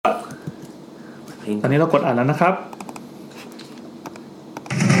ตอนนี้เรากดอ่านแล้วนะครับ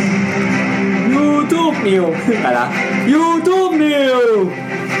YouTube New อะไรล่ะ YouTube New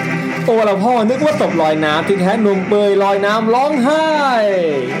โอ้เราพ่อนึกว่าศพลอยน้ำที่แท้หนุ่มเปยลอยน้ำร้องไห้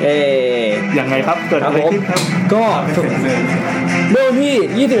ยังไงครับเกิดอะไรขึ้นครับก็เมื่อวันที่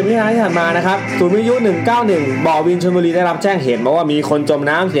21มีนาคมที่ผ่านมานะครับศูนย์วิทยุ191บ่อวินชลบุรีได้รับแจ้งเหตุว่ามีคนจม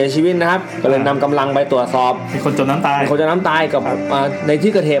น้ำเสียชีวิตนะครับก็เลยนำกำลังไปตรวจสอบมีคนจมน้ำตายกับใน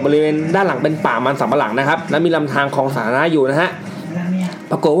ที่เกิดเหตุบริเวณด้านหลังเป็นป่ามันสำปะหลังนะครับและมีลำธารคลองสาธารณะอยู่นะฮะ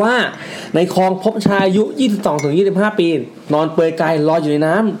ปรากฏว่าในคลองพบชายอายุ 22-25 ปีนอนเปลือยกายลอยอยู่ใน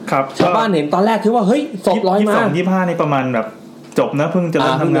น้ำครับชาวบ้านเห็นตอนแรกคิดว่าเฮ้ยศพลอยมา22-25นี่ประมาณแบบจบนะเพิ่งจะเ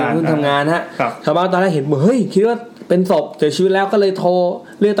ริ่มทำงานฮะชาวบ้านตอนแรกเห็นเฮ้ยคิดว่าเป็นศพเสียชีวิตแล้วก็เลยโทร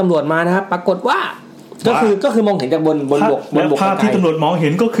เรียกตำรวจมานะครับปรากฏว่าก็คือมองเห็นจากบนบกภาพที่ตำรวจมองเห็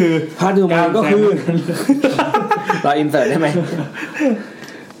นก็คือเราอินเสิร์ตได้ไหม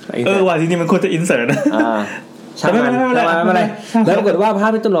ว่าทีนี้มันควรจะอินเสิร์ตนะใช่ไม่แล้วปรากฏว่าภา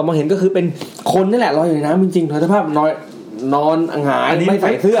พที่ตำรวจมองเห็นก็คือเป็นคนนี่แหละลอยอยู่ในน้ำจริงๆสภาพนอนหงายไม่ใ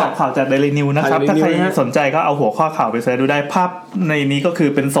ส่เสื้อข่าวจาก Daily News นะครับถ้าใครสนใจก็เอาหัวข้อข่าวไปเสิร์ชดูได้ภาพในนี้ก็คือ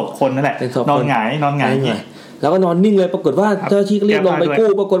เป็นศพคนนั่นแหละนอนหงายแล้วก็นอนนิ่งเลยปรากฏว่าเจ้าหน้าที่รีบลงไปกู้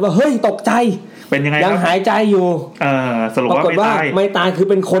ปรากฏว่าเฮ้ยตกใจเป็นยังไงยังหายใจอยู่สรุปว่าไม่ตายคือ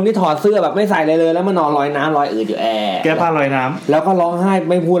เป็นคนที่ถอดเสื้อแบบไม่ใส่เลยแล้วมานอนลอยน้ำลอยอืดอยู่แก้ผ้าลอยน้ำแล้วก็ร้องไห้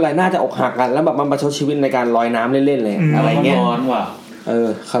ไม่พูดอะไรน่าจะอกหักกันแล้วแบบมันประชดชีวิตในการลอยน้ำเล่นๆเลยอะไรเงี้ยร้อนว่ะ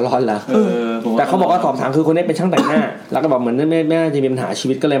เขาร้อนเหรอแต่เขาบอกว่าสอบถามคือคนนี้เป็นช่างแต่งหน้าแล้วก็บอกเหมือนไม่น่าจะมีปัญหาชี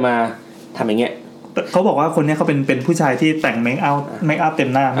วิตก็เลยมาทำอย่างเงี้ยเขาบอกว่าคนนี้เขาเป็นผู้ชายที่แต่งเมคอัพเต็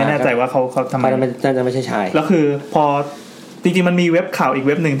มหน้าไม่แน่ใจว่าเขาทำไมน่าจะไม่ใช่ชายแล้วคือพอจริงๆมันมีเว็บข่าวอีกเ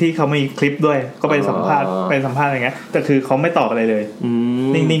ว็บหนึ่งที่เขามีคลิปด้วยก็ไปสัมภาษณ์อะไรเงี้ยแต่คือเขาไม่ตอบอะไรเลย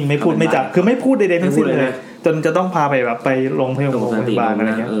นิ่งๆไม่พูดไม่จับคือไม่พูดใดๆทั้งสิ้นเลยจนจะต้องพาไปแบบไปโรงพยาบาลอะไร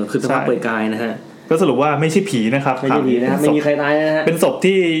เงี้ยคือสภาพเปลือยกายนะฮะก็สรุปว่าไม่ใช่ผีนะครับไม่ใช่ผีนะครับไม่มีใครตายนะฮะเป็นศพ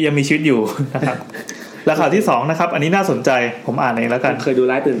ที่ยังมีชีวิตอยู่นะครับและข่าวที่2นะครับอันนี้น่าสนใจผมอ่านเองแล้วกันเคยดู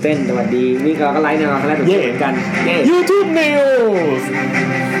ไลฟ์ตื่นเต้นสวัสดีนี่เราก็ไลฟ์เนี่ยเราก็ไลฟ์ตื่นเต้นเหมือนกัน YouTube News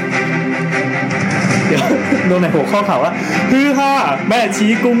เดี๋ยวดูในหัวข้อข่าวว่าฮือฮาแม่ชี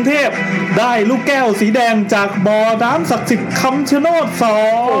กรุงเทพได้ลูกแก้วสีแดงจากบ่อน้ำศักดิ์สิทธิ์คำชะโนด2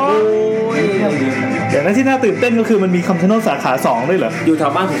เดี๋ยวนั้นที่น่าตื่นเต้นก็คือมันมีคำชะโนดสาขา2ด้วยเหรออยู่แถ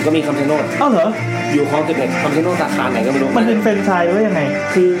วบ้านผมก็มีคำชะโนดอ้าวเหรออยู่คลอง11คำชะโนดสาขาไหนก็ไม่รู้มันเป็นแฟรนไชส์ว่ายังไง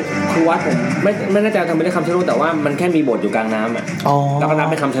คือวัดผมไม่แน่ใจทำไม่ได้คำชะโนดแต่ว่ามันแค่มีโบสถ์อยู่กลางน้ำอ่ะแล้วก็นับ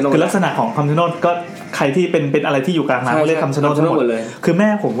เป็นคำชะโนดคือลักษณะของคำชะโนดก็ใครที่เป็นอะไรที่อยู่กลางน้ำก็เรียกคำชะโนดทั้งหมดเลยคือแม่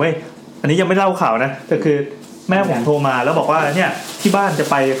ผมเว้ยอันนี้ยังไม่เล่าข่าวนะแต่คือแม่ผมโทรมาแล้วบอกว่าเนี่ยที่บ้านจะ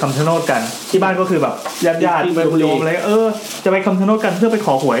ไปคำชะโนดกันที่บ้านก็คือแบบญาติโยมอะไรจะไปคำชะโนดกันเพื่อไปข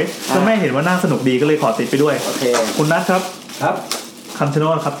อหวยแล้วแม่เห็นว่าน่าสนุกดีก็เลยขอติดไปด้วยคุณนัทครับคำชะโน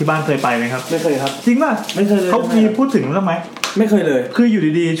ดครับที่บ้านเคยไปไหมครับไม่เคยครับจริงป่ะไม่เคยเลยเขามีพูดถึงแล้วไหมไม่เคยเลยคืออยู่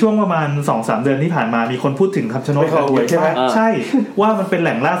ดีๆช่วงประมาณ 2-3 เดือนที่ผ่านมามีคนพูดถึงคำชะโนดใช่ไหมใช่ว่ามันเป็นแห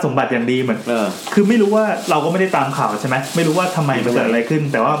ล่งล่าสมบัติอย่างดีเหมือนคือไม่รู้ว่าเราก็ไม่ได้ตามข่าวใช่ไหมไม่รู้ว่าทำไมมันเกิดอะไรขึ้น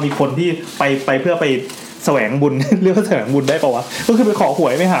แต่ว่ามีคนที่ไปเพื่อไปแสวงบุญ เรียกว่าแสวงบุญได้ป่าววะก็คือไปขอหว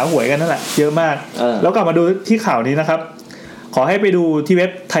ยไปหาหวยกันนั่นแหละเยอะมากแล้วกลับมาดูที่ข่าวนี้นะครับขอให้ไปดูที่เว็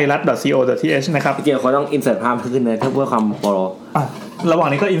บ thairat.co.th นะครับเกี่ยวเขาต้องอินเสิร์ตภาพขึ้นเลยเพื่อความโปรระหว่าง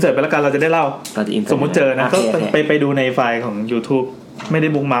นี้ก็อินเสิร์ตไปแล้วกันเราจะได้เล่าสมมติเจอนะก็ไปดูในไฟล์ของ YouTube ไม่ได้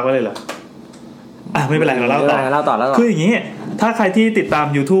บุ๊กมาร์คไว้เลยเหรอไม่เป็นไรเราเล่าต่อคืออย่างนี้ถ้าใครที่ติดตาม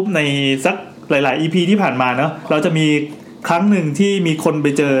YouTube ในสักหลายๆ EP ที่ผ่านมาเนาะเราจะมีครั้งหนึ่งที่มีคนไป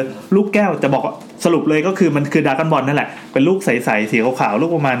เจอลูกแก้วจะบอกสรุปเลยก็คือมันคือดราก้อนบอลนั่นแหละเป็นลูกใสๆสีขาวๆลู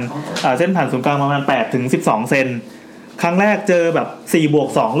กประมาณเส้นผ่านศูนย์กลางประมาณ8-12 เซนครั้งแรกเจอแบบ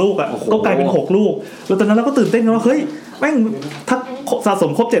4+2 ลูกอ่ะก็กลายเป็น6ลูกแล้วตอนนั้นเราก็ตื่นเต้นกันว่าเฮ้ยแม่งถ้าสะส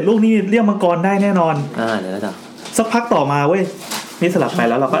มครบ7ลูกนี่เรียกมังกรได้แน่นอนเดี๋ยวนะสักพักต่อมาเว้ยนี่สลับไป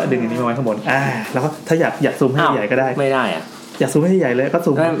แล้วเราก็ดึงอันนี้มาไว้ข้างบนแล้วก็ถ้าอยากซูมให้ใหญ่ก็ได้ไม่ได้อ่ะอยากซูมให้ใหญ่เลยก็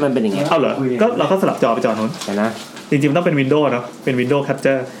ซูมมันเป็นอย่างงี้เอาเหรอก็เราก็สลับจอไปจอนู้นนะจริงๆต้องเป็น Windows เนาะเป็น Windows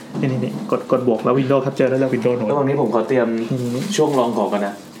Capture นี่กดบวกแล้ว Windows Capture แล้ว Windows โน้ตแล้วตรงนี้ผมขอเตรียมช่วงลองก่อนกันน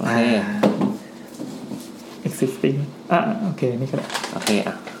ะexisting โอเคนี่ก็ได้โอเค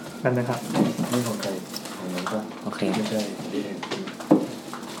นั่นนะครับนี่ของใครของน้องก็โอเคไม่ใช่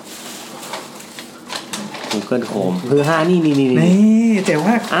Google Chrome คือ5นี่เจ๋ง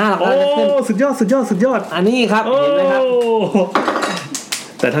มากโอ้สุดยอดอันนี้ครับเห็นไหมครับ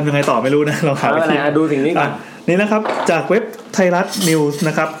แต่ทำยังไงต่อไม่รู้นะลองหาวิธีดูสิ่งนี้ก่อนนี่นะครับจากเว็บไทยรัฐนิวส์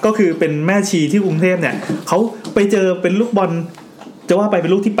นะครับก็คือเป็นแม่ชีที่กรุงเทพเนี่ยเขาไปเจอเป็นลูกบอล จะว่าไปเป็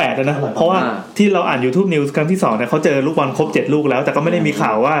นลูกที่8แล้วนะเพราะว่าที่เราอ่าน YouTube News ครั้งที่2เนี่ยเขาเจอลูกบอลครบ7ลูกแล้วแต่ก็ไม่ได้มีข่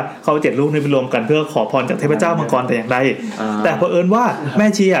าวว่าเขา7ลูกนี้ไปรวมกันเพื่อขอพรจากเทพเจ้ามังกรแต่อย่างใดแต่เผอิญว่าแม่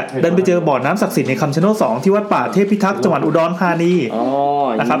ชีอ่ะดันไปเจอบ่อน้ำศักดิ์สิทธิ์ในคำชะโนด2ที่วัดป่าเทพพิทักษ์จังหวัดอุดรธานี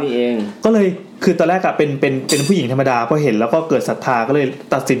นะครับนี่เองก็เลยคือตอนแรกอะเป็นผู้หญิงธรรมดาพอเห็นแล้วก็เกิดศรัทธาก็เลย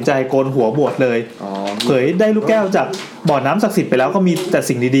ตัดสินใจโกนหัวบวชเลยเผยได้ลูกแก้วจากบ่อน้ำศักดิ์สิทธิ์ไปแล้วก็มีแต่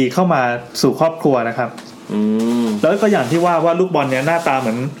สิ่งดีๆเข้ามาสู่ครอบครัวนะครับแล้วก็อย่างที่ว่าลูกบอลเนี่ยหน้าตาเห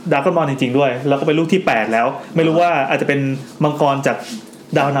มือนดราก้อนบอลจริงๆด้วยแล้วก็เป็นลูกที่8แล้วไม่รู้ว่าอาจจะเป็นมังกรจาก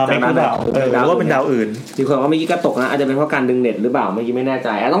ดาวนาเมกหรือเปล่าหรือว่าเป็นดาวอื่นจริงๆว่าเมื่อกี้ก็ตกนะอาจจะเป็นเพราะการดึงเน็ตหรือเปล่าเมื่อกี้ไม่แน่ใจ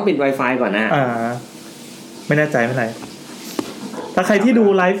ต้องปิด Wi-Fi ก่อนนะไม่แน่ใจไม่ไรถ้าใครที่ดู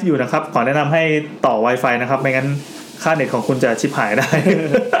ไลฟ์อยู่นะครับขอแนะนำให้ต่อ Wi-Fi นะครับไม่งั้นค่าเน็ตของคุณจะชิบหายได้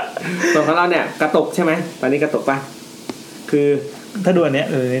ส่วนของเราเนี่ยกระตุกใช่ไหมตอนนี้กระตุกป่ะคือถ้าดูอันเนี้ย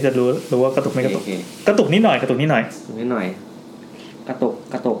นี่จะรู้ว่ากระตุกไม่กระตุกกระตุกนิดหน่อยกระตุกเ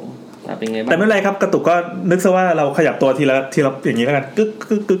ป็นไงบ้างแต่ไม่เป็นไรครับกระตุกก็นึกซะว่าเราขยับตัวทีละอย่างนี้แล้วกันกึ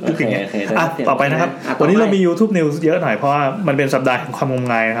กอย่างเงี้ยต่อไปนะครับวันนี้เรามี YouTube News เยอะหน่อยเพราะว่ามันเป็นสัปดาห์ของความงม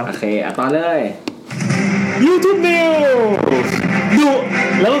งายนะครับโอเคต่อเลย YouTube News ดุ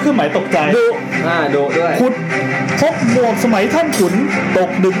แล้วก็คือหมายตกใจดุด้วยขุดพบหมวกสมัยท่านขุนตก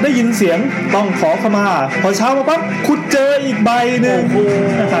ดึกได้ยินเสียงต้องขอขมาพอเช้ามาปั๊บขุดเจออีกใบหนึ่ง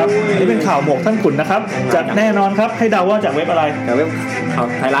นะครับนี่เป็นข่าวหมวกท่านขุนนะครับจากแน่นอนครับให้เดาว่าจากเว็บอะไรจากเว็บ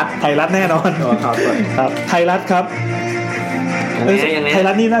ไทยรัฐแน่นอนครับไทยรัฐครับไทย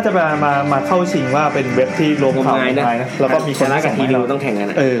รัฐนี่น่าจะมาเข้าชิงว่าเป็นเว็บที่รวมข่าวง่ายนะแล้วก็มีคนกับทีวีต้องแข่งกั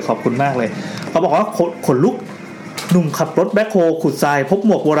นขอบคุณมากเลยเขาบอกว่าขนลุกหนุ่มขับรถแบ็คโฮขุดทรายพบห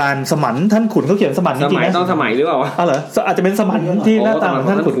มวกโบราณสมันท่านขุนเขาเขียนสมันจริงๆนะต้องสมัยหรือเปล่าวะเหรออาจจะเป็นสมันที่หน้าตาของ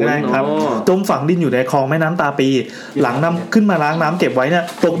ท่านขุนได้ครับจมฝังดินอยู่ในคลองแม่น้ำตาปีหลังนำขึ้นมาล้างน้ำเก็บไว้เนี่ย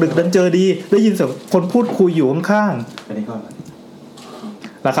ตกดึกดันเจอดีได้ยินเสียงคนพูดคุยอยู่ข้างๆ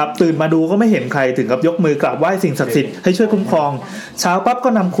นะครับตื่นมาดูก็ไม่เห็นใครถึงกับยกมือกราบไหว้สิ่งศักดิ์สิทธิ์ให้ช่วยคุ้มครองเช้าปั๊บก็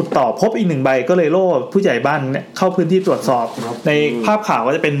นำขุดต่อพบอีก1ใบก็เลยโล่ผู้ใหญ่บ้านเนี่ยเข้าพื้นที่ตรวจสอบในภาพข่าว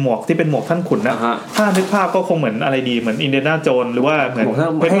ก็จะเป็นหมวกที่เป็นหมวกท่านขุนนะถ้านึกภาพก็คงเหมือนอะไรดีเหมือนอินเดียนาโจนหรือว่าเหมือน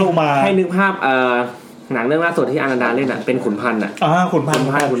เพชรโลมาให้นึกภาพหนังเรื่องล่าสุดที่อานันดาเล่นเป็นขุนพันธ์ขุนพันธ์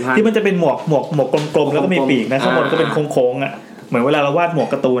ที่มันจะเป็นหมวกกลมๆแล้วก็มีปีกนะข้างบนก็เป็นโค้งๆเหมือนเวลาเราวาดหมวก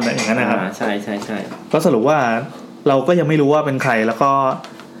การ์ตูนอย่างนั้นนะครับใช่ก็สรุปว่าเราก็ยังไม่รู้ว่าเป็นใครแล้วก็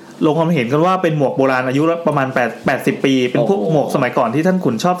ลงความเห็นกันว่าเป็นหมวกโบราณอายุประมาณ80ปีเป็นพวกหมวกสมัยก่อนที่ท่านขุ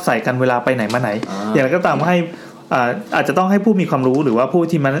นชอบใส่กันเวลาไปไหนมาไหนอย่างไรก็ตามให้อาจจะต้องให้ผู้มีความรู้หรือว่าผู้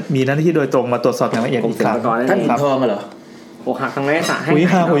ที่มีหน้าที่โดยตรงมาตรวจสอบอย่างละเอียดอีกครั้งท่านขุนทองเหรอกหักทางไหนสะให้หุ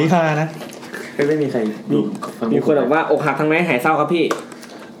ยคานะไม่มีใครมีคนบอกว่าอกหักทางไหนหายเศร้าครับพี่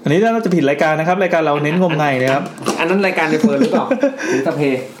อันนี้เราจะผิดรายการนะครับรายการเราเน้นงมงายนะครับอันนั้นรายการในเฟิร์นหรือเปล่าหรือตะเพ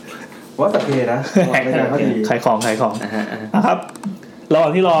ว่าตะเพนะขายของนะครับรอ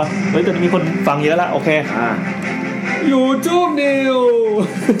ที่รอแต่มีคนฟังเยอะละโอเคYouTube News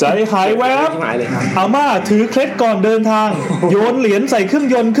ใจหายแวบอาม่าถือเคล็ดก่อนเดินทางโยนเหรียญใส่เครื่อง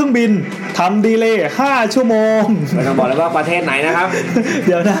ยนต์เครื่องบินทำดีเลย์5ชั่วโมงไม่ต้องบอกเลยว่าประเทศไหนนะครับเ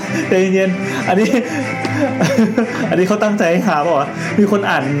ดี๋ยวนะใจเย็นๆอันนี้เขาตั้งใจให้หาป่ะมีคน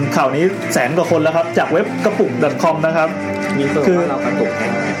อ่านข่าวนี้100,000 กว่าคนแล้วครับจากเว็บกระปุก .com นะครับคือเรากระตุก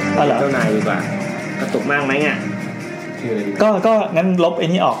เจ้านายดีกว่ากระตุกมากไหมเนี่ยก็งั้นลบไอ้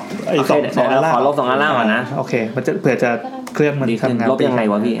นี่ออกไอ้2อันล่างขอลบ2อันล่างก่อนนะโอเคมันจะเผื่อจะเครื่องมันทำงานลบยังไง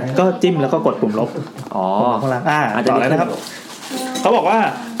วะพี่ก็จิ้มแล้วก็กดปุ่มลบข้างล่างต่อแล้วนะครับเขาบอกว่า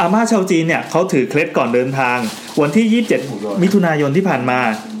อาม่าชาวจีนเนี่ยเขาถือเคล็ดก่อนเดินทางวันที่27มิถุนายนที่ผ่านมา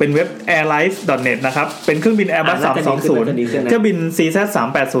เป็นเว็บ airlife.net นะครับเป็นเครื่องบิน Airbus 320เที่ยวบิน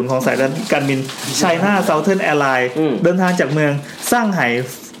CZ380 ของสายการบิน China Southern Airlines เดินทางจากเมืองซ่างไห่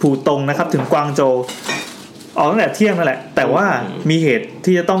ผู่ตงนะครับถึงกวางโจวออกตั้งแต่เที่ยงนั่นแหละแต่ว่ามีเหตุ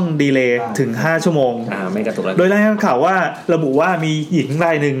ที่จะต้องดีเลย์ถึง5ชั่วโมงไม่กระตุกแล้วโดยรายงานข่าวว่าระบุว่ามีหญิงร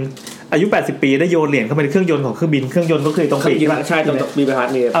ายนึงอายุ80ปีได้โยนเหรียญเข้าไปในเครื่องยนต์ของเครื่องบินเครื่องยนต์ก็คือตรงปีกใช่ตรงมีใบพัด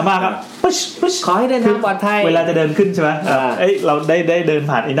นี่อาม่าครับขอให้เดินทางปลอดภัยเวลาจะเดินขึ้นใช่มั้ยเราได้เดิน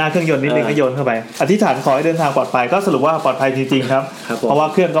ผ่านไอ้หน้าเครื่องยนต์นิดนึงก็โยนเข้าไปอธิษฐานขอให้เดินทางปลอดภัยก็สรุปว่าปลอดภัยจริงๆครับเพราะว่า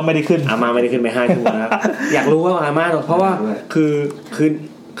เครื่องก็ไม่ได้ขึ้นอาม่าไม่ได้ขึ้นไป5ชั่วโมงนะครับอยากรู้ว่าอาม่าเพราะว่าคื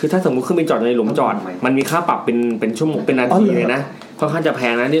อถ้าสมมุติเครื่องบินจอดในหลุมจอดมันมีค่าปรับเป็นชั่วโมงเป็นนาทีเลยนะค่อนข้างจะแพ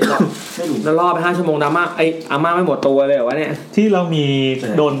งนะนี่เรารอไป5ชั่วโมงอาม่าไม่หมดตัวเลยเหรอวะเนี่ยที่เรามี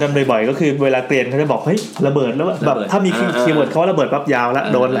โดนกันบ่อยๆก็คือเวลาเกรียนเขาจะบอกเฮ้ยระเบิดแล้วแบบถ้ามีคีย์เวิร์ดเขาระเบิดปั๊บยาวแล้ว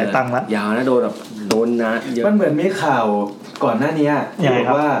โดนหลายตังค์แล้วยาวนะโดนแบบโดนนะมันเหมือนมีข่าวก่อนหน้านี้บอก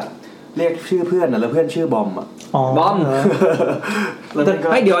ว่าเรียกชื่อเพื่อนแล้วเพื่อนชื่อบอมบอม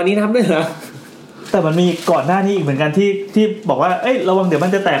เดี๋ยวอันนี้ทำด้วยเหรอแต่มันมีก่อนหน้านี้อีกเหมือนกันที่บอกว่าเอ้ยระวังเดี๋ยวมั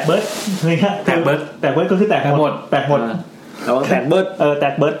นจะแตกเบิร์ดอะไรเงี้ยแตกเบิร์ดก็คือแตกหมด ระวังแตกเบิร์ดแต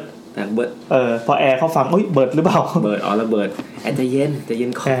กเบิร์ดพอแอร์เขาฟังเบิร์ดหรือเปล่าเบิร์ดระเบิดแอร์ใจเย็น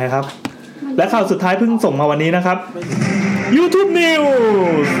แอร์ครับและข่าวสุดท้ายเพิ่งส่งมาวันนี้นะครับ YouTube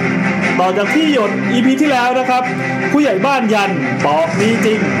News ต่อจากที่หยด EP ที่แล้วนะครับผู้ใหญ่บ้านยันบอกมีจ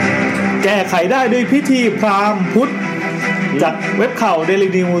ริงแก้ไขได้ด้วยพิธีพราหมณ์พุทธจากเว็บข่าว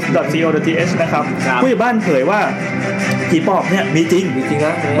dailynews.co.th นะครับผู้ใหญ่บ้านเผยว่าผีปอบเนี่ยมีจริงน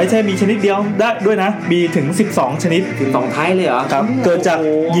ะไม่ใช่มีชนิดเดียวได้ด้วยนะมีถึง12ชนิด12ท้ายเลยเหรอครับเกิดจาก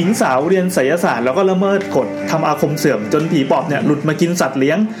หญิงสาวเรียนไสยศาสตร์แล้วก็ละเมิดกฎทำอาคมเสื่อมจนผีปอบเนี่ยหลุดมากินสัตว์เ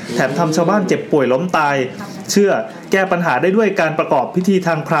ลี้ยงแถมทำชาวบ้านเจ็บป่วยล้มตายเชื่อแก้ปัญหาได้ด้วยการประกอบพิธีท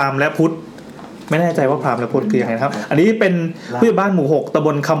างพราหมณ์และพุทธไม่แน่ใจว่าพราหมณ์และพุทธคือยังไงครับอันนี้เป็นผู้ใหญ่บ้านหมู่6ตำบ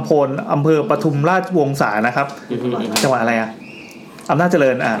ลคำโพนอำเภอปทุมราชวงศานะครับจังหวัดอะไรอำนาจเจริ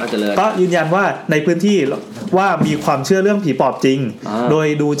ญก็ยืนยันว่าในพื้นที่ว่ามีความเชื่อเรื่องผีปอบจริงโดย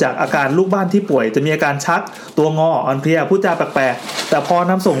ดูจากอาการลูกบ้านที่ป่วยจะมีอาการชักตัวงออ่อนเพลียพูดจาแปลกๆแต่พอ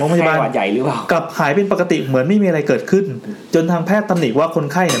นำส่งโรงพยาบาลกลับหายเป็นปกติเหมือนไม่มีอะไรเกิดขึ้นจนทางแพทย์ตำหนิว่าคน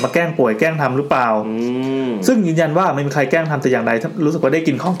ไข้เนี่ยมาแกล้งป่วยแกล้งทำหรือเปล่าซึ่งยืนยันว่าไม่มีใครแกล้งทำแต่อย่างใดรู้สึกว่าได้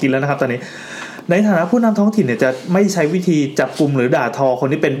กินของกินแล้วนะครับตอนนี้ในฐานะผู้นำท้องถิ่นเนี่ยจะไม่ใช้วิธีจับกุมหรือด่าทอคน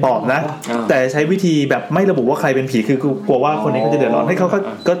ที่เป็นปอบนะแต่ใช้วิธีแบบไม่ระบุว่าใครเป็นผีคือกลัวว่าคนนี้เขาจะเดือดร้อนให้เขา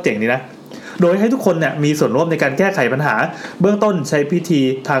ก็เจ๋งดีนะโดยให้ทุกคนเนี่ยมีส่วนร่วมในการแก้ไขปัญหาเบื้องต้นใช้พิธี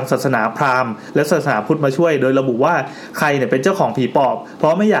ทางศาสนาพราหมณ์และศาสนาพุทธมาช่วยโดยระบุว่าใครเนี่ยเป็นเจ้าของผีปอบเพรา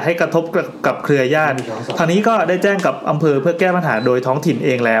ะไม่อยากให้กระทบกับเครือญาติทางนี้ก็ได้แจ้งกับอำเภอเพื่อแก้ปัญหาโดยท้องถิ่นเอ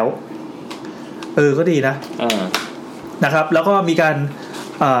งแล้วก็ดีนะครับแล้วก็มีการ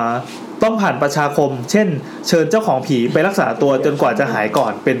ต้องผ่านประชาคมเช่นเชิญเจ้าของผีไปรักษาตัวจนกว่าจะหายก่อ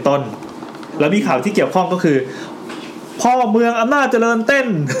นเป็นต้นแล้วมีข่าวที่เกี่ยวข้องก็คือพ่อเมืองอำนาจเจริญเต้น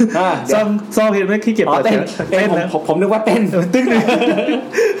ซ้อมเห็นไหมขี้เกียจเต้นผมนึกว่าเต้นเ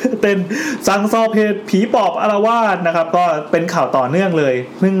ต้นสั่งซ้อมเพจผีปอบอาละวาดนะครับก็เป็นข่าวต่อเนื่องเลย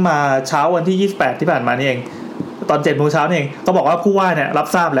เพิ่งมาเช้าวันที่28ที่ผ่านมานี่เองตอน 7:00 นเองก็บอกว่าผู้ว่าเนี่ยรับ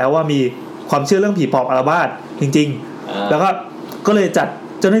ทราบแล้วว่ามีความเชื่อเรื่องผีปอบอาละวาดจริงๆแล้วก็เลยจัด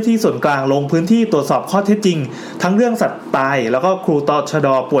เจ้าหน้าที่ส่วนกลางลงพื้นที่ตรวจสอบข้อเท็จจริงทั้งเรื่องสัตว์ตายแล้วก็ครูตชด.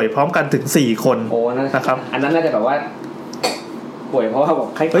ป่วยพร้อมกันถึง4คนนะครับอันนั้นน่าจะแบบว่าป่วยเพราะว่าแบบ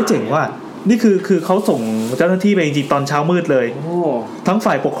ไข้เจ๋งว่านี่คือเขาส่งเจ้าหน้าที่ไปจริงๆตอนเช้ามืดเลยทั้ง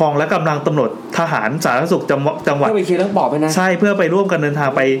ฝ่ายปกครองและกำลังตำรวจทหารสาธารณสุขจังหวัดเพื่อไปเคลียร์เรื่องปอบไปนะใช่เพื่อไปร่วมกันเดินทาง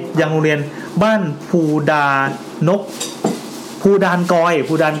ไปยังโรงเรียนบ้านภูดานกอ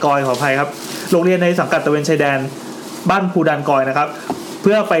ยขออภัยครับโรงเรียนในสังกัดตะเวนชายแดนบ้านภูดานกอยนะครับเ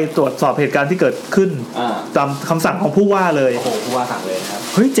พื่อไปตรวจสอบเหตุการณ์ที่เกิดขึ้นตามคำสั่งของผู้ว่าเลยผู้ว่าสั่งเลยครับ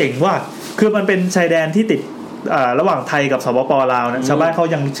เฮ้ยเจ๋งว่ะคือมันเป็นชายแดนที่ติดระหว่างไทยกับสปป.ลาวนะชาวบ้านเขา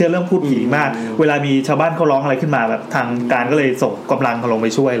ยังเชื่อเรื่องพูดผีมากเวลามีชาวบ้านเขาร้องอะไรขึ้นมาแบบทางการก็เลยส่งกำลังลงไป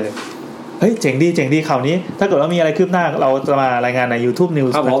ช่วยเลยเฮ้ยเจ๋งดีข่าวนี้ถ้าเกิดว่ามีอะไรคืบหน้าเราจะมารายงานใน YouTube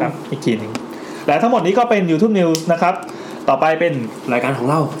News นะครับอีกทีนึงและทั้งหมดนี้ก็เป็น YouTube News นะครับต่อไปเป็นรายการของ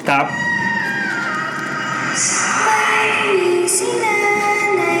เราครับ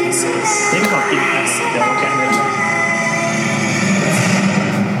นี่ก็ขอกินเดี๋ยวแกะเลย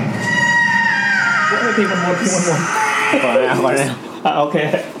ทีมันวนก่อนเลยโอเค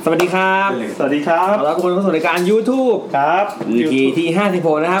สวัสดีครับสวัสดีครับแล้วทุกคนเข้าสู่รายการ YouTube ครับ EP ที่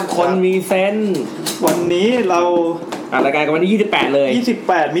56นะครับคนมีเซนวันนี้เรารายการกันวันที่28เลย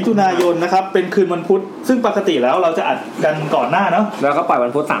28มิถุนายนนะครับเป็นคืนวันพุธซึ่งปกติแล้วเราจะอัดกันก่อนหน้าเนาะแล้วก็ปล่อยวั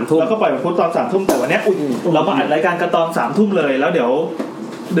นพุธ 3:00 นแล้วก็ปล่อยวันพุธตอน 3:00 นแต่วันนี้เรามาอัดรายการกันตอน 3:00 นเลยแล้วเดี๋ยว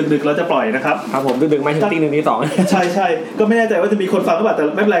ดึกๆเราจะปล่อยนะครับครับผมดึกๆไม่ถึงตี 1 ตี 2ใช่ๆก็ไม่แน่ใจว่าจะมีคนฟังหรือเปล่าแต่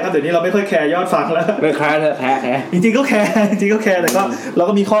ไม่เป็นไรครับเดี๋ยวนี้เราไม่ค่อยแคร์ยอดฟังแล้วไม่แคร์เถอะแคร์จริงๆก็แคร์แต่ก็เรา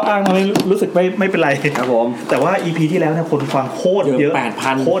ก็มีข้ออ้างทำให้รู้สึกไม่เป็นไรครับผมแต่ว่า EP ที่แล้วเนี่ยคนฟังโคตรเยอะ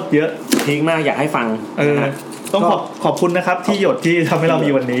 8,000 โคตรเยอะทิ้งมากอยากให้ฟังต้องขอบคุณนะครับที่หยดที่ทำให้เรามี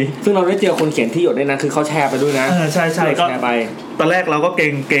วันนี้ซึ่งเราได้เจอคนเขียนที่หยดด้วยนะคือเขาแชร์ไปด้วยนะใช่ๆก็แชร์ไปตอนแรกเราก็เ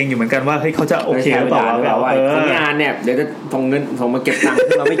กรงอยู่เหมือนกันว่าเฮ้ยเขาจะโอเคหรือเปล่าคนงานเนี่ยเดี๋ยวจะส่งเงินส่งมาเก็บตังค์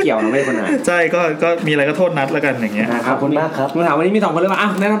ซึ่งเราไม่เกี่ยวเราไม่คนไหนใช่ก็มีอะไรก็โทษนัดแล้วกันอย่างเงี้ยขอบคุณมากครับมาถามวันนี้มี2คนเลยว่า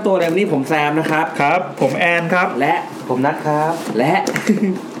แนะนำตัวเลยวันนี้ผมแซมนะครับครับผมแอนครับและผมนัทครับและ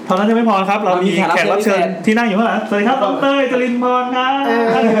เท่านั้นยังไม่พอครับเรามีแขกรับเชิญที่นั่งอยู่ข้างหลังสวัสดีครับน้องเต้ยจรินพรครับ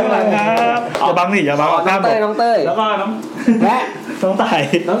นั่งอยู่ข้างหลังครับอย่าบังอย่าบังน้องเต้ยแล้วก็น้องและน้องต่าย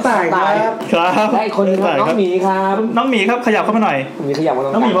ครับและอีกคนนึงน้องหมีครับน้องหมีครับขยับเข้ามาหน่อยมีขยับมา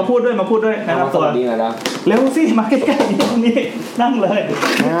น้องหมีมาพูดด้วยนะครับตัวเร็วสิมาใกล้ๆตรงนี้นั่งเลย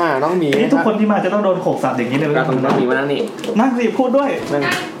น้องหมีทุกคนที่มาจะต้องโดนโขกสับอย่างนี้เลยน้องหมีมานั่งนี่นั่งสิพูดด้วย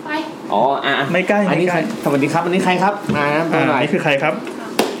ไปไม่ใกล้อันนี้สวัสดีครับอันนี้ใครครับนี่คือใครครับ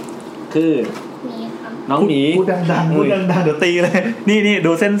คือ น้องหมีพูดดังๆพูดดังๆเดี๋ยวตีเลยนี่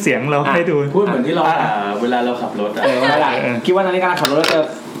ดูเส้นเสียงเราให้ดูพูดเหมือนที่เราเวลาเราขับรถคิดว่าตอนนี้กำลังขับรถแล้วเจอ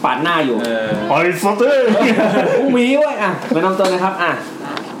ปาดหน้าอยู่อริสโตน้องหมีเว้ยแนะนำตัวนะครับ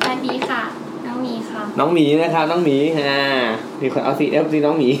สวัสดีค่ะน้องหมีค่ะน้องหมีนะครับน้องหมีมีคนเอา CF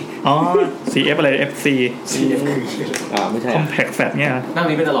น้องหมีอ๋อ CF อะไร FC CF ไม่ใช่ Compact Fat เนี่ยนั่ง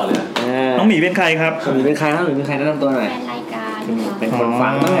นี้เป็นตลอดเลยน้องหมีเป็นใครครับน้องหมีเป็นใครครับหรือเป็นใครแนะนำตัวหน่อยเป็นรายการเป็นคนฟั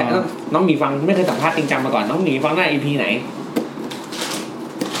งนั่นแหละน้องหมีฟังไม่เคยสัมภาษณ์จริงจังมาก่อนน้องหมีฟังได้ EP ไหน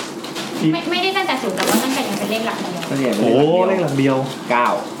ไม่ได้ตั้งแต่ศูนย์แต่ว่าตั้งแต่ยังเป็นเลขหลักเดียวโอ้เลขหลักเดียว9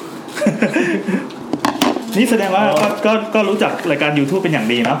นี่แสดงว่าก็รู้จักรายการ YouTube เป็นอย่าง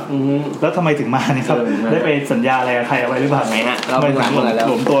ดีเนาะแล้วทำไมถึงมาเนี่ยครับได้ไปสัญญาอะไรกับใครเอาไว้หรือเปล่าไหมฮะเราเป็นหลังอะไรแล้วห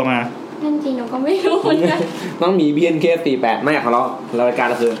ลวมตัวมานั่นจริงหนูก็ไม่รู้เหมือนกันน้องหมี BNK48 ไม่ของเรารายการ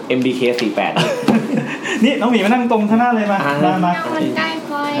เราคือ MDK48 นี่น้องหมีมานั่งตรงข้างหน้าเลยมามันใกล้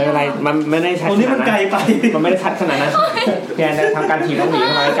ไปไม่เป็นไรมันไม่ได้ชัดตรงนี้มันไกลไปมันไม่ได้ชัดขนาดนั้นแกจะทำการถีบน้องหมีเ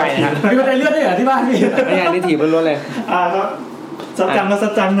ข้ามาใกล้นะครับมีคนได้เลือดด้วยเหรอที่บ้านพี่ไม่ใช่นี่ถีบล้วนๆเลยครับสัจจังก็สั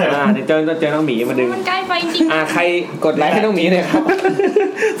จจังหน่อยเจอน้องหมีมาดึงมันใกล้ไปจริงใครกดไลค์ให้น้องหมีเลยครับ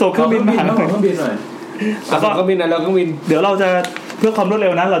ส่งเครื่องบินมาเครื่องบินหน่อยแล้วก็เครื่องบินนะเราเครื่องบินเดี๋ยวเราจะเพื่อความรวดเร็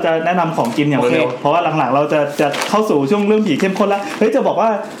วนะเราจะแนะนำของกินอย่างเร็วเพราะว่าหลังๆเราจะเข้าสู่ช่วงเรื่องผีเข้มข้นแล้วเฮ้ยจะบอกว่า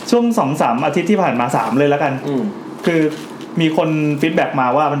ช่วง 2-3 อาทิตย์ที่ผ่านมา3เลยแล้วกันคือมีคนฟีดแบ็กมา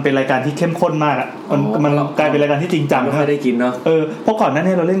ว่ามันเป็นรายการที่เข้มข้นมากอ่ะมันกลายเป็นรายการที่จริงจังไม่ได้กินเนาะเพราะก่อนหน้า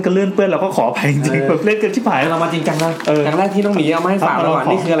นี้เราเล่นกันเลื่อนเปื้อนเราก็ขออภัยจริงๆแบบเล่นกันชิบหายเรามาจริงจังนะอย่างแรกที่น้องหมีเอามาให้ฝากเรา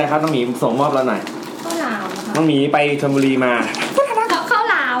นี่คืออะไรครับน้องหมีส่งมอบเราหน่อยข้าวหลามน้องหมีไปชลบุรีมาข้าว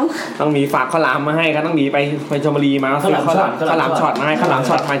หลามน้องหมีฝากข้าวหลามมาให้ครับน้องหมีไปชลบุรีมาซื้อข้าวหลามช็อตมาให้ข้าวหลาม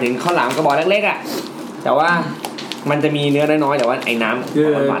ช็อตหมายถึงข้าวหลามกระบอกเล็กๆอ่ะแต่ว่ามันจะมีเนื้อน้อยๆแต่ว่าไอ้น้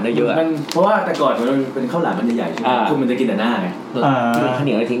ำหวานเยอะๆเพราะว่าแต่ก่อนมันเป็นข้าวหลามมันใหญ่ๆใช่ไหมคุณมันจะกินแต่หน้าไงข้าวเห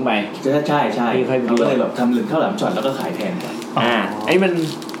นียวทิ้งไปใช่เราก็เลยแบบทำหรือข้าวหลามช็อตแล้วก็ขายแทนกันไอ้มัน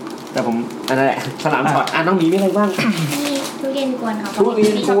แต่ผมอันนั้นแหละข้าวหลามช็อตน้องหมีมีอะไรบ้างมีทุเรียนกวนค่ะทุเรี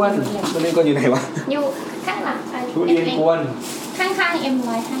ยนกวนอยู่ไหนวะอยู่ข้างหลังทุเรียนกวนข้างๆ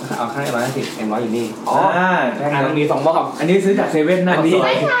M150 เอาข้างM150 M100 อยู่นี่น้องหมี2 มอบอันนี้ซื้อจากเซเว่นนะไม่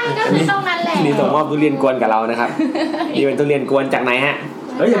ใช่ก็คือตรงนั้นแหละนี่2 มอบทุเรียนกวนกับเรานะครับนี่เป็นทุเรียนกวนจากไหนฮะ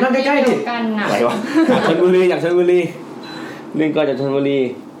อย่านั่งใกล้ๆดิอะไรวะชลบุรีจากชลบุรีเรื่องก็จากชลบุรี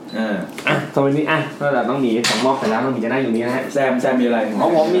ตรงนี้ก็แบบน้องหมี2 มอบไปแล้วน้องหมีจะนั่งอยู่นี่นะฮะแซมมีอะไรขอ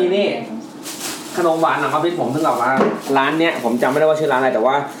งผมมีนี่ขนมหวานนะครับพี่ผมซึ่งแบบว่าร้านเนี้ยผมจำไม่ได้ว่าชื่อร้านอะไรแต่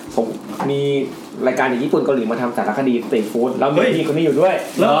ว่าผมมีรายการจากญี่ปุ่นเกาหลีมาทำสารคดีสตรีทฟู้ดแล้วมีพี่คนนี้อยู่ด้วย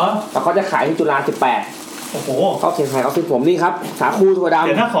เหรอแต่เขาจะขายที่จุฬา18โอ้โหเขาเขียนขายออฟฟิศผมนี่ครับสาคูถั่วดำเ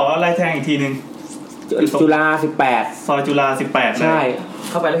ดี๋ยวถ้าขอลายแทงอีกทีนึงจุฬา18ซอยจุฬา18ใช่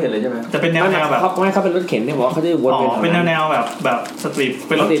เข้าไปแล้วเห็นเลยใช่ไหมจะเป็นแนวแบบเขาเป็นรถเข็นที่บอกว่าเขาจะวนเป็นแนวแบบสตรีทเ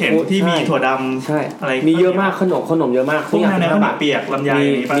ป็นรถเข็นที่มีถั่วดำใช่อะไรมีเยอะมากขนมเยอะมากพวกแนวขนมเปียกลำไย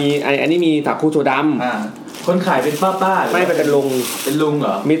มีอันนี้มีสาคูถั่วดำคนขายเป็นป้าไม่เป็นลุงเหร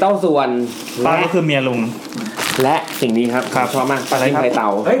อมีเต้าส่วนป้าก็คือเมียลุงและสิ่งนี้ครับชอบมากปลาจิ้มไข่เต่า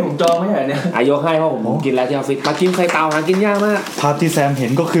เฮ้ยผมจองไม่ใช่เนี่ยยกให้เพราะผมกินแล้วที่ออฟฟิศปลาจิ้มไข่เต่าหากินยากมากภาพที่แซมเห็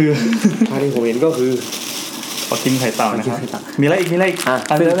นก็คือภาพที่ผมเห็นก็คือปลาจิ้มไข่เต่านะครับมีอะไรอีกซึ่ง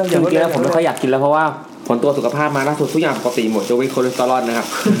กินแล้วผมไม่ค่อยอยากกินแล้วเพราะว่าผลตัวสุขภาพมาล่าสุดทุกอย่างปกติหมดยกเว้นคอเลสเตอรอลนะครับ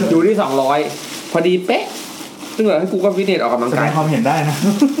อยู่ที่200พอดีเป๊ะซึ่งให้กูก็ฟิตเนสออกกำลังกายความเห็นได้นะ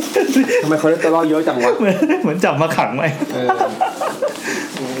ทำไมคอเลสเตอรอลเยอะจังวะเหมือนจับมาขังไว้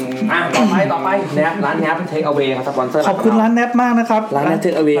ต่อไปแนบร้านแนบเทคเอาเวย์ครับสปอนเซอร์ขอบคุณร้านแนบมากนะครับร้านแนบเท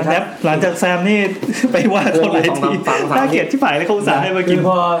คเอาเวย์ครับหลังจากแซมนี่ไปว่าเขาหลายทีน่าเกลียดที่ฝ่ายเลยเขาอุตส่าห์ให้มากิน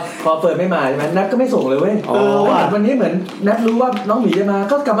พอเปิดไม่มาใช่ไหมแนบก็ไม่ส่งเลยเว้ยวันนี้เหมือนแนบรู้ว่าน้องหมีจะมา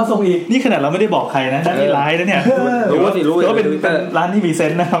ก็กลับมาส่งอีกนี่ขนาดเราไม่ได้บอกใครนะนั่นนี่ร้ายนะเนี่ยรู้ว่าเป็นร้านที่มีเซ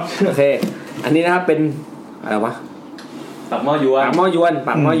นส์นะครับโอเคอันนี้นะครับเป็นอะไรวะปากหม้อยวนป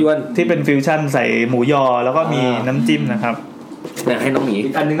ากหม้อยวนที่เป็นฟิวชั่นใส่หมูยอแล้วก็มีน้ำจิ้มนะครับให้น้องหมีอี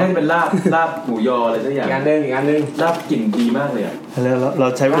กอันนึงน่าจะเป็นลาบหมูยออะไรสักอย่างอีกอันนึงลาบกลิ่นดีมากเลยอ่ะแล้วเรา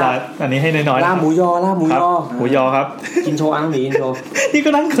ใช้เวลาอันนี้ให้น้อยๆลาบหมูยอครับกินโชว์น้องหมีกินโชว์นี่ก็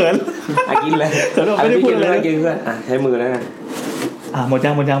นั่งเขินกินเลยเขินไม่ได้พูดเลยกินเพื่อนใช้มือแล้วกันหมดยั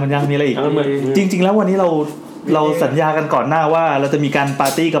งมีอะไรอีกจริงๆแล้ววันนี้เราสัญญากันก่อนหน้าว่าเราจะมีการปา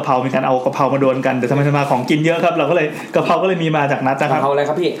ร์ตี้กะเพรามีการเอากะเพรามาโดนกันแต่ทำไมมาของกินเยอะครับเราก็เลยกะเพราก็เลยมีมาจากนัดนะครับกะเพราอะไรค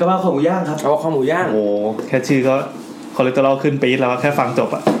รับพี่กะเพราข้าวหมูย่างครับเอาข้าวหมูย่างโอ้แค่ชื่อก็คอเลสเตอรอลขึ้นปี๊ดแล้วแค่ฟังจบ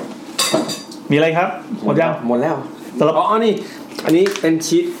อะมีอะไรครับหมดแล้วอ๋อนี่อันนี้เป็น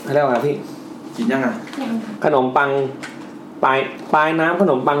ชีสอะไรวะพี่กินยังอ่ะขนมปังปลายน้ำข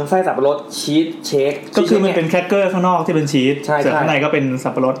นมปังไส้สับปะรดชีสเชคก็คือมันเป็นแครกเกอร์ข้างนอกที่เป็นชีสแต่ข้างในก็เป็นสั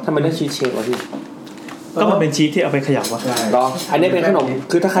บปะรดทำไมต้องชีสเชควะพี่ ก็มันเป็นชีสที่เอาไปเขย่าว่ะรออันนี้เป็นขนม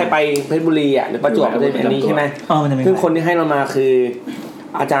คือถ้าใครไปเพชรบุรีอ่ะหรือประจวบก็จะเป็นอันนี้ใช่ไหมซึ่งคนที่ให้เรามาคือ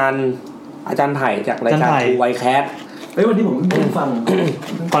อาจารย์ไผ่จากรายการครูไวแคสวันนี้ผมเพิ่งฟัง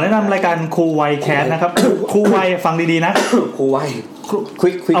ขอแนะนำรายการครูไวแคสนะครับครูไวฟังดีๆนะครูไวควิ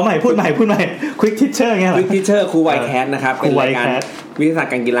กเอาใหม่พูดใหม่ควิกทิชเชอร์ไงควิกทิชเชอร์ครูไวแคสนะครับเป็นรายการวิทยาศาสต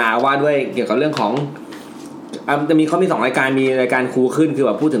ร์การกีฬาว่าด้วยเกี่ยวกับเรื่องของจะมีเขามี2รายการมีรายการครูขึ้นคือแ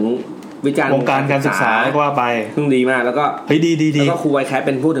บบพูดถึงวิจารณ์วงการการศึกษาว่าไปซึ่งดีมากแล้วก็เฮ้ยดีแล้วก็ครูไวแคสเ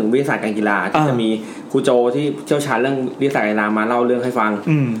ป็นพูดถึงวิทยาศาสตร์การกีฬาที่จะมีครูโจที่เชี่ยวชาญเรื่องวิทยาศาสตร์การกีฬามาเล่าเรื่องให้ฟัง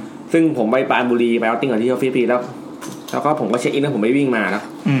ซึ่งผมไปปราณบุรีไปเอาติ้งกับที่ออฟฟิศแล้วก็ผมก็เช็คอินแล้วผมไปวิ่งมาแล้ว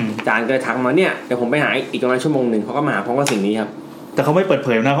อาจารย์ก็ทักมาเนี่ยเดี๋ยวผมไปหาอีกประมาณชั่วโมงนึงเขาก็มาพร้อมกับสิ่งนี้ครับแต่เขาไม่เปิดเผ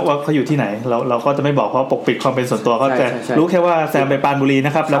ยนะว่าเขาอยู่ที่ไหนเราก็จะไม่บอกเพราะปกปิดความเป็นส่วนตัวเขาจะรู้แค่ว่าแซมไปปราณบุรีน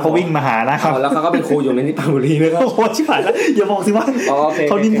ะครับแล้วเขาวิ่งมาหานะครับแล้วเขาก็เป็นครูอยู่ในที่ปราณบุรีนะครับโอ้โหชิบหายแล้วอย่าบอกสิว่า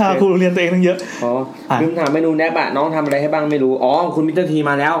เขานินทาครูเรียนตัวเองตั้งเยอะลืมถามเมนูแนบอะน้องทำอะไรให้บ้างไม่รู้คุณมิสเตอร์ที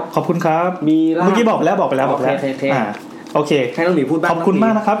มาแล้วขอบคุณครับมีเมื่อกี้บอกไปแล้วโอเคให้น้องหมีพูดบ้างขอบคุณมา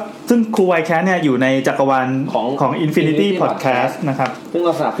กนะครับซึ่งครูไวแคสเนี่ยอยู่ในจักรวาลของ Infinity Podcast นะครับซึ่งเร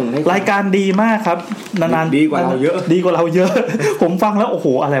าสนับสนุนรายการดีมากครับนานๆดีกว่าเราเยอะผมฟังแล้วโอ้โห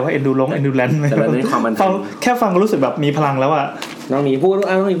อะไรวะEndurance แต่ในความมันแค่ฟังก็รู้สึกแบบมีพลังแล้วอ่ะน้องหมีพูด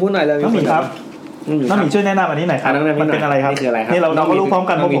น้องหมีพูดหน่อยเลยน้องหมีครับน้องหมีช่วยแนะนำอันนี้หน่อยครับมันเป็นอะไรครับนี่เราก็รู้พร้อม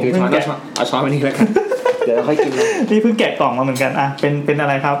กันว่าผมเพิ่งแกะเอาช้อนมานี่แล้วกันเดี๋ยวเราค่อยกินนี่เพิ่งแกะกล่องมาเหมือนกันอ่ะเป็นอะ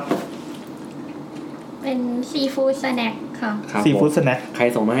ไรครับเป็นซีฟู้ดสแน็คค่ะซีฟู้ดสแน็คใคร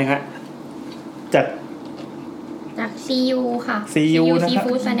ส่งมาให้ครับจาก CU ค่ะ CU ซี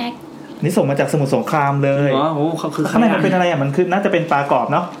ฟู้ดสแน็คนี่ส่งมาจากสมุทรสงครามเลยอ๋อโหคือข้างในมันเป็นอะไรอ่ะมันคือน่าจะเป็นปลากรอบ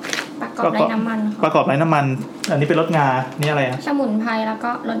เนาะปลากรอบไร้น้ำมันปลากรอบไร้น้ำมันอันนี้เป็นรสงานี่อะไรอ่ะสมุนไพรแล้วก็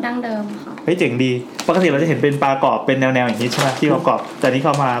รสดั้งเดิมค่ะเฮ้ยเจ๋งดีปกติเราจะเห็นเป็นปลากรอบเป็นแนวอย่างนี้ใช่ไหมที่เขากรอบแต่นี้เข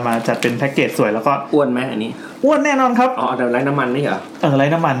ามาจัดเป็นแพ็กเกจสวยแล้วก็อ้วนไหมอันนี้อ้วนแน่นอนครับแต่ไร้น้ำมันนี่เหรอไร้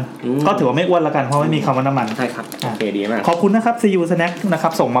น้ำมันก็ถือว่าไม่อ้วนละกันเพราะไม่มีคำว่าน้ำมันใช่ครับโอเคดีมากขอบคุณนะครับ CU Snack นะครั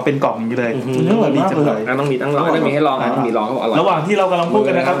บส่งมาเป็นกล่องอย่างนี้เลยอร่อยมากเลยต้องมีลองต้องมีให้ลองต้องมีลองเขาบอกอร่อยระหว่างที่เรากำลังพูด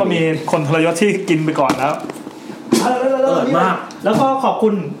กันนะครับก็มีคนทรยศที่กินไปก่อนแล้วอร่อยมากแล้วก็ขอบคุ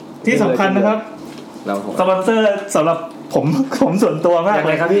ณที่สำคัญนะครับสปอนเซอร์สำหรับผมส่วนตัวมากเ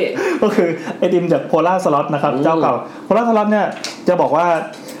ลยครับพี่ก็คือไอติมจากโพล่าสล็อตนะครับเจ้าเก่าโพล่าสล็อตเนี่ยจะบอกว่า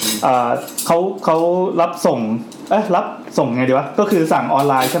เขารับส่งไงดีวะก็คือสั่งออน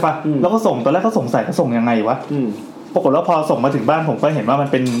ไลน์ใช่ป่ะแล้วก็ส่งตอนแรกเขาสงสัยเขาส่งยังไงวะปรากฏว่าพอส่งมาถึงบ้านผมก็เห็นว่ามัน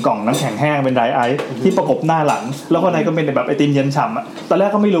เป็นกล่องน้ำแข็งแห้งเป็นไดไอซ์ที่ประกบหน้าหลังแล้วข้างในก็เป็นแบบไอติมเย็นฉ่ำอ่ะตอนแร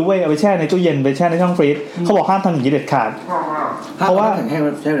กก็ไม่รู้เว้ยเอาไปแช่ในตู้เย็นไปแช่ในช่องฟรีซเขาบอกห้ามทำอย่างนี้เด็ดขาดเพราะว่าน้ำแข็งแห้ง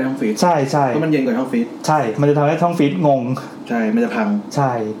มันแช่ในช่องฟรีซใช่เพราะมันเย็นกว่าช่องฟรีซใช่มันจะทำให้ช่องฟรีซงงใช่มันจะพังใ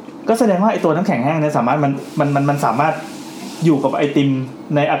ช่ก็แสดงว่าไอตัวน้ำแข็งแห้งเนี่ยสามารถมันสามารถอยู่กับไอติม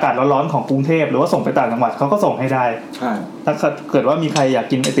ในอากาศร้อนๆของกรุงเทพหรือว่าส่งไปต่างจังหวัดเขาก็ส่งให้ได้ใช่ถ้าเกิดว่ามีใครอยาก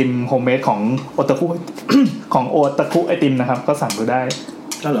กินไอติมโฮมเมดของโอตาคุ ของโอตาคุไอติมนะครับก็สั่งดูได้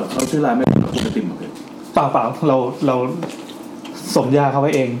ก็เหรอเขาชื่อร้านไม่โอตาคุไอติมหรอเปล่าเราสมยาเขาไ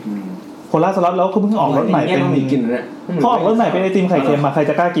ว้เองโพล่าสล็อตแล้วก็เพิ่งออกรสใหม่เป็นเขาออกรสใหม่เป็นไอติมไข่เค็มมาใคร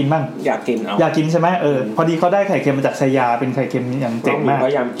จะกล้ากินบ้างอยากกินใช่ไหมพอดีเขาได้ไข่เค็มมาจากชัยยาเป็นไข่เค็มอย่างเจ๋งมากพ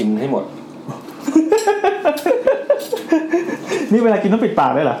ยายามกินให้หมดนี่เวลากินต้องปิดปา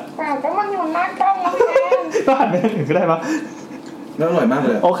กได้เหรอแต่มันอยู่หน้ากล้องแล้วพี่ก็หันไปอื่นก็ได้ปะแล้วอร่อยมากเ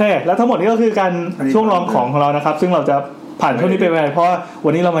ลยโอเคแล้วทั้งหมดนี้ก็คือการช่วงรองของเรานะครับซึ่งเราจะผ่านช่วงนี้ไปเพราะวั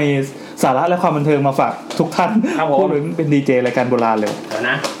นนี้เรามีสาระและความบันเทิงมาฝากทุกท่านพูดเป็นดีเจรายการโบราณเลยเดี๋ยว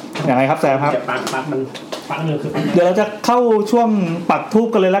นะอย่างไรครับแซมครับปักมันปักมือคือเดี๋ยวเราจะเข้าช่วงปักธูป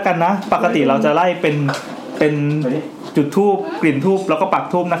กันเลยแล้วกันนะปกติเราจะไล่เป็นจุดธูปกลิ่นธูปแล้วก็ปัก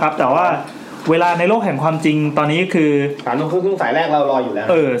ธูปนะครับแต่ว่าเวลาในโลกแห่งความจริงตอนนี้คือ3:30สายแรกเรารออยู่แล้ว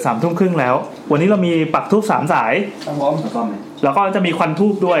3:30แล้ววันนี้เรามีปักธูป3สายครับผมแล้วก็จะมีควันธู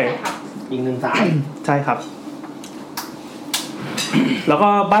ปด้วยอีก1สายใช่ครับแล้วก็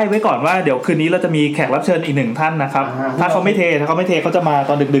ใบ้ไว้ก่อนว่าเดี๋ยวคืนนี้เราจะมีแขกรับเชิญอีก1ท่านนะครับถ้าเขาไม่เทเขาจะมา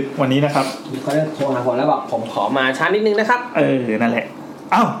ตอนดึกๆวันนี้นะครับเขาจะโทรหาผมแล้วบอกผมขอมาช้านิดนึงนะครับนั่นแหละ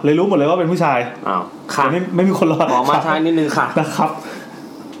อ้าวเลยรู้หมดเลยว่าเป็นผู้ชายค่ะไม่มีคนรอขอมาช้านิดนึงค่ะนะครับ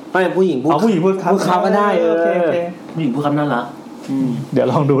ไม่ผู้หญิงพูดเขาก็ได้ผู้หญิงพูดคำน่ารักเดี๋ยว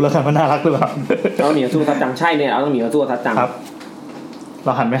ลองดูแล้วกันว่าน่ารักหรือเปล่าเราเหนียวสู้ทัดจังใช่เนี่ยเราต้องเหนียวสู้ทัดจังครับเร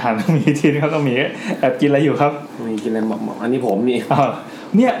าหันไปหามีทีนเขาต้องมีแอบกินอะไรอยู่ครับมีกินอะไรหมอกอันนี้ผมนี่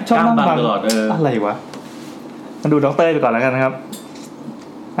เนี่ยชอบนั่งบังอะไรวะมาดูด็อกเตอร์ไปก่อนแล้วกันนะครับ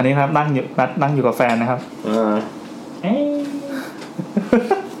อันนี้ครับนั่งอยู่กับแฟนนะครับ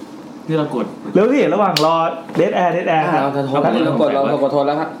น นี่เรากดแล้วที่ระหว่างรอเดทแอร์เราจะโทรเรากดโทรแ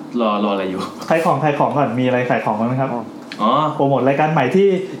ล้วครับรออะไรอยู่ขายของก่อนมีอะไรขายของบ้างไหมครับอ๋อโปรโมทรายการใหม่ที่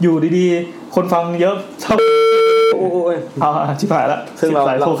อยู่ดีๆคนฟังเยอะชอบโอ้ยชิบหายแล้วซึ่งเราจ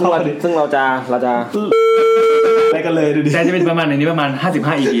ะอะไรกันเลยดูดิแต่จะเป็นประมาณนี้ประมาณ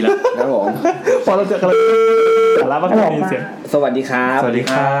55 EP แล้วครับผมพอเราเจอกันแล้วรับว่ามีเสียงสวัสดีครับสวัสดี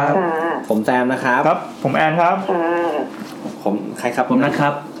ครับผมแซมนะครับครับผมแอนครับผมใครครับผมนัทครั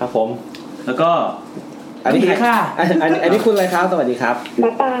บครับผมแล้วก็อันนี้ค่ะอันนี้คุณอะไรครับสวัสดีครับม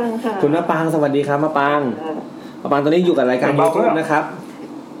ะปางค่ะคุณมะปางสวัสดีครับมะปางตอนนี้อยู่กับรายการ YouTube นะครับ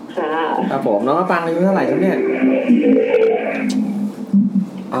ค่ะครับผมน้องมะปางอายุเท่าไหร่ครับเนี่ย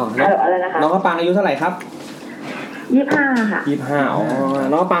อะไรนะคะน้องมะปางอายุเท่าไหร่ครับ25ค่ะ25อ๋อ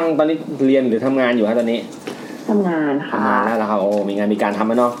น้องมะปางตอนนี้เรียนหรือทำงานอยู่ครับตอนนี้ทำงานค่ะแล้วครับโอ้มีงานมีการทำไ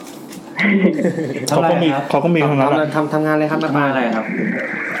หมเนาะเขาก็มีทำงานอะไรครับมะปางอะไรครับ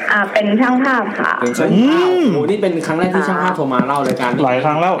เป็นช่างภาพค่ะเป็นช่างภาพโอ้นี่เป็นครั้งแรกที่ช่างภาพโทรมาเล่ารายการหลายค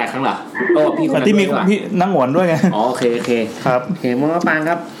รั้งแล้วหลายครั้งเหรอพี่คนที่มีพี่นั่งหวนด้วยไงอ๋อโอเคครับเห็นมะปาง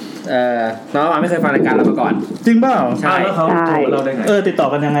ครับน้องมะปางไม่เคยฟังรายการเรามาก่อนจริงเปล่าใช่แล้วเขาโทรเราได้ไงติดต่อ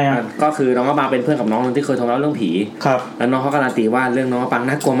กันยังไงอ่ะก็คือน้องมะปางเป็นเพื่อนกับน้องที่เคยโทรเล่าเรื่องผีครับแล้วน้องเขาการันตีว่าเรื่องน้องมะปาง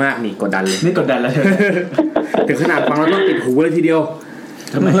น่ากลัวมากนี่กดดันเลยนี่กดดันแล้วถึงขนาดฟังแล้วต้องปิดหูเลยทีเดียว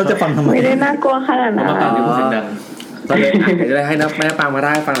ทำไมเราจะฟังทำไมไม่ได้น่ากลัวขนาดนั้นมะปางนี่พูดเสียงดังตอนนี้จะได้ให้น้าปางมาไ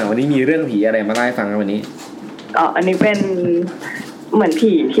ด้ฟังหน่อยวันนี้มีเรื่องผีอะไรมาได้ฟังกันวันนี้อันนี้เป็นเหมือน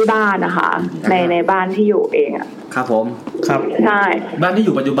ผีที่บ้านนะคะในบ้านที่อยู่เองอ่ะครับผมครับใช่บ้านที่อ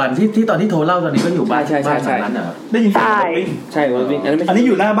ยู่ปัจจุบันที่ตอนที่โทรเล่าตอนนี้ก็อยู่บ้านใช่นั้นเหรอได้ยินเสียงใช่อันนี้อ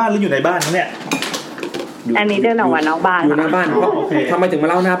ยู่หน้าบ้านหรืออยู่ในบ้านเนี่ยอันนี้เดินออกมานอกบ้านอยู่หน้าบ้านทำไมถึงมา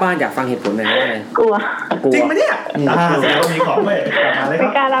เล่าหน้าบ้านอยากฟังเหตุผลหน่อยได้กลัวจริงไหมเนี่ยแล้วมีของเลยไม่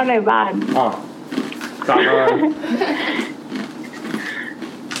กล้าเล่าในบ้านอ๋อจับ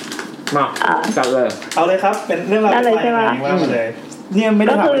มาจับเลยเอาเลยครับเป็นเรื่องราวอะไรใช่ไหมว่ามาเลยเนี่ยไม่ไ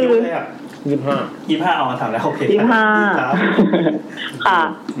ด้ถามอายุเลยอ่ะ25เอามาถามแล้วโอเค25ค่ะ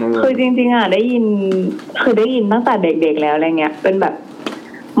คือจริงๆอ่ะได้ยินตั้งแต่เด็กๆแล้วอะไรเงี้ยเป็นแบบ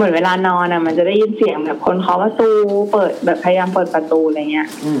เหมือนเวลานอนอ่ะมันจะได้ยินเสียงแบบคนเคาะประตูเปิดแบบพยายามเปิดประตูอะไรเงี้ย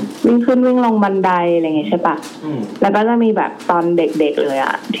วิ่งขึ้นวิ่งลงบันไดอะไรเงี้ยใช่ปะแล้วก็จะมีแบบตอนเด็กๆเลย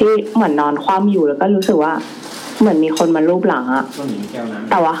อ่ะที่เหมือนนอนคว่ำอยู่แล้วก็รู้สึกว่าเหมือนมีคนมาลูบหลังอ่ะ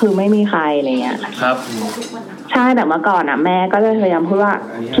แต่ว่าคือไม่มีใครอะไรเงี้ยครับใช่แต่เมื่อก่อนอ่ะแม่ก็จะพยายามพูดว่า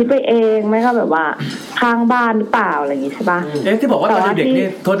คิดไปเองไม่ก็แบบว่าข้างบ้านหรือเปล่าอะไรอย่างงี้ใช่ปะที่บอกว่าตอนเด็กๆนี่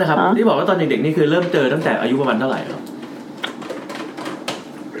โทษนะครับที่บอกว่าตอนเด็กๆนี่คือเริ่มเจอตั้งแต่อายุประมาณเท่าไหร่หรอ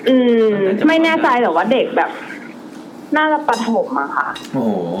ไม่แน่ใจแต่ว่าเด็กแบบน่าจะประถมอะค่ะโอ้โ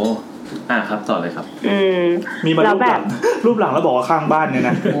หครับต่อเลยครับมีมารูปหลังแล้วบอกว่าข้างบ้านเนี่ยน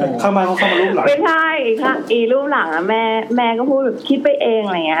ะข้างบ้านเขาเข้ามารูปหลังไม่ใช่ค่ะรูปหลังอะแม่ก็พูดแบบคิดไปเองอ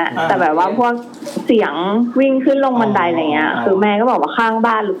ะไรเงี้ยแต่แบบว่าพวกเสียงวิ่งขึ้นลงบันไดอะไรเงี้ยคือแม่ก็บอกว่าข้าง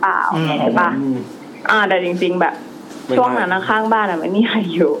บ้านหรือเปล่าใช่ปะแต่จริงๆแบบช่วงนั้นข้างบ้านอะไม่มีใคร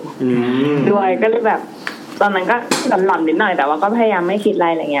อยู่ด้วยก็เลยแบบตอนนั้นก็หลอนๆนิดหน่อยแต่ว่าก็พยายามไม่คิดอะ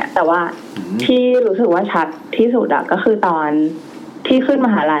ไรเงี้ยแต่ว่าที่รู้สึกว่าชัดที่สุดอะก็คือตอนที่ขึ้นม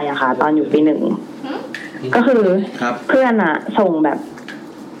หาลัยอะค่ะตอนอยู่ปี 1ก็คือเพื่อนอะ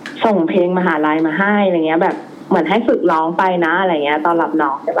ส่งเพลงมหาลัยมาให้อะไรเงี้ยแบบเหมือนให้ฝึกร้องไปนะอะไรเงี้ยตอนรับน้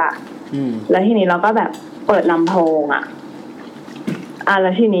องใช่ปะแล้วทีนี้เราก็แบบเปิดลำโพงอะแล้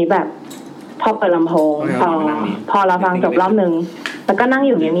วทีนี้แบบพอเปิดลำโพงพอเราฟังจบรอบนึงแล้วก็นั่งอ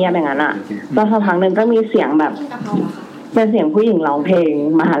ยู่เงียบๆอย่างนั้นอ่ะแล้วสักพักนึงก็มีเสียงแบบเป็นเสียงผู้หญิงร้องเพลง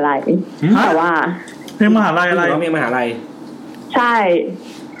มหาลัยแต่ว่าเพลงมหาลัยอะไรร้องเพลงมหาลัยใช่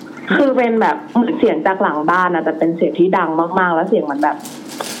คือเป็นแบบเหมือนเสียงจากหลังบ้านนะแต่เป็นเสียงที่ดังมากๆแล้วเสียงมันแบบ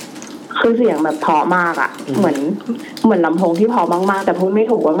คือเสียงแบบเพราะมากอ่ะเหมือนลำโพงที่เพราะมากๆแต่พูดไม่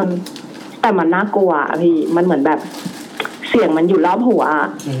ถูกว่ามันแต่มันน่ากลัวพี่มันเหมือนแบบเสียงมันอยู่รอบหัว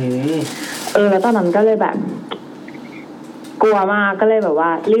แล้วตอนนั้นก็เลยแบบกลัวมากก็เลยแบบว่า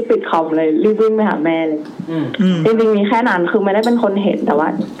รีบปิดคอมเลยรีบวิ่งไปหาแม่เลยจริงๆมีแค่นั้นคือไม่ได้เป็นคนเห็นแต่ว่า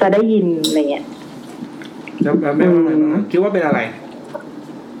จะได้ยินอะไรเงี้ยแล้วแม่ว่าไงบ้างคิดว่าเป็นอะไร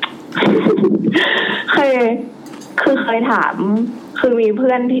เคยถามคือมีเ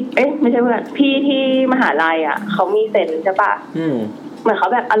พื่อนที่ไม่ใช่เพื่อนพี่ที่มหาลัยอ่ะเขามีเซนใช่ปะเหมือนเขา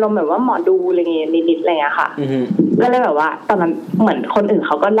แบบอารมณ์แบบว่าหมอดูอะไรเงี้ยนิดๆอะไรเงี้ยค่ะก็เลยแบบว่าตอนนั้นเหมือนคนอื่นเ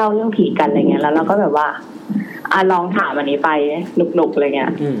ขาก็เล่าเรื่องผีกันอะไรเงี้ยแล้วเราก็แบบว่าลองถามอันนี้ไปหนุกๆอะไรเงี้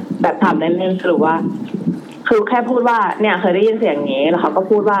ยแบบถามเล่นๆสรุปว่าคือแค่พูดว่าเนี่ยเคยได้ยินเสียงอย่างนี้แล้วเขาก็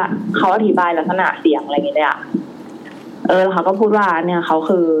พูดว่าเขาอธิบายลักษณะเสียงอะไรอย่างเงี้ยแล้วเขาก็พูดว่าเนี่ยเขา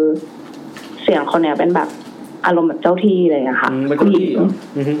คือเสียงคนเนี้ยเป็นแบบอารมณ์แบบเจ้าที่อะไรเลยค่ะผู้หญิง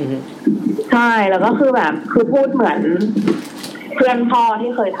ใช่แล้วก็คือแบบคือพูดเหมือน เพื่อนพ่อ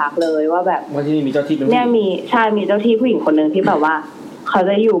ที่เคยทักเลยว่าแบบว่าที่นี่มีเจ้าที่เนี่ยมีเจ้าที่ผู้หญิงคนนึงที่แบบว่าเขา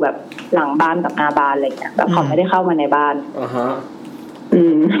จะอยู่แบบหลังบ้านกับหน้าบ้านอะไรเงี้ยแบบเขาไม่ได้เข้ามาในบ้านฮะ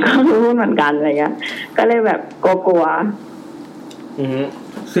ก็รู้เหมือนกันอะไรเงี้ยก็เลยแบบกลัว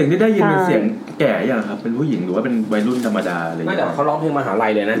เสียงที่ได้ยินเป็นเสียงแก่อย่างครับเป็นผู้หญิงหรือว่าเป็นวัยรุ่นธรรมดาอะไรไม่แต่เขาร้องเพลงมหาลั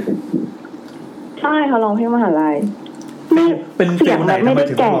ยเลยนะใช่เขาร้องเพลงมหาลัยไม่เป็นเสียงแบบไม่ได้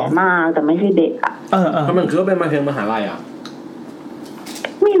แก่มากแต่ไม่ใช่เด็กอ่ะมันคือว่าเป็นเพลงมหาลัยอ่ะ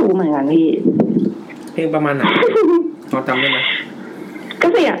ไม่รู้เหมือนกันพี่เพลงประมาณไหนพอจำได้ไหมก็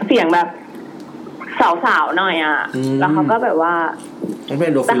เสียงแบบสาวๆหน่อยอ่ะแล้วเขาก็แบบว่า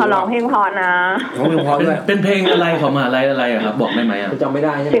แต่เขาร้องเพลงพอนะร้องเพลงพอด้วยเป็นเพลงอะไรของมหาลัยอะไรครับบอกได้ไหมอ่ะจำไม่ไ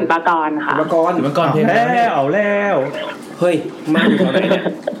ด้ใช่ไหมศิลปากรค่ะศิลปากรเพลงแล้วเฮ้ยมาอยู่ตอนไหน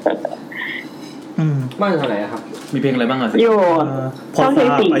บ้านอยู่ไหนครับมีเพลงอะไรบ้างอ่ะอยู่ต้องเพลง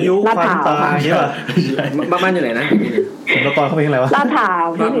สีอายุความตายใช่ป่ะบ้านอยู่ไหนนะศิลปากรเขาเพลงอะไรวะลาดพร้าว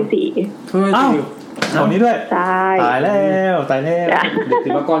เพลงสีอ้าวตรงนี้ด้วยตายแล้วศิ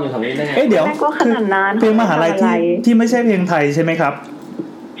ลปากรอยู่แถวนี้ได้ไงเดี๋ยวเพลงมหาลัยที่ไม่ใช่เพลงไทยใช่ไหมครับ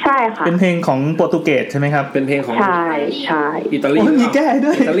ใช่ค่ะเป็นเพลงของโปรตุเกสใช่ไหมครับเป็นเพลงของใช่อิตาลีมีแก้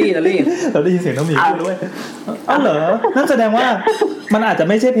ด้วยอิตาลีเราได้ยินเสียงต้องมีด้วยอ้าวเหรอนั่นแสดงว่ามันอาจจะ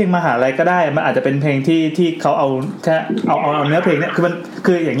ไม่ใช่เพลงมหาลัยก็ได้มันอาจจะเป็นเพลงที่เขาเอาแค่เอาเนื้อเพลงเนี่ย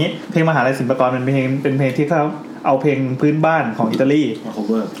คืออย่างนี้เพลงมหาลัยศิลปากรมันเป็นเพลงที่เขาเอาเพลงพื้นบ้านของอิตาลี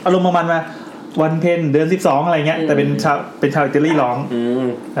อารมณ์ประมาณว่าวันเพ็ญเดือน12อะไรเงี้ยแต่เป็นชาวอิตาลีร้อง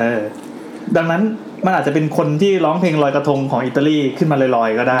ดังนั้นมันอาจจะเป็นคนที่ร้องเพลงลอยกระทงของอิตาลีขึ้นมาลอย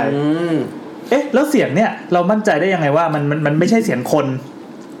ๆก็ได้แล้วเสียงเนี่ยเรามั่นใจได้ยังไงว่ามันไม่ใช่เสียงคน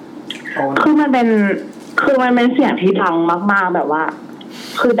คือมันเป็นเสียงที่ดังมากๆแบบว่า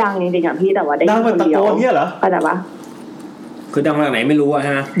คือดังจริงๆอ่ะพี่แต่ว่าได้ยินคนเดียวเนี่ยเหรอเข้าใจปะคือดังแบบไหนไม่รู้อะ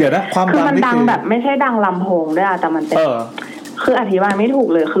ฮะเดี๋ยวนะความดังมันดังแบบไม่ใช่ดังลำโพงด้วยแต่มันเป็นคืออธิบายไม่ถูก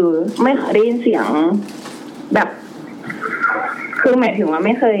เลยคือไม่เคยได้ยินเสียงแบบคือหมายถึงว่าไ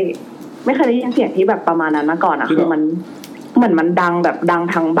ม่เคยได้ยินเสียงที่แบบประมาณนั้นมาก่อนอ่ะคือมันเหมือนมันดังแบบดัง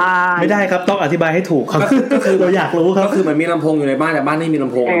ทางบ้านไม่ได้ครับต้องอธิบายให้ถูกครับก็คือเราอยากรู้ครับก็คือมันมีลำโพงอยู่ในบ้านแต่บ้านไม่มีล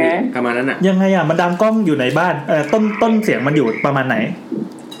ำโพงประมาณนั้นอ่ะยังไงอ่ะมันดังกล้องอยู่ในบ้านต้นเสียงมันอยู่ประมาณไหน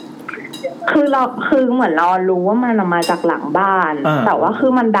คือเหมือนเรารู้ว่ามันมาจากหลังบ้านแต่ว่าคื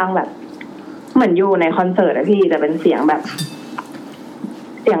อมันดังแบบเหมือนอยู่ในคอนเสิร์ตอะพี่แต่เป็นเสียงแบบ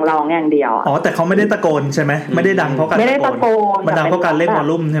เสียงร้องอย่างเดียวแต่เขาไม่ได้ตะโกนใช่ไหมไม่ได้ดังเพราะการตะโกนมันดังเพราะการเล่นวอล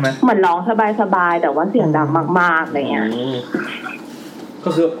ลุ่มใช่ไหมเหมือนร้องสบายๆแต่ว่าเสียงดังมากๆอะไรเงี้ยก็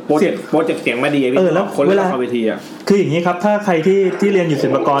คือโปรเจกต์เสียงมาดีพี่แล้วคนเล่นละครเวทีอ่ะคืออย่างนี้ครับถ้าใครที่เรียนอยู่ศิ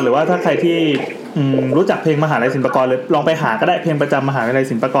ลปากรหรือว่าถ้าใครที่รู้จักเพลงมหาลัยศิลปากรเลยลองไปหาก็ได้เพลงประจำมหาวิทยาลัย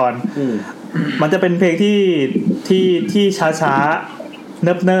ศิลปากรมันจะเป็นเพลงที่ช้าๆ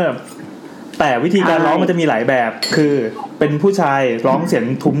เนิบๆแต่วิธีการร้องมันจะมีหลายแบบคือเป็นผู้ชายร้องเสียง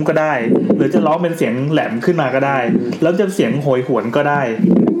ทุ้มก็ได้หรือจะร้องเป็นเสียงแหลมขึ้นมาก็ได้แล้วจะเสียงโหยหวนก็ได้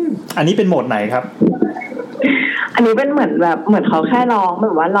อันนี้เป็นโหมดไหนครับอันนี้เป็นเหมือนเขาแค่ร้องแบ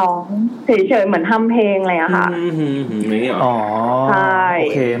บว่าร้องเฉยๆเหมือนทำเพลงอะไรอะค่ะอ๋อใช่โอ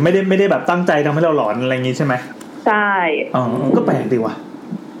เคไม่ได้แบบตั้งใจทำให้เราหลอนอะไรอย่างงี้ใช่ไหมใช่ก็แปลกดีว่ะ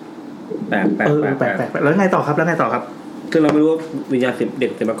แปลกแล้วไงต่อครับคือเราไม่รู้ว่าวิญญาณเด็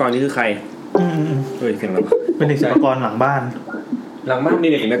กศิลปากรนี่คือใครเสียงเราเป็นเด็กศิลปากรหลังบ้านมี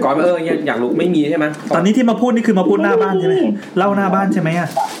เด็กศิลปากรอยากรู้ไม่มีใช่ไหมตอนนี้ที่มาพูดนี่คือมาพูดหน้าบ้านใช่ไหมเล่าหน้าบ้านใช่ไหมอะ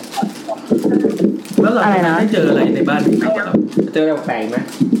แล้วเราได้เจออะไรในบ้านครับเจออะไรแปลกไหม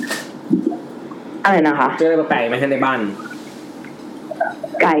อะไรนะคะเจออะไรแปลกไหมในบ้าน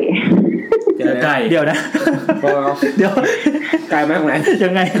ไก่เดี๋ยวนะเดี๋ยวไก่มาจากไหนยั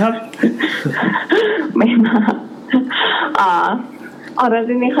งไงครับไม่มาแต่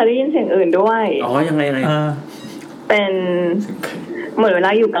จริงๆเคยได้ยินเสียงอื่นด้วยยังไงเป็นเหมือนเวล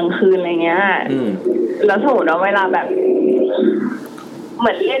าอยู่กลางคืนอะไรเงี้ยแล้วสมมติว่าเวลาแบบเห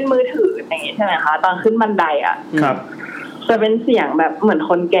มือนเล่นมือถืออย่างงี้ใช่ไหมคะตอนขึ้นบันไดอ่ะครับจะเป็นเสียงแบบเหมือน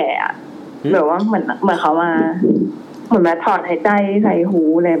คนแก่อ่ะแบบว่าเหมือนเขามาเหมือนแบบถอดหายใจใส่หู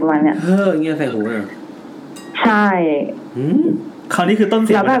อะไรประมาณเนี้ยเงี้ยใส่หูอ่ะใช่คราวนี้คือต้นเ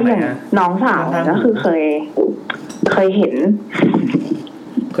สียงแล้วแบบอย่างน้องสาวก็คือเคยเห็น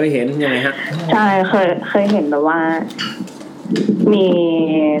ยังไงฮะใช่เคยเห็นแบบว่ามี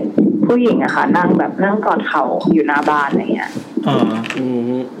ผู้หญิงอะค่ะนั่งกอดเข่าอยู่หน้าบ้านอะไรเงี้ย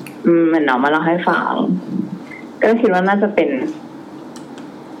เหมือนน้องมาเล่าให้ฟังก็คิดว่าน่าจะเป็น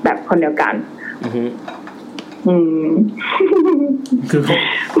แบบคนเดียวกันคือเขา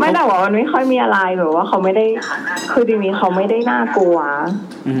ไม่แต่ว่ามันไม่ค่อยมีอะไรแบบว่าเขาไม่ได้คือจริงๆเขาไม่ได้น่ากลัว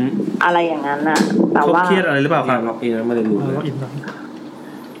อะไรอย่างนั้นน่ะแต่ว่าเขาเครียดอะไรหรือเปล่าครับล็อกอินไม่ได้รู้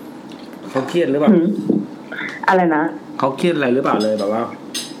เขาเครียดหรือเปล่า อะไรนะเขาเครียดอะไรหรือเปล่าเลยแบบว่า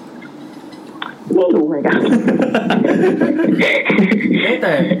ไม่รู้เหมือนกันแ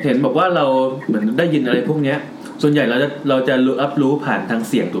ต่เห็นบอกว่าเราเหมือนได้ยินอะไรพวกเนี้ยส่วนใหญ่เราจะรับรู้ผ่านทาง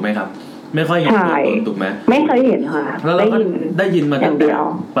เสียงถูกไหมครับไม่ค่อยเห็นตัวตนถูกไหมไม่เคยเห็นค่ะแล้วเราก็ได้ยินมาตั้งแต่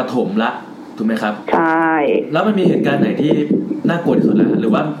ประถมละถูกไหมครับใช่แล้วมันมีเหตุการณ์ไหนที่น่ากลัวที่สุดแล้วหรื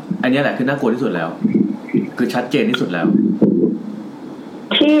อว่าอันนี้แหละคือน่ากลัวที่สุดแล้วคือชัดเจนที่สุดแล้ว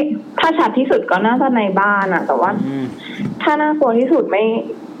ที่ถ้าชัดที่สุดก็น่าจะในบ้านอะแต่ว่าถ้าน่ากลัวที่สุดไม่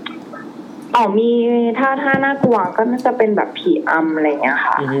มีถ้าน่ากลัวก็น่าจะเป็นแบบผีอำอะไรเงี้ย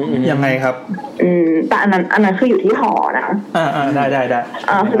ค่ะยังไงครับแต่อันนั้นคืออยู่ที่หอนะได้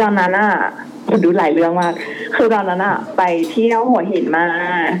คือตอนนั้นอะดูหลายเรื่องมากคือตอนนั้นอะไปเที่ยวหัวหินมา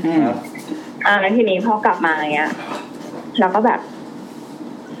แล้วทีนี้พอกลับมาเงี้ยแล้วก็แบบ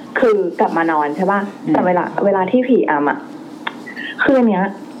คือกลับมานอนใช่ป่ะแต่เวลาที่ผีอำอะคือเนี้ย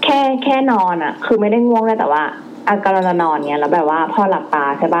แค่นอนอะคือไม่ได้ง่วงเลยแต่ว่ากำลังจะนอนเงี้ยแล้วแบบว่าพอหลับตา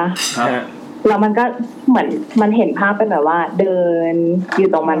ใช่ป่ะแล้วมันก็เหมือนมันเห็นภาพเป็นแบบว่าเดินอยู่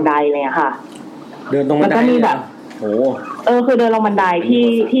ตรงบันไดเลยค่ะเดินตรงบันไดแล้วก็มีแบบคือเดินลงบันได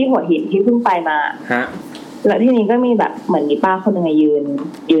ที่หัวหินที่เพิ่งไปมาแล้วที่นี้ก็มีแบบเหมือนมีป้าคนหนึ่ง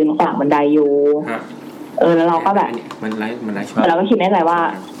ยืนขวางบันไดอยู่แล้วเราก็แบบมันไล่เราก็คิดในใจว่า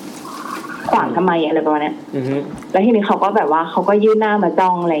ขวางทำไมอะไรประมาณเนี้ยแล้วทีนี้เขาก็แบบว่าเขาก็ยื่นหน้ามาจ้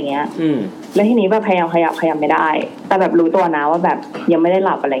องอะไรเงี้ยแล้วทีนี้แบบพยายามขยับไม่ได้แต่แบบรู้ตัวนะว่าแบบยังไม่ได้ห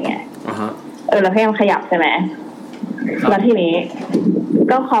ลับอะไรเงี้ยแล้วพยายามขยับใช่ไหมแล้วทีนี้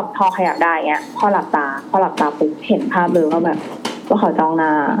ก็พอขยับได้เงี้ยพอหลับตาปุ๊บเห็นภาพเลยว่าแบบว่าเขาจ้องหน้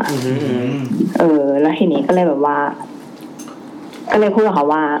าแล้วทีนี้ก็เลยแบบว่าก็เลยพูดกับเขา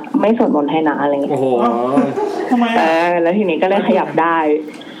ว่าไม่สวดมนต์ให้นะอะไรเงี้ยโอ้โหทำไมแล้วทีนี้ก็เลยขยับได้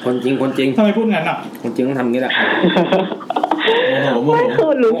คนจริงทำไมพูดงั้นอ่ะคนจริงต้องทำงี้แหละไม่คื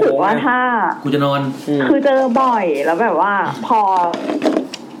อรู้สึกว่าถ้ากูจะนอนคือเจอบ่อยแล้วแบบว่าพ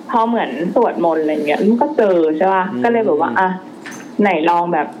อเหมือนสวดมนต์อะไรเงี้ยมันก็เจอใช่ป่ะก็เลยแบบว่าอ่ะไหนลอง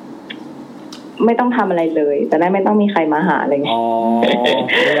แบบไม่ต้องทำอะไรเลยแต่ได้ไม่ต้องมีใครมาหาอะไรเงี้ย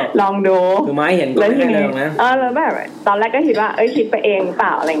ลองดูคือไม้เห็นก็ไม่ได้นะแล้วแบบตอนแรกก็คิดว่าคิดไปเองเปล่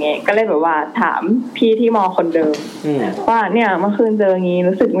าอะไรเงี้ยก็เลยแบบว่าถามพี่ที่มอคนเดิมว่าเนี่ยเมื่อคืนเจองี้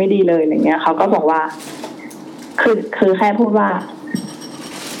รู้สึกไม่ดีเลยอะไรเงี้ยเขาก็บอกว่าคือแค่พูดว่า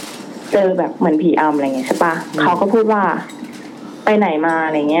เจอแบบเหมือนผีอำอะไรเงี้ยใช่ปะเขาก็พูดว่าไปไหนมาอ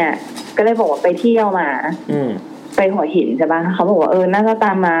ะไรเงี้ยก็เลยบอกว่าไปเที่ยวมาไปหัวหินใช่ปะเขาบอกว่าน่าจะต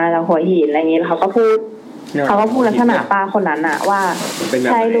ามมาจากหัวหินอะไรเงี้ยเขาก็พูดลักษณะป้าคนนั้นอะว่า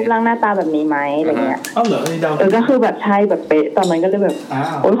ใช่รูปร่างหน้าตาแบบนี้ไหมอะไรเงี้ยเหรอก็คือแบบใช่แบบเป๊ะตอนนั้นก็เลยแบบ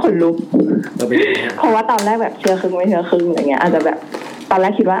โอ๊ยขนลุกเพราะว่าตอนแรกแบบเชื่อครึ่งไม่เชื่อครึ่งอะไรเงี้ยอาจจะแบบตอนแร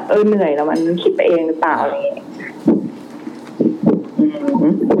กคิดว่าเหนื่อยแล้วมันคิดไปเองหรือเปล่าอะไรเงี้ย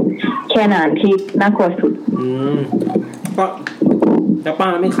แค่นั้นที่น่ากลัวสุดก็แล้วป้า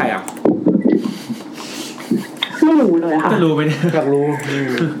ไม่ใครอ่ะไม่รู้เลยค่ะจะรู้ไหมเนี่ยอยากรู้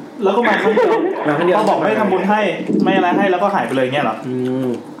แล้วก็มาครั้งเดียวพอบอกไม่ทำบุญให้ไม่อะไรให้แล้วก็หายไปเลยเงี้ยหรอ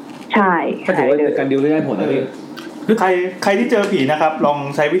ใช่ก็ถือว่าเป็นการดิวที่ได้ผลนะพี่ใครที่เจอผีนะครับลอง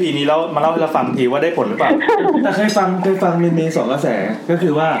ใช้วิธีนี้แล้วมาเล่าให้เราฟังทีว่าได้ผลหรือเปล่าแต่เคยฟังมีสองกระแสก็คื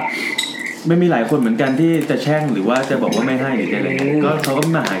อว่าไม่มีหลายคนเหมือนกันที่จะแช่งหรือว่าจะบอกว่าไม่ให้หรืออะไรก็เขาก็ไ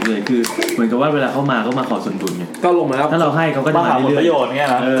ม่มาหายเลยคือเหมือนกับว่าเวลาเขามาก็มาขอส่วนบุญไงก็ลงมาแล้วถ้าเราให้เขาก็จะมาผลประโยชน์เงี้ย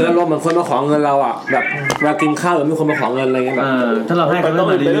นะคือลงเหมือนคนมาขอเงินเราอ่ะแบบเวลากินข้าวหรือมีคนมาขอเงินอะไรเงี้ยแบบถ้าเราให้เขาก็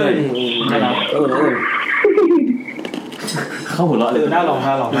มาเรื่อยๆนะครับเข้าหัวเราะเลยน่าลอง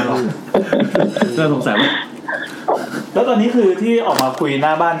ก็สงสัยว่าแล้วตอนนี้คือที่ออกมาคุยหน้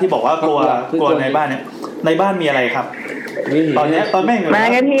าบ้านที่บอกว่ากลัวในบ้านเนี่ยในบ้านมีอะไรครับตอนแม่งมา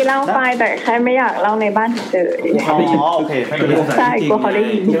กันทีเล่าไปแต่แค่ไม่อยากเล่าในบ้านเฉยโอเคไม่เป็นไรใช่กลัวเขาได้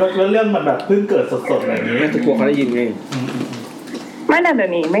ยินแล้วเรื่องมันแบบเพิ่งเกิดสดๆแบบนี้จะกลัวเขาได้ยินไงไม่แต่เดี๋ย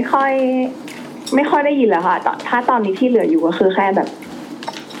วนี้ไม่ค่อยได้ยินแล้วค่ะถ้าตอนนี้ที่เหลืออยู่ก็คือแค่แบบ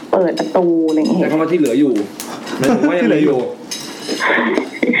เปิดประตูอะไรอย่างเงี้ยแต่คำว่าที่เหลืออยู่หมายถึงว่ายังเหลืออยู่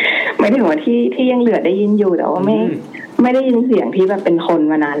ไม่ถึงว่าที่ยังเหลือได้ยินอยู่แต่ว่าไม่ได้ยินเสียงที่แบบเป็นคน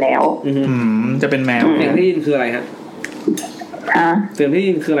มานานแล้วจะเป็นแมวเสียงที่ยินคืออะไรฮะเสียงที่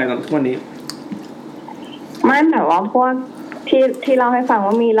ยินคืออะไรตอนทุกวันนี้ไม่แบบว่าพวกที่เล่าให้ฟัง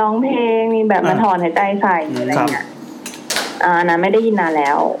ว่ามีร้องเพลงมีแบบมาถอนหายใจใส่อะไรเงี้ยนั้นไม่ได้ยินนานแล้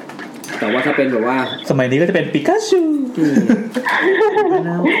วแต่ว่าถ้าเป็นแบบว่าสมัยนี้ก็จะเป็นปิกาชู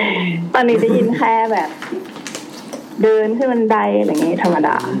ตอนนี้ได้ยินแค่แบบเดินขึ้นบันไดอะไรเงี้ยธรรมด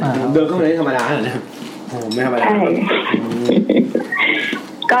าเดินขึ้นบันไดธรรมดาเหรอโอ้ไม่ธรรมดา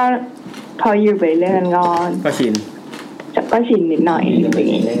ก็พออยู่ไปเรื่อยก็ชินนิดหน่อย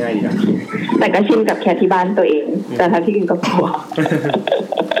ง่ายๆดีนะแต่ก็ชินกับแค่ที่บ้านตัวเองแต่ถ้าที่อื่นก็กลัว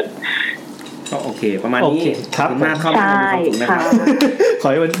ก็โอเค เคประมาณนี้ขอบคุณมากครับมีความสุขนะครับขอ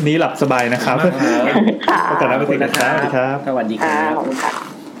ให้วันนี้หลับสบายนะครับค่ะขอบคุณนะครับสวัสดีครับขอบคุณค่ะ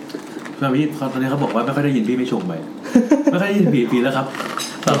พี่ตอนนี้เขาบอกว่าไม่ค่อยได้ยินพี่ไม่ชมไปไม่ค่อยได้ยินผีแล้วครับ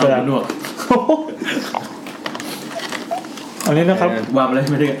ตอนนี้หนวกอันนี้นะครับวางเลย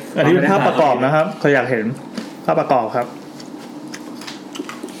ไม่ได้อันนี้เป็นภาพประกอบนะครับใครอยากเห็นภาพประกอบครับ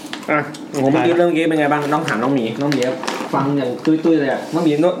ผมเมื่อกี้เรื่องนี้เป็นไงบ้างน้องถามน้องหมีฟังอย่างตุ้ยๆเลยอ่ะน้องห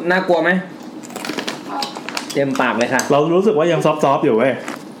มีน่ากลัวไหมเต็มปากเลยค่ะเรารู้สึกว่ายังซอฟๆอยู่เว้ย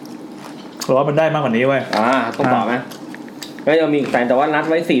เพราะว่ามันได้มากกว่านี้เว้ยต้องต่อไหมก็ยังมีอีกแต่ว่านัด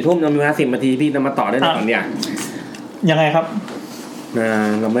ไว้ 4:00 นยังมีเวลา10 นาทีพี่จะมาต่อได้ในตอนเนี้ยยังไงครับ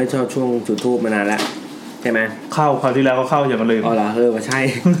เราไม่ชอบช่วงจุดธูปมานานแล้วใช่ไหมเข้าคราวที่แล้วก็เข้าอย่างลืมอ๋อเหรอว่าใช่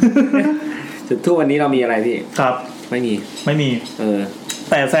จุดธูปวันนี้เรามีอะไรพี่ครับไม่มี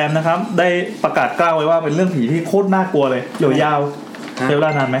แต่แซมนะครับได้ประกาศกล้าวไว้ว่าเป็นเรื่องผีที่โคตรน่ากลัวเลยยาวใช้เวล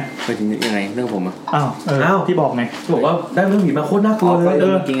านานไหมไปถึงยังไงเรื่องผมที่บอกไงบอกว่าได้เรื่องผีมาโคตรน่ากลัวเลย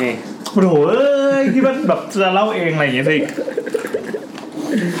จริงไงโอ้โหที่มันแบบจะเล่าเองอะไรอย่างเงี้ยสิ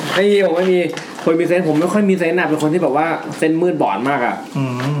ไม่มีผมไม่มีคนมีเซนผมไม่ค่อยมีเซนน่ะเป็นคนที่แบบว่าเซนมืดบอดมากอ่ะ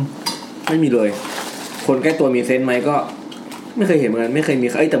ไม่มีเลยคนใกล้ตัวมีเซนไหมก็ไม่เคยเห็นเหมือนกันไม่เคยมี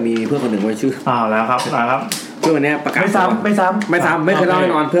แต่มีเพื่อนคนหนึ่งไว้ชื่อแล้วครับเพื่อนคนนี้ประกาศไม่ซ้ำไม่เคยเล่าแน่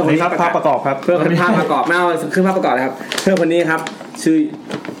นอนเพื่อนคนนี้ภาพประกอบครับเพื่อนคนนี้ภาพประกอบขึ้นภาพประกอบเลยครับเพื่อนคนนี้ครับชื่อ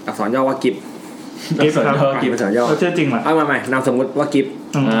อักษรย่อว่ากิฟกิฟครับกิฟอักษรย่อชื่อจริงเหรอเอามาใหม่นามสมมุติว่ากิฟ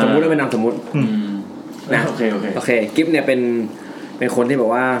สมมุติว่าเป็นนามสมมุตินะโอเคกิฟเนี่ยเป็นคนที่แบบ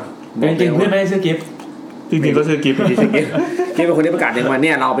ว่าจริงๆเพื่อนไม่ได้ชื่อกิฟจริงๆก็ชื่อกิฟกิฟเป็นคนที่ประกาศในวัน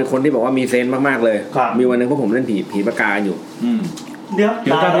นี้เราเป็นคนที่บอกว่ามีเซนส์มากๆเลยมีวันนึงพวกผมเล่นผีปากกาอยู่เดี๋ยว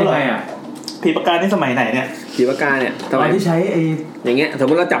ตายได้ไงอ่ะผีปากกานี่สมัยไหนเนี่ยผีปากกาเนี่ยสมัยที่ใช้อย่างเงี้ยสม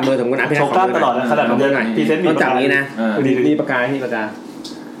มติเราจับมือสมมตินะพี่โชว์กล้ามตลอดขนาดนั้นเลยพี่เซนส์ต้องจับนี้นะมีปากกาอัน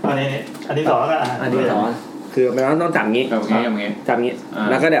นี้สองแล้วอันนี้สองคือมันต้องจับงี้จับงี้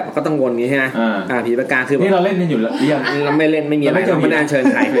แล้วก็แบบก็ต้องวนงี้ใช่ไหมผีปากกาคือนี่เราเล่นกันอยู่แล้วเราไม่เล่นไม่มีอะไรไม่ได้เชิญ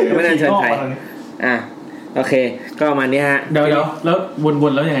ใครไม่ได้เชิญใครโอเคก็ประมาณนี้ฮะเดี๋ยวแล้วว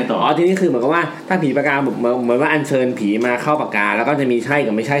นแล้วยังไงต่อทีนี้คือเหมือนกับว่าถ้าผีปากกาเหมือนว่าอัญเชิญผีมาเข้าปากกาแล้วก็จะมีใช่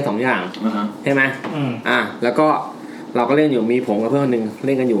กับไม่ใช่2อย่างใช่ไหมแล้วก็เราก็เล่นอยู่มีผมกับเพื่อนคนนึงเ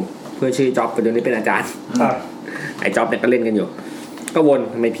ล่นกันอยู่เพื่อนชื่อจ๊อบปัจจุบันนี้เป็นอาจารย์ไอ้จ๊อบเนี่ยก็เล่นกันอยู่ก็วน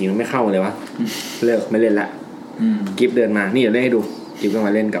ทำไมผีมันไม่เข้าเลยวะเลิกไม่เล่นละกิฟเดินมานี่เดี๋ยวเล่นให้ดูกิฟก็ม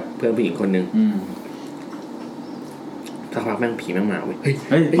าเล่นกับเพื่อนผู้หญิงคนนึงสักพักแม่งผีแม่งมาเว้ย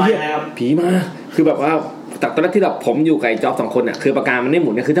เฮ้ยผีมาคือแบบว่าตอนแรกที่แบบผมอยู่กับไอ้จ๊อบ2คนน่ะคือปากกามันไม่หมุ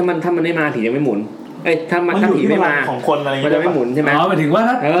นเนี่ยคือถ้ามันไม่มาผียังไม่หมุนถ้าผีไม่มาของคนอะไรมันจะไม่หมุนใช่ไหมหมายถึงว่า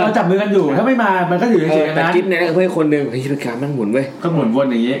ถ้าเราจับมือกันอยู่ถ้าไม่มามันก็อยู่เฉยๆนะแต่กิ๊บเนี่ยเพื่อนคนนึงเฮ้ยปากกาแม่งหมุนเว้ยก็หมุนวน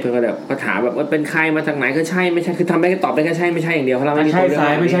อย่างงี้เพื่อนก็แบบก็ถามแบบว่าเป็นใครมาจากไหนก็ใช่ไม่ใช่คือทำได้แค่ตอบได้แค่ใช่ไม่ใช่อย่างเดียวเพราะเราไม่ใช่ซ้า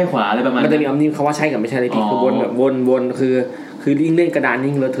ยไม่ใช่ขวาอะไรประมาณมันจะมีคำนี้เขาว่าใช่กับไม่ใช่เลยพี่คือวนแบบวนคือยิ่งเล่นกระดาน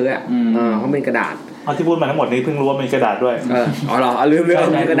ยิ่งเลอะเทอะเพราะเป็นกระดาษที่พูดมาทั้งหมดนี้เพิ่งรู้ว่ามีกระดาษด้วยเหรอลืมมี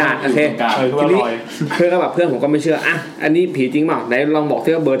กระดาษโอเคทีนี้เพื่อนก็แบบเพื่อนผมก็ไม่เชื่ออันนี้ผีจริงเปล่าไหนลองบอกซิ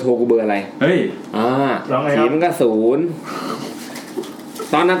ว่าเบอร์โทรกูเบอร์อะไรเฮ้ยผีมันก็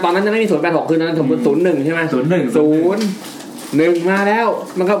0ตอนนั้นยังไม่มี086คือนั้นสมมติ01ใช่ไหม01มาแล้ว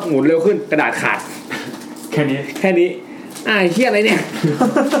มันก็หมุนเร็วขึ้นกระดาษขาดแค่นี้ไอ้เหี้ยอะไรเนี่ย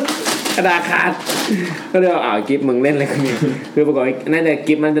กระดาษขาดก็เลยกิฟมึงเล่นอะไรกันเนี่ยคือปรากฏน่าจะ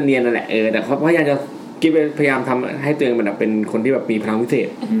กิฟมันจะเนียนนั่นแหละแต่เขาพยายามจะกิฟพยายามทำให้ตัวเองมันเป็นคนที่แบบมีพลังพิเศษ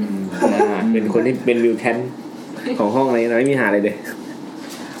เป็นคนที่เป็นวิวแทนของห้องอะไรนะไม่มีหาอะไรเลย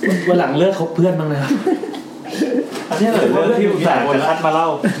วันหลังเลิกคบเพื่อนบ้างนะครับอันนี้เลยเรื่องที่อุตส่าห์คัดมาเล่า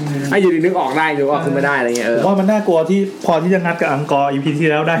อยู่ดีนึกออกได้หรือว่าขึ้นไม่ได้อะไรเงี้ยว่ามันน่ากลัวที่พอที่จะงัดกับอังกอร์ EP ที่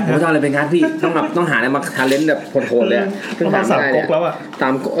แล้วได้ผมจะอะไรเป็นงัดพี่ต้องหาอะไรมาทาเลนต์แบบโหดๆเลยต้อง3ก๊กแล้วอ่ะ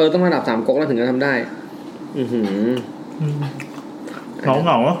ต้องระดับ3ก๊กแล้วถึงจะทำได้เห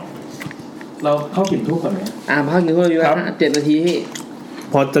งาเราเข้ากลิ่นทูบก่อนไหมเข้ากลิ่นทูบอยู่7 นาทีพี่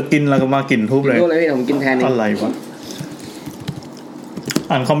พอจะกินเราก็มากลิ่นทูบเลยอะไรพี่ผมกินแทนอะไรวะ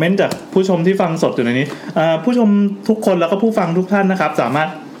อ่านคอมเมนต์จากผู้ชมที่ฟังสดอยู่ในนี้ผู้ชมทุกคนแล้วก็ผู้ฟังทุกท่านนะครับสามารถ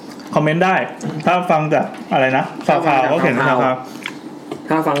คอมเมนต์ได้ถ้าฟังจากอะไรนะข่าวก็เขียนข่าว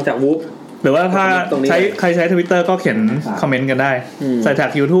ถ้าฟังจากวูฟหรือว่าถ้าใครใช้ Twitter ก็เขียนคอมเมนต์กันได้ใส่แท็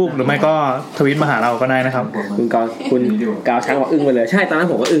ก YouTube หรือไม่ก็ทวิตมาหาเราก็ได้นะครับคุณกาวช้างบอกอึ้งไปเลยใช่ตอนนั้น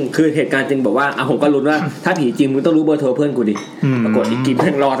ผมก็อึ้งคือเหตุการณ์จริงบอกว่าผมก็ลุ้นว่าถ้าผีจริงมึงต้องรู้เบอร์โทรเพื่อนกูดิปรากฏอีกกินแ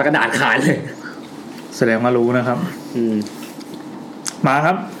ม่งรอตะกระดาษขาดเลยแสดงว่ารู้นะครับมาค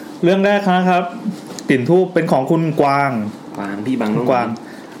รับเรื่องแรกนะครับกลิ่นทูบเป็นของคุณกวางพี่บางกวาง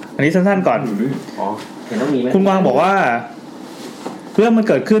อันนี้สั้นๆก่อนเห็นต้องมีไหมคุณกวางบอกว่าเรื่องมัน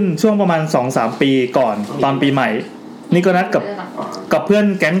เกิดขึ้นช่วงประมาณ 2-3 ปีก่อนตอนปีใหม่นี่ก็นัดกับเ พื่อน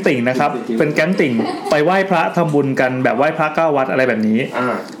แก๊งติ่งนะครับเป็นแก๊งติ่งไปไหว้พระทำบุญกันแบบไหว้พระ9วัดอะไรแบบนี้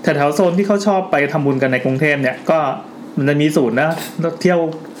แถวๆโซนที่เขาชอบไปทำบุญกันในกรุงเทพเนี่ยก็มันจะมีศูนย์นะเที่ยว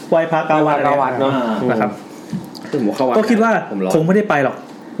ไหว้พระ9วัดเนาะนะครับก็คิดว่าคงไม่ได้ไปหรอก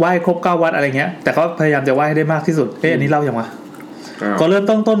ไหว้ครบ9วัดอะไรเงี้ยแต่ก็พยายามจะไหว้ให้ได้มากที่สุดอันนี้เล่าอย่างวะก็เริ่ม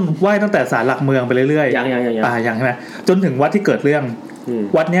ต้นไหว้ตั้งแต่ศาลหลักเมืองไปเรื่อยๆอย่างใช่ไหมจนถึงวัดที่เกิดเรื่อง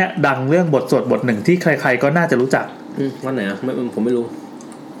วัดเนี้ยดังเรื่องบทสวดบทหนึ่งที่ใครๆก็น่าจะรู้จักวัดไหนอ่ะผมไม่รู้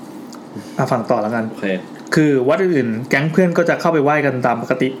ฟังต่อแล้วกันคือวัดอื่นแก๊งเพื่อนก็จะเข้าไปไหว้กันตามป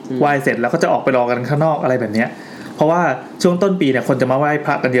กติไหว้เสร็จแล้วก็จะออกไปรอกันข้างนอกอะไรแบบเนี้ยเพราะว่าช่วงต้นปีเนี่ยคนจะมาไหว้พ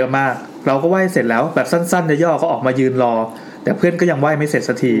ระกันเยอะมากเราก็ไหว้เสร็จแล้วแบบสั้นๆย่อๆก็ออกมายืนรอแต่เพื่อนก็ยังไหว้ไม่เสร็จ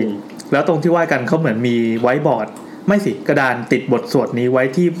สักทีแล้วตรงที่ไหว้กันเขาเหมือนมีไว้บอร์ดไม่สิกระดานติดบทสวดนี้ไว้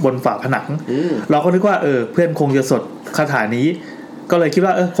ที่บนฝาผนังเราก็นึกว่าเพื่อนคงจะสวดคาถานี้ก็เลยคิด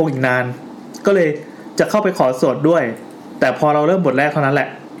ว่าคงอีกนานก็เลยจะเข้าไปขอสวดด้วยแต่พอเราเริ่มบทแรกเท่านั้นแหละ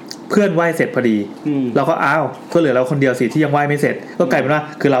เพื่อนไหว้เสร็จพอดีเราก็ก็เหลือเราคนเดียวสิที่ยังไหว้ไม่เสร็จก็กลายเป็นว่า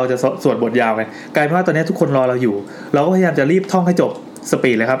คือเราจะสวดบทยาวไงกลายเป็นว่าตอนนี้ทุกคนรอเราอยู่เราก็พยายามจะรีบท่องให้จบส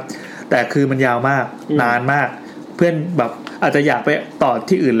ปีดเลยครับแต่คือมันยาวมากนานมากเพื่อนแบบอาจจะอยากไปต่อ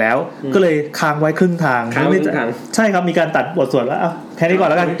ที่อื่นแล้วก็เลยค้างไว้ครึ่งทางใช่ครับมีการตัดบทสวดแล้วแค่นี้ก่อน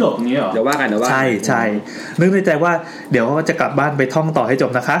แล้วกันจบนี้เหรอเดี๋ยวว่ากันใช่นึกในใจว่าเดี๋ยวจะกลับบ้านไปท่องต่อให้จ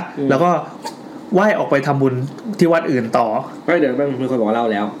บนะคะแล้วก็ไหว้ออกไปทำบุญที่วัดอื่นต่อเดี๋ยวมีคนบอกเล่า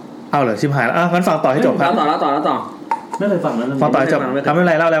แล้วเอาเหรอชิบหายแล้วงั้นฟังต่อให้จบครับต่อไม่เคยฟังแล้วฟังต่อให้จบทำไม่เป็น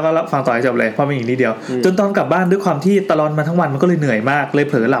ไรเล่าแล้วก็ฟังต่อให้จบเลยเพราะมีอีกนิดเดียวจนตอนกลับบ้านด้วยความที่ตลอดมาทั้งวันมันก็เลยเหนื่อยมากเลย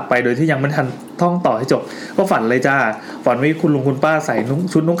เผลอหลับไปโดยที่ยังไม่ทันท่องต่อให้จบก็ฝันเลยจ้าฝันว่าคุณลุงคุณป้าใส่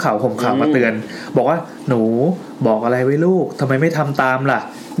ชุดนุ่งขาวห่มขาวมาเตือนบอกว่าหนูบอกอะไรไว้ลูกทำไมไม่ทำตามล่ะ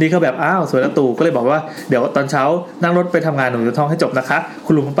นี่ก็แบบสวยละตู่ก็เลยบอกว่าเดี๋ยวตอนเช้านั่งรถไปทำงานหนูจะท่องให้จบนะคะ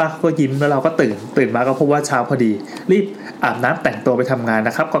คุณลุงคุณป้าก็ยิ้มแล้วเราก็ตื่นมาก็พบว่าเช้าพอดีรีบอาบน้ำแต่งตัวไปทำงานน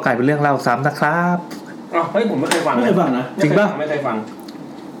ะครับก็กลายเป็นเรื่องเล่าซ้ำนะครับเฮ้ยผมไม่เคยฟังนะจริงป่ะไม่เคยฟัง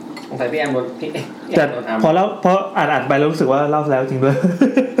สงสัยพี่แอมโดนแต่พออ่านไปแล้วรู้สึกว่าเล่าแล้วจริงด้วย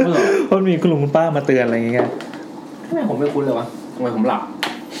เพราะมีคุณลุงคุณป้ามาเตือนอะไรอย่างเงี้ยทำไมผมไม่คุ้นเลยวะทำไมผมหลับ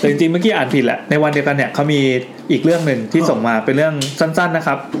แต่จริงๆเมื่อกี้อ่านผิดแหละในวันเดียวกันเนี่ยเขามีอีกเรื่องนึงที่ส่งมาเป็นเรื่องสั้นๆนะค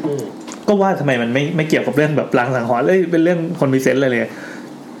รับก็ว่าทำไมมันไม่เกี่ยวกับเรื่องแบบลางสังหรณ์เป็นเรื่องคนมีเซนส์เลย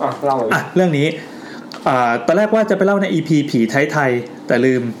เล่าเรื่องนี้ตอนแรกว่าจะไปเล่าใน EP ผีไทยแต่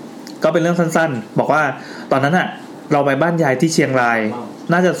ลืมก็เป็นเรื่องสั้นๆบอกว่าตอนนั้นน่ะเราไปบ้านยายที่เชียงราย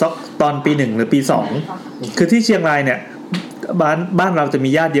น่าจะสักตอนปี1หรือปี2คือที่เชียงรายเนี่ยบ้านเราจะมี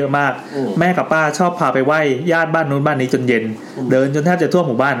ญาติเยอะมากแม่กับป้าชอบพาไปไหว้ญาติบ้านนู้นบ้านนี้จนเย็นเดินจนแทบจะทั่วห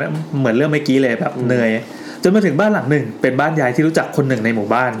มู่บ้านเหมือนเรื่องเมื่อกี้เลยแบบเหนื่อยจนมาถึงบ้านหลังหนึ่งเป็นบ้านยายที่รู้จักคนหนึ่งในหมู่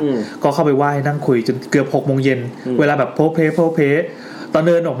บ้านก็เข้าไปไหว้นั่งคุยจนเกือบ 18:00 นเวลาแบบโพเพตอนเ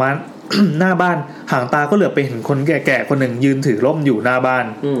ดินออกมา หน้าบ้านห่างตาก็เหลือไปเห็นคนแก่ๆคนหนึ่งยืนถือร่มอยู่หน้าบ้าน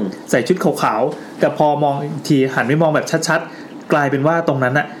ใส่ชุดขาวๆแต่พอมองอีกทีหันไปมองแบบชัดๆกลายเป็นว่าตรง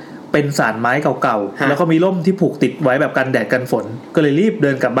นั้นน่ะเป็นศาลไม้เก่าๆแล้วก็มีร่มที่ผูกติดไว้แบบกันแดดกันฝนก็เลยรีบเดิ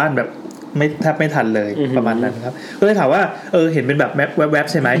นกลับบ้านแบบแทบไม่ทันเลยประมาณนั้นครับก็เลยถามว่าเห็นเป็นแบบแวบ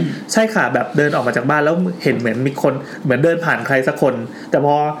ๆใช่ไหมใช่ค่ะแบบเดินออกมาจากบ้านแล้วเห็นเหมือนมีคนเหมือนเดินผ่านใครสักคนแต่พ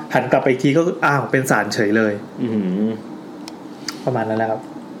อหันกลับไปอีกทีก็เป็นศาลเฉยเลยประมาณนั้นแหละครับ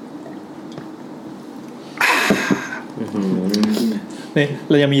นี่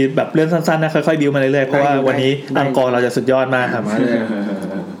เรายังมีแบบเรื่องสั้นๆนะค่อยๆบิวมาเรื่อยๆเพราะว่าวันนี้อังกอร์เราจะสุดยอดมากครับ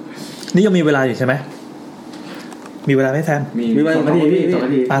นี่ยังมีเวลาอยู่ใช่ไหมมีเวลาไหมแซมมีเวลา2 นาทีพี่2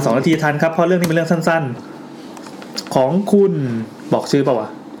 นาทีทันครับเพราะเรื่องนี้เป็นเรื่องสั้นๆของคุณบอกชื่อเปล่าวะ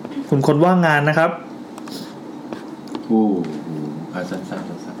คุณคนว่างงานนะครับสั้น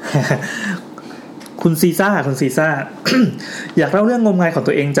คุณซีซ่า อยากเล่าเรื่องงมงายของ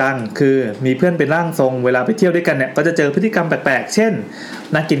ตัวเองจังคือมีเพื่อนเป็นร่างทรงเวลาไปเที่ยวด้วยกันเนี่ยก็จะเจอพฤติกรรมแปลกๆเช่น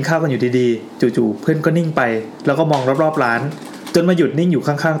นั่งกินข้าวกันอยู่ดีๆจู่ๆเพื่อนก็นิ่งไปแล้วก็มองรอบๆร้านจนมาหยุดนิ่งอยู่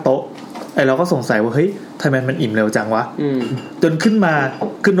ข้างๆโต๊ะเราก็สงสัยว่าเฮ้ยทำไมมันอิ่มเร็วจังวะจนขึ้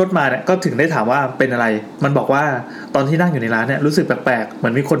นรถมาเนี่ยก็ถึงได้ถามว่าเป็นอะไรมันบอกว่าตอนที่นั่งอยู่ในร้านเนี่ยรู้สึกแปลกๆเหมื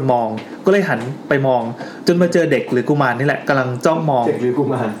อนมีคนมองก็เลยหันไปมองจนมาเจอเด็กหรือกุมารนี่แหละกำลังจ้องมองเด็กหรือกุ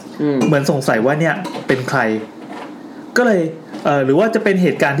มารเหมือนสงสัยว่าเนี่ยเป็นใครก็เลยหรือว่าจะเป็นเห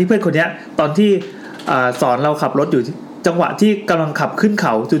ตุการณ์ที่เพื่อนคนนี้ตอนที่สอนเราขับรถอยู่จังหวะที่กำลังขับขึ้นเข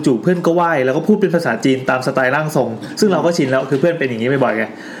าจู่ๆเพื่อนก็ไหว้แล้วก็พูดเป็นภาษาจีนตามสไตล์ร่างทรงซึ่งเราก็ชินแล้วคือเพื่อนเป็นอย่างนี้บ่อยๆไง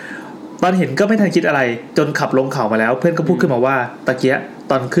ตอนเห็นก็ไม่ทันคิดอะไรจนขับลงเขามาแล้วเพื่อนก็พูดขึ้นมาว่าตะเกีย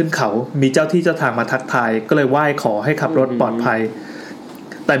ตอนขึ้นเขามีเจ้าที่เจ้าทางมาทักทายก็เลยไหว้ขอให้ขับรถปลอดภัย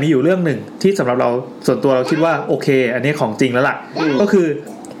แต่มีอยู่เรื่องหนึ่งที่สำหรับเราส่วนตัวเราคิดว่าโอเคอันนี้ของจริงแล้วล่ะก็คือ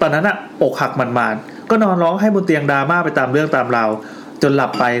ตอนนั้นอะอกหักหมาดๆก็นอนร้องให้บนเตียงดราม่าไปตามเรื่องตามราวจนหลั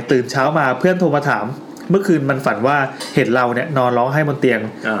บไปตื่นเช้ามาเพื่อนโทรมาถาม เมื่อคืนมันฝันว่าเห็นเราเนี่ยนอนร้องไห้บนเตียง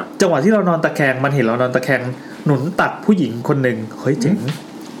จังหวะที่เรานอนตะแคงมันเห็นเรานอนตะแคงหนุนตักผู้หญิงคนหนึ่งเฮ้ยเจ๋ง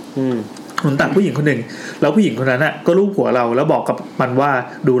หนุนตักผู้หญิงคนหนึ่งแล้วผู้หญิงคนนั้นน่ะก็ลูบหัวเราแล้วบอกกับมันว่า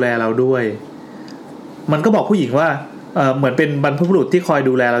ดูแลเราด้วยมันก็บอกผู้หญิงว่าเหมือนเป็นบรรพบุรุษที่คอย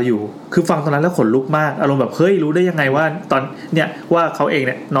ดูแลเราอยู่คือฟังตอนนั้นแล้วขนลุกมากอารมณ์แบบเฮ้ยรู้ได้ยังไงว่าตอนเนี่ยว่าเขาเองเ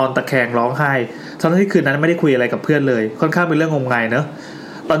นี่ยนอนตะแคงร้องไห้ทั้งที่คืนนั้นไม่ได้คุยอะไรกับเพื่อนเลยค่อนข้างเป็นเรื่องงมงายเนอะ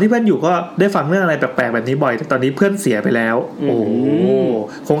ตอนที่เพื่อนอยู่ก็ได้ฟังเรื่องอะไรแปลกๆแบบนี้บ่อยแต่ตอนนี้เพื่อนเสียไปแล้วโอ้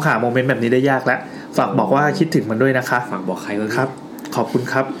คงหาโมเมนต์แบบนี้ได้ยากแล้วฝากบอกว่าคิดถึงมันด้วยนะคะฝากบอกใครวะครับขอบคุณ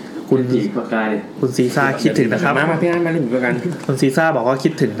ครับคุณประกายคุณซีซ่าคิดถึงนะครับมาพี่อันมาเล่นประกันคุณซีซ่าบอกว่าคิ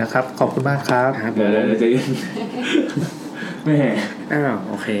ดถึงนะครับขอบคุณมากครับเดี๋ยวจะไม่อ้าว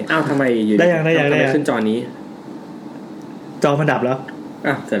โอเคอ้าวทำไมอยู่ได้ยังขึ้นจอนี้จอมันดับแล้ว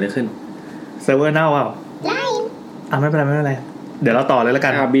อ้าวเกิดอะไรขึ้นเซิร์ฟเวอร์เน่าเปล่าไม่เป็นไรเดี๋ยวเราต่อเลยแล้วกั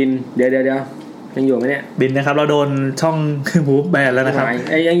นบินเดี๋ยวยังอยู่ไหมเนี่ยบินนะครับเราโดนช่องมูฟแบนแล้วนะครับ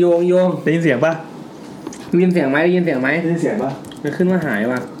ยังโยงได้ยินเสียงป่ะได้ยินเสียงไหมได้ยินเสียงป่ะมันขึ้นว่าหาย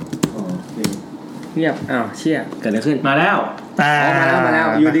ว่ะเงียบอ้าวเชี่ยเกิดอะไรขึ้นมาแล้วมาแล้ว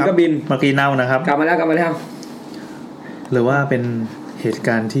อยู่ดีก็บินเมื่อกี้เน่านะครับกลับมาแล้วหรือว่าเป็นเหตุก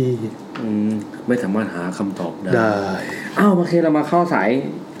ารณ์ที่ไม่สามารถหาคำตอบได้อ้าวโอเคเรามาเข้าสาย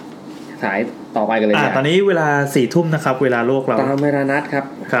ต่อไปกันเลยตอนนี้เวลา 4 ทุ่มนะครับเวลาโลกเราตามเวลานัดครับ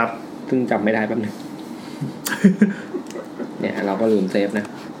ครับซึ่งจำไม่ได้แป๊บนึงเนี่ยเราก็ลืมเซฟนะ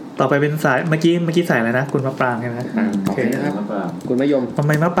ต่อไปเป็นสายเมื่อกี้สายอะไรนะคุณมะปรางใช่ไหมโอเคครับคุณมะยมทำไ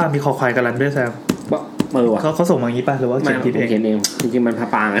มมะปรางมีคอควายกันลันด้วยแซมเขาส่งมาอย่างนี้ป่ะหรือว่าเขียนผิดเองจริงๆมันพะ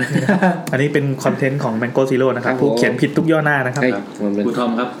ปางอ่ะอันนี้เป็นคอนเทนต์ของ Mango Zero นะครับผู้เขียนผิดทุกย่อหน้านะครับครูทอ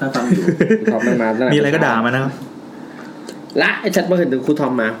มครับถ้าฟังอยู่ครูทอมมามีอะไรก็ด่ามานะละไอ้สัตว์เมื่อคืนครูทอ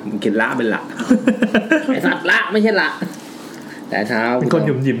มมาผมเขียนละเป็นละไอ้สัตว์ละไม่ใช่ละแต่เช้าเป็นคนห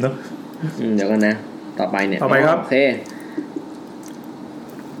ยุ่มๆเนาะเดี๋ยวกันนะต่อไปเนี่ยต่อไปครับโอเค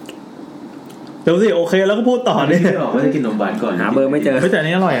เดี๋ยวสิโอเคแล้วก็พูดต่อนี่ไม่ได้กินขนมหวานก่อนหาเบอร์ไม่เจอแต่อัน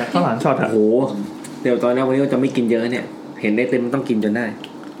นี้อร่อยอ่ะข้าวหลามช็อตอ่ะโอ้โหเดี๋ยวตอนนี้วันนี้จะไม่กินเยอะเนี่ยเห็นได้เต็มต้องกินจนได้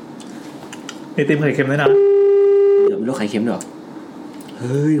ไอติมไข่เค็มด้วยนะเดี๋ยวเป็นโรคไข่เค็มด้วยเ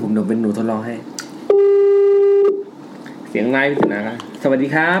ฮ้ยผมเดี๋ยวเป็นหนูทดลองให้เสียงไลฟ์ถึงนะครับสวัสดี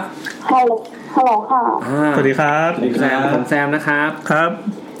ครับฮัลโหลค่ะสวัสดีครับผมแซมนะครับครับ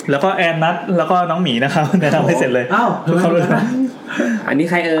แล้วก็แอนนัทแล้วก็น้องหมีนะครับแนะนำให้เสร็จเลยอ้าวเขาเลยอันนี้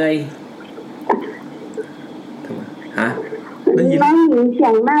ใครเอ่ยฮะได้ยินน้องหมีเสี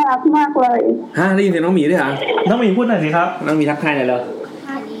ยงน่ารักมากเลยฮะได้ยินเสียงน้องหมีด้วยเหรอน้องหมีพูดหน่อยสิครับน้องหมีทักทายหน่อยเลย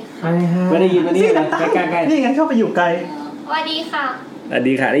สวัสดีค่ะไม่ได้ยินวันนี้เลยใกล้ๆนี่งั้นเข้าไปอยู่ไกลสวัสดีค่ะสวัส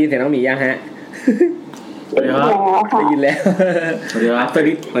ดีค่ะได้ยินเสียงน้องหมียังฮะได้ยินแล้วสวัสดีครับสวัส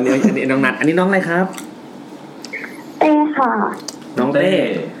ดีวันนี้อันนี้น้องนัทอันนี้น้องอะไรครับเต้ค่ะน้องเ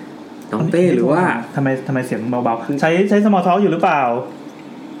ต้หรือว่าทำไมเสียงเบาๆใช้สมอลท็อล์กอยู่หรือเปล่า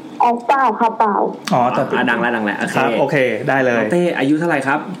เปล่าค่ะเปล่าแต่ดังแล้วครับโอเคได้เลยน้องเต้อายุเท่าไหร่ค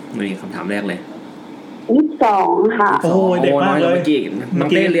รับนี่คำถามแรกเลย22ค่ะโอ้ยเด็กมากเลยน้อง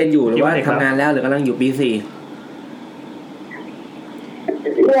เต้เรียนอยู่หรือว่าทำงานแล้วหรือกำลังอยู่ปี4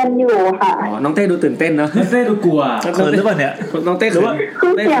เรียนอยู่ค่ะน้องเต้ดูตื่นเต้นเนาะน้องเต้ดูกลัวเขินหรือเปล่าเนี่ยน้องเต้คื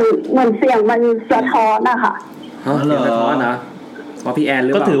อเสียงเหมือนเสียงมันสะท้อนนะคะสะท้อนนะพี่แอนห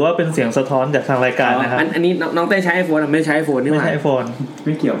รือเปล่าก็ถือว่าเป็นเสียงสะท้อนจากทางรายการนะครับอันนี้น้องเต้ใช้ iPhone ไม่ใช้ iPhone นี่หว่าไม่ใช้ iPhone ไ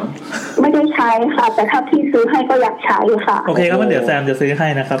ม่เกี่ยวมั้งไม่ได้ใช้ค่ะแต่ถ้าพี่ซื้อให้ก็อยากใช้ค่ะโอเคครับเดี๋ยวแซมจะซื้อให้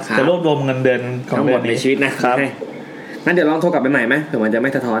นะครับจะรวบรวมเงินเดือนของเดือนในชีวิตนะครับงั้นเดี๋ยวลองโทรกลับไปใหม่ไหมเผื่อมันจะไม่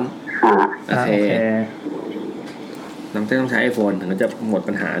สะท้อนโอเคน้องเต้ต้องใช้ iPhone ถึงจะหมด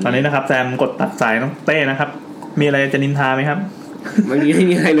ปัญหาตอนนี้นะครับแซมกดตัดสายน้องเต้นะครับมีอะไรจะนินทาไหมครับไม่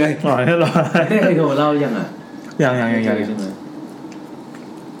มีอะไรเลยหรอเต้โทรเล่ายังอ่ะยัง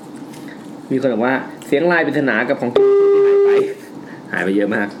มีคนบอกว่าเสียงลายปริศนากับของที่หายไปเยอะ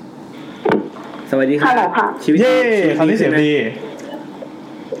มากสวัสดีครับชีวิตคำนี้เสียงดี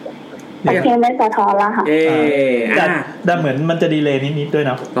โอเคไม่สะท้อนละค่ะแต่เหมือนมันจะดีเลย์นิดๆด้วยเ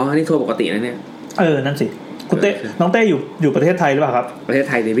นาะอันนี้โทรปกตินะเนี่ยนั่นสิคุณเต้น้องเต้อยู่ประเทศไทยหรือเปล่าครับประเทศ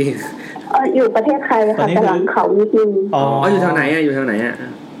ไทยดิพี่อยู่ประเทศไทยค่ะแต่หลังเขานิดนึงอยู่แถวไหนอยู่แถวไหน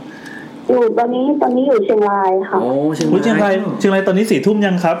อยู่ตอนนี้อยู่เชียงรายค่ะโอ้เชียงรายตอนนี้ 4 ทุ่ม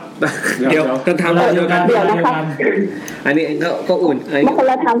ยังครับเดี๋ยวกันทำเดียวกันอันนี้ก็อุ่นไม่คน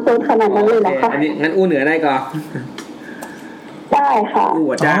ละทำโซนขนาดนั้นเลยนะคะอันนี้งั้นอู้เหนือได้ก่อนได้ค่ะอู้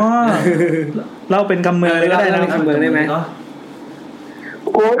จ้าเราเป็นคำเมืองเลยก็ได้นะคำเมืองได้ไหม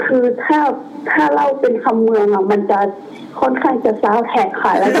โอ้คือถ้าเล่าเป็นคำเมืองมันจะค่อนข้างจะซาวแหกข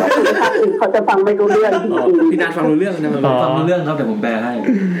ายแล้วก็คนภาคอื่นเขาจะฟังไม่รู้เรื่องพี่นัทฟังรู้เรื่องนะฟังรู้เรื่องครับเดี๋ยวผมแปลให้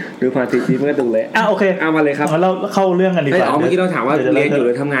ดูผ่านทีซีมันก็ถูกเลยโอเคเอามาเลยครับเราเข้าเรื่องกันดีกว่าเมื่อกี้เราถามว่าเรียนอยู่ห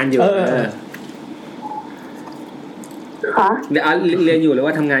รือทำงานอยู่ ค่ะเรียนอยู่หรือว่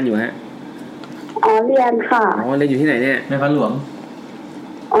าทำงานอยู่ฮะเรียนค่ะเรียนอยู่ที่ไหนเนี่ยในพันหลวง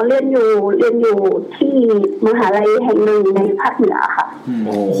เรียนอยู่ที่มหาลัยแห่งหนึ่งในภาคเหนือค่ะโ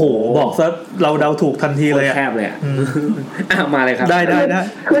อ้โหบอกซะเราเดาถูกทันทีเลยแคบเลยมาเลยครับได้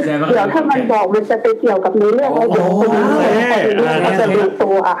คือเดี๋ยวถ้ามันบอกมันจะไปเกี่ยวกับในเรื่องว่าเดี๋ยวคนนี้มันจะรู้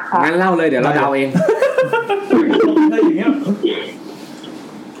ตัวค่ะงั้นเล่าเลยเดี๋ยวเราเดาเองได้อย่างเงี้ย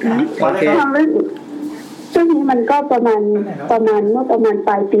โอเคซึ่งนี้มันก็ประมาณเมื่อประมาณป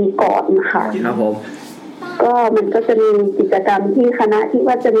ลายปีก่อนค่ะครับผมก็มันก็จะมีกิจกรรมที่คณะที่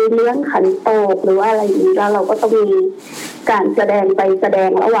ว่าจะมีเลี้ยงขันโตกหรือว่าอะไรอย่างนี้แล้วเราก็ต้องมีการแสดงไปแสดง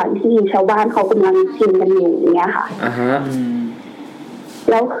ระหว่างที่ชาวบ้านเขากำลังชิมกันอยู่อย่างเงี้ยค่ะ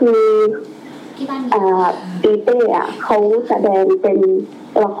แล้วคือปีเต้เขาแสดงเป็น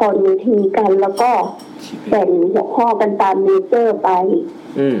ละครเวทีกันแล้วก็แบ่งหัวข้อกันตามเนเจอร์ไป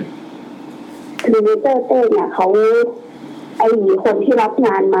คือเนเจอร์เต้เนี่ยเขาไอ้คนที่รับง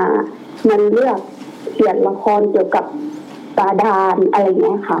านมามันเลือกเขียนละครเกี่ยวกับบาดาลอะไรเ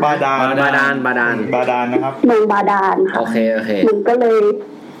งี้ยค่ะบาดาลนะครับเมืองบาดาลค่ะโอเคมันก็เ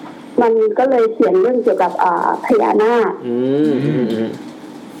ลยเขียนเรื่องเกี่ยวกับพญานาค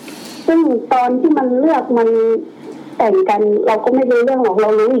ซึ่งตอนที่มันเลือกมันแต่งกันเราก็ไม่รู้เรื่องหรอกเรา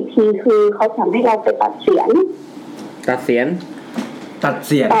รู้อีกทีคือเขาสั่งให้เราไปตัดเสียงค่ะไฟเ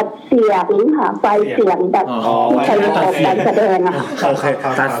สียงแบบที่ใช้ในการแสดงอะค่ะ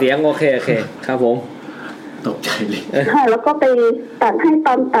ตัดเสียงโอเคครับผมตกใจเลยค่ะแล้วก็ไปตัดให้ต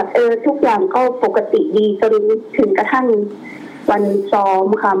อนตัดทุกอย่างก็ปกติดีจนถึงกระทั่งวันซ้อม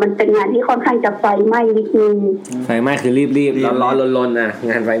ค่ะมันเป็นงานที่ค่อนข้างจะไฟไหม้นิดนึงไฟไหม้คือรีบร้อนลน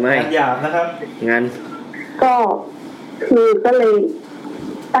งานไฟไหม้หยาบนะครับงานก็คือก็เลย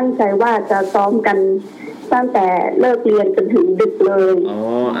ตั้งใจว่าจะซ้อมกันตั้งแต่เลิกเรียนจนถึงดึกเลย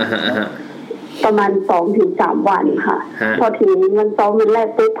ประมาณ 2-3 วันค่ะพอถึงวันซ้อมวันแรก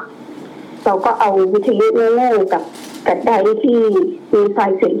ปุ๊บเราก็เอาวิทยุโง่ๆกับไดร์ที่มีไฟ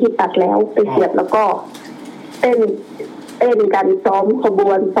ล์เสียงที่ตัดแล้วไปเสียบแล้วก็เต้นกันซ้อมขบ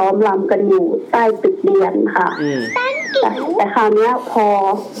วนซ้อมรำกันอยู่ใต้ตึกเรียนค่ะแต่คราวนี้พอ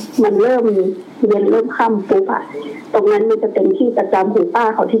มันเริ่มเย็นเริ่มค่ำปุ๊บอะตรงนั้นมันจะเป็นที่ประจำของป้า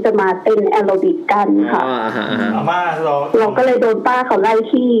เขาที่จะมาเต้นแอโรบิกกันค่ะเราก็เลยโดนป้าเขาไล่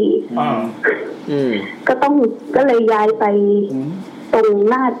ที่ก็เลยย้ายไปตรง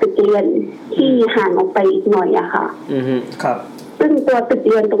หน้าตึกเรียนที่ห่างออกไปอีกหน่อยอะค่ะครับซึ่งตัวตึก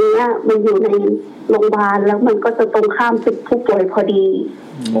เรียนตรงนี้มันอยู่ในโรงพยาบาลแล้วมันก็จะตรงข้ามตึกผู้ป่วยพอดี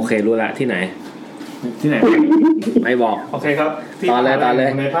โอเครู้ละที่ไหนไม่บอกโอเคครับตอนเลย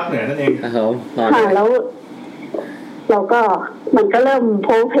ในภาคเหนือนั่นเองครับผมค่ะแล้วเราก็มันก็เริ่มโพ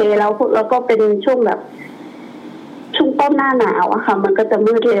ลเพลแล้วก็เป็นช่วงแบบช่วงต้นหน้าหนาวอะค่ะมันก็จะ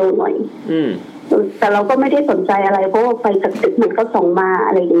มืดเร็วหน่อยแต่เราก็ไม่ได้สนใจอะไรเพราะว่าไฟจากตึกมันก็ส่องมาอ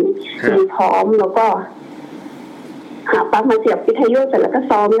ะไรอย่างนี้มีพร้อมแล้วก็หาปลั๊กมาเสียบวิทยุเสร็จแล้วก็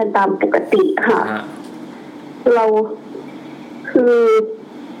ซ้อมกันตามปกติค่ะเราคือ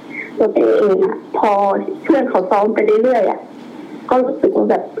ตัวเองอะพอเพื่อนเขาซ้อมไปเรื่อยๆอะก็รู้สึกว่า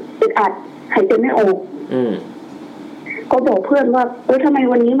แบบอึดอัดหายใจไม่ออกก็บอกเพื่อนว่าทำไม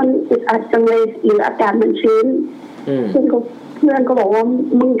วันนี้มันอึดอัดจังเลยหรืออากาศมันชื้นเพื่อนก็บอกว่า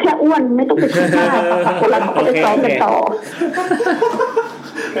มึงแค่อ้วนไม่ต้องไปคิดมากคนละก็ไปซ้อมกันต่อ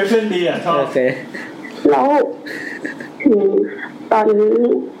เพื่อนดีอ่ะชอบแล้วถึงตอนนี้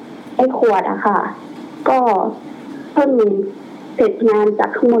ไอ้ขวดอะค่ะก็เพิ่งเสร็จงานจาก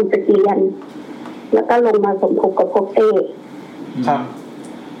ข้างบนตึกเรียนแล้วก็ลงมาสมทบกับพวกเต้ครับ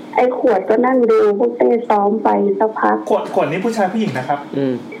ไอ้ขวดก็นั่งดูพวกเต้ซ้อมไปสักพักขวดนี้ผู้ชายผู้หญิงนะครับ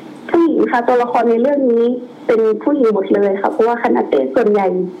ผู้หญิงค่ะตัวละครในเรื่องนี้เป็นผู้หญิงหมดเลยค่ะเพราะว่าคณะเต้ส่วนใหญ่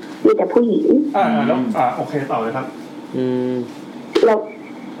มีแต่ผู้หญิงแล้วโอเคต่อเลยครับแล้ว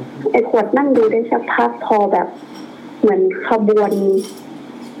ไอ้ขวดนั่งดูได้สักพักพอแบบเหมือนขบว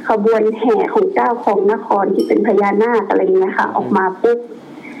นแห่ของเจ้าของนครที่เป็นพญานาคอะไรเงี้ยค่ะออกมาปุ๊บ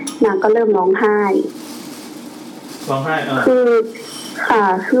นางก็เริ่มร้องไห้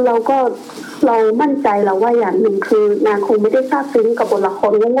คือเรามั่นใจแล้วว่าอย่างหนึ่งคือนางคงไม่ได้ซาบซึ้งกับบทละค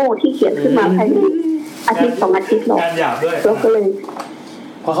รโง่ๆที่เขียนขึ้นมาภายในอาทิตย์2 อาทิตย์หรอกแล้วก็เลย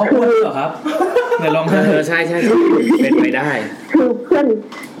พอเขาพูดเหรอครับในร้องไห้ใช่เป็นไปได้คือเพื่อน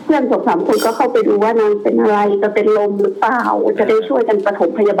 2-3 คนก็เข้าไปดูว่านางเป็นอะไรจะเป็นลมหรือเปล่าจะได้ช่วยกันปฐม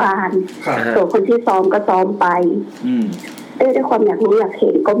พยาบาลส่วนคนที่ซ้อมก็ซ้อมไปด้วยความอยากรู้อยากเห็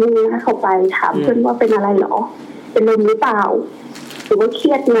นก็มุ่งหน้าเข้าไปถามเพื่อนว่าเป็นอะไรหรอเป็นลมหรือเปล่าหรือว่าเค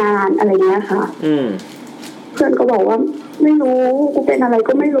รียดงานอะไรเงี้ยค่ะเพื่อนก็บอกว่าไม่รู้กูเป็นอะไร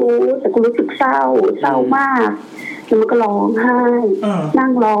ก็ไม่รู้แต่กูรู้สึกเศร้ามากแล้วมันก็ร้องไห้นั่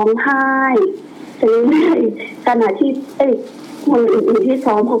งร้องไห้ จะไม่ได้ขณะที่คนอื่นๆที่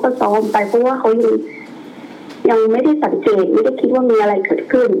ซ้อมเขาก็ซ้อมไปเพราะว่าเขายังไม่ได้สังเกตไม่ได้คิดว่ามีอะไรเกิด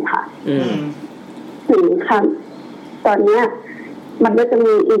ขึ้นค่ะถึงค่ะตอนเนี้ยมันก็จะ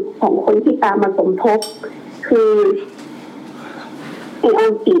มีอีก2คนที่ตามมาสมทบคือไอออ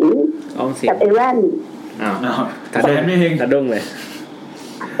งสินกับไอแว่นกระเด็นไม่เฮงกระด้งเลย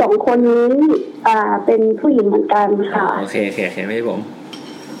2คนนี้เป็นผู้หญิงเหมือนกันค่ะโอเคไม่ใช่ผม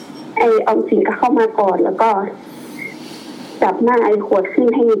ไออองสินก็เข้ามาก่อนแล้วก็จับหน้าไอขวดขึ้น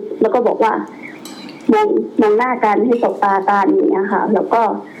ให้แล้วก็บอกว่ามองหน้ากันให้สบตากันอย่างเงี้ยค่ะแล้วก็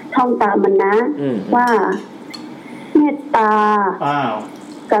ท่องตามมันนะว่าเมตตา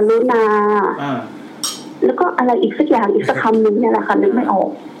กรุณาแล้วก็อะไรอีกสักอย่างอีกสักคำหนึ่งเนี่ยแหละค่ะนึกไม่ออก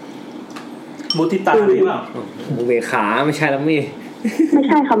มุทิตาหรือเปล่าเวขาไม่ใช่แล้วไม่ใ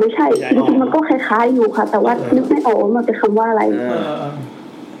ช่ค่ะไม่ใช่จริงๆมันก็คล้ายๆอยู่ค่ะแต่ว่านึกไม่ออกว่ามันเป็นคำว่าอะไร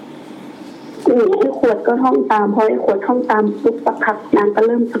ไอ้ขวดก็ท่องตามพอไอ้ขวดท่องตามปุ๊บสักพักนางก็เ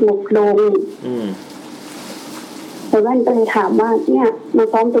ริ่มสงบลงแต่แว่นก็เลยถามว่าเนี่ยมา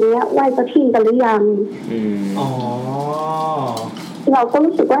ซ้อมตรงเนี้ยไหว้เจ้าที่กันหรือยังเราก็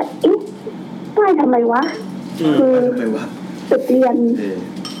รู้สึกว่าเอ๊ะไหว้ทำไมวะคือตึกเรียน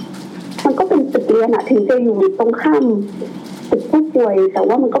มันก็เป็นตึกเรียนอะถึงจะอยู่ตรงข้ามตึกผู้ป่วยแต่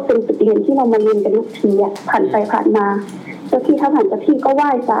ว่ามันก็เป็นตึกเรียนที่เรามาเรียนกันทุกทีอะผ่านไปผ่านมาเจ้าที่ถ้าผ่านเจ้าที่ก็ไหว้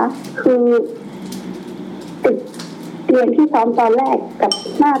ซะคือตึกเรียนที่ซ้อมตอนแรกกับ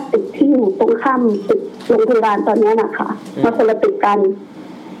หน้าตึกที่อยู่ตรงข้ามตึกโรงพยาบาลตอนนี้นะคะมาคนละตึกกัน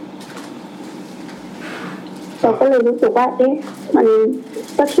เราก็เลยรู้สึกว่าเอ๊ะมัน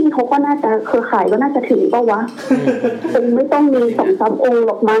เจ้าที่เขาก็น่าจะเครือข่ายก็น่าจะถึงป่ะวะคงไม่ต้องมี2-3 องค์ห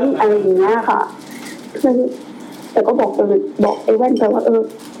รอกมั้งอะไรอย่างเงี้ยค่ะแต่ก็บอกไอ้แว่นไปว่า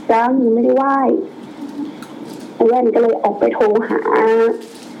จ้ามึงไม่ได้ไหว้ไอ้แว่นก็เลยออกไปโทรหา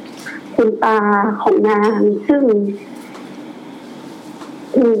คุณตาของนางซึ่ง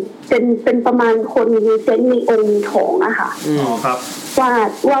เป็นประมาณคนมีเซนต์มีองค์มีของอะค่ะครับว่า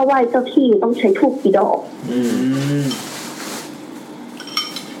ไหว้เจ้าที่ต้องใช้ธูปกี่ดอก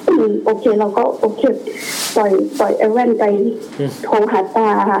โอเคเราก็โอเคปล่อยไอ้แว่นไปโทรหาตา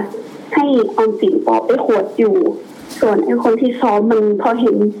ให้ออมสินปอบไอ้ขวดอยู่ส่วนไอ้คนที่ซ้อมมันพอเ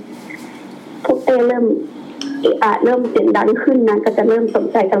ห็นพวกเริ่มเริ่มเสียงดังขึ้นนะก็จะเริ่มสน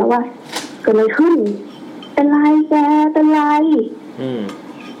ใจกันแล้วว่าเกิดอะไรขึ้นเป็นไรแกเป็นไร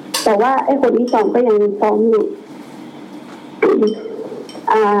แต่ว่าไอ้คนที่ซ้อมก็ยังซ้อมอยู่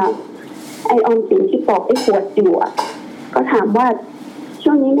ไอ้ออมสินที่ปอกไอ้ขวดอยู่ก็ถามว่า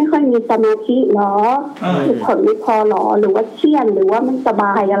ช่วงนี้ไม่ค่อยมีสมาธิหรอคือผลไม่พอหรอหรือว่าเครียดหรือว่ามันสบ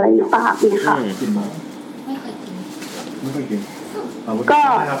ายอะไรหรือเปล่าเนี่ยค่ะไม่ค่อยกินก็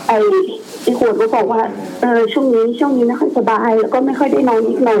ไอ้ขวดก็บอกว่าช่วงนี้ไม่ค่อยสบายแล้วก็ไม่ค่อยได้นอน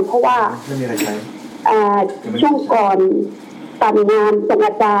นิดหน่อยเพราะว่าไม่มีอะไรใช้ช่วงก่อนทำงานส่งอ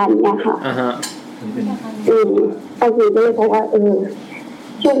าจารย์เนี่ยค่ะอาจารย์ก็เลยบอกว่า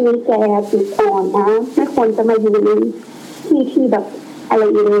ช่วงนี้แกจิตอ่อนนะไม่ควรจะมาอยู่ในที่แบบอะไร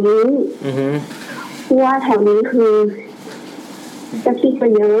อย่างนี้เพราะว่าแถวนี้คือเจ้าที่ก็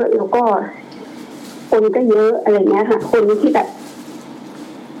เยอะแล้วก็คนก็เยอะอะไรเงี้ยค่ะคนที่แบบ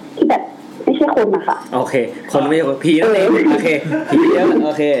ไม่ใช่คนนะคะโอเคคนไม่ใช่คนผีนั่นเองโอเคผีเยอะโ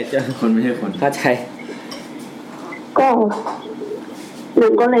อเคคนไม่ใช่คนเข้าใจก็หนู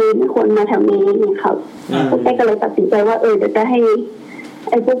ก็เลยมีคนมาแถวนี้นี่ครับพวกแกก็เลยตัดสินใจว่าเดี๋ยวจะให้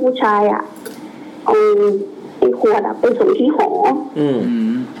ไอ้พวกผู้ชายเอาไอ้ขวดไปส่งที่หอ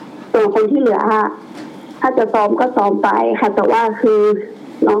ส่วนคนที่เหลือถ้าจะซ้อมก็ซ้อมไปค่ะแต่ว่าคือ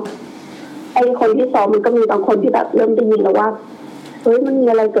เนาะไอ้คนที่ซ้อมมันก็มีบางคนที่แบบเริ่มได้ยินแล้วว่าเฮ้ยมันมี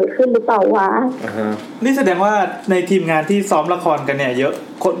อะไรเกิดขึ้นหรือเปล่าวะนี่แสดงว่าในทีมงานที่ซ้อมละครกันเนี่ยเยอะ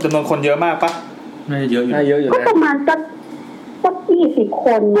คนจำนวนคนเยอะมากปะน่าจะเยอะอยู่ก็ประมาณสัก20 ค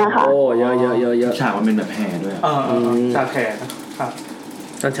นนะคะโอ้เยอะฉากมันเป็นแบบแห่ด้วยฉากแห่นะครับ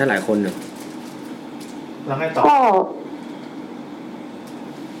ต้องใช้หลายคนหนึ่งแล้วไงต่อก็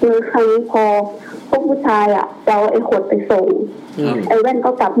คือครั้งพอพวกผู้ชายจะเอาไอ้ขวดไปส่งไอ้แว่น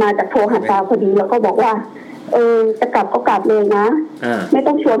ก็กลับมาจากโทรหาตาพอดีแล้วก็บอกว่าจะกลับก็กลับเลยนะไม่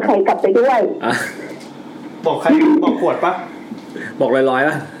ต้องชวนใครกลับไปด้วยบอกใครบอกขวดปะบอกลอยๆ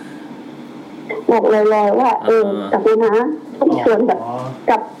ป่ะบอกลอยๆว่ากลับเลยนะต้องชวนแบบ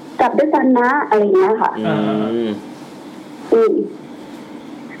กลับด้วยกันนะอะไรอย่างเงี้ยค่ะ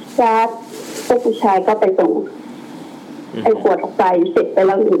จะพวกผู้ชายก็ไปส่งไอ้ขวดออกไปเสร็จไปแ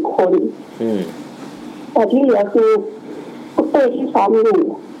ล้ว1 คนแต่ที่เหลือคือพวกเต้ที่ซ้อมอยู่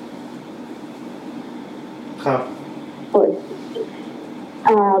ครับ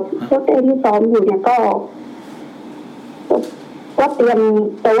พวกเต้ที่ซ้อมอยู่เนี่ยก็ ก็เตรียม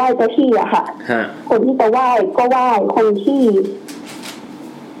ไปไหว้เจ้าที่อะค่ะคนที่ไปไหว้ก็ไหว้คนที่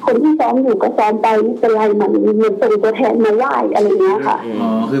ซ้อมอยู่ก็ซ้อมไปไม่เป็นไรมันเป็นตัวแทนมาไหว้อะไรเงี้ยค่ะอ๋อ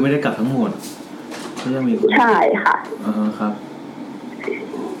คือไม่ได้กลับทั้งหมดก็ยังมีใช่ค่ะครับ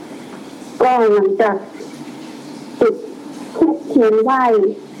ก็หลังจากจุดธูปเทียนไหว้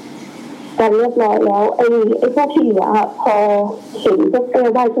กันเรียบร้อยแล้วไอ้พวกที่เหลือพอเห็นพวกเต้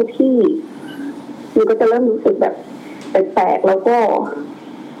ไหว้เจ้าที่มันก็จะเริ่มรู้สึกแบบแปลกๆแล้วก็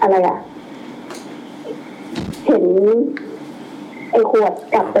อะไรอ่ะเห็นไอ้ขวด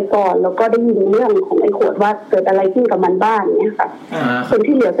กลับไปก่อนแล้วก็ได้ยินเรื่องของไอ้ขวดว่าเกิดอะไรขึ้นกับมันบ้างเนี่ยค่ะคน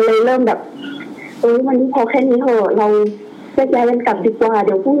ที่เหลือก็เลยเริ่มแบบวันนี้พอแค่นี้เถอะเราแยกย้ายกันกลับดีกว่าเ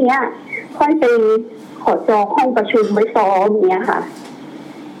ดี๋ยวพรุ่งนี้ค่อยไปขอจองห้องประชุมไว้ซ้อมเนี้ยค่ะ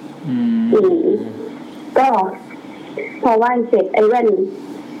ก็พอไหว้เสร็จไอ้แ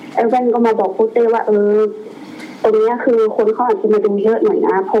ว่นก็มาบอกโค้ชเต้ว่าตรงนี้คือคนเขาอาจจะมาดูเยอะหน่อยน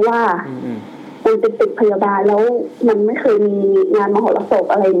ะเพราะว่ามันเป็นตึกพยาบาลแล้วมันไม่เคยมีงานมหรสพ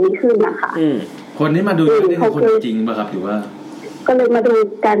อะไรนี้ขึ้นนะคะคนนี้มาดูนี่คือคนจริงป่ะครับหรือว่าก็เลยมาดู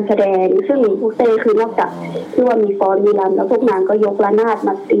การแสดงซึ่งพวกเต้คือนอกจากที่ว่ามีฟ้อนมีรำแล้วพวกนางก็ยกระนาดม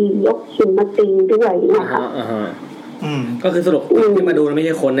าตียกขิมมาตีด้วยนะคะก็คือสรุปที่มาดูไม่ใ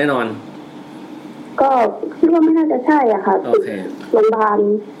ช่คนแน่นอนก็คิดว่าไม่น่าจะใช่อ่ะค่ะโรงพยาบาล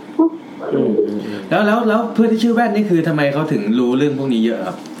แล้วเพื่อนที่ชื่อแว่นนี่คือทำไมเขาถึงรู้เรื่องพวกนี้เยอะค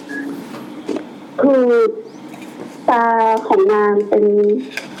รับคือตาของนางเป็น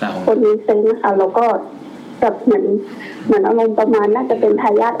คนมีเซนส์นะคะแล้วก็แบบเหมือนอารมณ์ประมาณน่าจะเป็นทา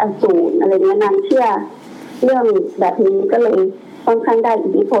ยาทอสูรอะไรเงี้ยนางเชื่อเรื่องแบบนี้ก็เลยค่อนข้างได้อิ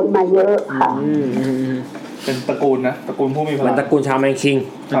ทธิพลมาเยอะค่ะเป็นตระกูลนะตระกูลผู้มีพลังตระกูลชาวแมงคิง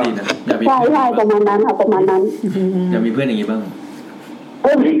ก็ดีนะใช่ประมาณนั้นค่ะประมาณนั้นอยากมีเพื่อนอย่างนี้บ้างไ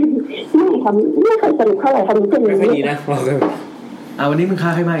ม่ค่ะไม่เคยสนุกเท่าไหร่ค่ะมีเพื่อนไม่ดีนะวันนี้มึงฆ่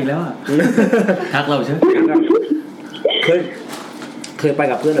าให้มาอีกแล้วอ่ะทักเราใช่ไหมเคยไป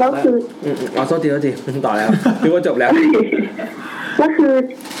กับเพื่อนแล้วคือโทษทีต่อแล้วคิดว่าจบแล้วก็คือ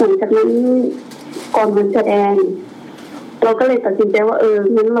หลังจากนั้นก่อนวันแสดงเราก็เลยตัดสินใจว่า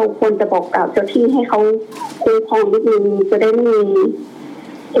งั้นเราควรจะบอกกล่าวเจ้าที่ให้เขาคุ้มครองนิดนึงจะได้ไม่มี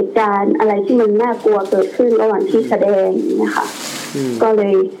เหตุการณ์อะไรที่มันน่ากลัวเกิดขึ้นระหว่างที่แสดงนะคะก็เล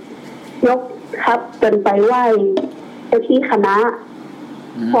ยยกทัพกันไปไหว้เจ้าที่คณะ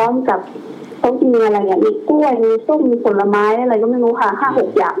พร้อมกับต้องมีอะไรอย่างมีกล้วยมีส้มมีผลไม้อะไรก็ไม่รู้ค่ะ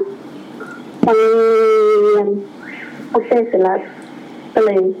 5-6 อย่างบางโอเคเสร็จแล้วก็เล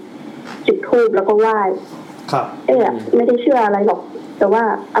ยจุดธูปแล้วก็ไหว้ครับไม่ได้เชื่ออะไรหรอกแต่ว่า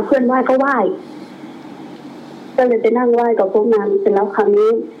เอาเพื่อนไหว้ก็ไหว้ก็เลยไปนั่งไหว้กับพวกนั้นเสร็จแล้วครั้ง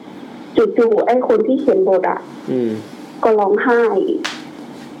นี้จู่ๆไอ้คนที่เขียนบทก็ร้องไห้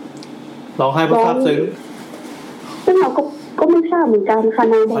เพราะภาพซึ้งซึ่งเราก็ไม่ทราบเหมือนกันค่ะ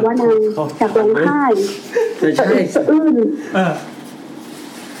นางบอกว่านางอยากร้องไห้สะอื้น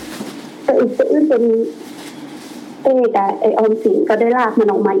เป็นกับไอออมสินก็ได้ลากมัน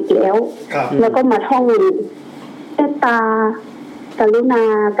ออกมาอีกแล้วแล้วก็มาท่องเมตตากรุณา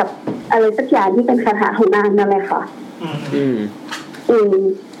กับอะไรสักอย่างที่เป็นคาถาของนางนั่นแหละค่ะ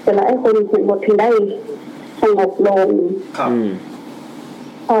แต่แล้วไอ้คนเขียนบทถึงได้สงบลง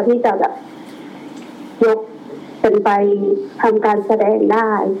พอที่จะแบบยกเป็นไปทำการแสดงไ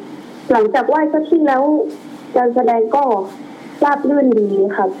ด้หลังจากไหว้เจ้าที่แล้วการแสดงก็ราบรื่นดี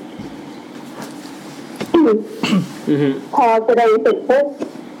ค่ะพอแสดงเสร็จปุ๊บ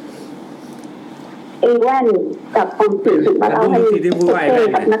แว่นกับออมสินถึงมาเล่าให้เต้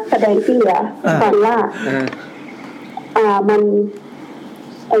กับนักแสดงที่เหลือฟังว่ามัน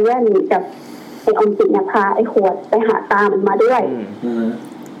แว่นกับออมสินพาขวดไปหาตามันมาด้วย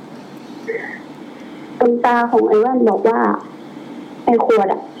ตรงตาของแว่นบอกว่าขวด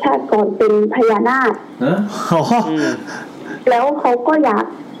ชาติก่อนเป็นพญานาคแล้วเขาก็อยาก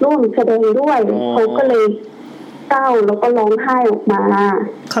ร่วมแสดงด้วยเขาก็เลยเศร้าแล้วก็ร้องไห้ออกมา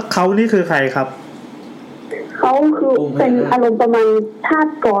เขานี่คือใครครับเขาคือเป็นอารมณ์ประมาณชา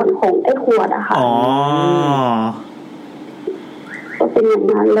ติก่อนของขวดอะค่ะก็เป็นอย่าง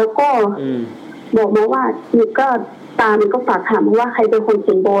นั้นแล้วก็บอกมาว่านี่ก็ตามันก็ฝากถามว่าใครเป็นคนเ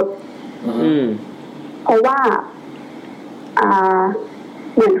ขียนบทเพราะว่า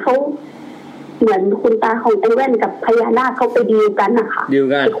เหมือนคุณตาของแว่นกับพญานาคเขาไปดีลกันนะคะ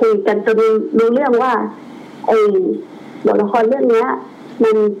ไปคุยกันจนรู้เรื่องว่าบทละครเรื่องนี้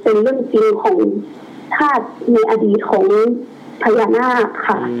มันเป็นเรื่องจริงของชาติในอดีตของพญานาค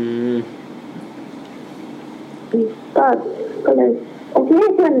ค่ะก็เลยโอเค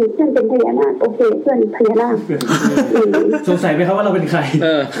เพื่อนเป็นพญานาคโอเคเพื่อนพญานาคสงสัยไหมครับว่าเราเป็นใคร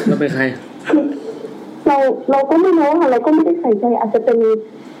เราเป็นใคร เราก็ไม่รู้อะไรก็ไม่ได้ใส่ใจอาจจะเป็น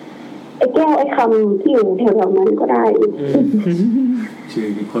ไอ้แก้วไอ้คำที่อยู่แถวๆนั้นก็ได้ชื่อ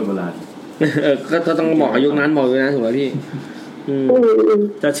คนโบราณก็ต้องบอกอายุนั้นบอกอายุนั้นถูกไหมพี่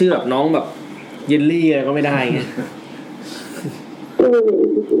จะชื่อแบบน้องแบบเยลลี่อะไรก็ไม่ได้ไง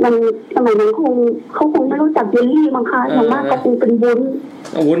มันสมัยนั้นเขาคงไม่รู้จักเยลลี่มั้งคะอย่างมากก็คงเป็นวุ้น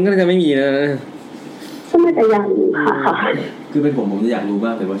วุ้นก็จะไม่มีนะก็ไม่แต่อย่างค่ะคือเป็นผมจะอยากรู้ม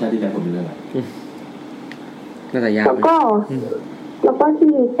ากเลยว่าชาติที่แล้วผมเป็นอะไรน่าจะยากแล้วก็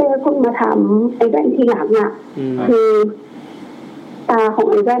ที่เต้เพิ่งมาถามไอ้แว่นทีหลังอ่ะคือตาของ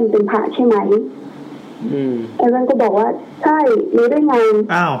ไอ้แว่นเป็นพระใช่ไหมไอ้แว่นก็บอกว่าใช่รู้ได้ไง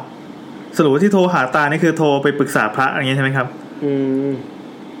อ้าวสรุปว่าที่โทรหาตานี่คือโทรไปปรึกษาพระอย่างนี้ใช่ไหมครับ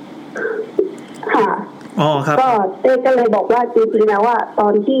ค่ะอ๋อครับก็เต้ก็เลยบอกว่าจริงๆแล้วว่าตอ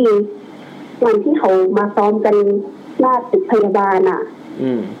นที่วันที่เขามาซ้อมกันหน้าตึกพยาบาลอ่ะ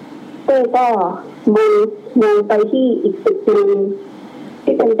เต้ก็มองไปที่อีกตึกนึง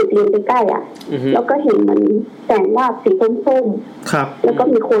ที่เป็นตึกเรียนใกล้ๆอ่ะแล้วก็เห็นมันแสงวาบสีส้มๆครับแล้วก็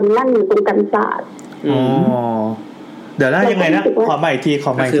มีคนนั่งอยู่ตรงกันศาสตร์อ๋อเดี๋ยวนะยังไงนะขอใหม่อีกที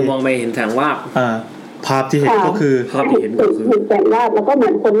คือมองไปเห็นแสงวาบภาพที่เห็นก็คือภาพที่เห็นก็คือเห็นแสงวาบแล้วก็เหมื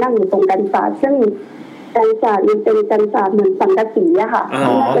อนคนนั่งอยู่ตรงกันศาสตร์ซึ่งกันศาสตร์มันเป็นกันศาสตร์เหมือนสังกะสีอะค่ะ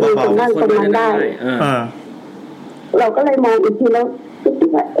จะมีคนนั่งตรงนั้นได้เราก็เลยมองอีกทีแล้วคิด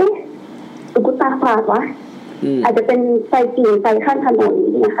ว่าเอ๊ะตุ๊กตาฝาดวะอาจจะเป็นไฟกิ่งไฟข้างถนน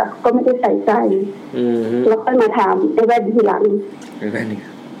เนี่ยค่ะก็ไม่ได้ใส่ใจแล้วค่อยมาถามไอ้แว่นทีหลัง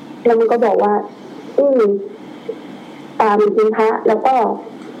แล้วมันก็บอกว่าตามันเป็นพระแล้วก็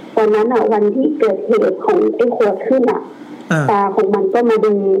วันนั้นอ่ะวันที่เกิดเหตุของไอ้ขวดขึ้นอ่ะตาของมันก็มา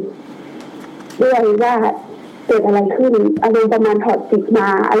ดูด้วยว่าเกิดอะไรขึ้นอารมณ์ประมาณถอดจิตมา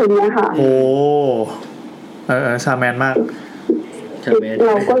อะไรเงี้ยค่ะโอ้ชาแมนมากเ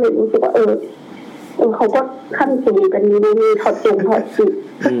ราก็เลยรู้สึกว่าเขาก็ขั้นสูงกันมีถอดจิต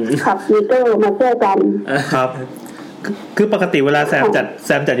ขับมีเตอร์มาเจอกันครับคือปกติเวลาแซ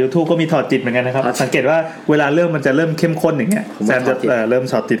มจัด YouTube ก็มีถอดจิตเหมือนกันนะครับสังเกตว่าเวลาเรื่องมันจะเริ่มเข้มข้นอย่างเงี้ยแซมจะเริ่ม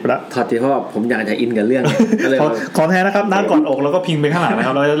ถอดจิตไปแล้วถอดจิตเพราะว่าผมอยากจะอินกับเรื่องของแท้นะครับหน้ากอดอกแล้วก็พิงไปข้างหลังนะค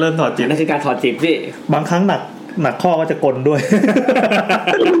รับเราจะเริ่มถอดจิตนั่นคือการถอดจิตพี่บางครั้งหนักข้อก็จะกลนด้วย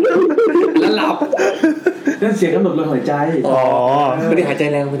แล้วหลับนั่นเสียงกำหนดลมหายใจไม่ได้หายใจ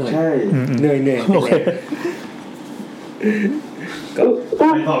แรงไปหน่อยใช่เหนื่อยโอเคก็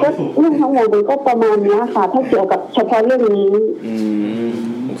เรื่องทั้งหมดมันก็ประมาณนี้ค่ะถ้าเกี่ยวกับเฉพาะเรื่องนี้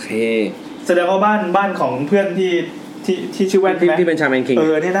โอเคแสดงว่าบ้านของเพื่อนที่ชื่อแว่นที่เป็นชาแมนคิง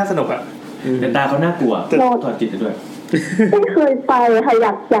นี่น่าสนุกอ่ะแต่ตาเขาน่ากลัวถอดจิตด้วยไม่เคยไปค่ะอ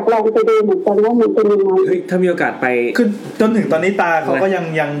ยากลองไปดูเหมือนกันว่ามันเป็นยังไงเฮ้ยถ้ามีโอกาสไปคือจนถึงตอนนี้ตาเขาก็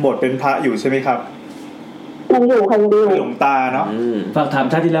ยังบวชเป็นพระอยู่ใช่ไหมครับยังอยู่ค่ะยังอยู่หลวงตาเนาะฝากถาม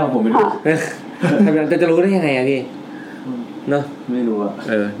ชาติที่แล้วผมไม่รู้จะรู้ได้ยังไงอะพี่เนาะไม่รู้อะ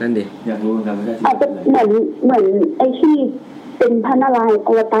นั่นดิอยากรู้เหมือนกันไม่ได้อาจจะเหมือนไอ้ที่เป็นพระนารายณ์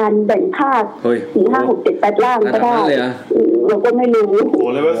อวตารแบ่งธาตุ4 5 6 7 8ล่างก็ได้เราก็ไม่รู้โอ้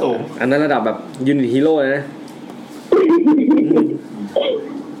เลยว่าสูงอันนั้นระดับแบบยูนิตฮีโร่เลยนะ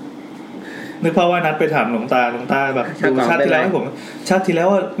นึกภาพว่านัดไปถามหลวงตาแบบชาติที่แล้วให้ผมชาติที่แล้ว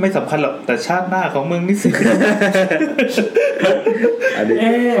ไม่สำคัญหรอกแต่ชาติหน้าของมึงนี่สิ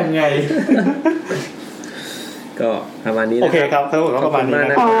ยังไงก็ประมาณนี้โอเคครับทั้งหมดก็ประมาณนี้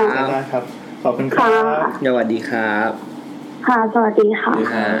นะครับขอบคุณครับสวัสดีครับค่ะสวัสดีค่ะ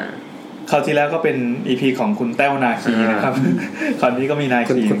คราวที่แล้วก็เป็น EP ของคุณแต้วนาคีนะครับคราวนี้ก็มีนา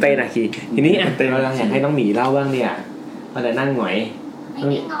คีคุณเต้นาคีทีนี้เราอยากให้น้องหมีเล่าบ้างเนี่ยมาแต่นั่งหงอย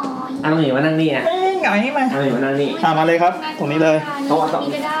น้องหมีมานั่งนี่อ่ะหงอยมาน้องหมีมานั่งนี่มาเลยครับตรงนี้เลย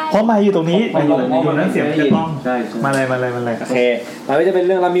เพราะมาอยู่ตรงนี้อยู่นั่นเสียงจะต้องมาเลยโอเคเราจะเป็นเ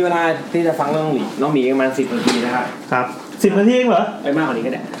รื่องเรามีเวลาที่จะฟังเรื่องน้องหมีประมาณ10 นาทีนะครับครับ10 นาทีเองเหรอไปมากกว่านี้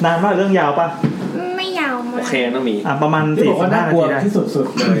ก็ได้นานมากเรื่องยาวป่ะไม่ยาวมากโอเคน้องหมีประมาณ45 นาทีที่สุด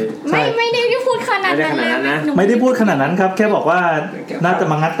ๆเลยไม่ได้พูดขนาดนั้นนะไม่ได้พูดขนาดนั้นครับแค่บอกว่าน่าจะ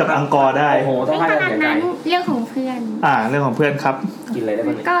มางัดกับอังกอร์ได้โอ้โหต้องขนาดนั้นเรื่องของเพื่อนเรื่องของเพื่อนครับกินอะไรได้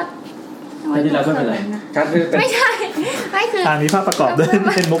บ้างก็ที่เราเป็นอะไรไม่ใช่ไม่คือมีภาพประกอบด้วย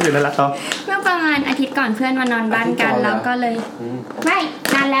เป็นมุกอยู่นั่นแหละครับเมื่อประมาณอาทิตย์ก่อนเพื่อนมานอนบ้านกันแล้วก็เลยไม่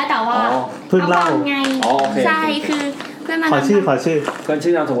นานแล้วแต่ว่าเพิ่งเล่าไงใช่คือเพื่อนมาขอชื่อเพื่อน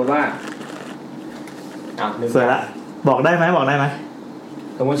ชื่อนามสมมติว่าสวยละบอกได้ไหม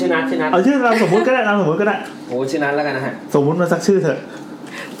สมมติชื่อนัทเอาชื่อนามสมมติก็ได้โอ้ชื่อนัทแล้วกันนะฮะสมมติมาสักชื่อเถอะ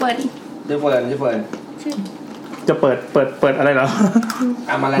เปิดชื่อเฟิร์นจะเปิดอะไรเหรอ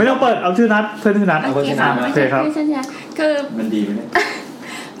ไม่ต้องเปิดเอาชื่อนัทเพื่อนชื่อนัทโอเคครับคือมันดีไหมเนี่ย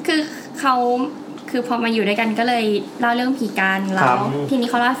คือเขาคือพอมาอยู่ด้วยกันก็เลยเล่าเรื่องผีกันแล้วทีนี้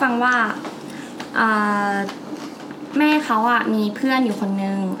เขาเล่าให้ฟังว่า แม่เขาอ่ะมีเพื่อนอยู่คน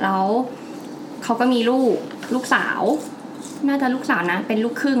นึงแล้วเขาก็มีลูกสาวน่าจะลูกสาวนะเป็นลู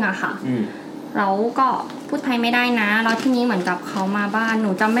กครึ่งอะค่ะแล้วก็พูดไทยไม่ได้นะแล้วทีนี้เหมือนกับเขามาบ้านหนู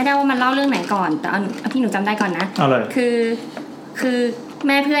จำไม่ได้ว่ามันเล่าเรื่องไหนก่อนแต่เอาที่หนูจำได้ก่อนนะคือแ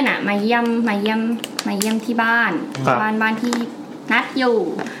ม่เพื่อนอะมาเยี่ยมที่บ้านที่นัดอยู่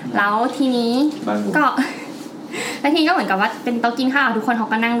แล้วทีนี้ก็แล้วทีนี้ก็เหมือนกับว่าเป็นโต๊ะกินข้าวทุกคนเขา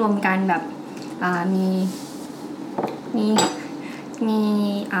ก็นั่งรวมกันแบบมี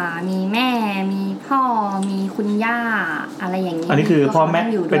แม่มีพ่อมีคุณย่าอะไรอย่างนี้อันนี้คือพ่อแม่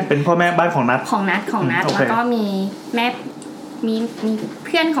เป็นพ่อแม่บ้านของนัดแล้วก็มีแม่มีเ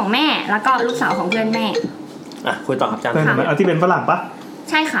พื่อนของแม่แล้วก็ลูกสาวของเพื่อนแม่คุยต่อครับอาจารย์อันที่เป็นฝรั่งปะ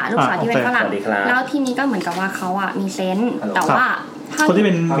ใช่ค่ะลูกสาวที่เป็นฝรั่งแล้วทีนี้ก็เหมือนกับว่าเขาอ่ะมีเซนส์แต่ว่าคนที่เ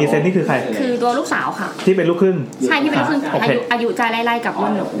ป็นมีเซนส์นี่คือใครคือตัวลูกสาวค่ะที่เป็นลูกครึ่งใช่ที่เป็นลูกครึ่งอายุจะไล่ๆกับรุ่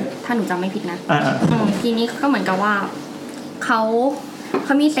นหนูถ้าหนูจำไม่ผิดนะทีนี้ก็เหมือนกับว่าเขา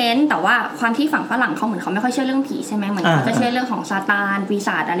มีเซนส์แต่ว่าความที่ฝั่งฝรั่งเขาเหมือนเขาไม่ค่อยเชื่อเรื่องผีใช่ไหมเหมือนเขาจะเชื่อเรื่องของซาตานปีศ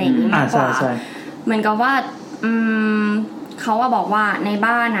าจอะไรอย่างนี้มากกว่าเหมือนกับว่าเขาบอกว่าใน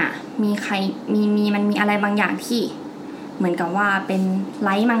บ้านอ่ะมีใครมันมีอะไรบางอย่างที่เหมือนกับว่าเป็นไล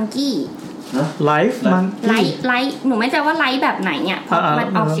ท์มังกี้ไลท์หนูไม่แน่ใจว่าไลท์แบบไหนเนี่ยเพราะมัน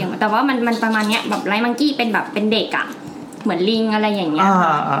ออกเสียงแต่ว่ามันประมาณเนี้ยแบบไลท์มังกี้เป็นแบบเป็นเด็กอ่ะเหมือนลิงอะไรอย่างเงี้ย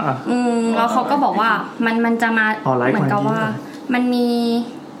แล้วเขาก็บอกว่ามันจะมาเหมือนกับว่ามันมี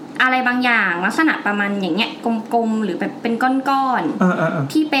อะไรบางอย่างลักษณะประมาณอย่างเงี้ยกลมๆหรือแบบเป็นก้อน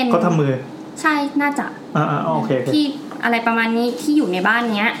ๆที่เป็นเขาทำมือใช่น่าจะโอเคที่อะไรประมาณนี้ที่อยู่ในบ้าน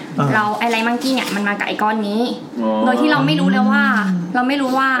เนี้ยเราอะไรมังกี้เนี่ยมันมากับไอ้ก้อนนี้โดยที่เราไม่รู้เลยว่า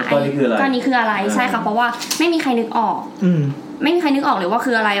ไอ้ก้อนนี้คืออะไรใช่ค่ะเพราะว่าไม่มีใครนึกออกไม่มีใครนึกออกเลยว่า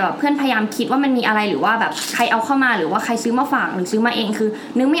คืออะไรแบบเพื่อนพยายามคิดว่ามันมีอะไรหรือว่าแบบใครเอาเข้ามาหรือว่าใครซื้อมาฝากหรือซื้อมาเองคือ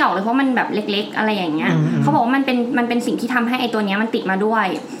นึกไม่ออกเลยเพราะมันแบบเล็กๆอะไรอย่างเงี้ยเขาบอกว่ามันเป็นสิ่งที่ทำให้ไอ้ตัวเนี้ยมันติดมาด้วย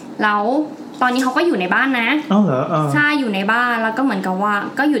แล้วตอนนี้เขาก็อยู่ในบ้านนะเหรอใช่อยู่ในบ้านแล้วก็เหมือนกับว่า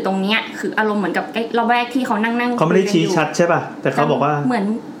ก็อยู่ตรงเนี้ยคืออารมณ์เหมือนกับระแวกที่เขานั่งเขาไม่ได้ชี้ชัดใช่ป่ะแต่เขาบอกว่าเหมือน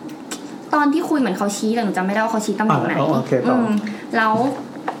ตอนที่คุยเหมือนเขาชี้แต่หนูจำไม่ได้ว่าเขาชี้ตำแหน่งไหนแล้ว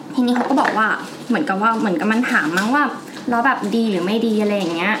ทีนี้เขาก็บอกว่าเหมือนกับมันถามมั้งว่าแล้วแบบดีหรือไม่ดีอะไรอย่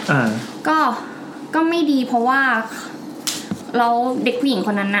างเงี้ยก็ไม่ดีเพราะว่าเราเด็กผู้หญิงค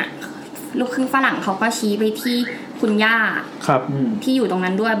นนั้นน่ะลูกครึ่งฝรั่งเขาก็ชี้ไปที่คุณย่าที่อยู่ตรง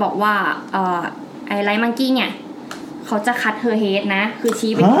นั้นด้วยบอกว่าไอ้ไลท์มังกี้เนี่ยเขาจะคัดเฮอเฮดนะคือ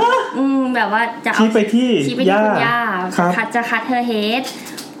ชี้ไปแบบว่าจะเอาชี้ไปที่คุณย่าจะคัดเฮอเฮด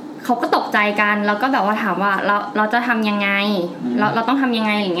เขาก็ตกใจกันแล้วก็แบบว่าถามว่าเราจะทำยังไงเราต้องทำยังไ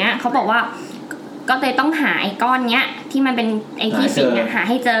งอย่างเงี้ยเขาบอกว่าก็เลยต้องหาไอ้ก้อนเนี้ยที่มันเป็นไอ้ที่สิงเนี่ยหา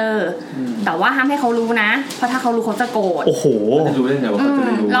ให้เจอแต่ว่าห้ามให้เขารู้นะเพราะถ้าเขารู้เขาจะโกรธโอ้โหจะรู้ได้ไงว่าเขาจะไ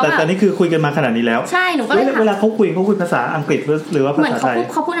ม่รู้แต่ตอนนี้คือคุยกันมาขนาดนี้แล้วใช่หนูก็เลยเวลาเขาคุยภาษาอังกฤษหรือว่าภาษาไทย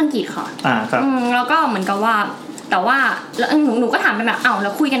เขาพูดอังกฤษค่ะครับแล้วก็เหมือนกับว่าแต่ว่าแล้วหนูก็ถามไปแบบแล้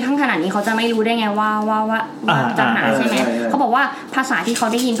วคุยกันทั้งขนาดนี้เขาจะไม่รู้ได้ไงว่าจะหาใช่ไหมเขาบอกว่าภาษาที่เขา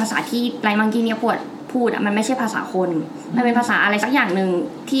ได้ยินภาษาที่ไลมังกี้เนี่ยพูดมันไม่ใช่ภาษาคนมันเป็นภาษาอะไรสักอย่างนึง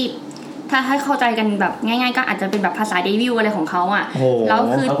ที่ถ้าให้เข้าใจกันแบบง่ายๆก็อาจจะเป็นแบบภาษาเดวิลอะไรของเขาอ่ะแล้ว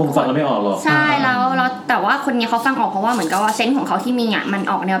คือเขาคงฟังไม่ออกหรอกใช่แล้วแต่ว่าคนนี้เขาฟังออกเพราะว่าเหมือนกับว่าเซนส์ของเขาที่มีอ่ะมัน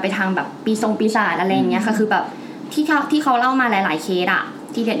ออกแนวไปทางแบบปีศาจอะไรอย่างเงี้ยค่ะคือแบบที่เขาเล่ามาหลายๆเคสอ่ะ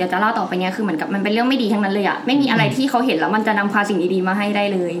ที่เดี๋ยวจะเล่าต่อไปเนี้ยคือเหมือนกับมันเป็นเรื่องไม่ดีทั้งนั้นเลยอ่ะไม่มีอะไรที่เขาเห็นแล้วมันจะนำพาสิ่งดีๆมาให้ได้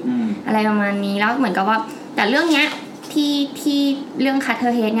เลยอะไรประมาณนี้แล้วเหมือนกับว่าแต่เรื่องเนี้ยที่เรื่องคัตเทอ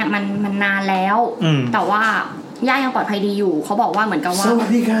ร์เฮดเนี่ยมันนานแล้วแต่ว่าย่ายังปลอดภัยดีอยู่เขาบอกว่าเหมือนกับว่าสวัส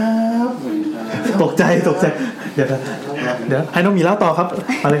ดีครับตกใจเดี๋ยวให้น้องมีเล่าต่อครับ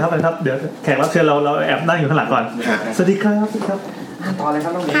มาเลยครับเดี๋ยวแขกรับเชิญเราแอบนั่งอยู่ข้างหลังก่อนสวัสดีครับต่อเลยครั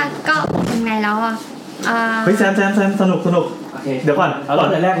บน้องมีก็ยังไงแล้วเฮ้ยแซมสนุกเดี๋ยวก่อนเอา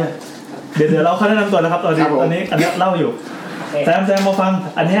แรกเลยเดี๋ยวเราค่อยแนะนำตัวนะครับตอนนี้อันนี้เล่าอยู่แซมมาฟัง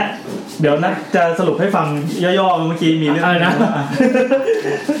อันเนี้ยเดี๋ยวนะจะสรุปให้ฟังย่อๆเมื่อกี้มีเรื่องอะไรนะ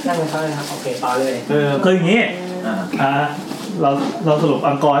นั่งลงเลยครับโอเคต่อเลยคืออย่างงี้เราสรุป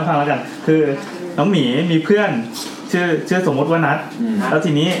อังกอร์ให้ฟังแล้วกันคือน้องหมีมีเพื่อนชื่อสมมติว่านัทแล้ว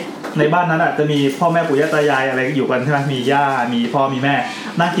ทีนี้ในบ้านนั้นจะมีพ่อแม่ปู่ย่าตายายอะไรอยู่กันใช่ไหมมีย่ามีพ่อมีแม่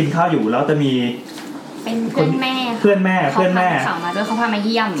นั่งกินข้าวอยู่แล้วจะมีเป็นเพื่อนแม่สาวมาด้วยเขาพามาเ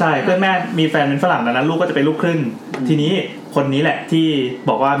ยี่ยมใช่เพื่อนแม่มีแฟนเป็นฝรั่งดังนั้นลูกก็จะเป็นลูกครึ่งทีนี้คนนี้แหละที่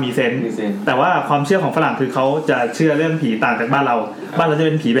บอกว่ามีเซนส์แต่ว่าความเชื่อของฝรั่งคือเขาจะเชื่อเรื่องผีต่างจากบ้านเราจะเ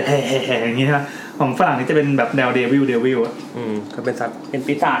ป็นผีแบบแห่ๆอย่างนี้ใช่ไหมของฝรั่งนี่จะเป็นแบบแนวเดวิลเขาเป็นสัตว์เป็น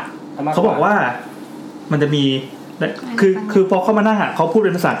ปีศาจเขาบอกว่ามันจะมีคือพอเขามานั่งเขาพูดเ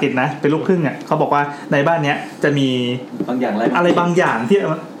ป็นภาษาอังกฤษนะเป็นลูกครึ่งเขาบอกว่าในบ้านเนี้ยจะมีบางอย่างอะไรบางอย่างที่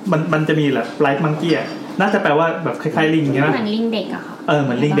มันจะมีแบบไลฟ์มังกี้น่าจะแปลว่าแบบคล้ายๆลิงใช่ไหมเหมือนลิงเด็กอะค่ะเห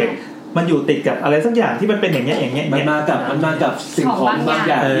มือนลิงเด็กมันอยู่ติดกับอะไรสักอย่างที่มันเป็นอย่างเงี้ยมันมากับสิ่งของบาง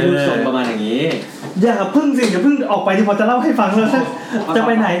อย่างที่รูปทรงประมาณอย่างนี้อย่าพึ่งสิอย่าพึ่งออกไปที่พอจะเล่าให้ฟังเลยจะไ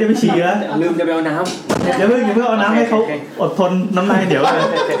ปไหนจะไปฉี่แล้วลืมจะไปเอาน้ำอย่าเพิ่งเอาน้ำให้เขาอดทนน้ำลายเดี๋ยว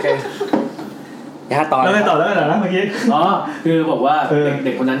ต่อแล้วไปต่อนะเมื่อกี้คือบอกว่าเ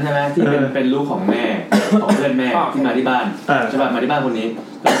ด็กคนนั้นใช่ไหมที่เป็นลูกของแม่ของเพื่อนแม่ที่มาที่บ้านใช่ป่ะมาที่บ้านคนนี้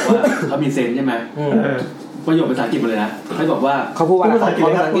บอกว่าเขามีเซนใช่ไหมประโยคภาษาอังกฤษหมดเลยนะเขาบอกว่าเขาพูดว่าภาษาอัง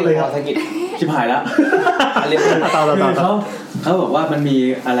กฤษชิบหายแล้วเขาบอกว่ามันมี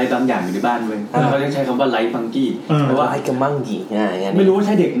อะไรบางอย่างอยู่ในบ้านเว้ยแล้วเขาใช้คำว่าไลฟ์มังกี้เพราะว่าไลฟ์กับมังกี้ไม่รู้ว่าใ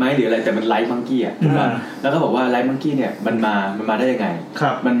ช่เด็กไหมหรืออะไรแต่มันไลฟ์มังกี้อ่ะแล้วเขาบอกว่าไลฟ์มังกี้เนี่ยมันมาได้ยังไง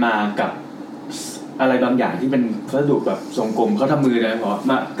มันมากับอะไรบางอย่างที่เป็นวัสดุแบบทรงกลมเขาทำมือเลยบอก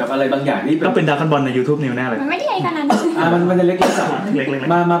มากับอะไรบางอย่างที่ก็เป็นดาร์คบอลใน YouTube นิวแน่เลยมันไม่ได้ใหญ่ขนาดนั้นมันจะเล็ก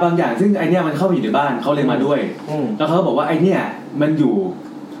ๆมาบางอย่างซึ่งไอเนี้ยมันเข้าไปอยู่ในบ้านเขาเลยมาด้วยแล้วเขาบอกว่าไอเนี้ยมันอ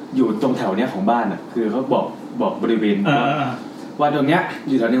ยู่ตรงแถวเนี้ยของบ้านอ่ะคือเขาบอกบริเวณว่าตรงเนี้ยอ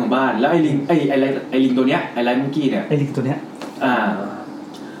ยู่แถวนี้ของบ้านแล้วไอลิงตัวเนี้ยไอไลฟ์มังกี้เนี่ยไอลิงตัวเนี้ย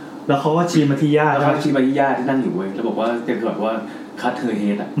แล้วเขาก็ชี้มาที่ย่าแล้วเขาชี้มาที่ย่าที่นั่งอยู่เว้ยแล้วบอกว่าจะแบบว่าคัดเธอเฮ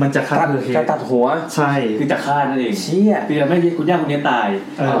ดอ่ะมันจะคัดเธอเฮดจะตัดหัวใช่คือจะฆ่านั่นเองเชี่ยคือจะไม่คุณย่าคนนี้ตาย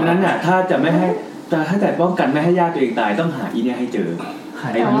เพราะนั้นน่ะถ้าแต่ป้องกันไม่ให้ย่าตัวเองตายต้องหาอีเนี่ยให้เจอ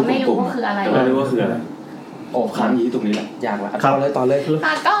แต่ว่าไม่รู้ว่าคืออะไรไม่รู้ว่าคืออะไรโอ้ค้างนี้ตรงนี้แหละยากว่ะต่อเลย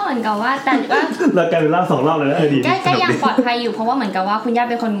ก็เหมือนกับว่าแต่ว่าเรากลายเป็นเล่า2รอบเลยนะดีก็ยังปลอดภัยอยู่เพราะว่าเหมือนกับว่าคุณย่า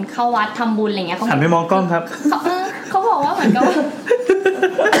เป็นคนเข้าวัดทำบุญอะไรเงี้ยหันไปมองกล้องครับเขาบอกว่าเหมือนกับว่า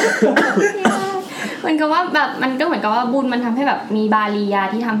มันก็ว่าแบบมันก็เหมือนกับว่าบุญมันทำให้แบบมีบาลียา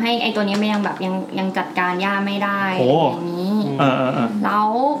ที่ทำให้ไอตัวนี้มันยังแบบยังจัดการย่าไม่ได้อย่างนี้แล้ว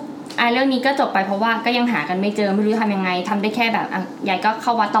เรื่องนี้ก็จบไปเพราะว่าก็ยังหากันไม่เจอไม่รู้ทำยังไงทำได้แค่แบบยายก็เข้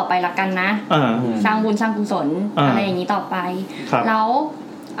าวัดต่อไปละกันนะสร้างบุญสร้างกุศลอะไรอย่างนี้ต่อไปแล้ว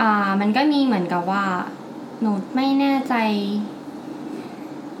มันก็มีเหมือนกับว่าหนูไม่แน่ใจ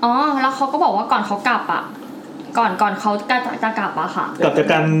แล้วเขาก็บอกว่าก่อนเขากลับก่อนเขาจะกลับอะค่ะกลับจาก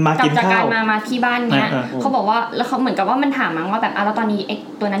การมากินข้าวมาที่บ้านเนี้ยเขาบอกว่าแล้วเขาเหมือนกับว่ามันถามมั้งว่าแบบแล้วตอนนี้ไอ้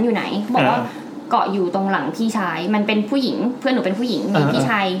ตัวนั้นอยู่ไหนบอกว่าเกาะอยู่ตรงหลังพี่ชายมันเป็นผู้หญิงเพื่อนหนูเป็นผู้หญิงมีพี่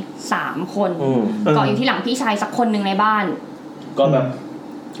ชาย3คนเกาะอยู่ที่หลังพี่ชายสักคนนึงในบ้านก็แบบ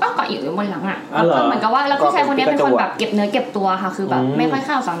เกาะอยู่บนหลังก็เหมือนกับว่าแล้วพี่ชายคนนี้เป็นคนแบบเก็บเนื้อเก็บตัวค่ะคือแบบไม่ค่อยเ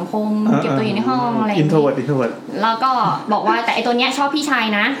ข้าสังคมเก็บตัวอยู่ในห้องอะไรอินโทรเวิร์ตแล้วก็บอกว่าแต่ไอ้ตัวเนี้ยชอบพี่ชาย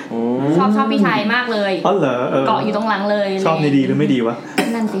นะชอบพี่ชายมากเลยเหรอเกาะอยู่ตรงหลังเลยชอบในดีหรือไม่ดีวะ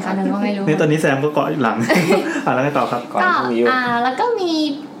นั่นสิคะนึกว่าไม่รู้นี่ตอนนี้แซมก็เกาะอยู่หลังแล้วไงต่อครับก็แล้วก็มี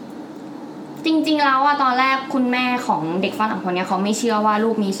จริงๆแล้วตอนแรกคุณแม่ของเด็กฝรั่งคนนี้เขาไม่เชื่อว่าลู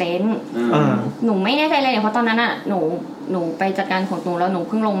กมีเซนส์หนูไม่แน่ใจเลยเพราะตอนนั้นหนูไปจัดการของหนูแล้วหนูเ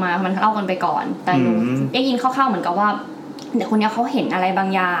พิ่งลงมามันเล่ากันไปก่อนแต่หนูได้ยินคร่าวๆเหมือนกับว่าเด็กคนนี้เขาเห็นอะไรบาง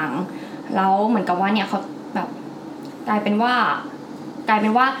อย่างแล้วเหมือนกับว่าเนี่ยเขาแบบกลายเป็นว่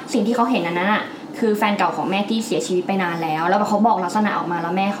าสิ่งที่เขาเห็นนั้นคือแฟนเก่าของแม่ที่เสียชีวิตไปนานแล้วเขาบอกลักษณะออกมาแล้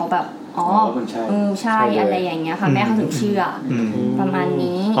วแม่เขาแบบใช่อะไรอย่างเงี้ยค่ะแม่เขาถึงเชื่อประมาณ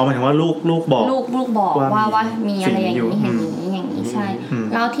นี้หมายถึงว่าลูกบอกว่ามีอะไรอย่างนี้ใช่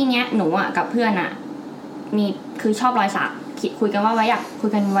แล้วที่เนี้ยหนูกับเพื่อนมีคือชอบรอยสักคุยกันว่าคุย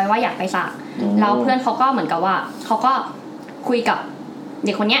กันไว้ว่าอยากไปสักแล้วเพื่อนเขาก็เหมือนกับว่าเขาก็คุยกับเ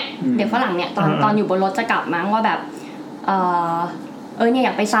ด็กคนเนี้ยเด็กฝรั่งเนี่ยตอนอยู่บนรถจะกลับมั้งว่าแบบเนี่ยอย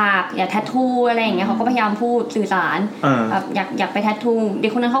ากไปสักอยากแทททูอะไรอย่างเงี้ยเขาก็พยายามพูดสื่อสารแบบอยากไปแทททูเด็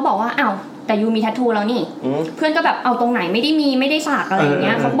กคนนั้นเขาบอกว่าอ้าวแต่ยูมีแทททูแล้วนี่เพื่อนก็แบบเอาตรงไหนไม่ได้สักอะไรอย่างเ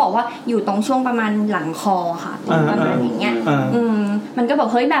งี้ยเขาบอกว่าอยู่ตรงช่วงประมาณหลังคอค่ะประมาณอย่างเงี้ยมันก็บอก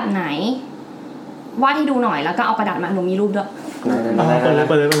เฮ้ยแบบไหนวาดให้ดูหน่อยแล้วก็เอากระดาษมาหนูมีรูปด้วย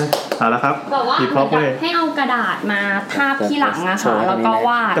ไปเลยเอาละครับบอกว่าให้เอากระดาษมาทาบที่หลังอะค่ะแล้วก็ว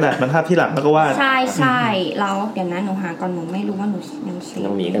าดกระดาษมันทาบที่หลังแล้วก็วาดใช่แล้วเดี๋ยวนะหนูหาก่อนหนูไม่รู้ว่าหนูน้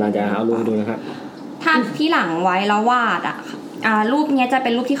องหมีกำลังจะเอารูปให้ดูนะครับทาบที่หลังไว้แล้ววาดรูปนี้จะเป็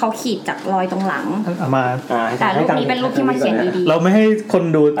นรูปที่เขาขีดจากรอยตรงหลังมาแต่รูปนี้เป็นรูปที่มาเขียนดีๆเราไม่ให้คน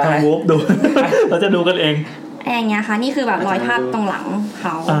ดูทางวูฟดูเราจะดูกันเองอย่างเงี้ยค่ะนี่คือแบบรอยทาบตรงหลังเข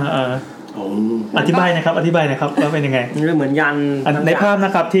าอธิบายนะครับว่าเป็นยังไงนี่เหมือนยันในภาพน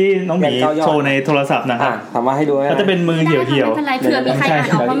ะครับที่น้องหมีโชว์ในโทรศัพท์นะครับทำมาให้ดูก็จะเป็นมือเหี่ยวไม่เป็นไรเผื่อมีใครอ่าน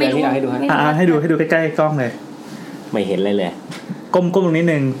ออกว่าไม่รู้ให้ดูใกล้ๆกล้องเลยไม่เห็นเลยก้มตรงนิด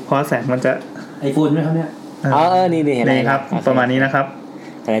นึงเพราะแสงมันจะไอโฟนไหมครับเนี่ยนี่เห็นครับประมาณนี้นะครับ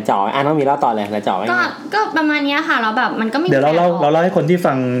ค แต่จ่อน้องมีเล่าต่อเลยแต่จ่อก็ประมาณนี้ค่ะแล้วแบบมันก็ไม่เดี๋ยวเราเล่าให้คนที่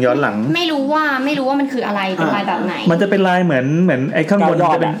ฟังย้อนหลังไม่รู้ว่ามันคืออะไรเป็นลายแบบไหนมันจะเป็นลายเหมือนไอ้ข้างบน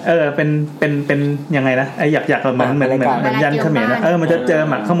จะเป็นเป็นยังไงนะไอ้หยักๆเหมือนยันเขมรนะมันจะเจอ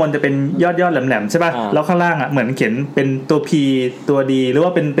หมักข้างบนจะเป็นยอดแหลมๆใช่ป่ะแล้วข้างล่างอ่ะเหมือนเขียนเป็นตัว P ตัว D หรือว่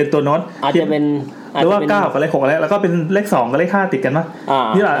าเป็นตัวโน้ตอาจจะเป็นหรือว่า9กับเลข6อะไรแล้วก็เป็นเลข2กับเลข5ติดกันมั้ย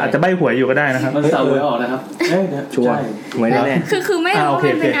นี่อาจจะใบ้หวยอยู่ก็ได้นะครับมันเสาหวยออกนะครับชัวร์หวยแน่คือไม่รู้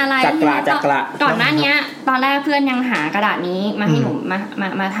มันเป็นอะไรจักระก่อนหน้านี้ตอนแรกเพื่อนยังหากระดาษนี้มาให้หนู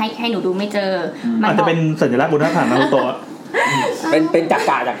มาให้หนูดูไม่เจออาจจะเป็นสัญลักษณ์บนหน้าผากนารูโตะเป็นจัก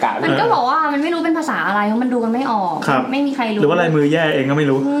ระมันก็บอกว่ามันไม่รู้เป็นภาษาอะไรเพราะมันดูกันไม่ออกไม่มีใครรู้หรือว่าลายมือแย่เองก็ไม่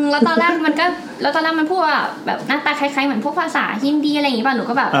รู้แล้วตอนแรกมันพูดว่าแบบหน้าตาคล้ายๆเหมือนพวกภาษาฮินดีอะไรอย่างงี้ป่ะหนู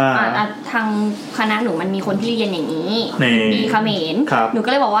ก็แบบทางคณะหนูมันมีคนที่เรียนอย่างนี้มีเขมรหนูก็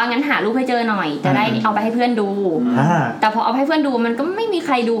เลยบอกว่างั้นหารูปให้เจอหน่อยจะได้เอาไปให้เพื่อนดูแต่พอเอาให้เพื่อนดูมันก็ไม่มีใค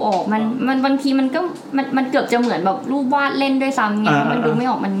รดูออกมันบางทีมันก็มันเกือบจะเหมือนแบบรูปวาดเล่นด้วยซ้ำไงมันดูไม่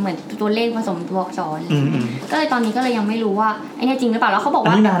ออกมันเหมือนตัวเลขผสมตัวอักษรก็เลยตอนนี้ก็เลยยังไม่รู้ว่าไอ้นี่จริงหรือเปล่าแล้วเขาบอก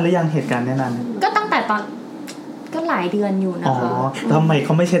ว่าอันนี้นานหรือยังเหตุการณ์นี้นานก็ตั้งแต่ตอนก็หลายเดือนอยู่นะคะทำไมเข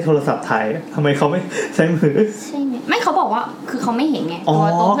าไม่ใช้โทรศัพท์ถ่ายทำไมเขาไม่ใช้มือใช่ไหมไม่เขาบอกว่าคือเขาไม่เห็นไง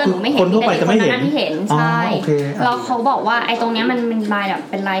ตัวเพื่อนหนูไม่เห็นคนทั่วไปจะไม่เห็นที่เห็นใช่แล้วเขาบอกว่าไอ้ตรงเนี้ยมันเป็นลายแบบ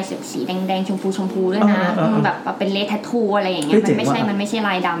เป็นลายสีแดงชมพูด้วยนะแบบเป็นเลสแทททูอะไรอย่างเงี้ยมันไม่ใช่ล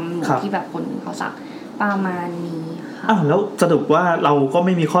ายดำที่แบบคนเขาสักประมาณนี้ค่ะแล้วสรุปว่าเราก็ไ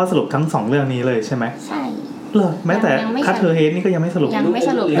ม่มีข้อสรุปทั้ง2เรื่องนี้เลยใช่ไหมใช่เลยแม้แต่คัทเธอเฮดนี่ก็ยังไม่สรุปก็ยังไม่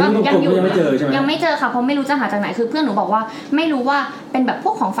เจอใช่ไหมยังไม่เจอค่ะเพราะไม่รู้จะหาจากไหนคือเพื่อนหนูบอกว่าไม่รู้ว่าเป็นแบบพ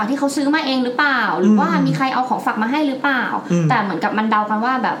วกของฝากที่เขาซื้อมาเองหรือเปล่าหรือว่ามีใครเอาของฝากมาให้หรือเปล่าแต่เหมือนกับมันเดากัน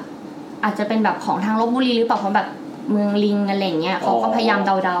ว่าแบบอาจจะเป็นแบบของทางลพบุรีหรือเปล่าเพราะแบบเมืองลิงอะไรเงี้ยเขาก็พยายามเ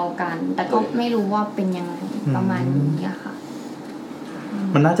ดากันแต่ก็ไม่รู้ว่าเป็นยังไงประมาณนี้ค่ะ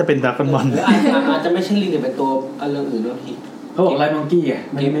มันน่าจะเป็นดราก้อนบอลอาจจะไม่ใช่ลิงแต่เป็นตัวเรื่องอื่นด้วยพี่เขาบอกไลน์มังกี้อ่ะ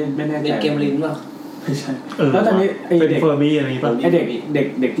ไม่แน่ใจเป็นเกมลิงป่ะไม่ใช่แล้วตอนนี้ไอ้เด็กเฟอร์บี้อะไรป่ะไอ้เ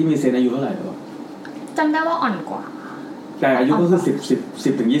ด็กที่มีเซนอายุเท่าไหร่หรอจำได้ว่าอ่อนกว่าแต่อายุก็คือ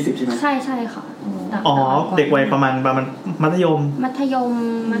10ถึง20ใช่ไหมใช่ค่ะเด็กวัยประมาณมัธยม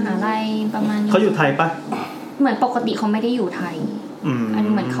มหาลัยประมาณนี้เขาอยู่ไทยป่ะเหมือนปกติเขาไม่ได้อยู่ไทยอัน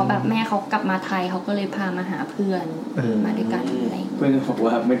เหมือนเขาแบบแม่เขากลับมาไทยเขาก็เลยพามาหาเพื่อนมาด้วยกันอะไรเพื่อนบอก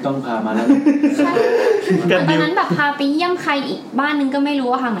ว่าไม่ต้องพามาแล้วใช่ตอนนั้นแบบพาไปเยี่ยมใครอีกบ้านนึงก็ไม่รู้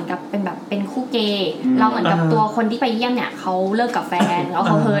อะค่ะเหมือนกับเป็นแบบเป็นคู่เกย์เราเหมือนกับตัวคนที่ไปเยี่ยมเนี่ยเขาเลิกกับแฟนแล้วเ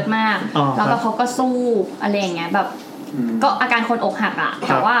ขาเฮิร์ตมากแล้วก็เขาก็สู้อะไรอย่างเงี้ยแบบก็อาการคนอกหักอะแ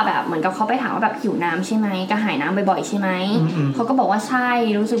ต่ว่าแบบเหมือนกับเขาไปถามว่าแบบหิวน้ำใช่ไหมกระหายน้ำบ่อยๆใช่ไหมเขาก็บอกว่าใช่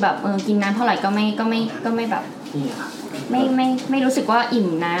รู้สึกแบบกินน้ำเท่าไหร่ก็ไม่แบบไม่รู้สึกว่าอิ่ม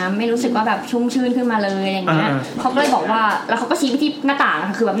น้ำไม่รู้สึกว่าแบบชุ่มชื่นขึ้นมาเลยอะไรเงี้ยเขาก็เลยบอกว่าแล้วเขาก็ชี้ไปที่หน้าต่าง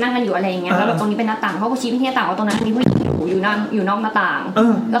คือแบบนั่งกันอยู่อะไรอย่างเงี้ยแล้วแบบตรงนี้เป็นหน้าต่างเขาก็ชี้ไปที่หน้าต่างว่าตรงนั้นมีผู้หญิงอยู่นอกหน้าต่าง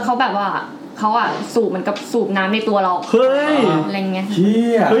แล้วเขาแบบว่าเขาอะสูบเหมือนกับสูบน้ำในตัวเราเฮ้ยอะไรเงี้ย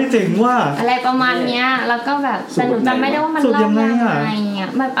เฮ้ยเจ๋งว่ะอะไรประมาณเนี้ยแล้วก็แบบแต่หนูจำไม่ได้ว่ามันเล่ายังไงอ่ะ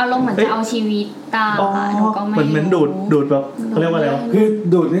มันอารมณ์เหมือนจะเอาชีวิตตาหนูก็ไม่เหมือนดูดแบบเขาเรียกว่าอะไรคือ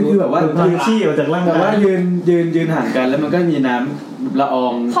ดูดนี่คือแบบว่าขี้ออกจากร่างกายแต่ว่ายืนห่างกันแล้วมันก็มีน้ำละออ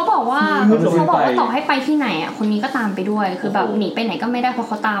งเขาบอกว่าต่อให้ไปที่ไหนอ่ะคนนี้ก็ตามไปด้วยคือแบบหนีไปไหนก็ไม่ได้เพราะเ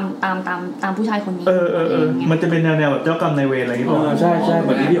ขาตามผู้ชายคนนี้มันจะเป็นแนวแบบเจ้ากรรมนายเวรอะไรอย่างเงี้ยใช่เห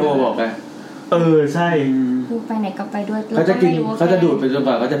มือนที่พี่โอบอกไงใช่คือไปไหนก็ไปด้วยเขาจะกินเขาจะดูดไปจนก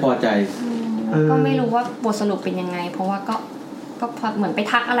ว่าเขาจะพอใจก็ไม่รู้ว่าบทสรุปเป็นยังไงเพราะว่าก็เหมือนไป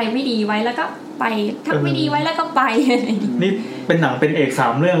ทักอะไรไม่ดีไว้แล้วก็ไปทักไม่ดีไว้แล้วก็ไปนี่เป็นหนังเป็นเอก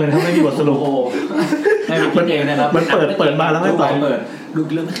3เรื่องเลยนะไม่มีบทสรุปให้มันเองนะครับมันเปิดมาแล้วให้ต่อดู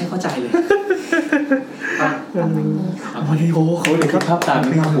เรื่องไม่ค่อยเข้าใจเลยวันนี้โอ้เขาเลยภาพตาม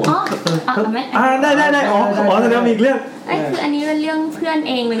ไม่น่าห่วงได้อ๋อแสดงมีอีกเรื่องคืออันนี้เป็นเรื่องเพื่อน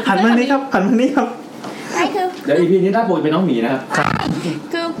เองเลยหันมานี่ครับคือเดี๋ยว EP นี้ถ้าป่วยเป็นน้องหมีนะครับ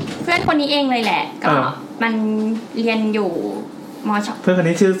คือเพื่อนคนนี้เองเลยแหละก็มันเรียนอยู่ม.ช.เพื่อนคน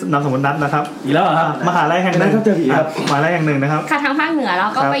นี้ชื่อนามสมมุตินัทนะครับอีกแล้วครับมหาลัยแห่งหนึ่งครับมหาลัยแห่งหนึ่งนะครับค่ะทางภาคเหนือแล้ว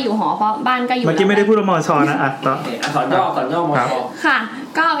ก็ไปอยู่หอเพราะบ้านก็อยู่เมื่อกี้ไม่ได้พูดว่าม.ช.นะต่อสอนย่อม.ช.ค่ะ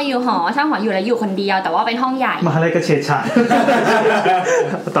ก็ไปอยู่หอเช่าหออยู่แล้วอยู่คนเดียวแต่ว่าเป็นห้องใหญ่มหาลัยกระเฉดฉาด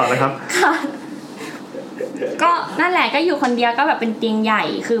ต่อเลยครับค่ะก็นั่นแหละก็อยู่คนเดียวก็แบบเป็นเตียงใหญ่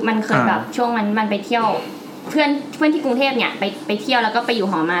คือมันเคยแบบช่วงมันไปเที่ยวเพื่อนที่กรุงเทพเนี่ยไปเที่ยวแล้วก็ไปอยู่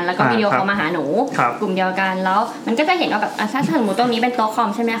หอมันแล้วก็วิดีโอคอลมาหาหนูกลุ่มเดียวกันแล้วมันก็จะเห็นว่าแบบถ้าสมมติตรงนี้เป็นโต๊ะคอม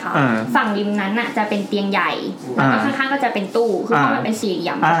ใช่ไหมคะฝั่งริมนั้นน่ะจะเป็นเตียงใหญ่แล้วก็ข้างๆก็จะเป็นตู้คือห้องมันเป็นสี่เหลี่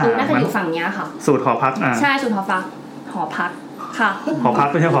ยมตู้น่าจะอยู่ฝั่งนี้ค่ะสูตรหอพักใช่สูตรหอพักค่ะหอพัก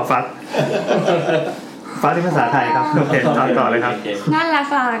ไม่ใช่หอพัก ฟ้าที่ภาษาไทยครับโอเคต่อเลยครับนั่นแหละ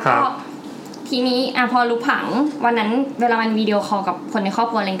ค่ะก็ทีนี้พอรู้ผังวันนั้นเวลามันวิดีโอคอลกับคนในครอบ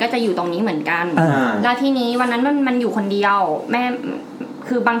ครัวเลนก็จะอยู่ตรงนี้เหมือนกันแล้วทีนี้วันนั้นมันอยู่คนเดียวแม่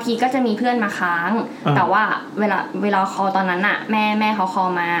คือบางทีก็จะมีเพื่อนมาค้างแต่ว่าเวลาคอลตอนนั้นน่ะแม่เขาคอล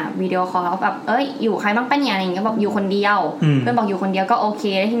มาวิดีโอคอลแล้วแบบอยู่ใครบ้างป่ะเนี่ยอะไรอย่างเงี้ยแบบอยู่คนเดียวเพื่อนบอกอยู่คนเดียวก็โอเค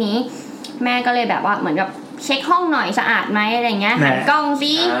แล้วทีนี้แม่ก็เลยแบบว่าเหมือนกับเช็คห้องหน่อยสะอาดไหมอะไรเงี้ยหันกล้อง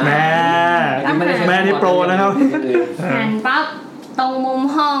สิแม่นี่โปรนะครับหันปั๊บตรงมุม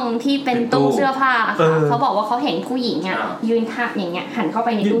ห้องที่เป็นตู้เสื้อผ้าค่ะเขาบอกว่าเขาเห็นผู้หญิงอ่ะยืนทับอย่างเงี้ยหันเข้าไป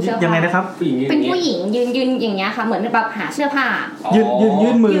ในตู้เสื้อผ้ายังไงนะครับเป็นผู้หญิงยืนอย่างเงี้ยค่ะเหมือนแบบหาเสื้อผ้า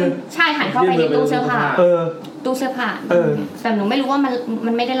ยื่นมือใช่หันเข้าไปในตู้เสื้อผ้าตู้เสื้อผ้าแต่หนูไม่รู้ว่า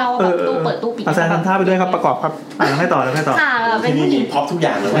มันไม่ได้เล่าว่าแบบตู้เปิดตู้ปิดอาจารย์ทำท่าไปด้วยครับประกอบครับให้ต่อค่ะเป็นผู้หญิงพร็อพทุกอ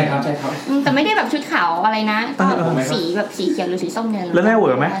ย่างเลยใช่ครับแต่ไม่ได้แบบชุดขาวอะไรนะก็สีแบบสีเขียวหรือสีส้มเนี่ยแล้วแม่เหว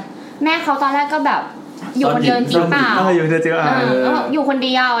อไหมแม่เขาตอนแรกก็แบบอยู่คนเดียวจริงเปล่าอยู่คนเดียวอยู่คนเ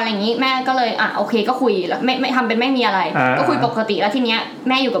ดียวอะไรอย่างงี้แม่ก็เลยโอเคก็คุยแล้วไม่ทำเป็นไม่มีอะไรก็คุยปกติแล้วทีเนี้ย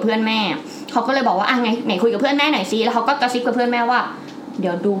แม่อยู่กับเพื่อนแม่เขาก็เลยบอกว่าไหนคุยกับเพื่อนแม่หน่อยซิแล้วเขาก็กระซิบกับเพื่อนแม่ว่าเดี๋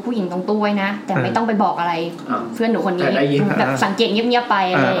ยวดูผู้หญิงตรงตู้ไว้นะแต่ไม่ต้องไปบอกอะไรเพื่อนหนูคนนี้แบบสังเกตเงียบๆไป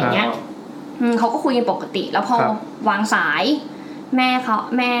อะไรอย่างเงี้ยเขาก็คุยกันปกติแล้วพอวางสายแม่เขา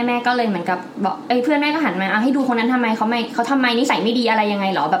แม่ก็เลยเหมือนกับบอกเพื่อนแม่ก็หันมาให้ดูคนนั้นทำไมเขาทำไมนิสัยไม่ดีอะไรยังไง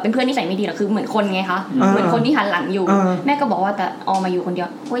หรอแบบเป็นเพื่อนนิสัยไม่ดีหรอคือเหมือนคนไงคะเหมือนคนที่หันหลังอยู่แม่ก็บอกว่าแต่มาอยู่คนเดียว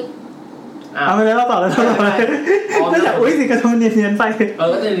เฮ้ยเอาไปเลยเราต่อเลยไม่อยากอุ้ยสิกระทงเนียนไป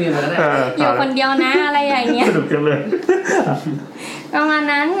ก็จะเนียนแล้วอยู่คนเดียวนะอะไรอย่างเงี้ยสนุกจังเลยประมาณ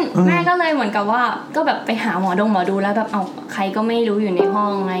นั้นแม่ก็เลยเหมือนกับว่าก็แบบไปหาหมอดูแล้วแบบเอาใครก็ไม่รู้อยู่ในห้อ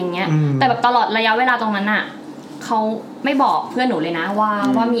งอะไรอย่างเงี้ยแต่แบบตลอดระยะเวลาตรงนั้นอ่ะเขาไม่บอกเพื่อนหนูเลยนะว่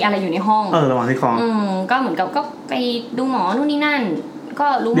ามีอะไรอยู่ในห้องระหว่างที่คลองก็เหมือนกับก็ไปดูหมอนู่นนี่นั่นก็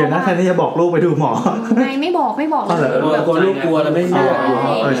รู้เดี๋ยวนะใครที่จะบอกลูกไปดูหมอไม่บอกเลยกลัวลูกกลัวแล้วไม่บอก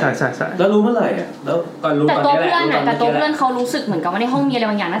ใช่แล้วรู้เมื่อไหร่อ่ะแล้วก็รู้แต่ตัวเพื่อนอ่ะแต่ตัวเพื่อนเขารู้สึกเหมือนกับว่าในห้องมีอะไร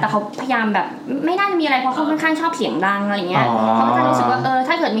บางอย่างนะแต่เขาพยายามแบบไม่น่าจะมีอะไรเพราะเขาค่อนข้างชอบเสียงดังอะไรเงี้ยเขาก็จะรู้สึกว่า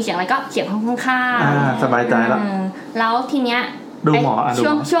ถ้าเกิดมีเสียงอะไรก็เสียงข้างๆสบายใจแล้วทีเนี้ยดูหมอ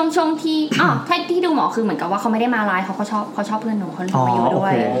ช่วงที่ที่ดูหมอคือเหมือนกับว่าเขาไม่ได้มาไลฟ์เขาชอบเพื่อนหนูเขาเลยมาอยู่ด้ว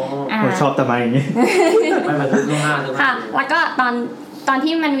ยชอบแต่มาอย่างนี้ไม่มาทุกห้าค่ะแล้วก็ตอน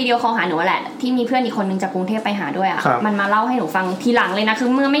ที่มันวิดีโอคอลหาหนูแหละที่มีเพื่อนอีกคนนึงจากกรุงเทพไปหาด้วยมันมาเล่าให้หนูฟังทีหลังเลยนะคือ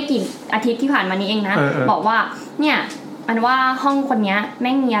เมื่อไม่กี่อาทิตย์ที่ผ่านมานี้เองนะบอกว่าเนี่ยอันว่าห้องคนนี้แ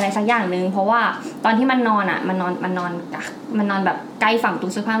ม่งมีอะไรสักอย่างนึงเพราะว่าตอนที่มันนอนมันนอนแบบใกล้ฝั่ง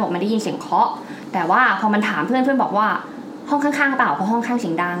ตู้เสื้อผ้าบอกมันได้ยินเสียงเคาะแต่ว่าพอมันถามเพื่อนบอกว่าห้องข้างๆเปล่าเพราะห้องข้างเสี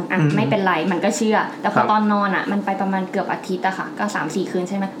ยงดังไม่เป็นไรมันก็เชื่อแต่พอตอนนอนมันไปประมาณเกือบอาทิตย์อะค่ะก็ 3-4 คืน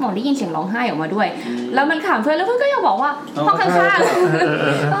ใช่ไหมหมอได้ยินเสียงร้องไห้ออกมาด้วยแล้วมันถามเพื่อนแล้วเพื่อนก็ยังบอกว่าห้องข้าง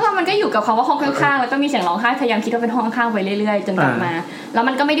ๆแล้วมันก็อยู่กับเขาว่าห้องข้างๆแล้วก็มีเสียงร้องไห้พยายามคิดว่าเป็นห้องข้างไปเรื่อยๆจนกลับมาแล้ว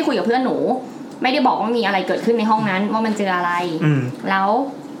มันก็ไม่ได้คุยกับเพื่อนหนูไม่ได้บอกว่ามีอะไรเกิดขึ้นในห้องนั้นว่ามันเจออะไรแล้ว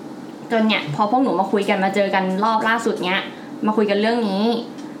จนเนี่ยพอพวกหนูมาคุยกันมาเจอกันรอบล่าสุดเนี้ยมาคุยกันเรื่องนี้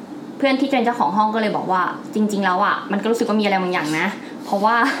เพื่อนที่เป็นเจ้าของห้องก็เลยบอกว่าจริงๆแล้วมันก็รู้สึกว่ามีอะไรบางอย่างนะเพราะ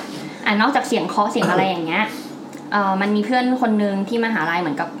ว่านอกจากเสียงเคาะเสียงอะไรอย่างเงี้ยมันมีเพื่อนคนนึงที่มหาลัยเห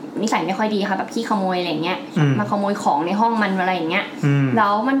มือนกับนิสัยไม่ค่อยดีค่ะแบบขี้ขโมยอะไรเงี้ยมาขโมยของในห้องมันอะไรอย่างเงี้ยแล้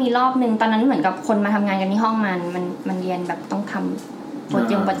วมันมีรอบนึงตอนนั้นเหมือนกับคนมาทำงานกันที่ห้องมันเรียนแบบต้องทำโปร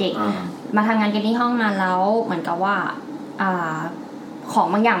เจกต์มาทำงานกันที่ห้องมาแล้วเหมือนกับว่าของ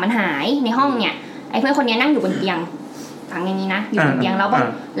บางอย่างมันหายในห้องเนี่ยไอ้เพื่อนคนนี้นั่งอยู่บนเตียงฝังอย่างนี้นะอยู่บนเตียงแล้ว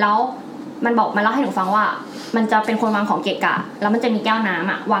มันบอกมาเล่าให้หนูฟังว่ามันจะเป็นคนวางของเกะกะแล้วมันจะมีแก้วน้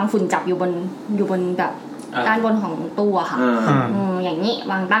ำวางฝุ่นจับอยู่บนแบบด้านบนของตู้อะค่ะอย่างนี้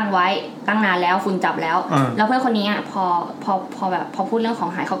วางตั้งไว้ตั้งนานแล้วฝุ่นจับแล้วเพื่อนคนนี้พอแบบพอพูดเรื่องของ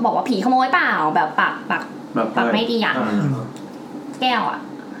หายเขาบอกว่าผีขโมยเปล่าแบบปากไม่ดีอะแก้วอะ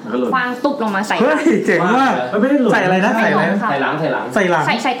วางตุบลงมาใส่เจ๋งมากใส่อะไรนะใส่หลัง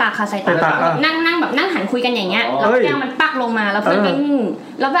ใส่ตากค่ะใส่ตากนั่งแบบนั่งหันคุยกันอย่างเงี้ยแล้วแก้วมันปักลงมาแล้วเพื่อนก็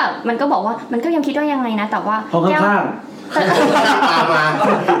แล้วแบบมันก็บอกว่ามันก็ยังคิดว่ายังไงนะแต่ว่าแก้วปามา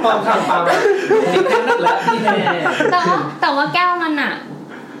แต่ว่าแก้วมันอะ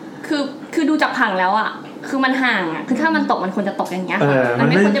คือดูจากผังแล้วอะคือมันห่างอะคือถ้ามันตกมันควรจะตกอย่างเงี้ยมัน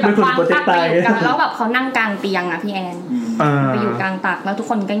ไม่ควรจะแบบวางปักไปกันแล้วแบบเขานั่งกลางเตียงอะพี่แอนไปอยู่กลางตักแล้วทุก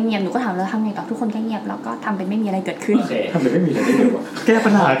คนก็เงียบหนูก็ถามแล้วทำไงต่อทุกคนก็เงียบแล้วก็ทำเป็นไม่มีอะไรเกิดขึ้นทำเป็นไม่มีอะไรได้เลยวะแก้ปั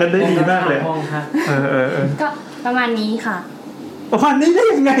ญหากันได้ดีมากเลยก็ประมาณนี้ค่ะ ประมาณนี้ได้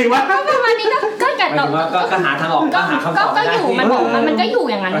ยังไงวะประมาณนี้ก็แกก็หาทางออกก็หาคำตอบก็อยู่มันบอกมันก็อยู่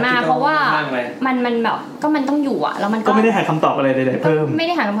อย่างนั้นมาเพราะว่ามันแบบก็มันต้องอยู่อ่ะแล้วมันก็ไม่ได้หาคำตอบอะไรใดๆเพิ่มไม่ไ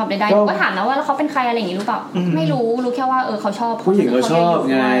ด้หาคำตอบใดๆก็ถามนะว่าเขาเป็นใครอะไรอย่างงี้หรือเปล่าไม่รู้แค่ว่าเขาชอบผู้หญิงเขาชอบ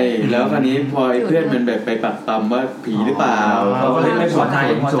ไงแล้วคราวนี้พอเพื่อนมันแบบไปปักปั๊มว่าผีหรือเปล่าเขาก็เลยไม่พอใ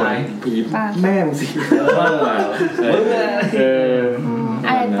จผีแม่มึงสิอ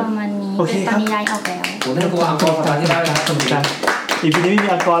ะไรประมาณนี้ตอนนี้ย้ายออกแล้วผมได้ตัวอังกอร์ที่ได้แล้วครับสมุนไพรอีพีนี้ไม่มี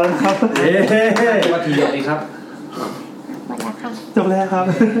อังกอร์แล้วครับว่าทีเดียวนี้ครับจบแล้วครับ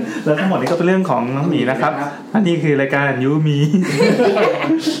แล้วทั้งหมดนี้ก็เป็นเรื่องของน้องหมีนะครับอันนี้คือรายการยูมี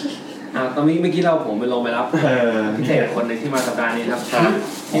ตอนนี้เมื่อกี้ผมไปลงไปรับพิเศษคนนึงที่มาสัปดาห์นี้ครับ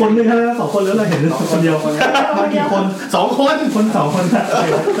คนนึงครับ2คนแล้วเราเห็นคนเดียวกี่คน2คน2คน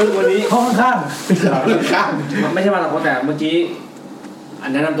ซึ่งวันนี้ห้องข้างไม่ใช่มา2คนแต่เมื่อกี้อั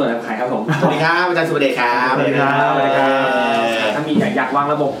นแนะนำตัวใครครับผมสวัสดีครับอาจารย์สุเดชครับสวัสดีครับถ้ามีอยากวาง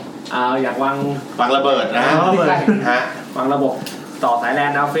ระบบอยากวางระเบิดนะฮะวางระบบต่อสายแลน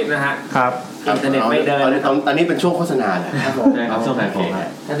ด์ออฟฟิศนะฮะครับอินเทอร์เน็ตไม่เดินตอนนี้เป็นช่วงโฆษณาแหละครับผมช่วงไหนผม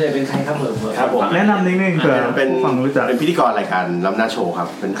ท่านจะเป็นใครครับครับผมแนะนำนิดนึงเผื่อเป็นพิธีกรรายการล้ำหน้าโชว์ครับ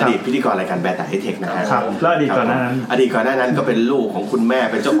เป็นอดีตพิธีกรรายการแบร์แต่ไฮเทคนะครับแล้วอดีตก่อนหน้านั้นก็เป็นลูกของคุณแม่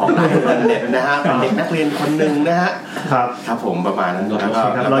เป็นเจ้าของร้านอินเทอร์เน็ตนะฮะเป็นเด็กนักเรียนคนนึงนะฮะครับผมประมาณนั้นแล้วก็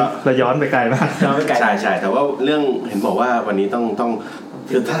เราย้อนไปไกลมากใช่แต่ว่าเรื่องเห็นบอกว่าวันนี้ต้อง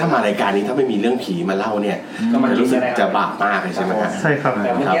คือถ้ามารายการนี้ถ้าไม่มีเรื่องผีมาเล่าเนี่ยก็มันรู้สึกจะบาปมากเลยใช่ไหมครับใช่ครับ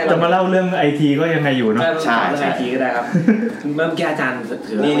จะมาเล่าเรื่องไอทีก็ยังไงอยู่เนาะใช่ไอทีก็ได้ครับเมื่อกี้อาจารย์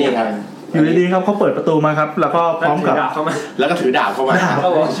ถือนี่ครับอยู่ดีๆครับเขาเปิดประตูมาครับแล้วก็พร้อมกับแล้วก็ถือดาบเข้ามาก็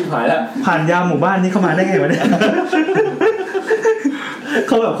บอกชิบหายแล้วผ่านยามหมู่บ้านนี้เข้ามาได้ไงวะเนี่ยเ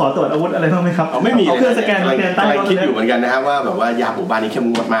ขาแบบขอตรวจอาวุธอะไรบ้างไหมครับไม่มีเครื่องสแกนใต้คิดอยู่เหมือนกันนะครับว่าแบบว่ายามหมู่บ้านนี้เข้ม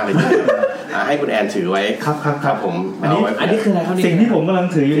งวดมากเลยให้คุณแอนถือไว้ครับผมอันนี้คืออะไรครับสิ่งที่ผมกำลัง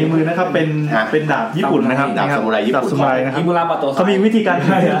ถืออยู่ในมือนะครับเป็นดาบญี่ปุ่นนะครับดาบซามูไรญี่ปุ่นนะครับเขามีวิธีการใ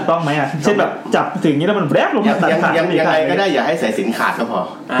ห้ถูกต้องไหมเช่นแบบจับถึงนี้แล้วมันแบรบลงมาตัดขาดยังไงก็ได้อย่าให้สายสิญจน์ขาดก็พอ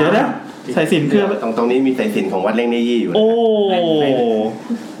เดี๋ยวนะสายสิญจน์คือตรงนี้มีสายสิญจน์ของวัดเล่งเนยี่อยู่โอ้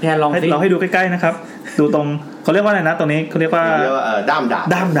แพนลองเราให้ดูใกล้ๆนะครับดูตรงเขาเรียกว่าอะไรนะตรงนี้เขาเรียกว่าด้ามด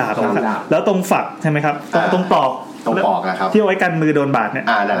าบแล้วตรงฝักใช่ไหมครับตรงปอกนะครับที่เอาไว้กันมือโดนบาดเนี่ย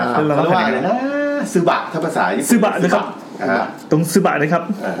นั่นแหละครับเขาเรียกว่าอะไรนะซึบะถ้าภาษาญี่ปุ่นซึบะนะครับตรงซึบะนะครับ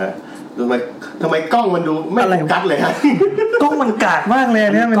ทำไมกล้องมันดูไม่โฟกัสเลยฮะกล้องมันกากมากเลย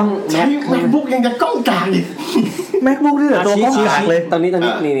เนี่ยมันใช้ MacBook ยังจะกล้องกากอีก MacBook นี่แหละตัวกล้องกากเลยตอนนี้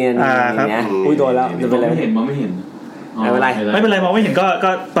นี่ครับอุ้ยโดนแล้วไม่เป็นไรไม่เห็นไม่เป็นไรมองไม่เห็นก็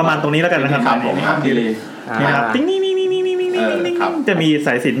ประมาณตรงนี้แล้วกันนะครับผมห้ามดีเลยติ๊งนี่จะมีส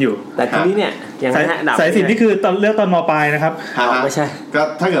ายสิญจน์อยู่แต่ทีนี้เนี่ยสายสิญจน์นี่คือตอนเลือกตอนม.ปลายนะครับไม่ใช่ก็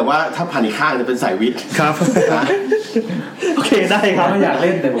ถ้าเกิดว่าถ้าผ่านอีกข้างจะเป็นสายวิทย์ครับโอเคได้ครับไม่อยากเ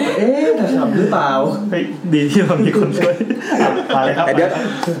ล่นแต่ผมจะทำหรือเปล่าดีที่เรามีคนช่วยมาเลยครับแต่เดี๋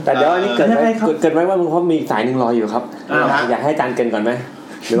ยวอันนี้เกิดไว้ว่ามึงเพราะมีสายนึงรออยู่ครับอยากให้อาจารย์เกินก่อนไหม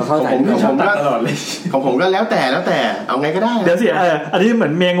หรือว่าเข้าสายผมก็ตลอดเลยของผมก็แล้วแต่เอาไงก็ได้เดี๋ยวสิอันนี้เหมือ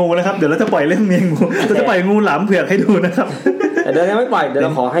นเมียงูนะครับเดี๋ยวเราจะปล่อยเรื่องเมียงูเราจะปล่อยงูหลามเผือกให้ดูนะครับเดี๋ยวยังไม่ปล่อยเดี๋ยวเร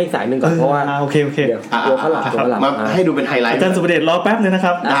าขอให้สายนึงก่อนเพราะว่าโอเคเดี๋ยวเขาหลับมาให้ดูเป็นไฮไลท์อาจารย์สุเดชรอแป๊บนึงนะค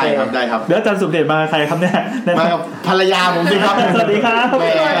รับได้ครับเดี๋ยวอาจารย์สุเดชมาใครครับเนี่ยมากับภรรยาผมสิครับสวัสดีครับส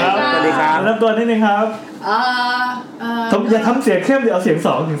วัสดีครับเริ่มตัวนิดนึงครับอย่าทำเสียงเข้มเดี๋ยวเอาเสียง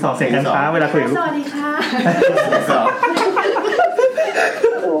2ถึง2เสียงกันช้าเวลาคุยสวัสดีค่ะ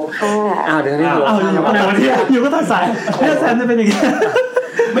เดี๋ยวนี้อยู่ก็ตัดสายเนี่ยแซมจะเป็นอย่างนี้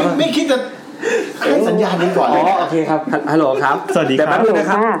ไม่คิดจะให้สัญญาณนี้ก่อนเลยโอเคครับฮัลโหลครับสวัสดีครับ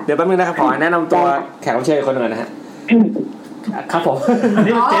เดี๋ยวแป๊บนึงนะครับขอแนะนำตัวแขกรับเชิญคนหนึ่งนะฮะครับผมอัน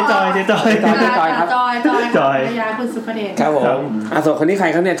นี้เจ๊จอยครับจอยภรรยาคุณสุภเดชครับผมส่วนคนนี้ใคร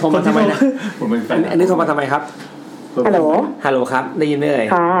ครับเนี่ยโทรมาทำไมนะอันนี้โทรมาทำไมครับฮัลโหลครับได้ยินไหมเอ่ย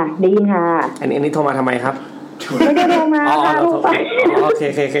ค่ะได้ยินค่ะอันนี้โทรมาทำไมครับไม่ได้โทรมาโอเค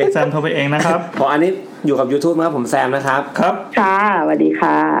แซมโทรไปเองนะครับอันนี้อยู่กับ YouTube นะครับผมแซมนะครับครับค่ะสวัสดี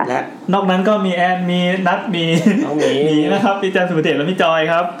ค่ะและนอกนั้นก็มีแอนมีนัทมีนะครับพี่จันสุเดชและพี่จอย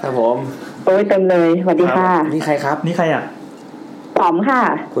ครับครับผมโอ้ยเต็มเลยสวัสดีค่ะนี่ใครครับนี่ใครอ่ะป๋อมค่ะ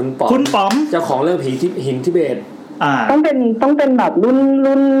คุณป๋อมเจ้าของเรื่องผีที่หินทิเบตต้องเป็นแบบ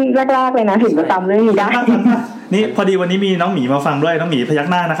รุ่นแรกๆเลยนะถึงจะจำเรื่องนี้ได้นี่พอดีวันนี้มีน้องหมีมาฟังด้วยน้องหมีพยัก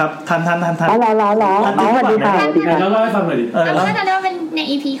หน้านะครับท่านอ๋อสวัสดีค่ะแล้วเล่าให้ฟังหน่อยดิก็จะเรียกว่าเป็นใน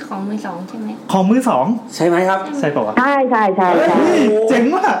EP ของมือ2ใช่ไหมของมือ2ใช่ไหมครับใช่ป่าววะใช่เจ๋ง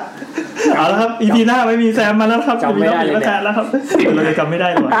ว่ะเอาละครับ EP หน้าไม่มีแซมมาแล้วครับจำไม่ได้เลยแล้วครับเราเลยจำไม่ได้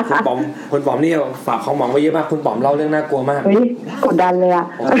เลยคุณป๋อมนี่ฝากของหมองไว้เยอะมากคุณป๋อมเล่าเรื่องน่ากลัวมากกดดันเลยอ่ะ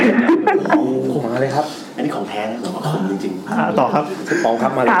มาเลยครับอันนี้ของแท้นะหรอของจริง ต่อครับคุณป๋องครั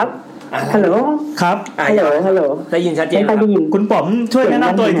บมาครับฮัลโหลครับฮัลโหลได้ยินชัดเจนครับคุณป๋องช่วยแนะน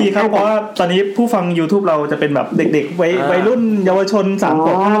ำตัวอีกทีครับเพราะว่าตอนนี้ผู้ฟัง YouTube เราจะเป็นแบบเด็กๆวัยรุ่นเยาวชน3 ข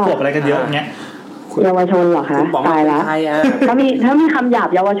วบ 5 ขวบอะไรกันเยอะอย่างเงี้ยเยาวชนเหรอคะตายแล้วถ้ามีคำหยาบ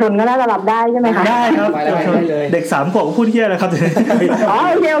เยาวชนก็น่าจะรับได้ใช่ไหมคะได้ครับเด็ก3 ขวบก็พูดเหี้ยนะครับอ๋อ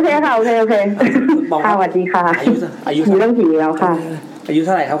โอเคค่ะโอเคสวัสดีค่ะอายุเรื่องผีแล้วค่ะอายุเ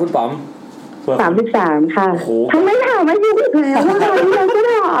ท่าไหร่ครับคุณป๋อม33ค่ะทำไมถามอายุอีกแล้วว่าเราก็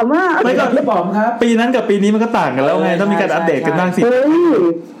ถามอ่ะไม่ก็พี่ป๋อมครับปีนั้นกับปีนี้มันก็ต่างกันแล้วไงต้องมีการอัปเดตกันบ้างสิ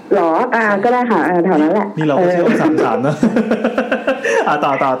หรอก็ได้ค่ะแถวนั้นแหละนี่เราก็เชื่อว่า33นะ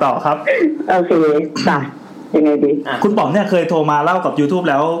ต่อครับโอเคจ้ะยังไงดีคุณป๋อมเนี่ยเคยโทรมาเล่ากับ YouTube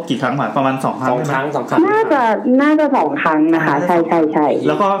แล้วกี่ครั้งหมายประมาณ2 ครั้งน่าจะ2 ครั้งนะคะใช่แ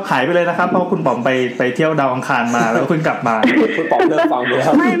ล้วก็หายไปเลยนะครับเพราะคุณป๋อมไปเที่ยวดาวอังคารมาแล้วเพิ่งกลับมาคุณป๋อมเลิกฟังไปแล้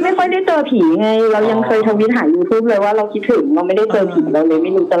วไม่ค่อยได้เจอผีไงเรายังเคยทวิตหา YouTube เลยว่าเราคิดถึงเราไม่ได้เจอผีเราเลยไ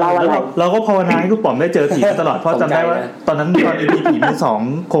ม่รู้จะเล่าอะไรเราก็ภาวนาให้คุณป๋อมได้เจอผีตลอดเพราะจำได้ว่าตอนนั้นตอน EP ผีมี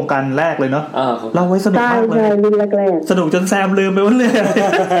2โครงการแรกเลยเนาะเราไว้สนุกมากเลยรุ่นแรกสนุกจนแซมลืมไปว่าเลย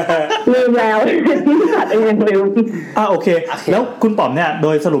ลืมแล้วตัดเองลืมโอเคแล้วคุณป๋อมเนี่ยโด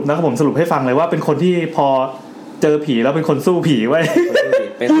ยสรุปนะครับผมสรุปให้ฟังเลยว่าเป็นคนที่พอเจอผีแล้วเป็นคนสู้ผีไว้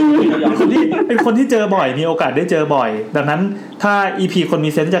เป็นคนที่เจอบ่อยมีโอกาสได้เจอบ่อยดังนั้นถ้า EP คนมี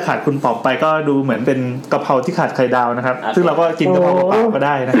เซนส์จะขาดคุณป๋อมไปก็ดูเหมือนเป็นกะเพราที่ขาดไข่ดาวนะครับซึ่งเราก็กินกะเพราเปล่าก็ไ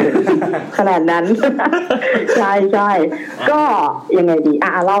ด้นะขนาดนั้นใช่ก็ยังไงดี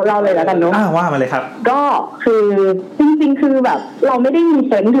เล่าเลยแล้วกันเนาะว่ามาเลยครับก็คือจริงๆคือแบบเราไม่ได้มีเ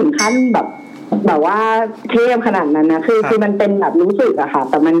ซนส์ถึงขั้นแบบว่าเทพขนาดนั้นนะคือมันเป็นแบบรู้สึกอะค่ะ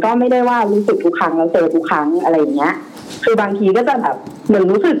แต่มันก็ไม่ได้ว่ารู้สึกทุกครั้งแล้วเจอทุกครั้งอะไรอย่างเงี้ยคือบางทีก็จะแบบเหมือน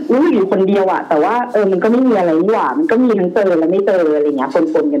รู้สึกอยู่คนเดียวอะแต่ว่ามันก็ไม่มีอะไรนี่หว่ามันก็มีทั้งเจอและไม่เจออะไรเงี้ย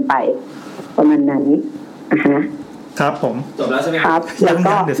ปนๆกันไปประมาณนั้นฮะครับผมจบแล้วใช่ไหมครับแล้ว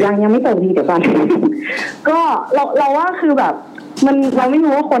ก็ยังไม่จบทีเดี๋ยวก่อนก็เราว่าคือแบบมันเราไม่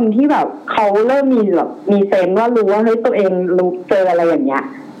รู้ว่าคนที่แบบเขาเริ่มมีเซนส์ว่ารู้ว่าเฮ้ยตัวเองรู้เจออะไรอย่างเงี้ย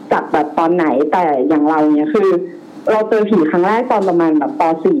จากแบบตอนไหนแต่อย่างเราเนี่ยคือเราเจอผีครั้งแรกตอนประมาณแบบป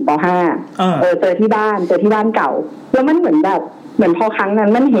.4 ป.5 เจอที่บ้านเก่าแล้วมันเหมือนพอครั้งนั้น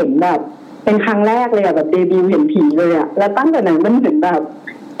มันเห็นแบบเป็นครั้งแรกเลยอะแบบเดบิวต์เห็นผีเลยอะแล้วตั้งแต่นั้นมันเห็นแบบ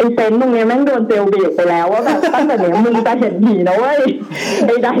ไอ้เซนส์ตรงเนี้ยแม่งโดนเซลเบรกไปแล้วว่าแบบตั้งแต่เนี้ยมึงจะเห็นผีนะเว้ยใ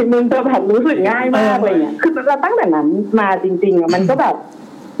ดๆมึงจะแบบรู้สึกง่ายมากเลยเนี่ยคือเราตั้งแต่นั้นมาจริงๆอะมันก็แบบ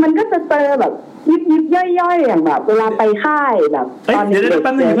มันก็จะเจอแบบยิบย่อยๆอย่างแบบเวลาไปค่ายแบบตอนเด็กๆไ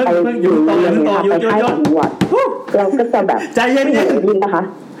ปอยู่ต่อไปค่ายจังหวัดเราก็จะแบบใจเย็นๆนะคะ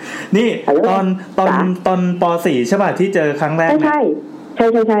นี่ตอนป.4 ใช่ป่ะที่เจอครั้งแรกใช่เ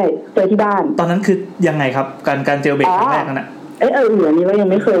จอที่บ้านตอนนั้นคือยังไงครับการเจลเบรกครั้งแรกนั่นน่ะอันนี้ว่ายัง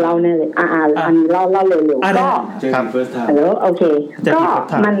ไม่เคยเล่าแน่เลยอันนี้เล่าเร็วๆก็ครับแล้วโอเคก็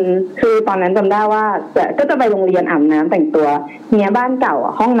มันคือตอนนั้นจำได้ว่าก็จะไปโรงเรียนอาบน้ำแต่งตัวเนี่ยบ้านเก่า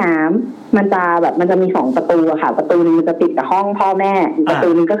ห้องน้ำมันจะมี2ประตูอะค่ะประตูนึงมันจะติดกับห้องพ่อแม่อีกประตู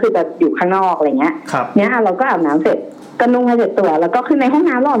นึงก็คือจะอยู่ข้างนอกอะไรเงี้ยเนี่ยเราก็อาบน้ำเสร็จก็นุ่งให้เสร็จตัวแล้วก็คือในห้อง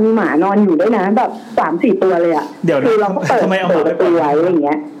น้ำเรามีหมานอนอยู่ด้วยนะแบบ 3-4 ตัวเลยอะคือเราก็เปิดประตูไว้อะไรเ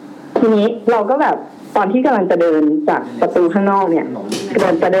งี้ยทีนี้เราก็แบบตอนที่กำลังจะเดินจากประตูข้างนอกเนี่ย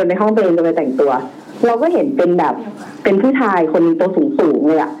จะเดินไปห้องตัวเองจะไปแต่งตัวเราก็เห็นเป็นผู้ชายคนตัวสูง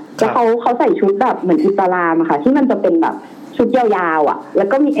เลยอะแล้วเขาใส่ชุดแบบเหมือนอิสลามอะค่ะที่มันจะเป็นแบบชุดยาวๆอ่ะแล้ว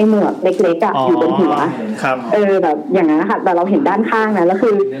ก็มีไอ้หมวกเล็กๆอ่ะอยู่บนหัวแบบอย่างนั้นนะคะแต่เราเห็นด้านข้างนะแล้วคื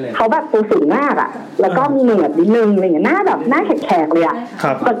อเขาแบบตัวสูงมากอ่ะแล้วก็มีหนวดนิดนึงอะไรอย่างเงี้ยหน้าแบบหน้าแขกๆเลยอ่ะ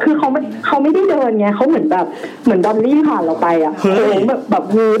แต่คือเขาไม่ได้เดินไงเขาเหมือนดอลลี่ผ่านเราไปอ่ะแบบ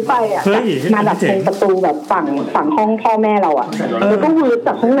วืดไปอ่ะมาดักตรงประตูแบบฝั่งห้องพ่อแม่เราอ่ะแล้วก็วืดจ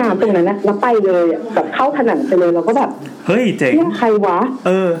ากห้องน้ำตรงนั้นนะแล้วไปเลยแบบเข้าผนังไปเลยเราก็แบบเฮ้ยเจ๋งใครวะ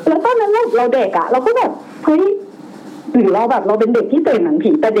แล้วตอนนั้นเราเด็กอ่ะเราก็แบบเฮ้ยหรือเราแบบเราเป็นเด็กที่เจอหนัง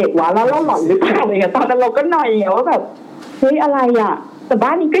ผีแต่เด็กวะแล้วเราหลอนหรือเปล่าอะไรเงี้ยตอนนั้นเราก็หน่อยไงว่าแบบเฮ้ยอะไรอ่ะแต่บ้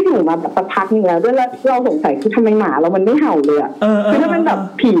านนี้ก็อยู่มาแบบสักพักนึงแล้วด้วยแล้วเราสงสัยคือทำไมหมาเรามันไม่เห่าเลยอ่ะคือถ้ามันแบบ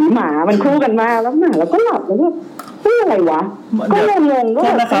ผีหมามันคู่กันมาแล้วหมาเราก็หลับแล้วก็เฮ้ยอะไรวะก็งงก็แ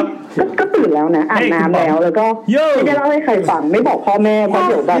บบก็ตื่นแล้วนะอาบน้ำแล้วก็ไม่ได้เล่าให้ใครฟังไม่บอกพ่อแม่เพราะเ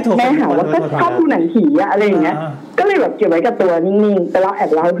ดี๋ยวแบบแม่หาว่าก็ชอบดูหนังผีอะอะไรอย่างเงี้ยก็เลยแบบเก็บไว้กับตัวนิ่งๆแต่เราแอ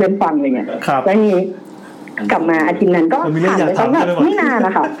บเล่าให้เพื่อนฟังอะไรเงี้ยแล้วนี้กลับมาอาทิตย์นั้นก็ผ่านไปสักแบบไม่นานน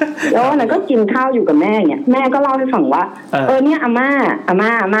ะคะแล้ววันนั้นก็กินข้าวอยู่กับแม่เนี่ยแม่ก็เล่าให้ฟังว่าเนี่ยอา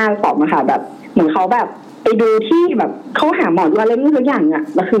ม่าตอบมาค่ะแบบเหมือนเขาแบบไปดูที่แบบเขาหาหมอดูอะไรไม่รู้อย่างอ่ะ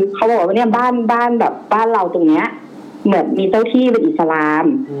แล้วคือเขาบอกว่าเนี่ยบ้านแบบบ้านเราตรงเนี้ยเหมือนมีเจ้าที่เป็นอิสลาม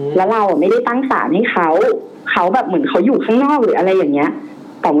แล้วเราไม่ได้ตั้งศาลให้เขาแบบเหมือนเขาอยู่ข้างนอกหรืออะไรอย่างเงี้ย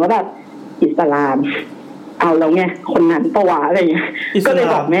ตอบว่าแบบอิสลาม เอาแล้วไงคนนั้นปะวะอะไรเงี้ยก็เลย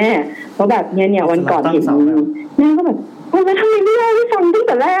บอกแม่ว่าแบบเนี่ยวันก่อนเห็นแม่ก็แบบแล้วทำไมไม่เล่าให้ฟังตั้งแ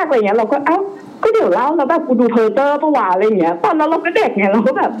ต่แรกอะไรเงี้ยเราก็ก็เดี๋ยวเล่าแล้วแบบกูดูเพอร์เจอร์ปะวะอะไรเงี้ยตอนนั้นเราก็เด็กไงเรา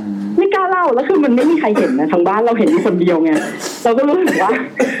ก็แบบไม่กล้าเล่าแล้วคือมันไม่มีใครเห็นนะทางบ้านเราเห็นอยู่คนเดียวไงเราก็รู้สึกว่า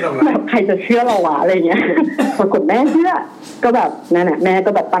แบบใครจะเชื่อเราวะอะไรเงี้ยปรากฏแม่เชื่อก็แบบนั่นแหละแม่ก็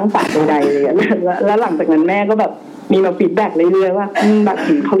แบบตั้งฝันใดๆเลยแล้วหลังจากนั้นแม่ก็แบบมีมาฟีดแบ็กเรื่อยๆว่าแบบเ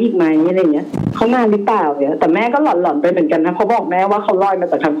ห็นเขาอีกไหมอะไรเงี้ยเขามาหรือเปล่าเนี่ยแต่แม่ก็หลอนๆไปเหมือนกันนะเขาบอกแม่ว่าเขาลอยมา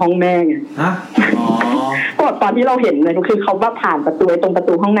จากทางห้องแม่ไงฮะอ๋อก็ตอนที่เราเห็นเนี่ยคือเขาแบบผ่านประตูตรงประ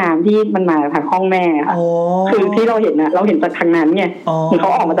ตูห้องน้ำที่มันมาทางห้องแม่ค่ะคือที่เราเห็นนะเราเห็นจากทางนั้นไงเขา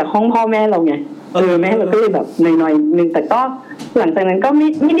ออกมาจากห้องพ่อแม่เราไงแม่เราก็เลยแบบหน่อยๆนึงแต่ก็หลังจากนั้นก็ไ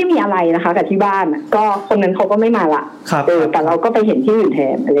ม่ได้มีอะไรนะคะกับที่บ้านก็คนนั้นเขาก็ไม่มาละแต่เราก็ไปเห็นที่อื่นแท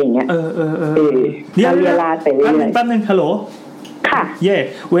นอะไรอย่างเงี้ยเรียลาไปเรื่อยๆแป๊บนึงฮัลโหลค่ะเย่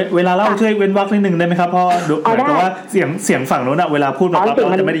เวลาเล่าช่วยเว้นวรรคนิดนึงได้ไหมครับเพราะเหมือนกับว่าเสียงฝั่งโน้นอะเวลาพูดมาเรา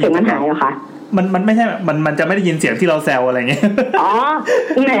จะไม่ได้ยินมันหายเหรอคะมันไม่ใช่มันจะไม่ได้ยินเสียงที่เราแซวอะไรเงี้ยอ๋อ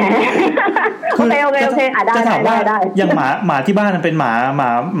แหมโอเคได้อย่างหมาที่บ้านมันเป็นหม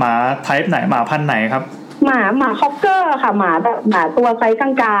าไทป์ไหนหมาพันธุ์ไหนครับหมาคอกเกอร์ค่ะหมาแบบหมาตัวไซส์กล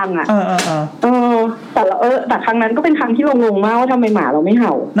างๆอ่ะแต่ครั้งนั้นก็เป็นครั้งที่งงมากว่าทำไมหมาเราไม่เห่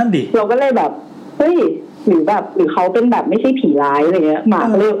านั่นดิเราก็เลยแบบเฮ้ยหรือเขาเป็นแบบไม่ใช่ผีร้ายอะไรเงี้ยหมา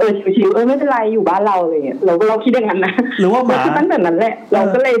ก็เลยชิวๆไม่เป็นไรอยู่บ้านเราอะไรเงี้ยเราคิดอย่างนั้นนะหรือว่าหมาตั้งแต่นั้นแหละเรา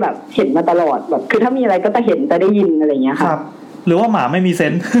ก็เลยแบบเห็นมาตลอดแบบคือถ้ามีอะไรก็จะเห็นจะได้ยินอะไรเงี้ยค่ะหรือว่าหมาไม่มีเซ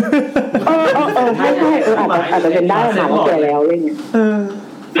นส์ใช่อาจจะเป็นได้หมาแก่แล้วอะไรเงี้ย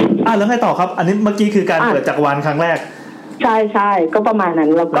แล้วไงต่อครับอันนี้เมื่อกี้คือการเปิดจักรวาลครั้งแรกใช่ก็ประมาณนั้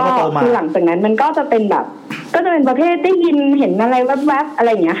นแล้วก็คือหลังจากนั้นมันก็จะเป็นแบบก็จะเป็นประเภทได้ยินเห็นอะไรแวบๆอะไร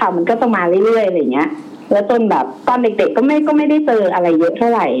อย่างเงี้ยค่ะมันก็จะมาเรื่อยๆอะไรอย่างเงี้ยแล้วจนแบบตอนเด็กๆก็ไม่ได้เจออะไรเยอะเท่า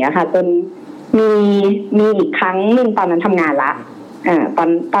ไหร่อะค่ะจนมีอีกครั้งนึงตอนนั้นทำงานละ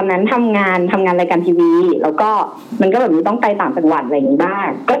ตอนนั้นทำงานรายการทีวีแล้วก็มันก็แบบนี้ต้องไปต่างจังหวัดอะไรอย่างงี้บ้าง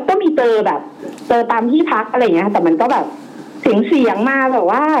ก็มีเจอตามที่พักอะไรอย่างเงี้ยแต่มันก็แบบเสียงมาแบบ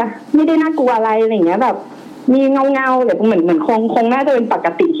ว่าไม่ได้น่ากลัวอะไรอย่างเงี้ยแบบมีเงาๆแต่เหมือนคงน่าจะเป็นปก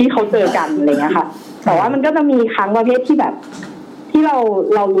ติที่เขาเจอกันอะไรเงี้ยค่ะแต่ว่ามันก็จะมีครั้งประเภทที่แบบที่เร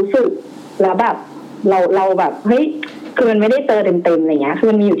ารู้สึกแล้วแบบเราแบบเฮ้ยคือมันไม่ได้เจอเต็มๆอะไรเงี้ยคือ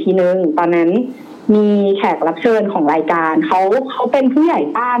มันมีอยู่ทีนึงตอนนั้นมีแขกรับเชิญของรายการเขาเป็นผู้ใหญ่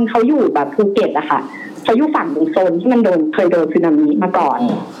บ้านเขาอยู่แบบภูเก็ตอะค่ะเขาอยู่ฝั่งตรงโซนที่มันเคยโดนสึนามิมาก่อน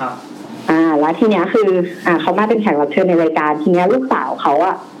ครับแล้วทีเนี้ยคือเขามาเป็นแขกรับเชิญในรายการทีเนี้ยลูกสาวเขาอ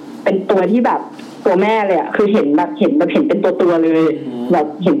ะเป็นตัวที่แบบตัวแม่เลยอะคือเห็นเป็นตัวเลยแบบ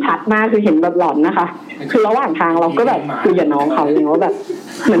เห็นชัดมากคือเห็นแบบหลอนนะคะคือระหว่างทางเราก็แบบคุยกับน้องเขาเลยว่าแบบ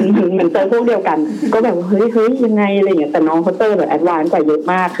เหมือนเจอพวกเดียวกันก็แบบเฮ้ยยังไงอะไรอย่างเงี้ยแต่น้องเขาเจอแบบแอดวานซ์กว่าเยอะ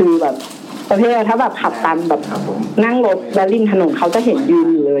มากคือแบบประเภทถ้าแบบขับตามแบบนั่งรถแล้วริมถนนเขาจะเห็นยืน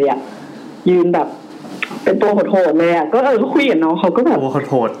อยู่เลยอะยืนแบบเป็นตัวโหดๆเลยอ่ะก็คุยกับน้องเขาก็แบบ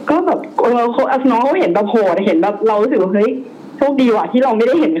โหดก็แบบน้องเขาเห็นแบบโหดเห็นแบบเรารู้สึกว่าเฮ้ยโชคดีว่ะที่เราไม่ไ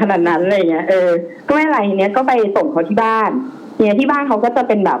ด้เห็นขนาดนั้นอะไรเงี้ยก็ไม่อะไรทีเนี้ยก็ไปส่งเขาที่บ้านเนี่ยที่บ้านเขาก็จะเ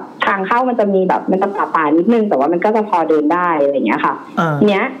ป็นแบบทางเข้ามันจะมีแบบมันจะป่านิดนึงแต่ว่ามันก็จะพอเดินได้อะไรเงี้ยค่ะ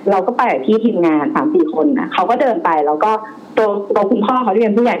เนี้ยเราก็ไปกับที่ทีมงาน 3-4 คนนะเขาก็เดินไปแล้วก็ตัวคุณพ่อเขาที่เ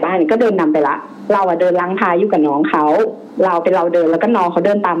ป็นผู้ใหญ่บ้านก็เดินนำไปละเราเดินล้างท้ายอยู่กับน้องเขาเราเดินแล้วก็น้องเขาเ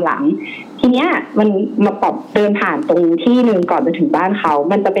ดินตามหลังทีเนี้ยมันมาปรับเดินผ่านตรงที่นึงก่อนจะถึงบ้านเขา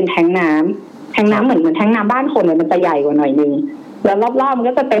มันจะเป็นแทงน้ำเหมือนแทงน้ำบ้านคนเลยมันจะใหญ่กว่าหน่อยนึงแล้วรอบๆมัน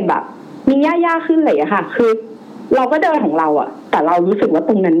ก็จะเป็นแบบมีหญ้าขึ้นเลยอะค่ะคือเราก็เดินของเราอะแต่เรารู้สึกว่าต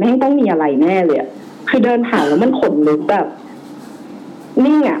รงนั้นไม่ต้องมีอะไรแน่เลยคือเดินผ่านแล้วมันขนลุกแบบ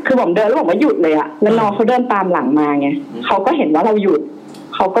นี่อ่ะคือผมเดินแล้วผมก็หยุดเลยอะแล้วน้องเขาเดินตามหลังมาไงเขาก็เห็นว่าเราหยุด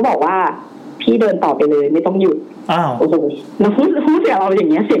เขาก็บอกว่าพี่เดินต่อไปเลยไม่ต้องหยุดโอ้โหแล้วพูดเสียงเราอย่า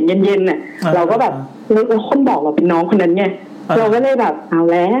งเงี้ยเสียงเย็นๆน่ะเราก็แบบแล้วคนบอกเราเป็นน้องคนนั้นไงเราก็เลยแบบเอา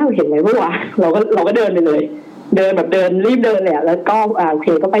แล้วเห็นไหมว่าวะเราก็เดินไปเลยเดินแบบเดินรีบเดินเลยแล้วก็โอเค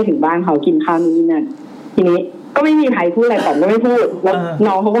ก็ไปถึงบ้านเขากินข้าวนี่นั่นทีนี้ก็ไม่มีใครพูดอะไรผมก็ไม่พูดแล้ว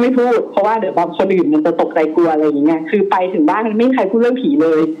น้องเขาก็ไม่พูดเพราะว่าเดี๋ยวบางคนอื่นมันจะตกใจกลัวอะไรอย่างเงี้ยคือไปถึงบ้านไม่มีใครพูดเรื่องผีเล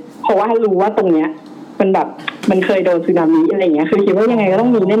ยเพราะว่ารู้ว่าตรงเนี้ยมันแบบมันเคยโดนสึนามิอะไรเงี้ยคือคิดว่ายังไงก็ต้อ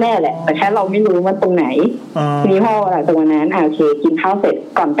งมีแน่ๆแหละแต่แค่เราไม่รู้ว่าตรงไหนมีพ่ออะไรตรงนั้นโอเคกินข้าวเสร็จ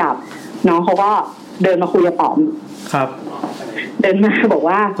ก่อนกลับน้องเขาก็เดินมาคุยกับป๋อมครับเดินมาบอก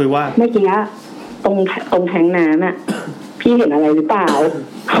ว่าเมื่อกี้ตรงแทงน้ำอ่ะพี่เห็นอะไรหรือเปล่า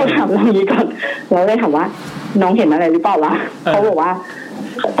เขาถามเราอย่างนี้ก่อนเราเลยถามว่าน้องเห็นอะไรหรือเปล่าวะเขาบอกว่า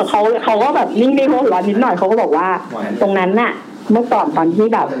เขาก็แบบนิ่งๆเขาหัวนิดหน่อยเขาก็บอกว่าตรงนั้นน่ะเมื่อก่อนตอนที่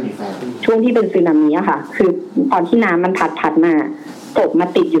แบบช่วงที่เป็นสึนามิอะค่ะคือตอนที่น้ำมันพัดมา ศพมา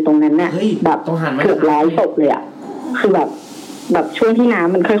ติดอยู่ตรงนั้นน่ะแบบเกือบ100ศพเลยอ่ะคือแบบช่วงที่น้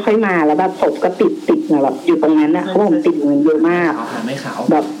ำมันค่อยๆมาแล้วแบบศพก็ติดแบบอยู่ตรงนั้นน่ะเขาบอกติดเงินเยอะมาก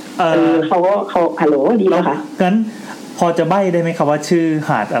แบบเขาฮัลโหลดีแล้วค่ะงั้นพอจะใบ้ได้ไหมครับว่าชื่อ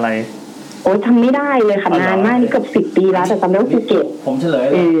หาดอะไรโอ้ยทำไม่ได้เลยค่ะนานมากนี่เกือบ10 ปีแล้วแต่จำได้ว่าภูเก็ตผมเฉลย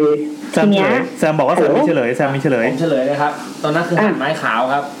เลยทีเนี้ยแซมบอกว่าแซมมีเฉลยผมเฉลยเลยครับตอนนั้นคือหาดไม้ขาว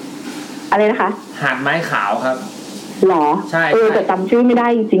ครับอะไรนะคะหาดไม้ขาวครับหรอใช่แต่จำชื่อไม่ได้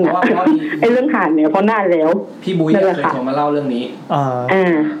จริงๆอ่ะไอ้เรื่องหาดเนี่ยเพราะนานแล้วพี่บุ้ยเคยโทรมาเล่าเรื่องนี้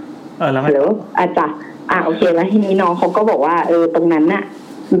แล้วแล้วอาจารย์โอเคแล้วทีนี้น้องเขาก็บอกว่าตรงนั้นน่ะ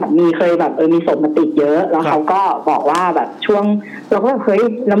แบบมีเคยแบบมีศพมาติดเยอะแล้วเขาก็บอกว่าแบบช่วงเราก็แบบเฮ้ย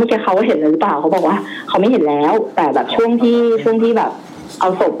แล้วเมื่อกี้เขาเห็นหรือเปล่าเขาบอกว่าเขาไม่เห็นแล้วแต่แบบช่วงที่แบบเอา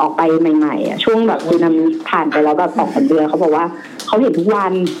ศพออกไปใหม่ๆอ่ะช่วงแบบคือนำผ่านไปแล้วแบบ2-3 เดือนเขาบอกว่าเขาเห็นทุกวั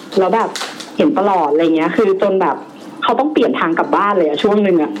นแล้วแบบเห็นตลอดอะไรเงี้ยคือจนแบบเขาต้องเปลี่ยนทางกลับบ้านเลยอ่ะช่วง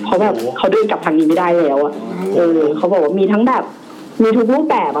นึงอ่ะเขาแบบเขาเดินกลับทางนี้ไม่ได้แล้วอ่ะเขาบอกว่ามีทั้งแบบมีทุกรูป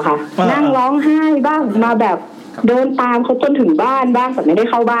แบบอะค่ะนั่งร้องไห้บ้างมาแบบเดินตามเขาจนถึงบ้านบ้างแต่ไม่ได้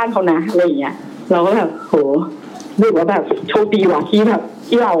เข้าบ้านเขานะอะไรอย่างเงี้ยเราก็แบบโหรู้ว่าแบบโชคดีว่ะที่แบบ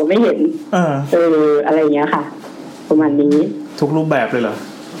ที่เราไม่เห็นอะไรอย่างเงี้ยค่ะประมาณนี้ทุกรูปแบบเลยเหรอ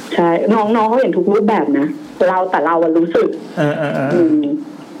ใช่น้องๆเขาเห็นทุกรูปแบบนะแต่เรารู้สึก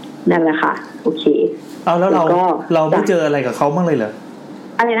นั่นแหละค่ะโอเคเอาแล้วเราไม่เจออะไรกับเขาบ้างเลยเหรอ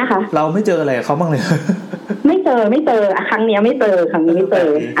อะไรนะคะเราไม่เจออะไรกับเขาบ้างเลยไม่เจอครั้งนี้ไม่เจอครั้งนี้ไม่เจอ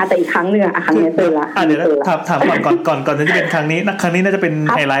แต่อีกครั้งนึงครั้งนี้เจอละเดี๋ยวถามก่อนจะเป็นครั้งนี้น่าจะเป็น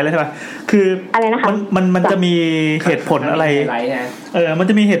ไฮไลท์แล้วใช่ป่ะคืออะไรนะคะมันจะมีเหตุผลอะไรมัน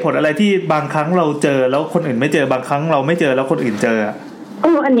จะมีเหตุผลอะไรที่บางครั้งเราเจอแล้วคนอื่นไม่เจอบางครั้งเราไม่เจอแล้วคนอื่นเจอ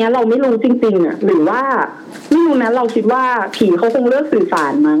อันนี้เราไม่รู้จริงๆอ่ะหรือว่าไม่รู้นะเราคิดว่าผีเขาคงเลือกสื่อสา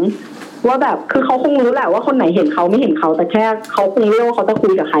รมั้งว่าแบบคือเขาคงรู้แหละว่าคนไหนเห็นเขาไม่เห็นเขาแต่แค่เขาคงเลือกว่าเขาจะคุ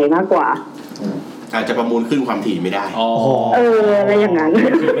ยกับใครมากกว่าอาจจะประมูลขึ้นความถี่ไม่ได้อะไรอย่างนั้น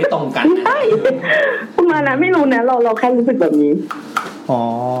ไม่ตรงกันใช่ประมาณนั้นไม่รู้นะเราแค่รู้สึกแบบนี้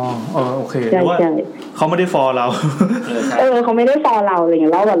โอเคเพราะว่าเขาไม่ได้ฟอลเราเขาไม่ได้ฟอลเราอะไรเ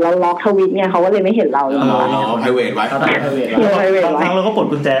งี้ยแล้วแบบเราล็อกทวิตเนี่ยเขาก็เลยไม่เห็นเราเอาไพรเวทไว้บางครั้งเราก็ปลด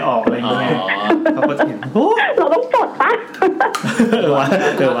กุญแจออกอะไรอย่างเงี้ยเขาก็จะเห็นเราต้องปลดปะวะ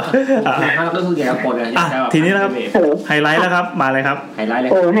ก็คืออย่างปลดทีนี้นะครับไฮไลท์แล้วครับมาเลยครับไฮไลท์เลย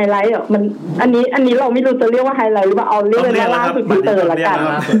ไฮไลท์มันอันนี้เราไม่รู้จะเรียกว่าไฮไลท์หรือว่าเอาเรื่องล่าสุดที่เจอละกัน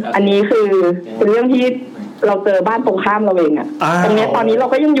อันนี้คือเป็นเรื่องที่เราเจอบ้านตรงข้ามเราเองอ่ะตรงนี้ตอนนี้เรา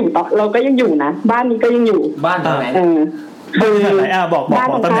ก็ยังอยู่นะบ้านนี้ก็ยังอยู่บ้านตรงไหนคือไหนบอก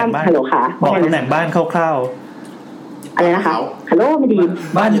ตำแหน่งบ้านฮัลโหลค่ะบอกตำแหน่งบ้านคร่าวๆอะไรนะคะฮัลโหลไม่ดี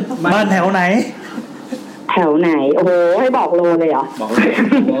บ้านแถวไหนโอ้โหให้บอกโลเลยเหรอบอก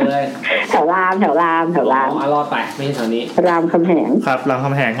เลยแถวรามรอดไปไม่ใช่แถวนี้รามคำแหงครับรามค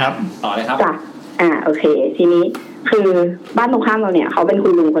ำแหงครับต่อเลยครับจ้ะโอเคทีนี้คือบ้านตรงข้ามเราเนี่ยเขาเป็นคุ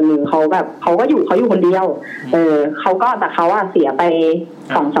ณลุงคนนึงเขาแบบเขาอยู่คนเดียวเขาก็แต่เขาเสียไป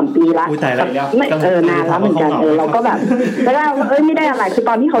 2-3 ปีละไม่นานแล้วเหมือนกันเราก็แบบแล้วไม่ได้อะไรคือ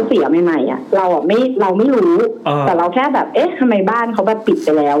ตอนที่เขาเสียใหม่ๆเราไม่รู้แต่เราแค่แบบทำไมบ้านเขาแบบปิดไป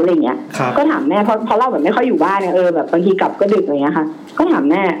แล้วอะไรเงี้ยก็ถามแม่เพราะเราแบบไม่ค่อยอยู่บ้านเนี่ยแบบบางทีกลับก็ดึกอะไรเงี้ยค่ะก็ถาม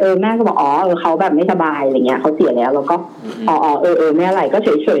แม่แม่ก็บอกเขาแบบไม่สบายอะไรเงี้ยเขาเสียแล้วเราก็แม่อะไรก็เ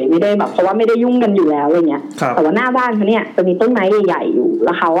ฉยๆไม่ได้แบบเพราะว่าไม่ได้ยุ่งกันอยู่แล้วอะไรเงี้ยแต่ว่าหน้าบ้านเขาเนี่ยจะมีต้นไม้ใหญ่ๆอยู่แ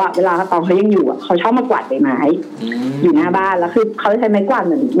ล้วเขาเวลาตอนเขายังอยู่เขาชอบมากวาดใบไม้อยู่หน้าบ้านแล้วคือเขาใช้ไม้กวาดเ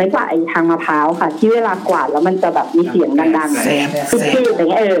หมือนไม้กวาดไอ้ทางมะพร้าวค่ะที่เวลากวาดแล้วมันจะแบบมีเสียงดังๆคืออะไร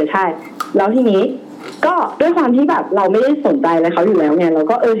เงี้ยใช่แล้วทีนี้ก็ด้วยความที่แบบเราไม่ได้สนใจอะไรเขาอยู่แล้วไงเรา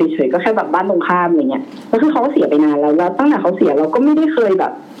ก็เฉยๆก็แค่แบบบ้านตรงข้ามอะไรเงี้ยแล้วคือเขาก็เสียไปนานแล้วตั้งแต่เขาเสียเราก็ไม่ได้เค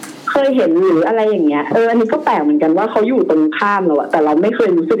ยเห็นหรืออะไรอย่างเงี้ยอันนี้ก็แปลกเหมือนกันว่าเขาอยู่ตรงข้ามเราแต่เราไม่เคย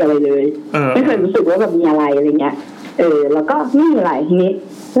รู้สึกอะไรเลยไม่เคยรู้สึกว่าแบบมีอะไรเงี้ยแล้วก็ไม่มีอะไรทีนี้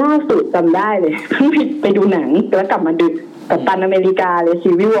ล่าสุดจำได้เลยเพิ่งไปดูหนังแล้วกลับมาดึกกับตันอเมริกาเลยซี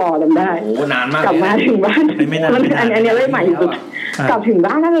วิววอร์จำได้โอ้นานมากกลับมาถึงบ้านอันนี้เลยใหม่สุดกลับถึง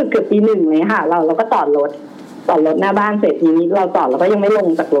บ้านน่าจะเกือบตี 1เลยค่ะเราก็จอดรถหน้าบ้านเสร็จทีนี้เราจอดแล้วก็ยังไม่ลง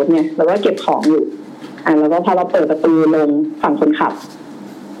จากรถไงเราก็เก็บของอยู่แล้วก็พอเราเปิดประตูลงฝั่งคนขับ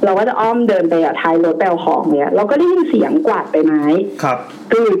เราก็จะอ้อมเดินไปท้ายรถไปเอาของเนี่ยเราก็ได้ยินเสียงกวาดใบไม้ครับ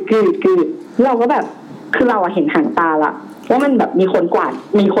กึดเราก็แบบคือเราเห็นหางตาละว่ามันแบบมีคนกวา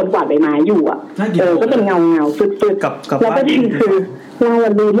ดใบไม้อยู่ก็เป็นเงาฟึดๆแล้วก็จริงคือเรา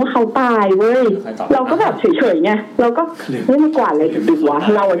ลืมว่าเขาตายเว้ยเราก็แบบเฉยๆไงเราก็ไม่กวาดอะไรดึกๆวะ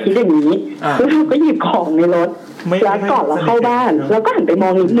เราคิดอย่างนี้แล้วเราก็หยิบของในรถแล้วก่อนเราเข้าบ้านเราก็หันไปมอ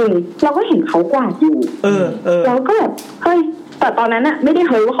งนิดนึงเราก็เห็นเขากวาดอยู่เราก็แบบเฮ้ยแต่ตอนนั้นไม่ได้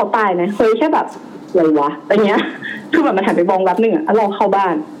เฮ้ยว่าเขาตายนะเฮ้ยแค่แบบอะไรวะอะไรเงี้ย คือแบบมันหันไปมองรับนึงอ่ะเราเข้าบ้า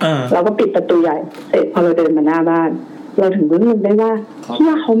นเราก็ปิดประตูใหญ่เสร็จพอเราเดินมาหน้าบ้านเราถึงรู้นึกได้ว่าที่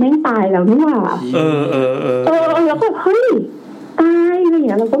ว่าเขาแม่งตายแล้วนี่หว่าแล้วก็เฮ้ยตายอะไรอย่างเ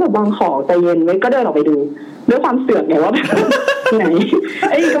งี้ยเราก็แบบวางของใจเย็นไว้ก็เดินออกไปดูด้วยความเสือกไงว่าแบบไหน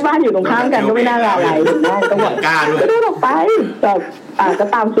ไอ้ก็บ้านอยู่ตรงข้ามกันก็ไม่น่าอะไรได้ก็บอกกล้าด้วยก็เดินออกไปแบบก็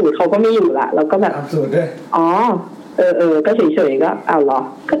ตามสูตรเขาก็ไม่อยู่ละเราก็แบบตามสูตรด้วยอ๋อก็เฉยๆก็เอาเหรอ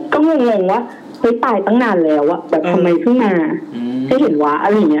ก็งงๆว่าเฮ้ยตายตั้งนานแล้วอะแบบทำไมเพิ่งมาให้เห็นวะอะ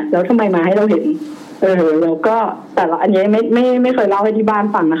ไรอย่างเงี้ยแล้วทำไมมาให้เราเห็นแล้วก็แต่ละอันนี้ไม่เคยเล่าให้ที่บ้าน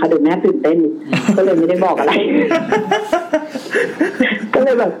ฟังนะคะเดี๋ยวแม่ตื่นเต้นก็เลยไม่ได้บอกอะไรก็เล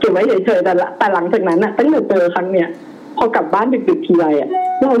ยแบบเก็บไว้เฉยๆแต่หลังจากนั้นอะตั้งแต่เจอครั้งเนี้ยพอกลับบ้านดึกๆทีไรอะ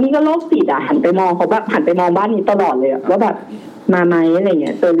เรานี่ก็โรคจิตอะหันไปมองเขาแบบหันไปมองบ้านนี้ตลอดเลยอะว่าแบบมาไหมอะไรเ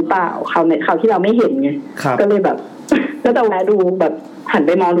งี้ยเจอหรือเปล่าเขาที่เราไม่เห็นไงก็เลยแบบก็จะแวะดูแบบหันไ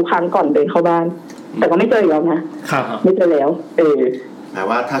ปมองทุกครั้งก่อนเดินเข้าบ้านแต่ก็ไม่เจออีกแล้วนะไม่เจอแล้วแปล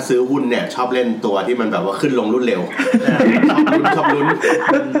ว่าถ้าซื้อหุ้นเนี่ยชอบเล่นตัวที่มันแบบว่าขึ้นลงรุ่นเร็วชอบลุ้น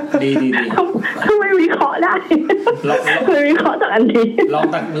ดีทำไมวิเคราะห์ได้คือวิเคราะห์จากอันนี้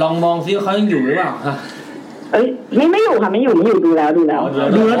ลองมองซิว่าเขายังอยู่หรือเปล่าไม่อยู่ค่ะไม่อยู่ดูแล้วด้วยเหรอ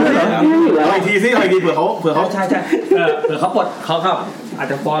ไม่อยู่แล้วอีกทีซิอีกทีเผื่อเขาใช่เผื่อเขาปลดเขาครับอาจ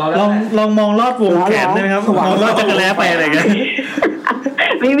จะฟอเราแล้วลองมองลอดวงแขนได้ไหมครับมองลอดจักรแล้ไปอะไรเงี้ย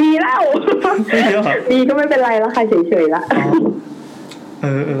ไม่มีแล้วมีก็ไม่เป็นไรแล้วค่ะเฉยๆละ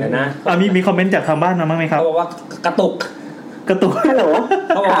นะมีคอมเมนต์จากทางบ้านมาบ้างไหมครับเขาบอกว่ากระตุกฮัลโหลเ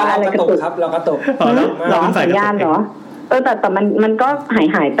ขาบอกว่าอะไรกระตุกครับเรากระตุกเราสัญญาณเหรอแต่มันก็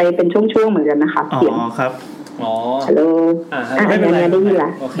หายไปเป็นช่วงๆเหมือนกันนะคะเสียงครับฮัลโหลไม่เป็นไรได้ยินล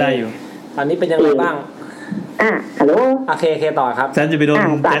ะได้อยู่ตอนนี้เป็นยังไงบ้างฮัลโหลโอเคต่อครับฉันจะไปโดน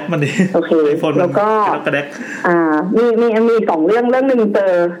แจ็คมันดิโอเคแล้วก็มี2เรื่องนึงเจ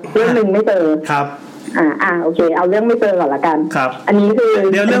อเรื่องนึงไม่เจอครับโอเคเอาเรื่องไม่เจอก่อนละกันอันนี้คือ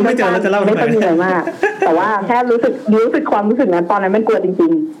เดี๋ยวเรื่องไม่เจอเราจะเล่าไม่ต้องเหนื่อยมากแต่ว่าแค่รู้สึกความรู้สึกนั้นตอนนั้นมันกลัวจริ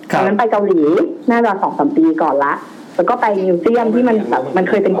งๆตอนนั้นไปเกาหลีน่าจะ 2-3 ปีก่อนละแล้วก็ไปมิวเซียมที่มันแบบมัน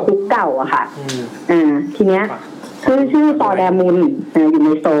เคยเป็นคุกเก่าอะค่ะทีเนี้ยชื่อปอแดมุนอยู่ใน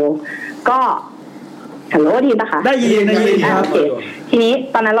โซก็ฮัลโหลดีป่ะคะได้ยินครับทีนี้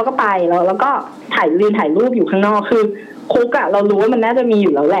ตอนนั้นเราก็ไปแล้วก็ถ่ายรูปอยู่ข้างนอกคือคุกอะเรารู้ว่ามันน่าจะมีอ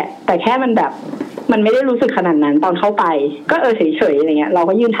ยู่แล้วแหละแต่แค่มันแบบมันไม่ได้รู้สึกขนาดนั้นตอนเข้าไปก็เฉยๆอะไรเงี้ยเรา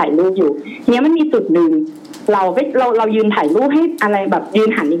ก็ยืนถ่ายรูปอยู่ทีนี้มันมีจุดนึงเรายืนถ่ายรูปให้อะไรแบบยืน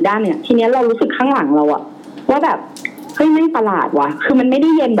หันอีกด้านเนี่ยทีนี้เรารู้สึกข้างหลังเราอะว่าแบบเฮ้ยไม่ประหลาดว่ะคือมันไม่ได้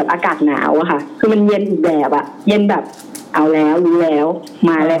เย็นแบบอากาศหนาวอะค่ะคือมันเย็นอีกแบบอะเย็นแบบเอาแล้วรู้แล้ว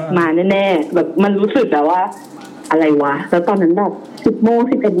มาแน่ๆแบบมันรู้สึกแบบว่าอะไรวะแล้วตอนนั้นแบบ10 โมง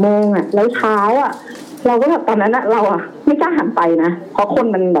 11 โมงอะแล้วเช้าอะเราก็แบบตอนนั้นอะเราอะไม่กล้าหันไปนะเพราะคน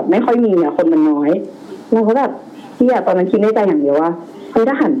มันแบบไม่ค่อยมีอะคนมันน้อยเราก็แบบตอนนั้นคิดในใจอย่างเดียวว่าเฮ้ย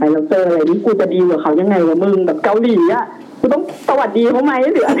ถ้าหันไปเราเจออะไรนี่กูจะดีกว่าเขายังไงวะมึงแบบเกาหลีอะกูต้องสวัสดีเขาไหม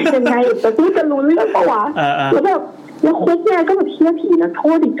หรืออะไรยังไงแต่กูจะรู้เรื่องปะวะแล้วแบบแล้วคุกเนี่ยก็แบบเชี่ยผีนะโท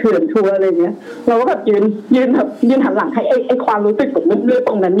ษดิเถื่อนทัวร์อะไรเงี้ยเราก็แบบยืนหันหลังให้ไอความรู้สึกแบบเลื่อนต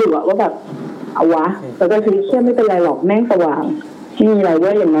รงนั้นอยู่อะว่าแบบเอาวะแล้วก็คือเชี่ยไม่เป็นไรหรอกแม่งสว่างที่มีอะไรด้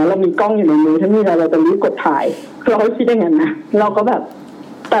วยอย่างนั้นเรามีกล้องอยู่ในมือถ้ามีอะไรเราจะรีบกดถ่ายเราคิดอย่างนั้นนะเราก็แบบ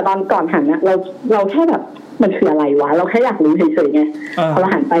แต่ตอนก่อนหันนะเราแค่แบบมันคืออะไรวะเราแค่อยากรู้เฉยๆไงพอเรา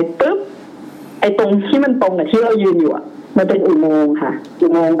หันไปปุ๊บไอตรงที่มันตรงกับที่เรายืนอยู่อะมันเป็นอุโมงค์ค่ะอุ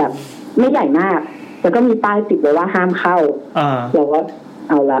โมงค์แบบไม่ใหญ่มากแล้วก็มีป้ายติดไว้ว่าห้ามเข้าเราก็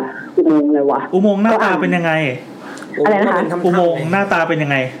เอาละอุโมงค์อะไรวะอุโมงค์หน้าตาเป็นยังไงอะไรนะคะอุโมงค์หน้าตาเป็นยั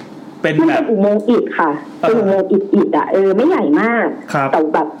งไงเป็นแบบอุโมงค์อิฐค่ะเป็นอุโมงค์อิฐอะไม่ใหญ่มากแ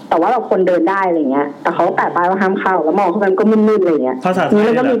ต่ว่าเราคนเดินได้อะไรเงี้ยแต่เขาแปะป้ายว่าห้ามเข้าแล้วมองเข้าไปก็มืดๆอะไรเงี้ยนี่แ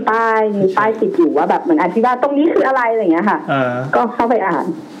ล้วก็มีป้ายติดอยู่ว่าแบบเหมือนอธิบายตรงนี้คืออะไรอะไรเงี้ยค่ะก็เข้าไปอ่าน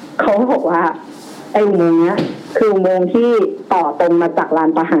เขาบอกว่าไอ้อุโมงค์เนี้ยคืออุโมงค์ที่ต่อตรงมาจากลาน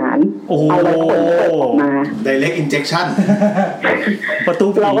ประหารเอาไว้ขนเปิดออกมา direct injection ประตู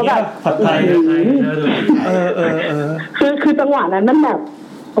เราก็แบบผัดไทยคือจังหวะนั้นมันแบบ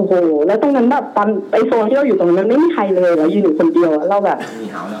โอ้โหแล้วตรงนั้นแบบตอนไอโซนที่เราอยู่ตรงนั้นไม่มีใครเลยเรายืนอยู่คนเดียวเราแบบ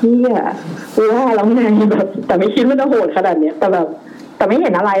นี่อ่ะว่าเราไงแบบแต่ไม่คิดว่าจะโหดขนาดเนี้ยแต่ไม่เห็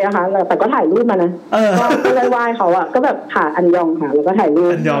นอะไรนะคะแต่ก็ถ่ายรูปมานะก็เลยไหว้เขาอ่ะก็แบบผ่าอันยองค่ะแล้วก็ถ่ายรู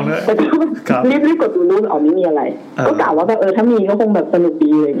ปแล้วก็รีบกดดูรูปไม่มีอะไรก็กล่าวว่าแบบถ้ามีก็คงแบบสนุก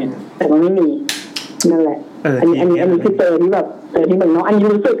ดีอะไรเงี้ยแต่ว่าไม่มีนั่นแหละอันนี้คือเจอที่แบบเจอที่เมืองนอกอันนี้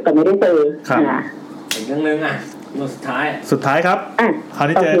รู้สึกแต่ไม่ได้เจออีกเรื่องนึงอ่ะสุดท้ายครับคราว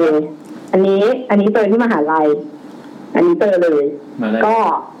นี้เจออันนี้เจอที่มหาลัยอันนี้เจอเลยก็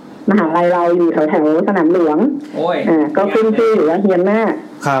มหาลัยเราอยู่แถวสนามหลวงก็ขึ้นชื่ออยู่ว่าเฮียนมาก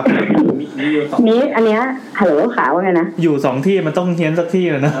ครับนี้อันเนี้ยฮัลโหลขาวว่าไงนะอยู่2ที่มันต้องเฮียนสักที่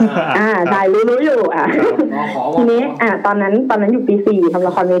นะใช่รู้อยู่ทีนี้ตอนนั้นอยู่ปี4ทำล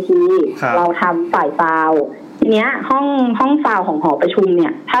ะครเวทีเราทำฝ่ายซาวทีเนี้ยห้องซาวของหอประชุมเนี่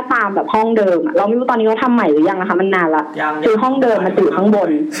ยถ้าตามแบบห้องเดิมเราไม่รู้ตอนนี้เขาทำใหม่หรือยังนะคะมันนานละคือห้องเดิมมันอยู่ข้างบน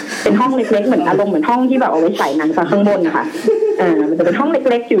เป็นห้องเล็กๆเหมือนอารมณ์เหมือนห้องที่แบบเอาไว้ใส่หนังจากข้างบนนะคะมันจะเป็นห้องเ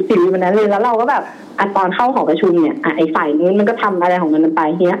ล็กๆจิ๋วๆแบบนั้นเลยแล้วเราก็แบบตอนเข้าหอประชุมเนี่ยไอ้ฝ่ายนู้นมันก็ทำอะไรของมันไป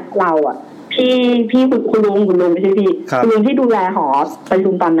เนี้ยเราพี่คุณลุงไม่ใช่พี่คุณลุงที่ดูแลหอประชุ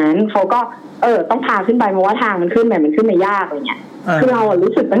มตอนนั้นเขาก็ต้องพาขึ้นไปเพราะว่าทางมันขึ้นไม่ยากอะไรเงี้ยคือเรา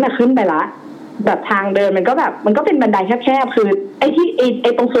รู้สึกตั้งแต่ขึ้นไปละแบบทางเดินมันก็แบบมันก็เป็นบันไดแคบๆคือไอ้ที่ไ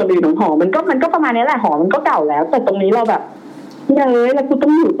อ้ตรงส่วนอื่นของหอมันก็ประมาณนี้แหละหอมันก็เก่าแล้วแต่ตรงนี้เราแบบแล้วกูต้อ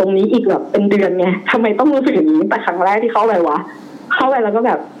งอยู่ตรงนี้อีกแบบเป็นเดือนไงทำไมต้องรู้สึกอย่างนี้แต่ครั้งแรกที่เข้าไปแล้วก็แ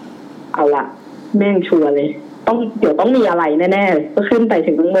บบเอาละแม่งชัวร์เลยเดี๋ยวต้องมีอะไรแน่ๆก็ขึ้นไป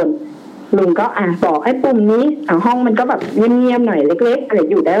ถึงข้างบนลุงก็บอกไอ้ปุ่มนี้ห้องมันก็แบบเงียบๆหน่อยเล็กๆอะไร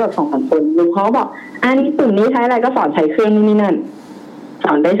อยู่ได้แบบ2-3 คนลุงเขาบอกนี่ปุ่มนี้ใช้อะไรก็สอนใช้เครื่องนี่นั่นส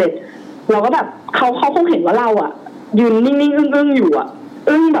อนได้เสร็จเราก็แบบเขาคงเห็นว่าเรายืนนิ่งๆอึ้งๆอยู่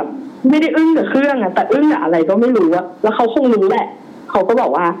อึ้งแบบไม่ได้อึ้งกับเครื่องแต่อึ้งกับอะไรก็ไม่รู้แล้วเขาคงรู้แหละเขาก็บอ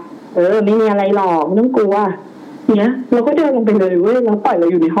กว่าไม่มีอะไรหรอกไม่ต้องกลัวเนี่ยเราก็เดินลงไปเลยเว้ยแล้วปล่อยเรา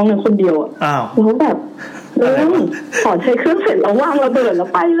อยู่ในห้องนั้นคนเดียวแล้วแบบขอใช้เครื่องเสร็จแล้ววางระเบิดแล้ว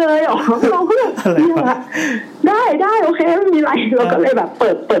ไปเลยเราก็แบบได้โอเคไม่มีอะไรเราก็เลยแบบเ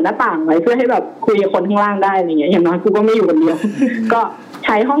ปิดหน้าต่างไว้เพื่อให้แบบคุยกับคนข้างล่างได้อะไรเงี้ยอย่างน้อยกูก็ไม่อยู่คนเดียวก็ใ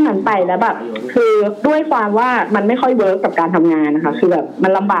ช้ห้องนั้นไปแล้วแบบคือด้วยความว่ามันไม่ค่อยเวิร์กกับการทำงานนะคะคือแบบมั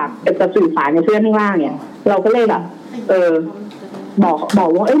นลำบากจะสื่อสารกับเพื่อนข้างล่างเนี่ยเราก็เลยแบบบอก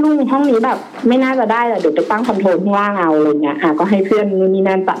ว่าลุงห้องนี้แบบไม่น่าจะได้เดี๋ยวจะตั้งคอนโทรลข้างล่างเอาอะไรเงี้ยก็ให้เพื่อนนู่นนี่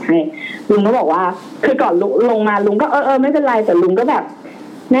นั่นตัดให้ลุงก็บอกว่าคือก่อนลงมาลุงก็ไม่เป็นไรแต่ลุงก็แบบ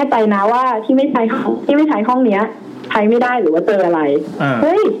แน่ใจนะว่าที่ไม่ใช้ห้องเนี้ยใช้ไม่ได้หรือว่าเจออะไรเ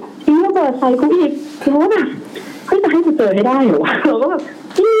ฮ้ยทิ้งระเบิดใส่กูอีกรู้ป่ะเฮ้ยจะให้กูเจอให้ได้เหรอวะเราก็แบบ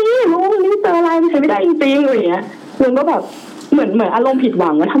นี่ลุงนี่เจออะไรใช้ไม่ได้จริงๆอะไรเงี้ยลุงก็แบบเหมือนอารมณ์ผิดหวั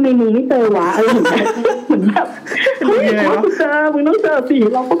งว่าทำไมมึงไม่เจอวะอะไรอย่างเงี้ยเหมือนแบบเฮ้ยมึงเจอมึงต้องเจอสิ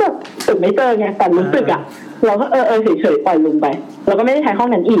เราก็แบบถึงไม่เจอไงแต่รู้สึกเราก็เฉยๆปล่อยลุงไปเราก็ไม่ได้ใช้ห้อง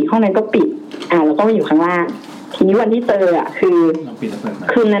นั้นอีกห้องนั้นก็ปิดเราก็มาอยู่ข้างล่างทีนี้วันที่เจอคือ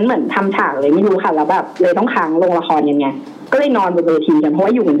คืนนั้นเหมือนทำฉากเลยไม่รู้ค่ะแล้วแบบเลยต้องค้างลงละครยังไงก็เลยนอนบนเวทีกันเพราะว่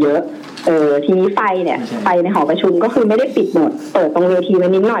าอยู่กันเยอะทีนี้ไฟในหอประชุมก็คือไม่ได้ปิดหมดเปิดตรงเวทีไว้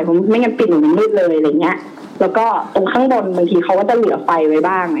นิดหน่อยผมไม่งั้นปิดหนูมันมืดเลยอะไรเงี้ยแล้วก็ตรงข้างบนบางทีเขาก็จะเหลือไฟไว้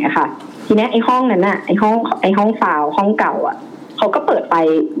บ้างเนี่ยค่ะทีนี้ไอ้ห้องนั้นน่ะไอ้ห้องซาวห้องเก่าเขาก็เปิดไฟ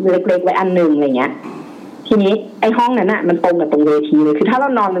เล็กๆไว้อันนึงอะไรเงี้ยทีนี้ไอ้ห้องนั้นน่ะมันตรงกับตรงเวทีเลยคือถ้าเรา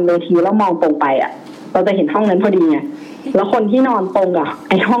นอนบนเวทีแล้วมองตรงไปเราจะเห็นห้องนั้นพอดีไงแล้วคนที่นอนตรงกับ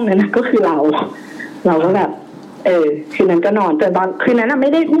ไอ้ห้องนั้นน่ะก็คือเราก็แบบคืนนั้นก็นอนแต่ตอนคืนนั้นไม่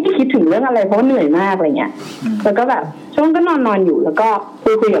ได้คิดถึงเรื่องอะไรเพราะว่าเหนื่อยมากอะไรเงี้ยแล้วก็แบบช่วงก็นอนอยู่แล้วก็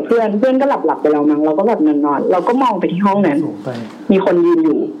คุยกับเพื่อนก็หลับไปแล้วมั้งเราก็แบบนอนเราก็มองไปที่ห้องนั้นมีคนยืนอ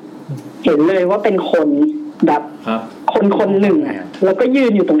ยู่เห็นเลยว่าเป็นคนแบบคนหนึ่งแล้วก็ยื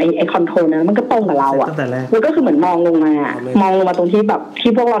นอยู่ตรงไอ้คอนโทรลนะมันก็ตรงกับเราแล้วก็คือเหมือนมองลงมาตรงที่แบบ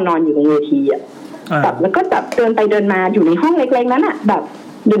ที่พวกเรานอนอยู่ตรงเวทีแบบแล้วก็แบบเดินไปเดินมาอยู่ในห้องเล็กๆนั้นแบบ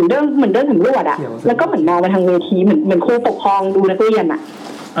เหมือนเดินสำรวจแล้วก็เหมือนมองไปทางเวทีเหมือนครูปกครองดูนักเรียน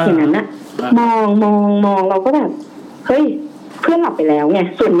อย่างนั้นมองเราก็แบบเฮ้ยเพื่อนหลับไปแล้วไง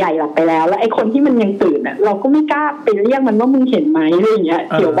ส่วนใหญ่หลับไปแล้วไอ้คนที่มันยังตื่นเราก็ไม่กล้าไปเรียกมันว่ามึงเห็นไหมอะไรอย่างเงี้ย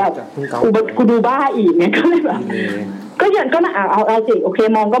เดี๋ยวแบบกูดูบ้าอีกเนี่ยก็เลยแบบก็ยันก็นะเอาสิโอเค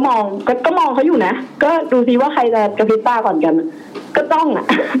มองก็มองเขาอยู่นะก็ดูซิว่าใครจะกระพริบตาก่อนกันก็ต้อง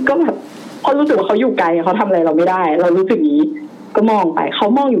ก็แบบพอรู้สึกว่าเขาอยู่ไกลเขาทำอะไรเราไม่ได้เรารู้สึกนี้ก็มองไปเขา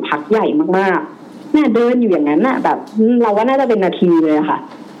มองอยู่พักใหญ่มากๆเนี่ยเดินอยู่อย่างนั้นแบบเราว่าน่าจะเป็นนาทีเลยค่ะ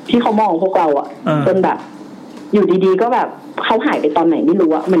ที่เขามองพวกเราจนแบบอยู่ดีๆก็แบบเขาหายไปตอนไหนไม่รู้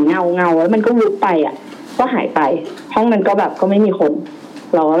เหมือนเงาแล้วมันก็วุบไปก็หายไปห้องนั้นก็แบบก็ไม่มีคน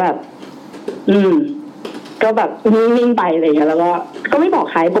เราก็แบบก็แบบนิ่งๆไปอะไรอย่างเงี้ยแล้วก็ไม่บอก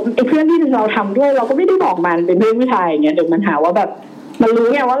ใครไอ้เพื่อนที่เราทำด้วยเราก็ไม่ได้บอกมันเป็นเพื่อนผู้ชายอย่างเงี้ยเดี๋ยวมันหาว่าแบบมันรู้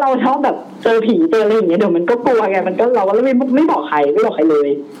ไงว่าเราชอบแบบเจอผีเจออะไรอย่างเงี้ยเดี๋ยวมันก็กลัวไงมันก็เราก็ไม่บอกใครเลย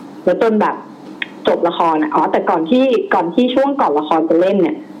แล้วจนแบบจบละครแต่ก่อนที่ช่วงก่อนละครจะเล่นเ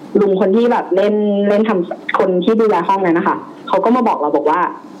นี่ยลุงคนที่แบบเล่นทำคนที่ดูแลห้องนั้นนะคะเขาก็มาบอกเราบอกว่า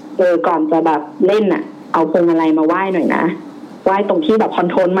ก่อนจะแบบเล่นเอาพวงมาลัยมาไหว้หน่อยนะไหว้ตรงที่แบบคอน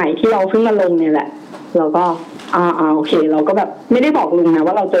โทรลใหม่ที่เราเพิ่งมาลงเนี่ยแหละเราก็โอเคเราก็แบบไม่ได้บอกลุงนะ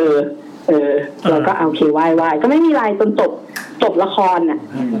ว่าเราเจอ เราก็โอเคไหว้ก็ไม่มีอะไรจนจบละครน่ะ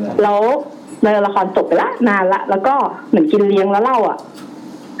แล้วในละครจบไปละนานละแล้วก็เหมือนกินเลี้ยงแล้วเล่าอ่ะ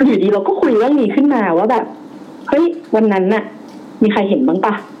อยู่ดีเราก็คุยเรื่องนี้ขึ้นมาว่าแบบเฮ้ยวันนั้นน่ะมีใครเห็นบ้างป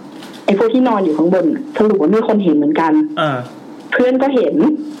ะไอ้พวกที่นอนอยู่ข้างบนสรุปว่ามีคนเห็นเหมือนกันเพื่อนก็เห็น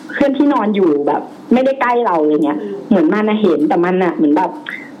เพื่อนที่นอนอยู่แบบไม่ได้ใกล้เราเลยเงี้ยเหมือนมันน่ะเห็นแต่มันน่ะเหมือนแบบ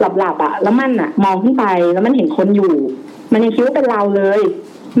หลับๆอ่ะแล้วมันน่ะมองขึ้นไปแล้วมันเห็นคนอยู่มันยังคิดว่าเป็นเราเลย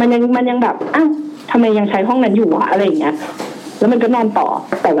มันยังแบบอ้าวทำไมยังใช้ห้องนั้นอยู่วะอะไรอย่างเงี้ยแล้วมันก็นอนต่อ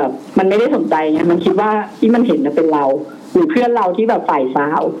แต่แบบมันไม่ได้สนใจไงมันคิดว่าที่มันเห็นน่ะเป็นเราหรือเพื่อนเราที่แบบฝ่ายสา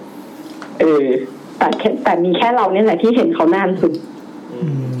วแต่มีแค่เราเนี่ยแหละที่เห็นเขานานสุด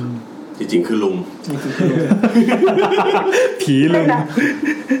จริงๆคือลุงผีลุง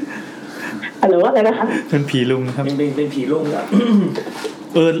อะไรวะอะไรนะคะเป็นผีลุงครับเป็นผีลุงครับ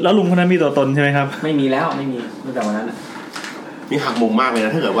แล้วลุงคนนั้นมีตัวตนใช่ไหมครับไม่มีแล้วไม่มีตั้งแต่วันนั้นมีหักมุมมากเลยน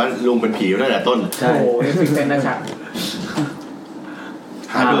ะถ้าเกิดว่าลุงเป็นผีตั้งแต่ต้นใช่โอ้ยเป็นนะชัด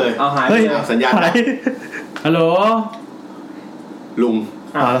หายไปเลยเอาหายไปสัญญาณฮัลโหลลุง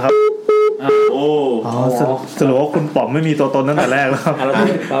แล้วครับโอ้สรุปว่าคุณป๋อมไม่มีตัวตนตั้งแต่แรกแล้วครับ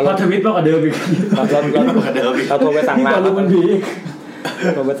เราทวิตมากกว่าเดิมอีกเราโทรไปสั่งร้านลุงเป็นผี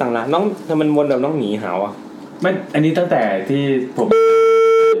โทรไปสั่งร้านน้องทำมันวนแบบน้องหมีหาวอ่ะไม่อันนี้ตั้งแต่ที่ผม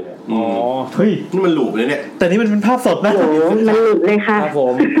เฮ้ยนี่มันหลูบเลยเนี่ยแต่นี่มันเป็นภาพสดนะโอ้มันหลุดเลยค่ะครับผ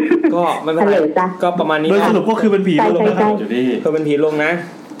มก็ไม่เป็นไรก็ประมาณนี้โดยสรุปก็คือเป็นผีลงนะครับก็เป็นผีลงนะ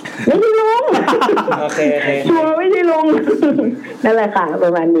ไม่ใช่ลงโอเคชัวร์ไม่ใช่ลงนั่นแหละค่ะปร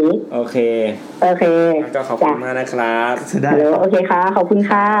ะมาณนี้โอเคก็ขอบคุณมากนะครับโอเคค่ะขอบคุณ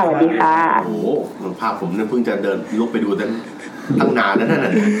ค่ะสวัสดีค่ะโอ้โหภาพผมเนี่ยเพิ่งจะเดินลุกไปดูตั้งนานแล้วนั่นน่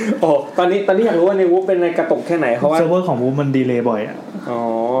ะโอ้ตอนนี้อยากรู้ว่าในวูฟเป็นในกระตุกแค่ไหนเพราะว่าเซิร์ฟเวอร์ของวูฟมันดีเลย์บ่อยอ่ะ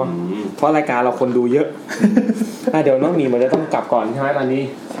เพราะรายการเราคนดูเยอะเดี๋ยวน้องหมีมันจะต้องกลับก่อนใช่ไหมตอนนี้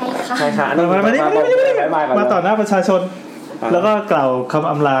ใช่ค่ะมาต่อหน้าประชาชนแล้วก็กล่าวคำ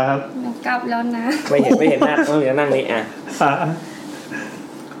อำลาครับกลับแล้วนะไม่เห็นหน้าต้องมีนั่งนี่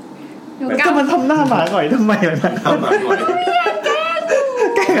ก็มันทำหน้าหมาหน่อยทำไมล่ะนะหมาหน่อย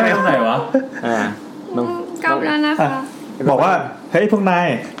แก้ตรงไหนวะกลับแล้วนะคะบอกว่าเฮ้ยพวกนาย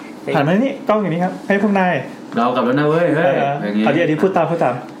หันมานี่กล้องอย่างนี้ครับเฮ้ยพวกนายเรากลับแล้วนะเว้ยเฮ้ยอันนี้พูดตาม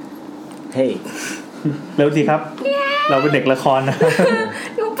เฮ้ยเร็วสิครับเราเป็นเด็กละครนะ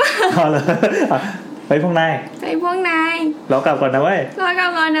รู้ป่ะพอเลยไปพวกนายเรากลับก่อนนะเว้ย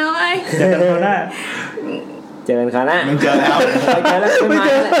เจอกันคราวหน้าเจอกันคราวหน้ามึงเจอแล้วไม่เจ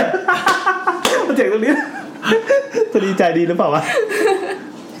อมาเจอตรงนี้จะดีใจดีหรือเปล่าวะ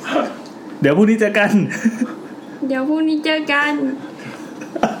เดี๋ยวพรุ่งนี้เจอกัน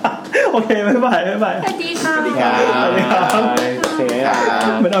โอเคบ๊ายบายสวัสดีค่ะโอเค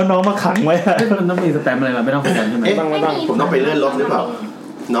มันเอาน้องมาขังไว้มันต้องมีสแตมป์อะไรมาไม่ต้องสแตมป์ใช่ไหมไม่ต้องผมต้องไปเลื่อนรถหรือเปล่า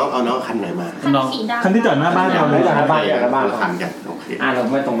น้องเอาน้องคันไหนมาคันที่จอดหน้าบ้านเราเลยจอดหน้าบ้านคันกันโอเคเรา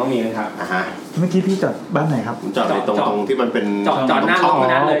ไม่ตรงต้องมีนะครับเมื่อกี้พี่จอดบ้านไหนครับจอดในตรงที่มันเป็นจอดหน้าห้อง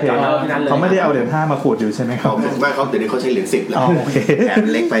นั้นเลยจอดหน้านั้นเลยเขาไม่ได้เอาเหรียญ5มาขูดอยู่ใช่ไหมครับไม่เขาเดี๋ยวนี้เขาใช้เหรียญ10แล้วโอเคแอบ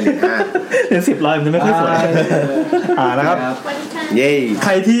เล็กไปเหรียญ5เหรียญ10มันจะไม่ค่อยสวยนะครับเย้ใค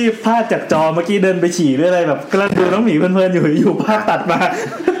รที่พลาดจากจอเมื่อกี้เดินไปฉี่หรืออะไรแบบกำลังดูน้องหมีเพลินๆอยู่ภาพตัดมา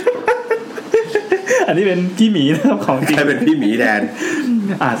อันนี้เป็นพี่หมีนะครับของจริงเป็นพี่หมีแดน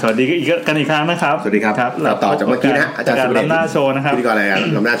สวัสดีอีกครั้งนะครับสวัสดีครับเราต่อจากเมื่อกี้นะอาจารย์สุเดชล้ำหน้าโชว์นะครับพิธีกรรายการ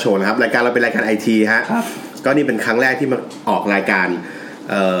ล้ำหน้าโชว์นะครับรายการเราเป็นรายการ IT ฮะก็นี่เป็นครั้งแรกที่มาออกรายการ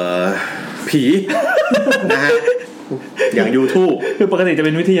ผีนะฮะอย่าง YouTube คือปกติจะเ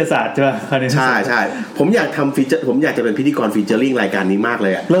ป็นวิทยาศาสตร์ใช่ป่ะใช่ผมอยากทำฟีเจอร์ผมอยากจะเป็นพิธีกรฟีเจอริ่งรายการนี้มากเล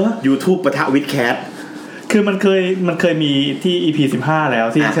ยอ่ะ YouTube ปะทะวิดแคสคือมันเคยมีที่ EP15 แล้ว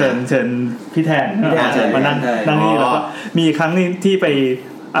ที่เชิญพี่แทนมานั่งนี่แล้วก็มีครั้งนึงที่ไป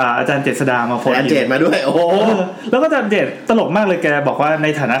อาจารย์เจษฎามาโฟนอาจารย์เจษมาด้วยโอ้แล้วก็อาจารย์เจษตลกมากเลยแกบอกว่าใน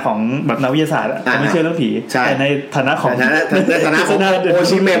ฐานะของแบบนักวิทยาศาสตร์จะไม่เชื่อเรื่องผีแต่ในฐานะของโอ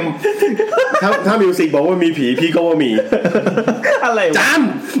ชิเมมถ้ามิวสิกบอกว่ามีผีพี่ก็ว่ามีอะไรจ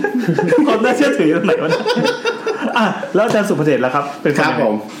ำคนน่าเชื่อถือตรงไหนวะแล้วอาจารย์สุภเดชล่ะครับเป็นครับผ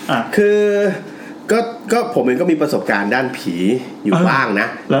มคือก็ผมเองก็มีประสบการณ์ด้านผีอยู่บ้างนะ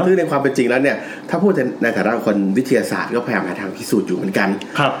ซึ่งในความเป็นจริงแล้วเนี่ยถ้าพูดในฐานะคนวิทยาศาสตร์ก็พยายามหาทางพิสูจน์อยู่เหมือนกัน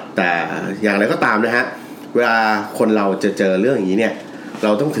แต่อย่างไรก็ตามนะฮะเวลาคนเราจะเจอเรื่องอย่างนี้เนี่ยเร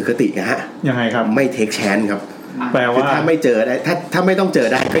าต้องถือคตินะฮะยังไงครับไม่เทคแชนครับ แปลว่าถ้าไม่เจอได้ถ้าไม่ต้องเจอ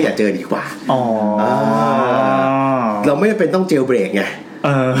ได้ก็อย่าเจอดีกว่าเราไม่จำเป็นต้องเจลเบรกไง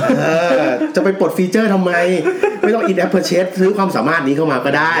จะไปปลดฟีเจอร์ทำไมไม่ต้อง in app purchase ซื้อความสามารถนี้เข้ามา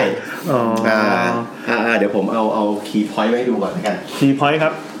ก็ได้เดี๋ยวผมเอาคีย์พอยต์ไว้ให้ดูก่อนละกันคีย์พอยต์ครั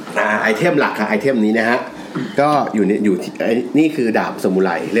บไอเทมหลักค่ะไอเทมนี้นะฮะ ก็อยู่นี่คือดาบซามูไร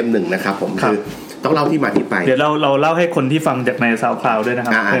เล่ม1นะครับผมคือต้องเล่าที่มาที่ไปเดี๋ยวเราเล่าให้คนที่ฟังจากในซาวคลาวด์ด้วยนะค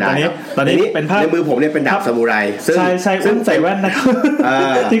รับตอนนี้เป็นภาพในมือผมเนี่ยเป็นดาบซามูไรซึ่งใส่แว่นนะครับ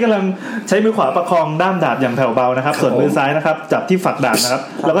ที่กำลังใช้มือขวาประคองด้ามดาบอย่างแผ่วเบานะครับส่วนมือซ้ายนะครับจับที่ฝักดาบนะครับ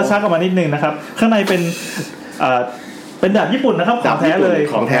แล้วก็ชักออกมานิดนึงนะครับข้างในเป็นดาบญี่ปุ่นนะครับของแท้เลย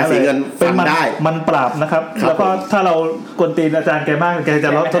ของแท้สีเงินเป็นมันปราบนะครับแล้วก็ถ้าเรากวนตีนอาจารย์แกมากแกจะ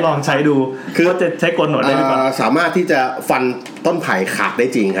ทดลองใช้ดูคือว่าจะใช้กลหนวดได้หรือเปล่าสามารถที่จะฟันต้นไผ่ขาดได้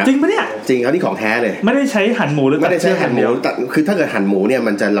จริงครับจริงปะเนี่ยจริงครับที่ของแท้เลยไม่ได้ใช้หั่นหมูหรือไม่ได้ใช้หั่นหมูคือถ้าเกิดหั่นหมูเนี่ย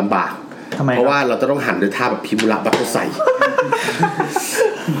มันจะลำบากเพราะว่าเราจะต้องหั่นด้วยท่าแบบพิมุระบัตโตไซ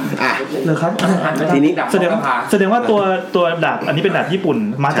เลยครับทีนี้แสดงว่าตัวดาบอันนี้เป็นดาบญี่ปุ่น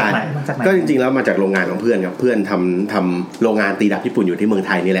มาจากไหนก็จริงๆแล้วมาจากโรงงานของเพื่อนครับเพื่อนทำโรงงานตีดาบญี่ปุ่นอยู่ที่เมืองไ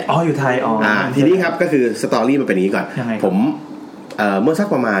ทยนี่แหละอยู่ไทยทีนี้ครับก็คือสตอรี่มันเป็นอย่างนี้ก่อนผมเมื่อสัก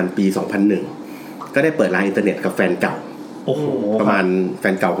ประมาณปี2001ก็ได้เปิดร้านอินเทอร์เน็ตกับแฟนเก่าประมาณแฟ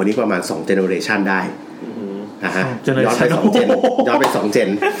นเก่าคนนี้ประมาณ2เจเนอเรชันได้ย้อนไป2เจน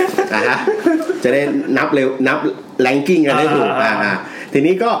จะได้นับเร็วนับแรงกิ้งกันได้ถูกที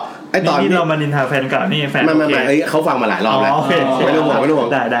นี้ก็ไอตอนนี้เรามานินทาแฟนเก่านี่แฟนไม่เขาฟังมาหลายรอบแล้วไม่ต้องห่วง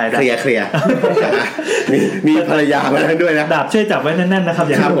ได้เคลียร์มีภรรยามาด้วยนะดาบช่วยจับไว้แน่นๆนะครับ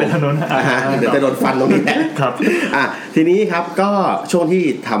อย่าให้เป็นถนนเดี๋ยวจะโดนฟันตรงนี้แหละครับทีนี้ครับก็ช่วงที่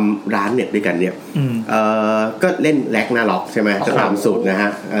ทำร้านเน็ตด้วยกันเนี่ยก็เล่นแร็กหน้าล็อกใช่ไหมจะตามสูตรนะฮะ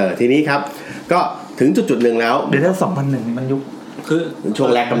ทีนี้ครับก็ถึงจุดๆนึงแล้วเดี๋ยว2001มันยุคคือช่วง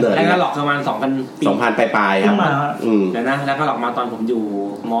แรกกำเนิดแรกก็หลอกประมาณ2000ปลายๆครับเดี๋ยวนะแล้วก็หลอกมาตอนผมอยู่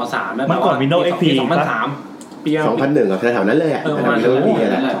ม.3 แล้วเมื่อก่อน Windows XP 2003 ปี2001อ่ะแถวๆนั้นเลยอ่ะ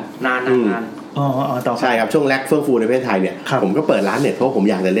นานใช่ครับช่วงแรกเฟื่องฟูในประเทศไทยเนี่ยผมก็เปิดร้านเน็ตเพราะผม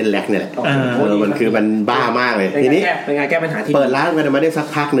อยากจะเล่นแร็กเนี่ยแหละมันคือมันบ้ามากเลยทีนี้เป็นไงแก้ปัญหาที่เปิดร้านกันมาได้สัก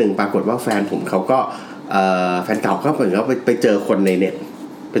พักนึงปรากฏว่าแฟนผมเขาก็แฟนเก่าก็เหมือนกับไปเจอคนในเน็ต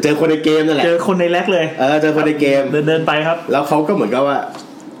ไปเจอคนในเกมนั่นแหละเจอคนในแร็กเลยเจอคนในเกมเดินไปครับแล้วเขาก็เหมือนกับว่า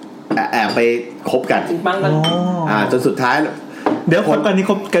แอบไปคบกันจนสุดท้ายเดี๋ยวคบกันนี่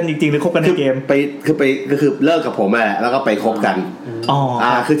คบกันจริงๆหรือคบกันในเกมก็คือเลิกกับผมแล้วก็ไปคบกัน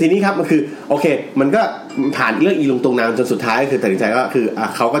คือทีนี้ครับมันคือโอเคมันก็ผ่านเรื่องอีลุงตุงนางจนสุดท้ายคือตัดสินใจก็คือ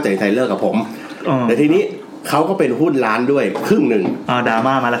เขาก็ตัดสินใจเลิกกับผมแต่ทีนี้เขาก็เป็นหุ้นร้านด้วยครึ่งนึงดรา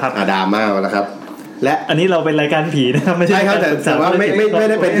ม่ามาแล้วครับดราม่ามาแล้วครับและอันนี้เราเป็นรายการผีนะครับไม่ใช่ครับแต่ว่าไม่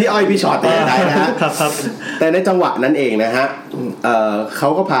ได้เป็นพี่อ้อยพี่ช็อตแต่ใดนะฮะครับแต่ในจังหวะนั้นเองนะฮะเขา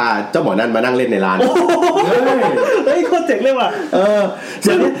ก็พาเจ้าหมอนั่นมานั่งเล่นในร้านเฮ้ยโคตรเจ๋งเลยว่ะเ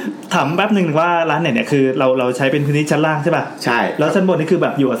ดี๋ยวถามแป๊บนึงว่าร้านเนี่ยคือเราใช้เป็นพื้นที่ชั้นล่างใช่ป่ะใช่แล้วชั้นบนนี่คือแบ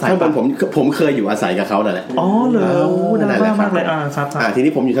บอยู่อาศัยชั้นบนผมเคยอยู่อาศัยกับเขานั่นแหละเหรอน่ารักมากเลยครับที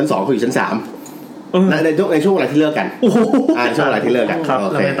นี้ผมอยู่ชั้น2คืออยู่ชั้น3ในช่วงเวลาที่เลิกกันช่วงเวลาที่เลิกกันโอ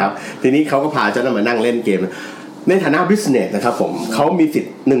เคครับทีนี้เขาก็พาเจ้านั่นมานั่งเล่นเกมในฐานะบิสเนสนะครับผมเขามีสิท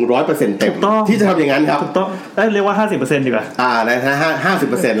ธิ์ 100% เต็มที่จะทำอย่างนั้นครับถูกต้องเรียกว่า 50% ดีกว่าใน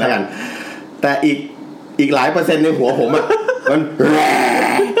50% แล้วกันแต่อีกหลายเปอร์เซ็นต์ในหัวผมอ่ะมัน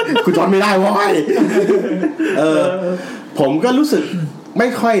กูทนไม่ได้ว้ายผมก็รู้สึกไม่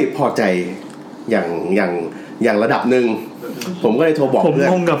ค่อยพอใจอย่างระดับนึงผมก็เลยโทรบอกเพื่อน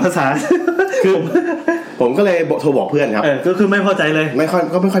ผมงงกับภาษาคือผมก็เลยโทรบอกเพื่อนครับก็คือไม่พอใจเลยไม่ค่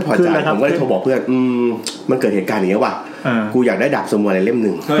อยพอใจผมก็เลยโทรบอกเพื่อนมันเกิดเหตุการณ์อย่างนี้ว่ะกูอยากได้ดาบซามูไรเล่มนึ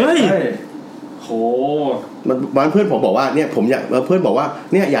งเฮ้ยโหมันเพื่อนผมบอกว่าเนี่ยผมอยากเพื่อนบอกว่า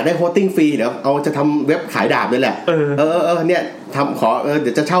เนี่ยอยากได้โฮสติ้งฟรีเดี๋ยวเอาจะทำเว็บขายดาบด้วยแหละเนี่ยทำขอเ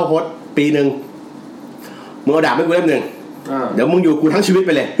ดี๋ยวจะเช่าโฮสต์ปีนึงมึงเอาดาบให้กูเล่มนึงเดี๋ยวมึงอยู่กูทั้งชีวิตไ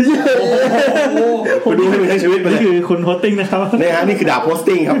ปเลยกูดูให้มึงทั้งชีวิตไปเลยนี่คือคุณโฮสติ้งนะครับนี่ฮะนี่คือดาบโฮส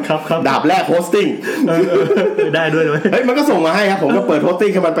ติ้งครับดาบแรกโฮสติ้งได้ด้วยเฮ้ยมันก็ส่งมาให้ครับผมก็เปิดโฮสติ้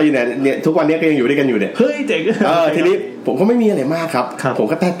งให้มันไปอยู่เนี่ยทุกวันนี้ก็ยังอยู่ด้วยกันอยู่เนี่ยเฮ้ยเจ๋งทีนี้ผมก็ไม่มีอะไรมากครับผม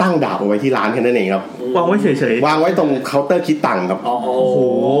ก็ตั้งดาบเอาไว้ที่ร้านแค่นั้นเองครับวางไว้เฉยๆวางไว้ตรงเคาน์เตอร์คิดตังค์ครับโอ้โห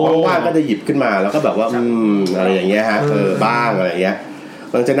ว่างๆก็จะหยิบขึ้นมาแล้วก็แบบว่าอะไรอย่างเงี้ยฮะบ้างอะไรอย่างเงี้ย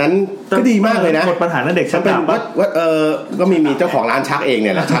หลังจากนั้นก็ดีมากเลยนะหมดปัญหานั่นเด็กชักเป็นว่าก็มีเจ้าของร้านชักเองเ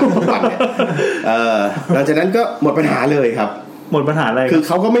นี่ยแหละชักทุกวันเนี่ยหลังจากนั้นก็หมดปัญหาเลยครับหมดปัญหาอะไรคือเ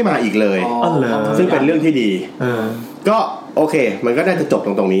ขาก็ไม่มาอีกเลยซึ่งเป็นเรื่องที่ดีก็โอเคมันก็ได้จะจบ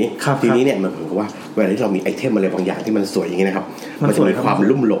ตรงนี้ทีนี้เนี่ยมันเหมือนกับว่าเวลาที่เรามีไอเทมอะไรบางอย่างที่มันสวยอย่างนี้นะครับมันจะมีความ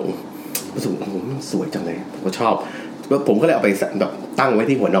ลุ่มหลงรู้สึกสวยจังเลยผมก็ชอบผมก็เลยเอาไปแบบตั้งไว้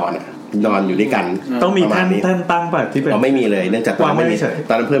ที่หัวนอนนอนอยู่ด้วยกันต้องมีแท่นตั้งแบบที่เป็นไม่มีเลยเนื่องจากตอนไม่มี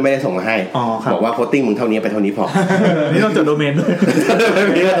ตอนนั้นเพื่อนไม่ได้ส่งมาให้บอกว่าโคตติ้งมึงเท่านี้ไปเท่านี้พอนี่ต้องจดโดเมนด้วย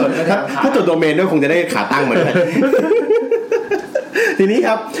ถ้าจดโดเมนด้วยคงจะได้ขาตั้งเหมือนกันทีนี้ค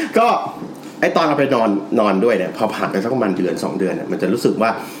รับก็ไอตอนเราไปนอนด้วยเนี่ยพอผ่านไปสักประมาณเดือน2 เดือนเนี่ยมันจะรู้สึกว่า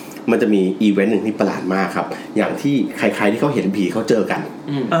มันจะมีอีเวนต์หนึ่งที่ประหลาดมากครับอย่างที่ใครๆที่เขาเห็นผีเขาเจอกัน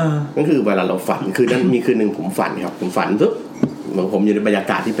นั่นคือเวลาเราฝันคือนั้นมีคืนนึงผมฝันครับผมฝันปุ๊บเหมือนผมอยู่ในบรรยา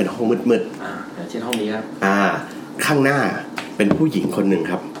กาศที่เป็นห้องมืดๆเช่นห้องนี้ครับข้างหน้าเป็นผู้หญิงคนหนึ่ง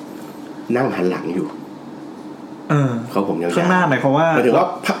ครับนั่งหันหลังอยู่เขาผมยังข้างหน้าหมายความว่าหมายถึงว่า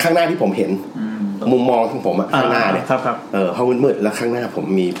ข้างหน้าที่ผมเห็นมุมมองของผมอะข้างหน้าเนี่ยห้องมืดๆแล้วข้างหน้าผม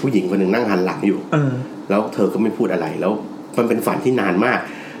มีผู้หญิงคนหนึ่งนั่งหันหลังอยู่แล้วเธอก็ไม่พูดอะไรแล้วมันเป็นฝันที่นานมาก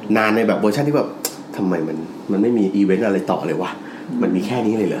นานในแบบเวอร์ชันที่แบบทำไมมันไม่มีอีเวนต์อะไรต่อเลยวะมันมีแค่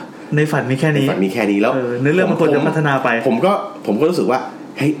นี้เลยเหรอในฝันมีแค่นี้ฝันมีแค่นี้แล้วในเรื่องมันควรจะพัฒนาไปผมก็รู้สึกว่า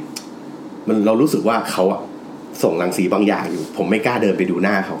เฮ้ยมันเรารู้สึกว่าเขาอะส่งรังสีบางอย่างอยู่ผมไม่กล้าเดินไปดูห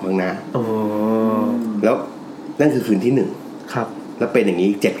น้าเขาข้างหน้าแล้วนั่นคือคืนที่1ครับแล้วเป็นอย่างนี้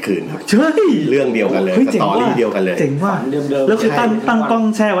7คืนครับใช่เรื่องเดียวกันเลยสตอรี่เดียวกันเลยเจ๋งว่ะแล้วคือตั้งกล้อง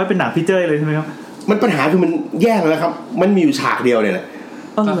แช่ไว้เป็นหนังพี่เจ้ยเลยใช่ไหมครับมันปัญหาคือมันแย่แล้วครับมันมีอยู่ฉากเดียวเนี่ยแหละ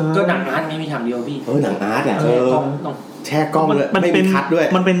ก็หนังอาร์ตไม่มีฉากเดียวพี่หนังอาร์ตอ่ะแช่กล้องเลยไม่มีคัทด้วย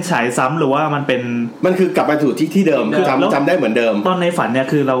มันเป็นฉายซ้ำหรือว่ามันคือกลับมาสู่ที่เดิมจำได้เหมือนเดิมตอนในฝันเนี่ย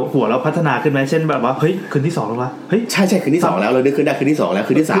คือเราหัวเราพัฒนาขึ้นไหมเช่นแบบว่าเฮ้ยคืนที่2แล้ววะเฮ้ยใช่คืนที่2แล้วเรานึกขึ้นได้คืนที่2แล้ว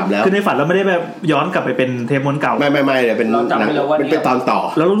คืนที่3แล้วคือในฝันเราไม่ได้แบบย้อนกลับไปเป็นเทปม้วนเก่าไม่เนี่ยเป็นตอนต่อ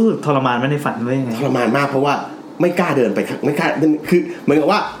แล้วรู้สึกทรมานไหมในฝันว่ายังไงทรมานมากเพราะว่าไม่กล้าเดินไปไม่กล้าคือเหมือนกับ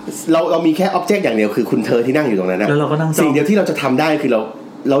ว่าเรามีแค่อ็อบเจกต์อย่างเดียวคือคุณเธอที่นั่งอยู่ตรงนั้นนะแล้วเราก็นั่งสิ่งเดียวที่เราจะทำได้คือเ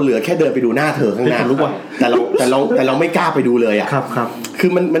ราเหลือแค่เดินไปดูหน้าเธอข้างหน้ารู้ป่ะแต่เราไม่กล้าไปดูเลยอ่ะครับคือ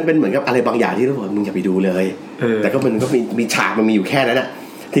มันเป็นเหมือนกับอะไรบางอย่างที่เราบอกมึงอย่าไปดูเลยแต่ก็มันก็มีฉากมันมีอยู่แค่นั้นน่ะ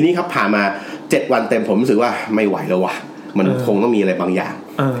ทีนี้ครับผ่านมา7วันเต็มผมรู้สึกว่าไม่ไหวแล้วว่ะมันคงต้องมีอะไรบางอย่าง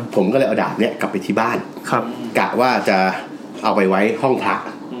ผมก็เลยเอาดาบเนี้ยกลับไปที่บ้านกะว่าจะเอาไปไว้ห้องพระ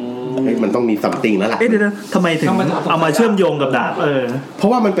มันต้องมีซัมติงแล้วล่ะเดี๋ยวทำไมถึงเอามาเชื่อมโยงกับดาบเพรา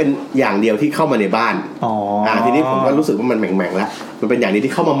ะว่ามันเป็นอย่างเดียวที่เข้ามาในบ้านทีนี้ผมก็รู้สึกว่ามันแหม่งๆแล้วมันเป็นอย่างนี้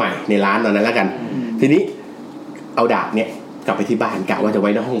ที่เข้ามาใหม่ในร้านตอนนั้นแล้วกันทีนี้เอาดาบเนี้ยกลับไปที่บ้านกะว่าจะไว้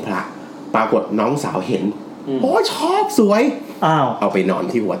ในห้องพระปรากฏน้องสาวเห็นโอ้ชอบสวยเอาไปนอน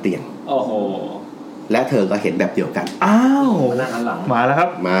ที่หัวเตียงโอ้โหและเธอก็เห็นแบบเดียวกันมาแล้วครับ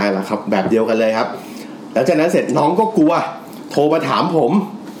แบบเดียวกันเลยครับแล้วจากนั้นเสร็จน้องก็กลัวโทรมาถามผม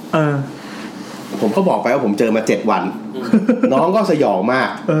ผมก็บอกไปว่าผมเจอมา7วันน้องก็สยองมาก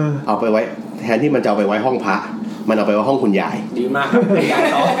เอาไปไว้แทนที่มันจะเอาไปไว้ห้องพระมันเอาไปไว้ห้องคุณยายดีมากครับยาย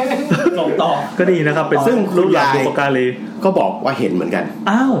ต่อก็ดีนะครับเป็นซึ่งคุณยายก็บอกว่าเห็นเหมือนกัน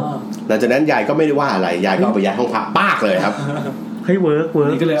หลังจากนั้นยายก็ไม่ได้ว่าอะไรยายก็เอาไปยัดห้องพระปากเลยครับให้เวิร์ก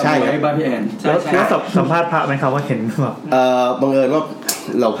นี่ก็เลยเอาไว้บ้านพี่แอนแล้วสัมภาษณ์พระไหมครับว่าเห็นแบบบังเอิญว่า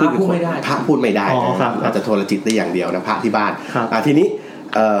เราพูดไม่ได้พระพูดไม่ได้อาจจะโทรจิตได้อย่างเดียวนะพระที่บ้านทีนี้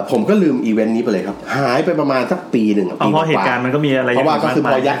ผมก็ลืมอีเวนต์นี้ไปเลยครับหายไปประมาณสักปีหนึ่งเพราะเหตุการณ์มันก็มีอะไรเพราะว่าก็คือ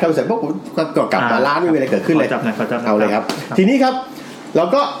พอยัดเข้าเสร็จปุ๊บก็กลับมาร้านไม่มีอะไรเกิดขึ้นเลยเอาเลยครับทีนี้ครับเรา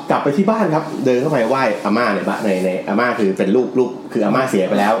ก็กลับไปที่บ้านครับเดินเข้าไปไหว้อาม่าในบ้านในอาม่าคือเป็นลูกคืออาม่าเสีย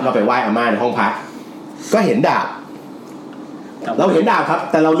ไปแล้วก็ไปไหว้อาม่าในห้องพักก็เห็นดาบเราเห็นดาบครับ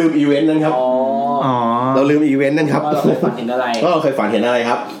แต่เราลืมอีเวนต์นั้นครับเราลืมอีเวนต์นั้นครับเราเคยฝันเห็นอะไร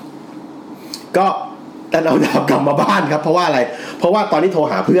ครับก็แต่เอาดาบกลับมาบ้านครับเพราะว่าอะไรเพราะว่าตอนที่โทร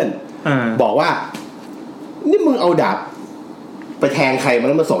หาเพื่อนบอกว่านี่มึงเอาดาบไปแทงใครมาแ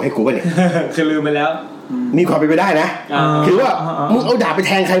ล้วมาส่งให้กูป่ะเนี่ยคือลืมไปแล้วมีความเป็นไปได้นะคือว่ามึงเอาดาบไปแ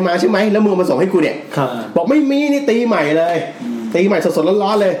ทงใครมาใช่ไหมแล้วมึงมาส่งให้กูเนี่ยบอกไม่มีนี่ตีใหม่เลยตีใหม่สดๆร้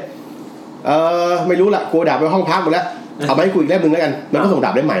อนๆเลยไม่รู้ละกูดาบไปห้องพักหมดแล้วเอาไปให้กูอีกเล่มนึงแล้วกันแล้วก็ส่งด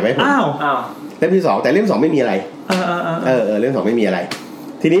าบเล่มใหม่ไปให้ผมเล่มที่2แต่เล่ม2ไม่มีอะไรเล่ม2ไม่มีอะไร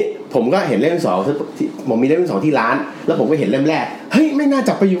ทีนี้ผมก็เห็นเล่ม2ผมมีเล่ม2ที่ร้านแล้วผมก็เห็นเล่มแรกเฮ้ยไม่น่า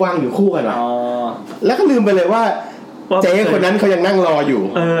จับไปวางอยู่คู่กันว่ะแล้วก็ลืมไปเลยว่าเจ๊คนนั้นเขายังนั่งรออยู่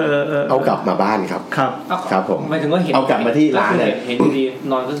เอากลับมาบ้านครับผมหมายถึงว่าเห็นเอากลับมาที่ร้านเลยเห็นดี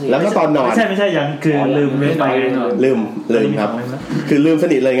นอนก็คือแล้วก็ตอนนอนไม่ใช่ยังคือลืมไม่ไปลืมครับคือลืมส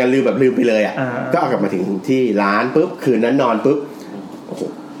นิทเลยไงลืมแบบลืมไปเลยอ่ะก็เอากลับมาถึงที่ร้านปุ๊บคืนนั้นนอนปุ๊บ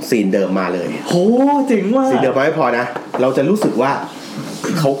ซีนเดิมมาเลยโหเจ๋งว่ะซีนเดิมมาไม่พอนะเราจะรู้สึกว่า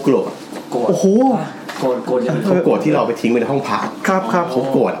เขาโกรธโอ้โหโกรธเขาโกรธที่เราไปทิ้งไว้ในห้องพักครับเขา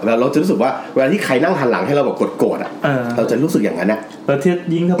โกรธแล้วเราจะรู้สึกว่าเวลาที่ใครนั่งหันหลังให้เราแบบโกรธอ่ะเราจะรู้สึกอย่างนั้นนะแล้วที่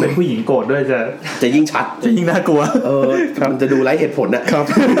ยิ่งถ้าเป็นผู้หญิงโกรธด้วยจะยิ่งชัดจะยิ่งน่ากลัวมันจะดูไร้เหตุผลนะครับ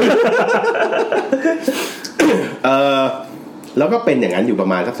แล้วก็เป็นอย่างนั้นอยู่ประ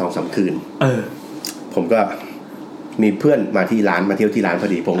มาณสัก 2-3 คืนผมก็มีเพื่อนมาที่ร้านมาเที่ยวที่ร้านพอ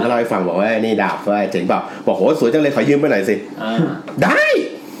ดีผมก็เล่าให้ฟังบอกว่านี่ดาบว่าเจ๋งเปล่าบอกโหสวยจังเลยขอยืมไปหน่อยสิไ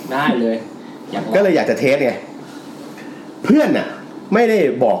ด้เลยก็เลยอยากจะเทสไงเพื่อนน่ะไม่ได้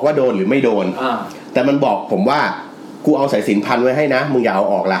บอกว่าโดนหรือไม่โดนแต่มันบอกผมว่ากูเอาสายสิญจน์พันไว้ให้นะมึงอย่าเอา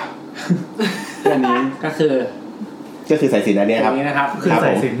ออกล่ะอันนี้ก็คือ ก็คือสายสิญจน์อันนี้ครับนะครับคือส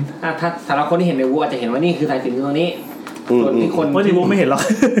ายสิญจน์ถ้าสำหรับคนที่เห็นในวูอาจจะเห็นว่านี่คือสายสิญจน์ตัวนี้ส่วนที่คนที่วูไม่เห็นหรอก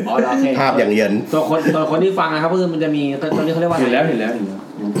อ๋อโอเคภาพอย่างเย็นตัวคนที่ฟังนะครับก็คือมันจะมีตัวนี้เขาเรียกว่าอะไรเห็นแล้ว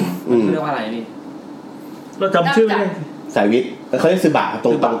เรียกว่าอะไรนี่เราจำชื่อไม่ได้สายวิทย์เขาเรียกซึบะตร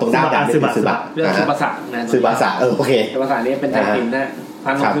งด้านนั้นคือซึบะเรื่องซึบะสะนะซึบะสะโอเคซึบะสะนี่เป็นสายสิญจน์นะ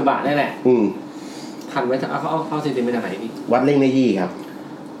พันธุ์ซึบะนี่แหละพันไว้เอาสายสิญจน์ไปจากไหนพี่วัดเล่งในยี่ครับ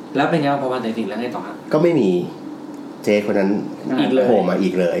แล้วเป็นไงพอพันสายสิญจน์แล้วไงต่อครับก็ไม่มีเจ๊คนนั้นโผล่มาอี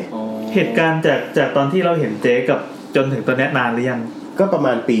กเลยเหตุการณ์จากตอนที่เราเห็นเจ๊กับจนถึงตอนนี้นานหรือยังก็ประม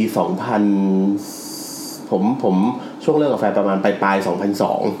าณปี2000ผมช่วงเลิกกับแฟนประมาณปลาย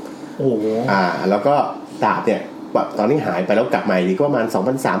2002โอ้แล้วก็ดาบเนี่ยตอนนี้หายไปแล้วกลับมาอีกก็ประมาณ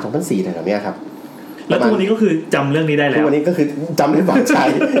2003 2004แถวๆนี้ครับแล้วทุกวันนี้ก็คือจำเรื่องนี้ได้แล้วทุกวันนี้ก็คือจำได้ฝังใจ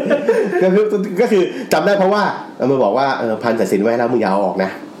ก็คือจำได้เพราะว่ามันบอกว่าพันสายสิญจน์ไว้แล้วมึงอย่าเอาออกน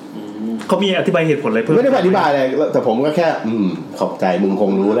ะเขามีอธิบายเหตุผลอะไรเพิ่มไม่ได้อธิบายอะไรแต่ผมก็แค่ขอบใจมึงค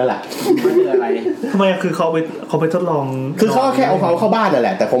งรู้แล้วแหละไม่เป็นอะไรทำไมคือเขาไปทดลองคือเขาแค่เอาเข้าบ้านนั่นแห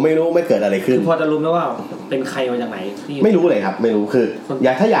ละแต่ผมไม่รู้ไม่เกิดอะไรขึ้นพอจะรู้ไหมว่าเป็นใครมาจากไหนไม่รู้เลยครับไม่รู้คือ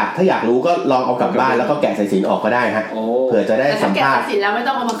ถ้าอยากรู้ก็ลองเอากลับบ้านแล้วก็แกะสายสิญจน์ออกก็ได้ฮะเผื่อจะได้สัมภาษณ์แกะสายสิญจน์แล้วไม่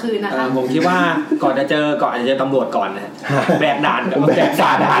ต้องเอามาคืนนะคะผมคิดว่าก่อนจะเจอตำรวจก่อนนะแบกด่านกับแบกด่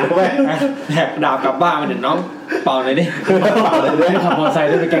านเข้าไปแบกดาบกลับบ้านมาเดี๋ยวน้องเป่าเลยดิเป่าเลยด้วยขับมอเตอร์ไซค์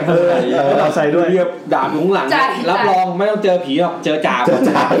ด้วยไปแกงข้าวไทยเราใส่ด้วยเรียบดาบอยู่ข้างหลังรับรองไม่ต้องเจอผีหรอกเจอจ่า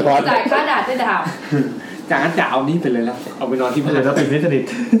จ่ายค่าดาบด้วยดาบจากนั้นจ่าเอานี่ไปเลยแล้วเอาไปนอนที่บ้านแล้วปิดไม่สนิท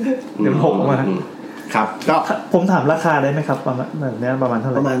เดี๋ยวผมออกมาครับก็ผมถามราคาได้ไหมครับประมาณนี้ประมาณเท่า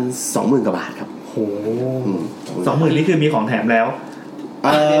ไหร่ประมาณ 20,000 กว่าบาทครับโห 20,000 นี่คือมีของแถมแล้ว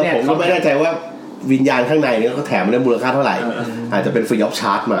ผมก็ไม่แน่ใจว่าวิญญาณข้างในนี่เขาแถมได้มูลค่าเท่าไหร่อาจจะเป็นฟรีออฟช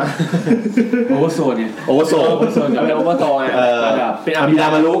าร์จมาโอเวอร์โซนเนี่ยโอเวอร์โซนจะเป็นโอเวอร์โซนเป็นอาบิดา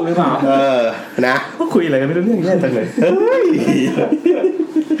มารุหรือเปล่านะก็คุยอะไรกันไม่รู้เรื่องแย่จังเลย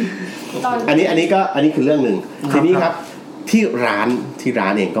อันนี้คือเรื่องนึงทีนี้ครับที่ร้า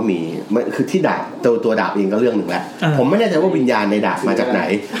นเองก็มีคือที่ดาบตัวดาบเองก็เรื่องนึงแล้วผมไม่แน่ใจว่าวิญญาณในดาบมาจากไหน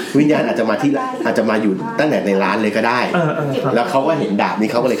วิญญาณอาจจะมาอยู่ตั้งแต่ในร้านเลยก็ได้แล้วเขาก็เห็นดาบนี้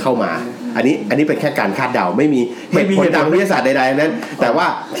เขาก็เลยเข้ามาอันนี้เป็นแค่การคาดเดาไม่มีเหตุผลทางวิทยาศาสตร์ใดๆนั้นแต่ว่า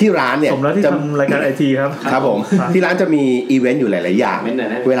ที่ร้านเนี่ยจะทำรายการ IT ครับผมที่ร้านจะมีอีเวนต์อยู่หลายๆอย่าง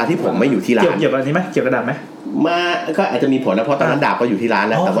เวลาที่ผมไม่อยู่ที่ร้านเกี่ยวกับอันนี้มั้ยเกี่ยวกับดาบมั้ยมาก็อาจจะมีผลนะเพราะตอนนั้นดาบก็อยู่ที่ร้าน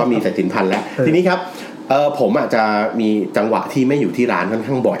แล้วแต่ว่ามีสายสิญจน์พันแล้วทีนี้ครับผมอาจจะมีจังหวะที่ไม่อยู่ที่ร้านค่อน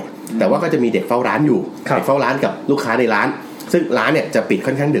ข้างบ่อยแต่ว่าก็จะมีเด็กเฝ้าร้านอยู่เด็กเฝ้าร้านกับลูกค้าในร้านซึ่งร้านเนี่ยจะปิด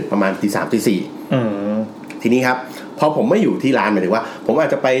ค่อนข้างดึกประมาณ 3:00 4:00 ทีนี้ครับพอผมไม่อยู่ที่ร้านหมายถึงว่าผมอา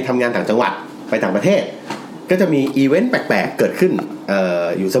จจะไปทำงานต่างจังหวัดไปต่างประเทศก็จะมีอีเวนต์แปลกๆเกิดขึ้น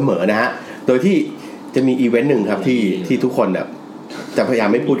อยู่เสมอนะฮะโดยที่จะมีอีเวนต์หนึ่งครับที่ทุกคนแบบจะพยายาม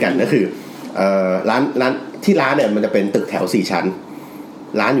ไม่พูดกันก็คือร้านเนี่ยมันจะเป็นตึกแถว4 ชั้น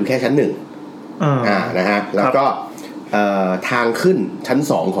ร้านอยู่แค่ชั้น1นะฮะแล้วก็ทางขึ้นชั้น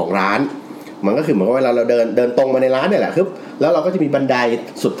2ของร้านมันก็คือเหมือนกับเวลาเราเดินตรงมาในร้านเนี่ยแหละครับแล้วเราก็จะมีบันได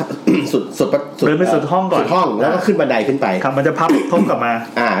สุดเดินไปสุดห้องก่อนสุดห้องแล้วก็ขึ้นบันไดขึ้นไปครับมันจะพับทบกลับมา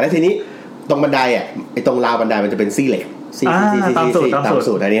แล้วทีนี้ตรงบันไดอ่ะไอ้ตรงราวบันไดมันจะเป็นซี่เหล็กตาม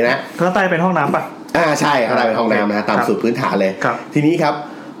สูตรอันนี้นะข้างใต้เป็นห้องน้ำป่ะใช่ข้างใต้เป็นห้องน้ำนะตามสูตรพื้นฐานเลยทีนี้ครับ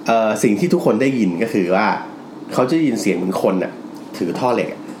สิ่งที่ทุกคนได้ยินก็คือว่าเขาจะยินเสียงเหมือนคนอ่ะถือท่อเหล็ก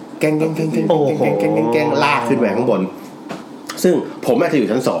แกงลากขึ้นไปข้างบนซึ่งผมอาจจะอยู่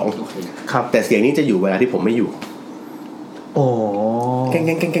ชั้น2ครับแต่เสียงนี้จะอยู่เวลาที่ผมไม่อยู่แกงอ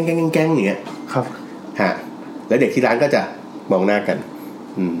ย่างเงี้ยครับฮะแล้วเด็กที่ร้านก็จะมองหน้ากัน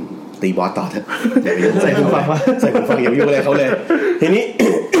ตีบอสต่อเถอะใส่หูฟังอย่ายุ่งอะไรเขาเลยทีนี้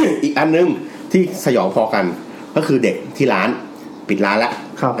อีกอันนึงที่สยองพอกันก็คือเด็กที่ร้านปิดร้านแล้ว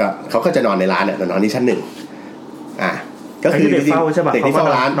เขาก็จะนอนในร้านเนี่ยนอนที่ชั้น1ก็คือเด็กที่เฝ้า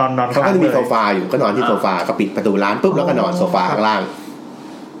ร้านเขาก็จะมีโซฟาอยู่ก็นอนที่โซฟาก็ปิดประตูร้านปุ๊บแล้วก็นอนโซฟาข้างล่าง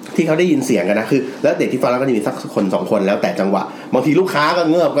ที่เขาได้ยินเสียงกันนะคือแล้วเด็กที่เฝ้าร้านก็จะมีสักคน2คนแล้วแต่จังหวะบางทีลูกค้าก็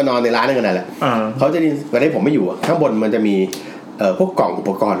เงือบก็นอนในร้านนั่นกันแหละเขาจะได้วันนี้ผมไม่อยู่ข้างบนมันจะมีพวกกล่องอุ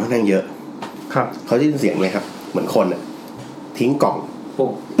ปกรณ์ค่อนข้างเยอะครับเขาได้ยินเสียงเลยครับเหมือนคนทิ้งกล่อง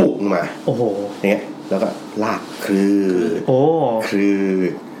ปุ๊กมาโอ้โหอย่างเงี้ยแล้วก็ลากคือ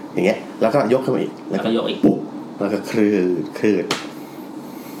อย่างเงี้ยแล้วก็ยกขึ้นมาอีกแล้วก็ยกอีกปุ๊กแล้วก็คลืด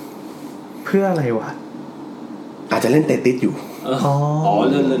เพื่ออะไรวะอาจจะเล่นเตติสอยู่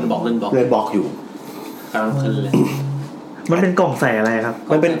เล่นบล็อกอยู่กำลังเพลินเลยมันเป็นกล่องใส่อะไรครับ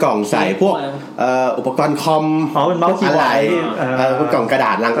มันเป็นกล่องใส่พวกอุปกรณ์คอมเป็นเมาส์คีย์บอร์ดพวกกล่องกระด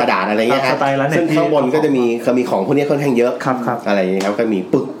าษลังกระดาษอะไรเงี้ยฮะซึ่งข้างบนก็จะมีของพวกนี้ค่อนข้างเยอะครับอะไรอย่างเงี้ยครับก็มี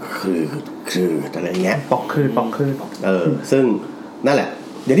ปึกคืออะไรเงี้ยปอกคือซึ่งนั่นแหละ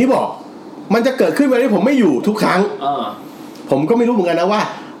อย่างที่บอก มันจะเกิดขึ้นเวลาที่ผมไม่อยู่ทุกครั้งผมก็ไม่รู้เหมือนกันนะว่า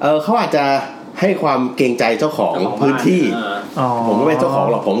เขาอาจจะให้ความเกรงใจเจ้าของพื้นที่ผมไม่เป็นเจ้าของ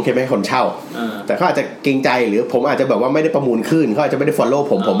หรอกผมแค่เป็นคนเช่าแต่เขาอาจจะเกรงใจหรือผมอาจจะแบบว่าไม่ได้ประมูลขึ้นเขาอาจจะไม่ได้ follow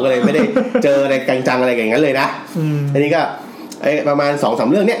ผมก็เลยไม่ได้เจออะไรจังๆอะไรอย่างนั้นเลยนะอันนี้ก็ประมาณ 2-3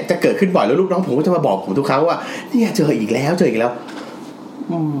 เรื่องเนี้ยจะเกิดขึ้นบ่อยแล้วลูกน้องผมก็จะมาบอกผมทุกครั้งว่าเนี่ยเจออีกแล้ว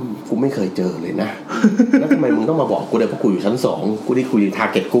กูไม่เคยเจอเลยนะแล้วทำไมมึงต้องมาบอกกูเลยเพราะกูอยู่ชั้น2กูได้คุย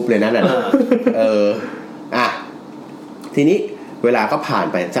target group เลยนะนั่นทีนี้เวลาก็ผ่าน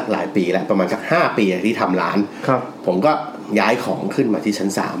ไปสักหลายปีแล้วประมาณสัก5 ปีที่ทำร้านผมก็ย้ายของขึ้นมาที่ชั้น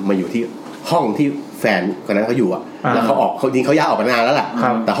3มาอยู่ที่ห้องที่แฟนคนนั้นเขาอยู่แล้วเขาออกจริงเขาย้ายออกมานานแล้วแหละ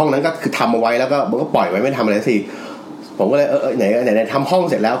แต่ห้องนั้นก็คือทำเอาไว้แล้วก็มันก็ปล่อยไว้ไม่ทำอะไรสิผมก็เลยไหนทำห้อง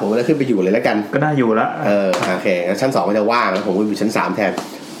เสร็จแล้วผมก็เลยขึ้นไปอยู่เลยแล้วกันก็น่าอยู่ละโอเคชั้น2มันจะว่างแล้วผมก็อยู่ชั้น3แทน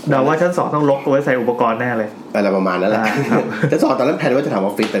เดาว่าชั้น2ต้องล็อกเอาไว้ใส่อุปกรณ์แน่เลยอะไรประมาณนั้นแหละชั้น2ตอนนั้นแผนว่าจะทำอ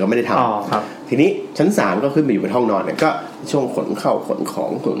อฟฟิศแต่ก็ไม่ได้ทำทีนี้ชั้น3ก็ขึ้นไปอยู่บนห้องนอนเนี่ยก็ช่วงขนเข้าขนของ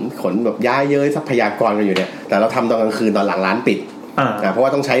ขนแบบย้ายเย้ยทรัพยากรกันอยู่เนี่ยแต่เราทำตอนกลางคืนตอนหลังร้านปิดเพราะว่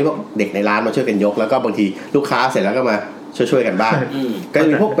าต้องใช้พวกเด็กในร้านมาช่วยกันยกแล้วก็บางทีลูกค้าเสร็จแล้วก็มาช่วยกันบ้างก็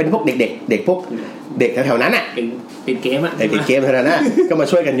เป็นพวกเด็กพวกเด็กแถวๆนั้นน่ะเป็นเกมอ่ะเป็นเกมแถวๆนั้นก็มา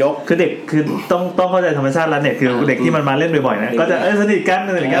ช่วยกันยกคือเด็กคือต้องเข้าใจธรรมชาติร้านเน็ตคือเด็กที่มันมาเล่นบ่อยๆนะก็จะสนิทกันอ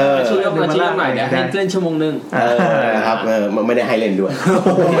ะไรอย่างเงี้ยช่วยมาช่วยหน่อยเดี๋ยวให้เล่นชั่วโมงนึงนะครับมันไม่ได้ให้เล่นด้วย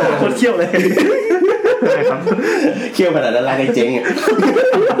โคตรเขี้ยวเลยเขี้ยวขนาดนั้นร้านเจ๊งอ่ะ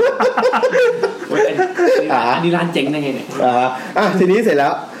อันนี้ร้านเจ๊งได้ไงเนี่ยทีนี้เสร็จแล้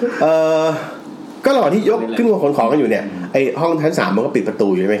วก็ระหว่างที่ยกขึ้นมาขนของกันอยู่เนี่ยไอห้องชั้น3มันก็ปิดประตู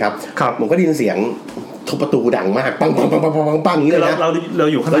อยู่ใช่ไหมครับมันก็ได้ยินเสียงทุบประตูดังมากปังอย่างนี้เลยนะเรา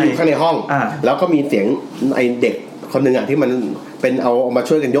อยู่ข้างในห้องแล้วก็มีเสียงไอเด็กคนนึงอ่ะที่มันเป็นเอามา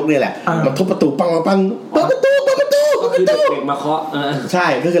ช่วยกันยกนี่แหละมาทุบประตูปังเปิดประตูก็คือเด็กมาเคาะใช่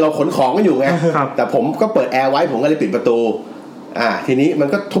ก็คือเราขนของกันอยู่ไงแต่ผมก็เปิดแอร์ไว้ผมก็เลยปิดประตูทีนี้มัน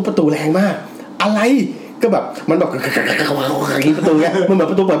ก็ทุบประตูแรงมากอะไรก็แบบมันแบบประตูเงี้ยมันเหมือน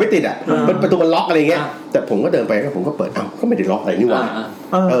ประตูเปิดไม่ติดอ่ะประตูมันล็อกอะไรเงี้ยแต่ผมก็เดินไปก็ผมก็เปิดก็ไม่ได้ล็อกอะไรนี่หว่า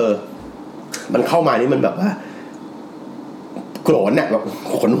มันเข้ามานี่มันแบบว่าโกรธน่ะแบบ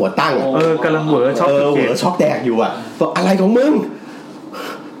ขนหัวตั้งกำลังเหวอช็อกแดกอยู่อ่ะบอกอะไรของมึง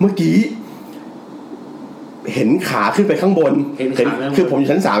เมื่อกี้เห็นขาขึ้นไปข้างบนคือผมอยู่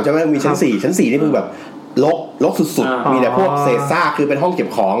ชั้น3ใช่ไหมมีชั้น4นี่คือแบบลกสุดๆมีแต่พวกเศษซากคือเป็นห้องเก็บ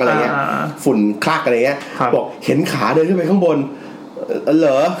ของอะไรเงี้ยฝุ่นคลักอะไรเงี้ยบอกเห็นขาเดินขึ้นไปข้างบนเหร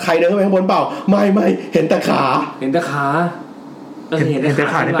อใครเดินขึ้นไปข้างบนเปล่าไม่เห็นแต่ขาเห็นแต่ขา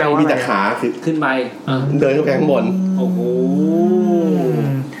ที่แปลว่ามีแต่ขาคือขึ้นไปเดินขึ้นไปข้างบนโอ้โห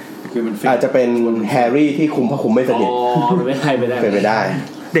คือมันอาจจะเป็นแฮร์รี่ที่คุมผ้าคลุมไม่สนิทไม่ได้เป็นไปได้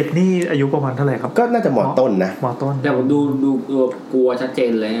เด็กนี่อายุประมาณเท่าไหร่ครับก็น่าจะม.ต้นนะม.ต้นแต่ผมดูกลัวชัดเจ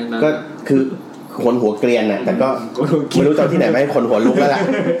นเลยนะก็คือคนหัวเกรียนน่ะแต่ก็ไม่รู้จะที่ไหนไม่คนหัวลุกแล้วล่ะ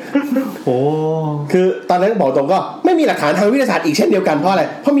โอ้คือตอนนั้นบอกตรงก็ไม่มีหลักฐานทางวิทยาศาสตร์อีกเช่นเดียวกันเพราะอะไร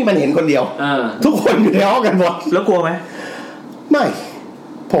เพราะมีมันเห็นคนเดียวทุกคนอยู่ในห้องกันหมดแล้วกลัวไหมไม่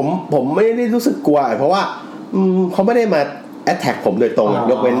ผมไม่ได้รู้สึกกลัวเพราะว่าเขาไม่ได้มาแอทแทคผมโดยตรง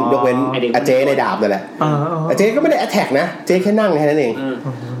ยกเว้นอาเจในดาบนั่นแหละอาเจก็ไม่ได้แอทแทคนะเจแค่นั่งแค่นั้นเอง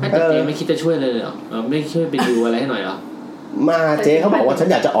เจไม่คิดจะช่วยเลยเหรอไม่ช่วยไปดูอะไรให้หน่อยเหรอมาเจ๊เขาบอกว่าฉัน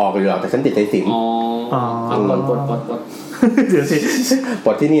อยากจะออกอยู่หรอกแต่ฉันติดใจสิงปลดเดี๋ยวสิปล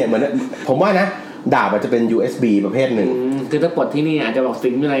ดที่นี่เหมือนผมว่านะดาบมันจะเป็น USB ประเภทหนึ่งคือถ้าปลดที่นี่อาจจะบอกสิ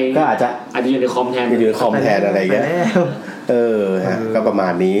งอะไรก็อาจจะอยู่ในคอมแทนอยู่ในคอมแทนอะไรเงี้ยฮะก็ประมา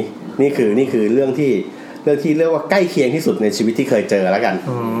ณนี้นี่คือเรื่องที่เรียกว่าใกล้เคียงที่สุดในชีวิตที่เคยเจอแล้วกัน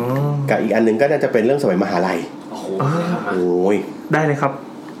กับอีกอันนึงก็น่าจะเป็นเรื่องสมัยมหาลัยโอ้ยได้เลยครับ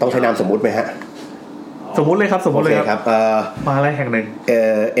ต้องใช้นามสมมุติไหมฮะสมมุติเลยครับสมมุติเลยครับมาอะไรแห่งหนึ่ง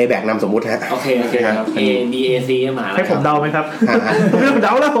A-back นามสมมุติฮะโอเคครับ A-B-A-C มาให้ผมเดาไหมครับเด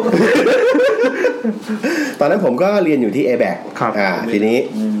าแล้วตอนนั้นผมก็เรียนอยู่ที่ A-back ทีนี้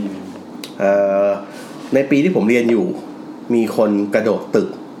ในปีที่ผมเรียนอยู่มีคนกระโดดตึก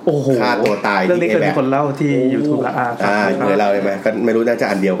ฆ่าตัวตายที่ A-back เรื่องนี้เคยมีคนเล่าที่ YouTube ละเคยเล่าใช่ไหมก็ไม่รู้น่าจะ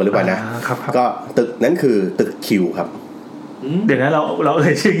อันเดียวกันหรือเปล่านะก็ตึกนั้นคือตึกคิวครับเดี๋ยวนะเรา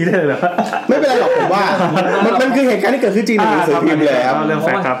ชื่อนี้ได้เลยเหรอไม่เป็นไรหรอกผมว่ามันคือเหตุการณ์ที่เกิดขึ้นจริงในหนังสือพิมพ์เลยครับเรื่องแฟ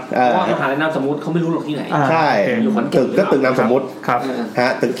กต์ครับเพราะหานามสมมุติเขาไม่รู้หรอกที่ไหนใช่ตึกก็ตึกนามสมมุติครับฮะ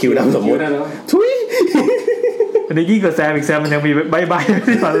ตึกคิวนามสมมุติทุยอันนี้ยิ่งกว่าแซมอีกแซมมันยังมีใบ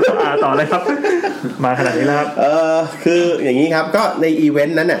ที่มาต่อเลยครับมาขนาดนี้แล้วครับคืออย่างนี้ครับก็ในอีเวน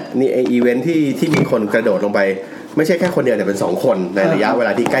ต์นั้นน่ะนี่ไออีเวนต์ที่มีคนกระโดดลงไปไม่ใช่แค่คนเดียวแต่เป็น2คนในระยะเวล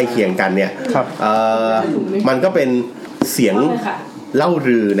าที่ใกล้เคียงกันเนี่ยมันก็เป็นเสียงเล่า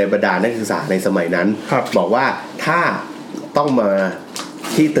ลือในบรรดานักศึกษาในสมัยนั้นบอกว่าถ้าต้องมา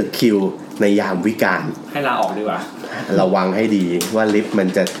ที่ตึกคิว ในยามวิกาลให้ลาออกดีกว่าระวังให้ดีว่าลิฟต์มัน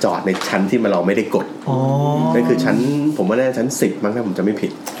จะจอดในชั้นที่เราไม่ได้กดนั่นคือชั้นผมว่าน่าชั้น10มั้งถ้าผมจะไม่ผิ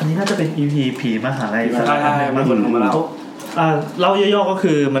ดอันนี้น่าจะเป็น EP ผีมหาลัยใช่ๆมันมาแล้วเล่าย่อๆก็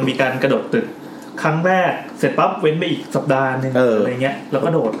คือมันมีการกระโดดตึกครั้งแรกเสร็จปั๊บเว้นไปอีกสัปดาห์นึงอะไรเงี้ยแล้วก็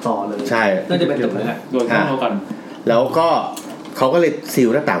โดดต่อเลยใช่น่าจะเป็นตึกนั้นแหละโดดเข้าก่อนแล้วก็เขาก็เลยซีล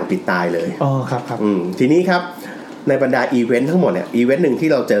หน้าต่างปิดตายเลยครับทีนี้ครับในบรรดาอีเวนต์ทั้งหมดเนี่ยอีเวนต์นึงที่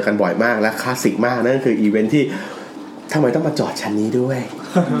เราเจอกันบ่อยมากและคลาสสิกมากนั่นคืออีเวนต์ที่ทำไมต้องมาจอดชั้นนี้ด้วย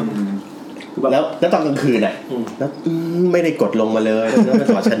แล้วตอนกลางคืนน่ะแล้วไม่ได้กดลงมาเลยแล้วมา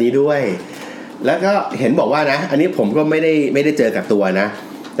จอดชั้นนี้ด้วยแล้วก็เห็นบอกว่านะอันนี้ผมก็ไม่ได้เจอกับตัวนะ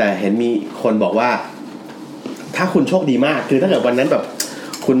แต่เห็นมีคนบอกว่าถ้าคุณโชคดีมากคือถ้าเกิดวันนั้นแบบ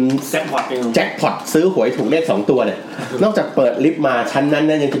คุณแจ็คพอตซื้อหวยถูกเลข2ตัวเนี่ยนอกจากเปิดลิฟต์มาชั้นนั้นเ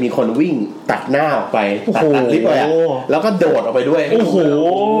นี่ยยังจะมีคนวิ่งตัดหน้าออกไปตัดลิฟต์ไปแล้วก็โดดออกไปด้วยโอ้โห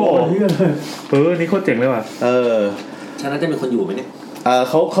นี่โคตรเจ๋งเลยว่ะชั้นนั้นจะมีคนอยู่ไหมเนี่ย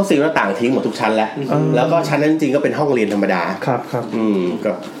เขาซีลหน้าต่างทิ้งหมดทุกชั้นแล้วก็ชั้นนั้นจริงๆก็เป็นห้องเรียนธรรมดาครับ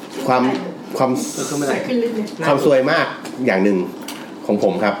ก็ความซวยมากอย่างหนึ่งของผ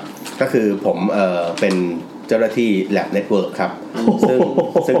มครับก็คือผมเป็นเจ้าหน้าที่ Lab Network ครับ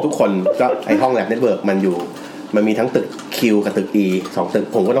ซึ่งทุกคนก็ไอห้อง Lab Network มันมีทั้งตึก Q กับตึก E 2ตึก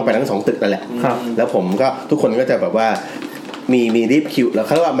ผมก็ต้องไปทั้ง2ตึกนั่นแหละแล้วผมก็ทุกคนก็จะแบบว่ามีรีบคิวแล้วเข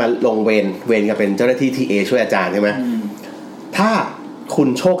าเรียกว่ามาลงเวรกันเป็นเจ้าหน้าที่ TA ช่วยอาจารย์ใช่ไหมถ้าคุณ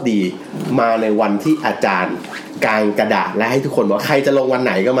โชคดีมาในวันที่อาจารย์กางกระดาษและให้ทุกคนบอกใครจะลงวันไห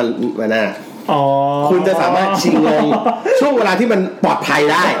นก็มาน่ะคุณจะสามารถชิงลงช่วงเวลาที่มันปลอดภัย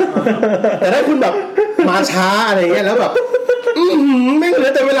ได้แต่ถ้าคุณแบบมาช้าอะไรเงี้ยแล้วแบบไม่เหลื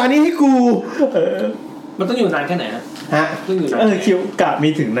อแต่เวลานี้ให้กูมันต้องอยู่นานแค่ไหนฮะต้องอยู่นานคิวกะมี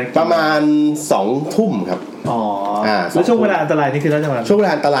ถึงประมาณ 2 ทุ่มครับแล้วช่วงเวลาอันตรายนี่คือจะมาช่วงเวล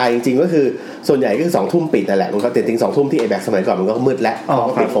าอันตรายจริงๆก็คือส่วนใหญ่ก็คือ2 ทุ่มปิดนั่นแหละมันก็จริงๆ2 ทุ่มที่ A-Back สมัยก่อนมันก็มืดแล้ว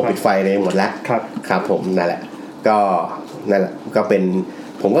ก็ปิดไฟอะไรหมดแล้วครับผมนั่นแหละก็นั่นแหละก็เป็น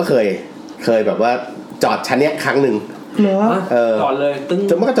ผมก็เคยแบบว่าจอดชั้นเนี้ยครั้งนึงจอดเลย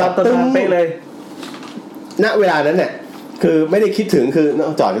ตึ้งมันก็จอดตึ้งเป๊ะเลยณเวลานั้นเนี่ยคือไม่ได้คิดถึงคือ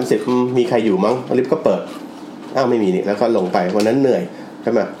จอดจนเสร็จมีใครอยู่มั้งลิฟต์ก็เปิดไม่มีนี่แล้วก็ลงไปวันนั้นเหนื่อยใ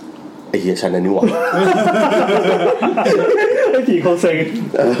ช่ไหมไอ้เหี้ยชั้นนั้นนี่หว่าไอ้ผีโคเซ็ง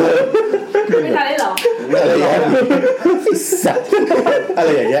ไม่ทันได้หรออะไร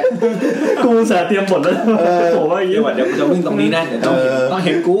อย่างเงี้ยกูสาเตรียมบทแล้วผมว่าเดี๋ยวจะวิ่งตรงนี้นะเดี๋ยวต้องเ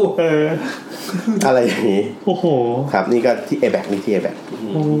ห็นกูอะไรอย่างงี้โอ้โหครับนี่ก็ที่ A-Back นี่ที่ A-Back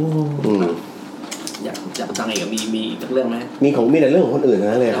อยากฟังอีกมีอีกเรื่องไหมมีแต่เรื่องของคนอื่น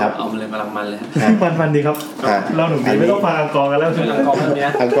นั่นเลยครับเอามาเลยมาลังมันเลยมันดีครับเราหนุ่มดีไม่ต้องฟังอังกอร์กันแล้ว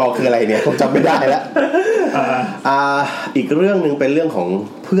อังกอร์คืออะไรเนี่ยผมจำไม่ได้แล้วอีกเรื่องนึงเป็นเรื่องของ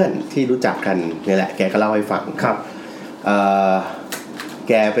เพื่อนที่รู้จักกันนี่แหละแกก็เล่าให้ฟังครับ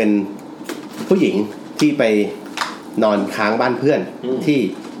แกเป็นผู้หญิงที่ไปนอนค้างบ้านเพื่อนที่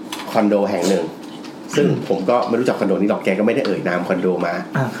คอนโดแห่งหนึ่งซึ่งผมก็ไม่รู้จักคอนโดนี้หรอกแกก็ไม่ได้เอ่ยนามคอนโดมา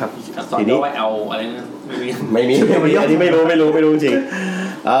ครับทีนี้เอาอะไรนะไม่มีอันนี้ไม่รู้จริง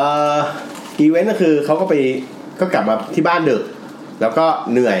อีเวนต์ก็คือเขาก็กลับมาที่บ้านดึกแล้วก็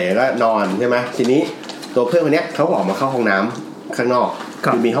เหนื่อยก็นอนใช่ไหมทีนี้ตัวเพื่อนคนนี้เขาก็ออกมาเข้าห้องน้ำข้างนอก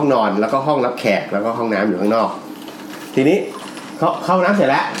มีห้องนอนแล้วก็ห้องรับแขกแล้วก็ห้องน้ำอยู่ข้างนอกทีนี้เขาเข้าน้ำเสร็จ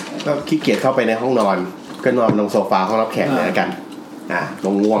แล้วก็ขี้เกียจเข้าไปในห้องนอนก็นอนลงโซฟาห้องรับแขกเลยละกัน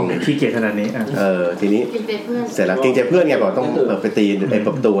ง่วงขี้เกียจขนาดนี้ทีนี้เสร็จแล้วเกรงใจเพื่อนไงบอกต้องเปิดไปตีไอ้ป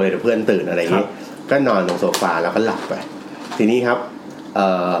ระตูเลยเดี๋ยวเพื่อนตื่นอะไรอย่างงี้ก็นอนลงโซฟาแล้วก็หลับไปทีนี้ครับ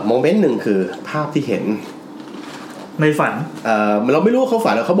โมเมนต์หนึ่งคือภาพที่เห็นในฝันเราไม่รู้เขา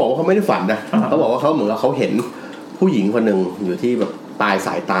ฝันแล้วเขาบอกว่าเขาไม่ได้ฝันนะเขาบอกว่าเขาเหมือนกับเขาเห็นผู้หญิงคนหนึ่งอยู่ที่แบบปลายส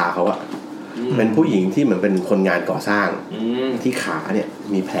ายตาเขาอะเป็นผู้หญิงที่เหมือนเป็นคนงานก่อสร้างที่ขาเนี่ย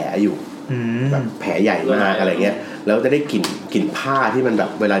มีแผลอยู่แบบแผลใหญ่มากอะไรเงี้ยแล้วจะได้กลิ่นผ้าที่มันแบบ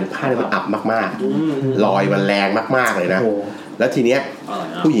เวลาผ้าเนี่ยมันอับมากๆรอยมันแรงมากๆเลยนะแล้วทีเนี้ย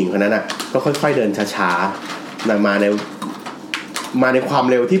ผู้หญิงคนนั้นอ่ะก็ค่อยๆเดินช้าๆมาในความ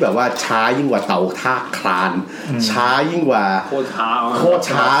เร็วที่แบบว่าช้ายิ่งกว่าเต่าท่าคลานช้ายิ่งกว่าโคตร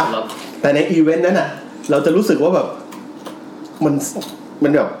ช้าแต่ในอีเวนต์นั้นอ่ะเราจะรู้สึกว่าแบบมั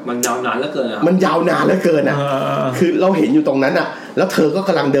นแบบมันยาวนานเหลือเกินมันยาวนานเหลือเกินอ่ะคือเราเห็นอยู่ตรงนั้นอ่ะแล้วเธอก็ก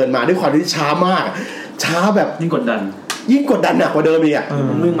ำลังเดินมาด้วยความที่ช้ามากช้าแบบยิ่งกดดันหนักกว่าเดิมอีกอ่ะ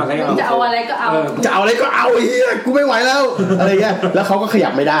วิ่งมาจะเอาอะไรก็เอาไอ้เหี้ยกูไม่ไหวแล้วอะไรเงี้ยแล้วเขาก็ขยั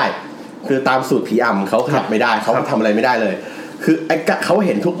บไม่ได้คือตามสูตรผีอำเขาขยับไม่ได้เขาทำอะไรไม่ได้เลยคือไอ้เขาเ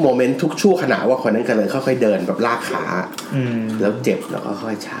ห็นทุกโมเมนต์ทุกชั่วขณะว่าคนนั้นกำลังค่อยๆเดินแบบลากขาแล้วเจ็บแล้วก็ค่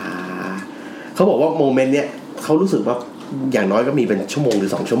อยช้าเขาบอกว่าโมเมนต์เนี้ยเขารู้สึกว่า อย่างน้อยก็มีเป็นชั่วโมงหรื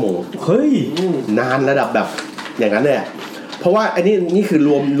อ2ชั่วโมงเฮ้ยนานระดับแบบอย่างนั้นเลยเพราะว่าอันนี้นี่คือ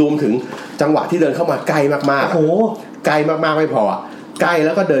รวมถึงจังหวะที่เดินเข้ามาใกล้มากๆโอ้โหใกล้มากๆไม่พอใกล้แ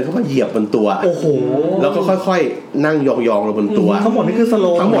ล้วก็เดินเข้ามาเหยียบบนตัวโอ้โหแล้วก็ค่อยๆนั่งยองๆลงบนตัวทั้งหมดนี่คือสโล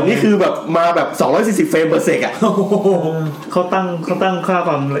ว์ทั้งหมดนี่คือแบบมาแบบ240เฟรมเปอร์เซกอ่ะเขาตั้งค่าค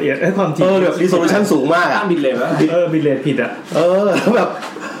วามละเอียดความถี่แบบรีโซลูชั่นสูงมากอ่ะบิตเรทบิตเรทผิดอ่ะแบบ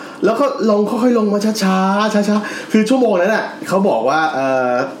แล้วก็ลงค่อยๆลงมาช้าๆคือชั่วโมงนั้นน่ะเขาบอกว่า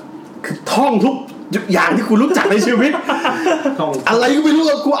คือท่องทุกอย่างที่คุณรู้จักในชีวิตอะไรก็ไม่รู้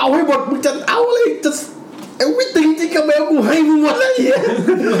กูเอาให้หมดมึงจะเอาอะไรจะวิติงจิกาเบลกูให้มึงหมดเลย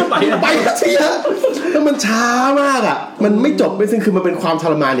ไปเสียแล้วมันช้ามากอ่ะมันไม่จบไม่สิ้นคือมันเป็นความท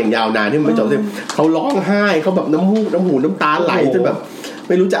รมานอย่างยาวนานที่มันไม่จบเลยเขาร้องไห้เขาแบบน้ำหูน้ำตาไหลจนแบบไ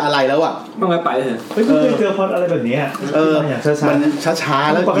ม่รู้จะอะไรแล้วอ่ะมันไปเลยไม่เคยเจอพอดอะไรแบบนี้อย่างช้าๆมันช้า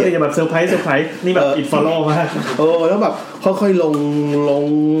ๆแล้วปกติจะแบบเซอร์ไพรส์นี่แบบอินฟอลโล่มากแล้วแบบค่อยๆล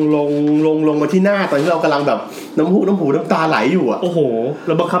งมาที่หน้าตอนที่เรากำลังแบบน้ำหูน้ำตาไหลอยู่อ่ะโอ้โหแ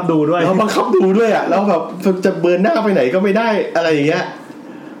ล้วบังคับดูด้วยอ่ะแล้วแบบจะเบิร์นหน้าไปไหนก็ไม่ได้อะไรอย่างเงี้ย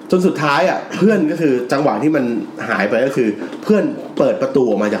จนสุดท้ายอ่ะเพื่อนก็คือจังหวะที่มันหายไปก็คือเพื่อนเปิดประตู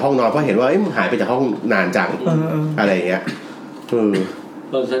ออกมาจากห้องนอนเพราะเห็นว่ามันหายไปจากห้องนานจังอะไรอย่างเงี้ย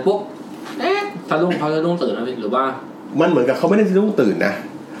เปิดเสร็จปุ๊บเขาจะต้องตื่นนะหรือว่ามันเหมือนกับเขาไม่ได้ต้องตื่นนะ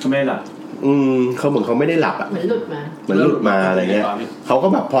เขาไม่ได้หลับเขาเหมือนเขาไม่ได้หลับอ่ะเหมือนหลุดมาอะไรเงี้ยเขาก็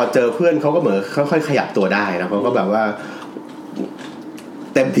แบบพอเจอเพื่อนเขาก็เหมือนค่อยๆขยับตัวได้แล้วเขาก็แบบว่า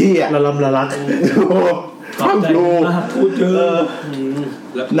เต็มที่อ่ะละลักฟังดู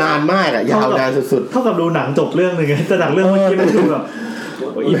นานมากอ่ะยาวนานสุดๆเท่ากับดูหนังจบเรื่องนึงแต่หนังเรื่องเมื่อกี้มันดูแบบ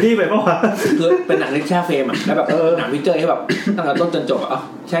อีพี่ไปป่ะวะคือเป็นหนังเล็กแช่เฟรมอ่ะแล้วแบบหนังพี่เจอให้แบบตั้งแต่ต้นจนจบอ่ะ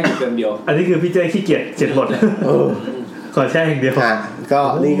แช่เฟรมเดียวอันนี้คือพี่เจอขี้เกียจเสร็จหมดขอแช่อย่างเดียวก็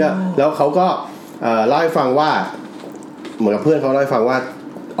นี่ก็แล้วเขาก็เล่าให้ฟังว่าเหมือนกับเพื่อนเขาเล่าให้ฟังว่า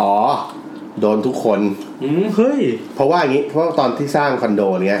โดนทุกคนเฮ้ยเพราะว่าอย่างนี้เพราะตอนที่สร้างคอนโด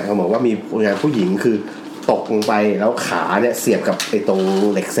เนี้ยเขาบอกว่ามีผู้หญิงคือตกลงไปแล้วขาเนี่ยเสียบกับไอ้ตรง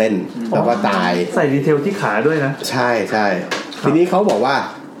เหล็กเส้นแล้วก็ตายใส่ดีเทลที่ขาด้วยนะใช่ทีนี้เขาบอกว่า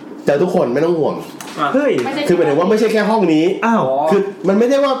เจอทุกคนไม่ต้องห่วงเฮ้ยคือหมายถึงว่าไม่ใช่แค่ห้องนี้คือมันไม่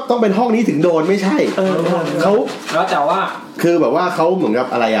ได้ว่าต้องเป็นห้องนี้ถึงโดนไม่ใช่เขาแล้วแต่ว่าคือแบบว่าเขาเหมือนกับ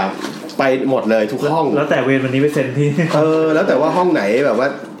อะไรอ่ะไปหมดเลยทุกห้องแล้วแต่เวรวันนี้ไปเซ็นที่แล้วแต่ว่าห้องไหนแบบว่า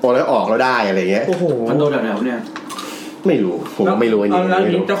โอนแล้วออกแล้วได้อะไรเงี้ยโอ้โหมันโดนแบบไหนเนี่ยไม่รู้ผมไม่รู้อันนี้แล้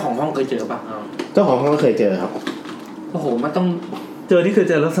วเจ้าของห้องเคยเจอป่ะเจ้าของห้องเคยเจอครับโอ้โหมันต้องเจอนี่คือ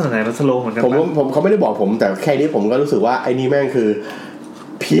เจอลักษณะไหนมันสโลว์เหมือนกันผมเขาไม่ได้บอกผมแต่แค่นี้ผมก็รู้สึกว่าไอ้นี่แม่งคือ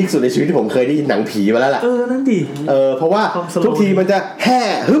พีคสุดในชีวิตที่ผมเคยได้ยินหนังผีมาแล้วล่ะนั่นดิเพราะว่าทุกทีมันจะแห่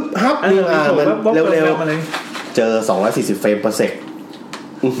ฮึบฮับเหมือนเร็วๆเจอ240เฟรมเปอร์เซก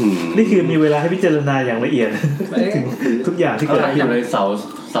นี่คือมีเวลาให้พิจารณาอย่างละเอียดทุกอย่างที่เกิดขึ้นเลยเ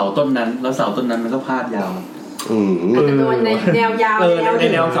สาต้นนั้นแล้วเสาต้นนั้นมันก็พาดยาวโดนในแนวยาวใน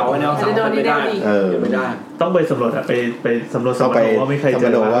แนวเสาไม่ได้ไม่ได้ต้องไปสำรวจไปสำรวจว่าไม่เคยเจอ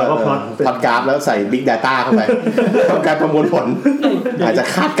แล้วก็พอดกราฟแล้วใส่ Big Data เข้าไปทำการประมวลผลอาจจะ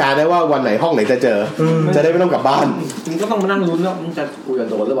คาดการได้ว่าวันไหนห้องไหนจะเจอจะได้ไม่ต้องกลับบ้านมึงก็ต้องมานั่งลุ้นว่ามึงจะกูจะ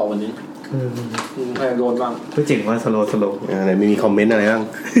โดนหรือเปล่าวันนี้ใครโดนบ้างไม่จริงว่าสโลว์อะไรไม่มีคอมเมนต์อะไรบ้าง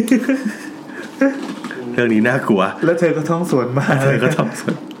เรื่องนี้น่ากลัวแล้วเธอก็ท่องสวนมาเธอก็ท่องส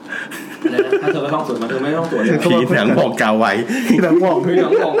วนถ้าเธอไม่ท่องสวนมาเธอไม่ต้องสวนผีหนังบอกกาวไว้หนังบอก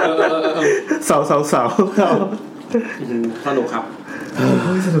เสาสนุกครับ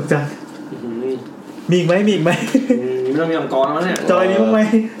สนุกจังมีอีกไหมไม่ต้องมีลำกรแล้วเนี่ยจอยนี้มั้ย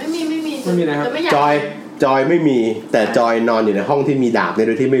ไม่มีนะครับจอยไม่มีแต่จอยนอนอยู่ในห้องที่มีดาบโ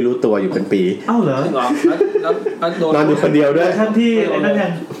ดยที่ไม่รู้ตัวอยู่เป็นปีอ้าวเหรอนอนอยู่คนเดียวด้วยท่านที่นั่นยั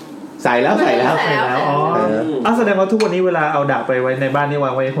งใส่แล้วแสดงว่าทุกวันนี้เวลาเอาดาบไปไว้ในบ้านนี่ว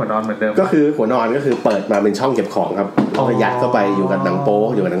างไว้หัวนอนเหมือนเดิมก็คือหัวนอนก็คือเปิดมาเป็นช่องเก็บของครับยัดเข้าไปอยู่กับหนังโป๊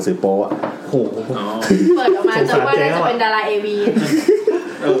อยู่กับหนังสือโป๊โหเปิดออกมาจะว่าน่าจะเป็นดารา AV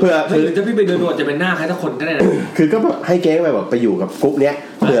เพื่อจะพี่ไปดูจะเป็นหน้าใครสักคนก็ได้นะคือก็แบบให้เก้งไปอยู่กับกรุ๊ปเนี้ย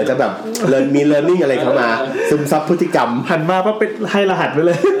เผื่อจะแบบมี learning อะไรเข้ามาซึมซับพฤติกรรมหันมาปั๊บเป็นให้รหัสไปเ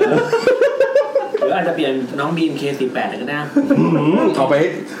ลยหรืออาจจะเปลี่ยนน้องบีม K48 ก็ได้เอาไป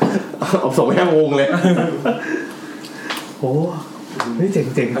เอาส่งให้งงเลยโอ้นี่เ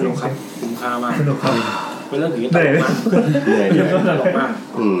จ๋งสนุกครับคุ้มค่ามากสนุกครับเป็นเรื่องผีตลกมากตลกมาก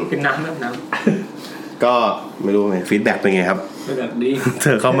เป็นน้ำก็ไม่รู้ไงฟีดแบ็กเป็นไงครับฟีดแบ็กดีเธ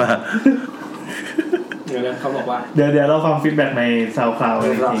อเข้ามาเดี๋ยวเขาบอกว่าเดี๋ยวเราฟังฟีดแบ็กในซาวคลาวด์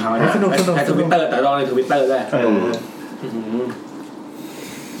สนุกใน Twitter แต่ลองใน Twitter ด้วย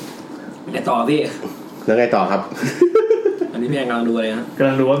เดี๋ยวต่อพี่แล้วไงต่อครับอันนี้พี่แอนกำลังดูอะไรนะกำ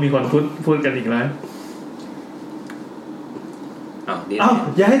ลังดูว่ามีคนพูดกันอีกไหม อ้าว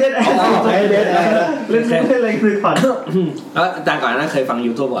อย่าให้เด็ดเล่นอะไรคือก่อนแล้วอาจารย์ก่อนนั้นเคยฟัง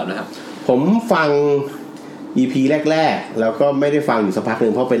YouTube ก่อนนะครับผมฟัง EP แรกๆแล้วก็ไม่ได้ฟังอยู่สักพักนึ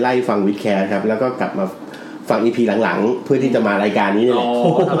งเพราะไปไล่ฟังวิดแคสครับแล้วก็กลับมาฟัง EP หลังๆเพื่อที่จะมารายการนี้นี่แหละ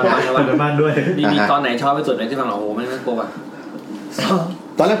ทำบ้านด้วยมีตอนไหนชอบที่สุดในที่ฟังเราโอ้ไม่น่ากลัวป่ะ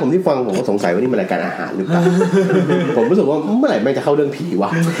ตอนแรกผมที่ฟังผมก็สงสัยว่านี่มันรายการอาหารหรือเปล่า ผมรู้สึกว่าเมื่อไหร่แม่งจะเข้าเรื่องผีวะ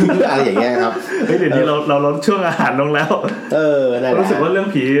อะไรอย่างเงี้ยครับเดี๋ยวนี้เราลดช่วงอาหารลงแล้วรู้สึกว่าเรื่อง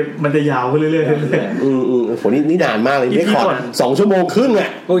ผีมันจะยาวขึ้นเรื่อยๆผมนี่นานมากเลยไม่ขอ2 ชั่วโมงครึ่งอ่ะ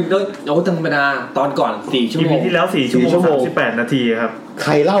โอ้ธรรมดาตอนก่อน4 ชั่วโมงที่แล้ว4 ชั่วโมง 38 นาทีครับใค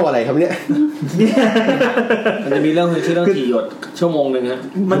รเล่าอะไรครับเนี่ยมันจะมีเรื่องชื่อเรื่องผีหยดชั่วโมงนึงฮะ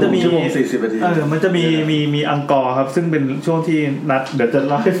มันจะมีชั่วโมง40 นาทีมันจะมีอังกอร์ครับซึ่งเป็นช่วงที่นัดเดี๋ยวจะ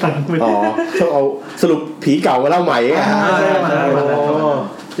เล่าให้ฟังช่วงเอาสรุปผีเก่ามาเล่าใหม่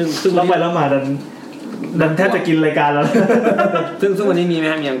ซึ่งเล่าไปแล้วมาดันแทบจะกินรายการแล้วซึ่งวันนี้มีไหม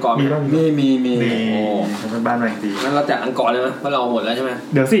มีอังกอร์มีโอ้เป็นบ้านใหม่ดีงั้นเราจัดอังกอร์เลยไหมเพราะเราหมดแล้วใช่ไหม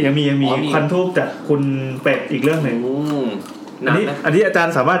เดี๋ยวสิยังมีควันทูบจากคุณเป็ดอีกเรื่องหนึ่งอันนี้อาจาร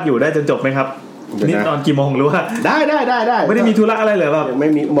ย์สามารถอยู่ได้จนจบไหมครับนี่ตอนกี่โมงรู้ว่าได้ไม่ได้มีธุระอะไรเลยแบบไม่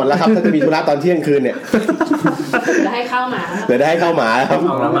มีหมดแล้วครับถ้าจะมีธุระตอนเที่ยงคืนเนี่ยจะให้เข้าหมาเดี๋ยวได้ให้เข้าหมาครับเ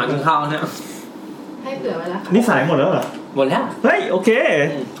อาหมากินข้าวเนี่ยให้เผื่อไว้แล้วนี่สายหมดแล้วเหรอหมดแล้วเฮ้ยโอเค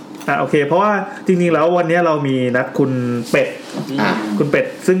โอเคเพราะว่าจริงๆแล้ววันนี้เรามีนัดคุณเป็ดคุณเป็ด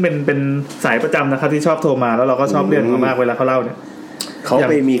ซึ่งเป็นสายประจำนะครับที่ชอบโทรมาแล้วเราก็ชอบเรียนเขามากเวลาเขาเล่าเนี่ยเข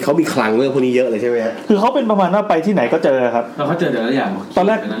ามีคลังเรื่องพวกนี้เยอะเลยใช่ไหมฮะคือเขาเป็นประมาณว่าไปที่ไหนก็เจอครับเขาเจอแต่ละอย่างตอนแ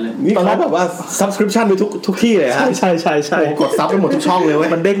รกแบบว่า subscription ไปทุกที่เลยฮะใช่กดซับไปหมดทุกช่องเลยเว้ย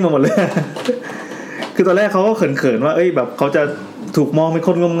มันเด้งมาหมดเลยคือตอนแรกเขาก็เขินๆว่าแบบเขาจะถูกมองเป็นค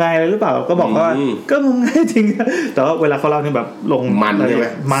นงมงายอะไรหรือเปล่าก็บอกว่าก็งมงายจริงแต่ว่าเวลาเขาเล่าเนี่ยแบบลงมันใช่ไหม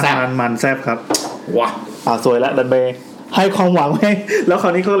มันแซ่บครับว้าสวยละดันเบให้ความหวังให้แล้วครา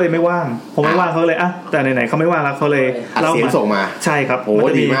วนี้เขาเลยไม่ว่างผมไม่ว่างเขาเลยแต่ไหนๆเขาไม่ว่างแล้วเขาเลยเล่าส่งมาใช่ครับโอ้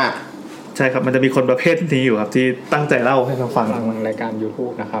ดีมากใช่ครับมันจะมีคนประเภทนี้อยู่ครับที่ตั้งใจเล่าให้เราฟังรายการ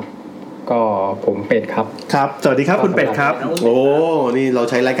YouTube นะครับก็ผมเป็ดครับครับสวัสดีครับคุณเป็ดครับโอ้นี่เรา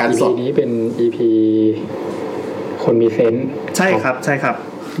ใช้รายการสด EP นี้เป็น EP คนมีเซนส์ใช่ครับ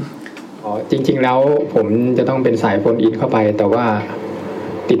จริงๆแล้วผมจะต้องเป็นสายโฟนอินเข้าไปแต่ว่า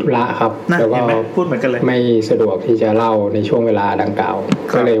ติดธุระครับแต่ว่าพูดเหมือนกันเลยไม่สะดวกที่จะเล่าในช่วงเวลาดังกล่าว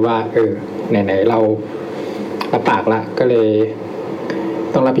ก็เลยว่าไหนๆเรารับปากละก็เลย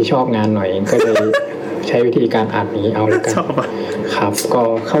ต้องรับผิดชอบงานหน่อยก็เลยใช้วิธีการอัดนี้เอาเลยกันครับก็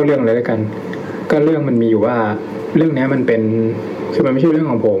เข้าเรื่องเลยแล้วกันก็เรื่องมันมีอยู่ว่าเรื่องนี้มันเป็นคือมันไม่ใช่เรื่อง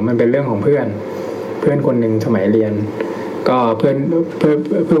ของผมมันเป็นเรื่องของเพื่อนคนหนึ่งสมัยเรียนก็เพื่อน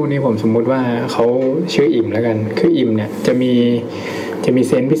คนนี้ผมสมมุติว่าเขาชื่ออิ่มแล้วกันคืออิ่มเนี่ยจะมีเ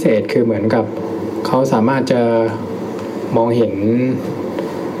ซนส์พิเศษคือเหมือนกับเขาสามารถจะมองเห็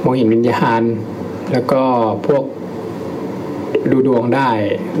นวิญญาณแล้วก็พวกดูดวงได้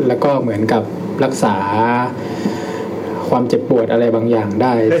แล้วก็เหมือนกับรักษาความเจ็บปวดอะไรบางอย่างไ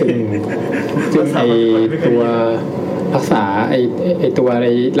ด้ซึ่งไอตัวรักษาไอตัวอะไร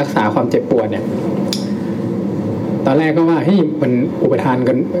รักษาความเจ็บปวดเนี่ยตอนแรกก็ว่าเฮ้ยมันอุปทาน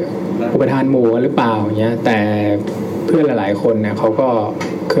หมู่หรือเปล่าอย่างเงี้ยแต่เพื่อนหลายๆคนเนี่ยเขาก็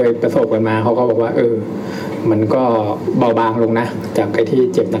เคยประสบกันมาเขาก็บอกว่ามันก็เบาบางลงนะจากไอ้ที่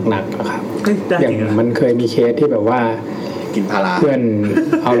เจ็บหนักๆครับอย่างมันเคยมีเคสที่แบบว่ากินพาราเพื่อน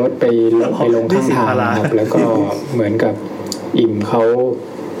เอารถไปลงข้างทางครับแล้วก็เหมือนกับอิ่มเขา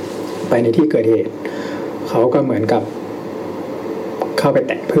ไปในที่เกิดเหตุเขาก็เหมือนกับเข้าไปแ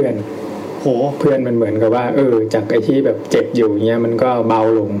ตะเพื่อนเพื่อนมันเหมือนกับว่าจากไอ้ที่แบบเจ็บอยู่เงี้ยมันก็เบา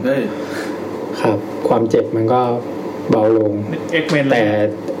ลงครับความเจ็บมันก็เบาลงแต่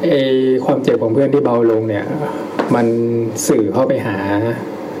ไอ้ความเจ็บของเพื่อนที่เบาลงเนี่ยมันสื่อเข้าไปหา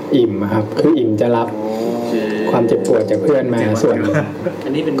อิ่มครับคืออิ่มจะรับความเจ็บปวดจากเพื่อนมาส่วน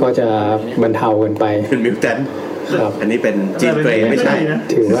ก็จะบรรเทากันไปเป็นมิวแทนครับอันนี้เป็นจีนเกรย์ไม่ใช่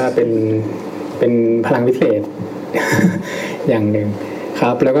ถือว่าเป็นพลังวิเศษอย่างหนึ่งค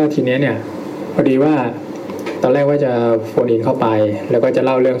รับแล้วก็ทีนี้เนี่ยพอดีว่าตอนแรกว่าจะโฟนอินเข้าไปแล้วก็จะเ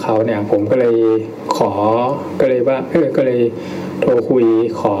ล่าเรื่องเขาเนี่ยผมก็เลยก็เลยโทรคุย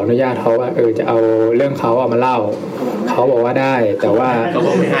ขออนุญาตเขาว่าจะเอาเรื่องเขามาเล่าเขาบอกว่าได้แต่ว่า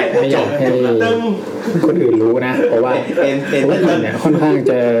ไม่อยากให้คนอื่นรู้นะเพราะว่าคนอื่นเนี่ยค่อนข้าง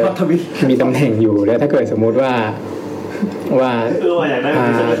จะมีตำแหน่งอยู่แล้วถ้าเกิดสมมุติว่า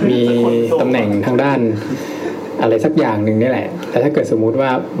มีตำแหน่งทางด้านอะไรสักอย่างหนึ่งนี่แหละแต่ถ้าเกิดสมมุติว่า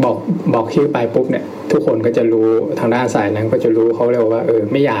บอกชื่อไปปุ๊บเนี่ยทุกคนก็จะรู้ทางด้านสายนั้นก็จะรู้เขาเรียกว่า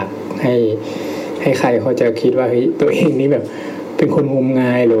ไม่อยากให้ใครเขาจะคิดว่าเฮ้ยตัวเองนี่แบบเป็นคนงมง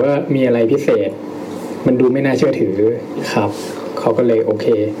ายหรือว่ามีอะไรพิเศษมันดูไม่น่าเชื่อถือครับ เขาก็เลยโอเค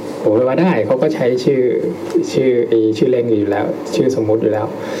ผมเลยว่าได้เขาก็ใช้ชื่อเล่นอยู่แล้วชื่อสมมุติอยู่แล้ว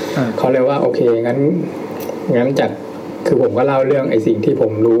เขาเลยว่าโอเคงั้นจากคือผมก็เล่าเรื่องไอ้สิ่งที่ผ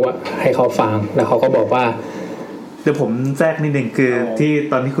มรู้อะให้เขาฟังแล้วเขาก็บอกว่าเดี๋ยวผมแทรกนิดนึงคือที่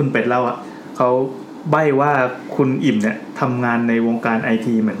ตอนที่คุณเป็ดเล่าอ่ะเขาใบ้ว่าคุณอิ่มเนี่ยทำงานในวงการ IT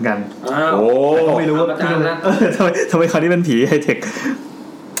เหมือนกันโอ้แต่ก็ไม่รู้ว่าทำไมเขาที่เป็นผีไฮเทค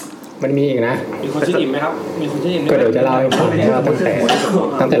มันมีอีกนะมีคนชื่ออิ่มไหมครับมีคนชื่ออิ่มก็เดี๋ยวจะเล่าให้ฟังว่า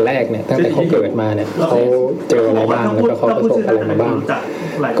ตั้งแต่แรกเนี่ยตั้งแต่เขาเกิดมาเนี่ยเขาเจออะไรบ้างแล้วก็เขาประสบอะไรมาบ้าง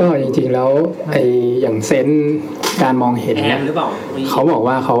ก็จริงๆแล้วไอ้อย่างเซนส์การมองเห็นเนี่ยเขาบอก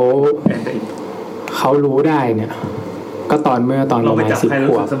ว่าเขารู้ได้เนี่ยก็ตอนประมาณ10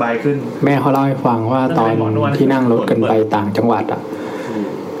 ขวบแม่เขาเล่าให้ฟังว่าตอนที่นั่งรถกันไปต่างจังหวัดอ่ะ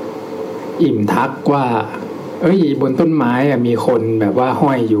อิ่มทักว่าบนต้นไม้อ่ะมีคนแบบว่าห้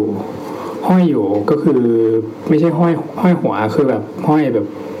อยอยู่ก็คือไม่ใช่ห้อยหัวคือแบบห้อยแบบ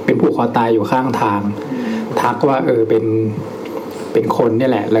เป็นผูกคอตายอยู่ข้างทางทักว่าเป็นคนนี่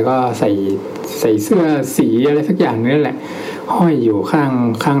แหละแล้วก็ใส่เสื้อสีอะไรสักอย่างนี่แหละห้อยอยู่ข้า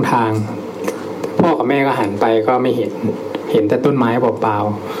งทางพ่อกับแม่ก็หันไปก็ไม่เห็นแต่ต้นไม้เปล่า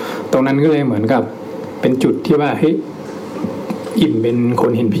ๆตรงนั้นก็เลยเหมือนกับเป็นจุดที่ว่าเฮ้ยอิ่มเป็นค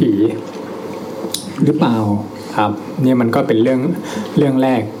นเห็นผีหรือเปล่าครับเนี่ยมันก็เป็นเรื่องแร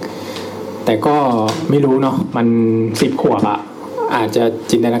กแต่ก็ไม่รู้เนาะมัน10 ขวบอะอาจจะ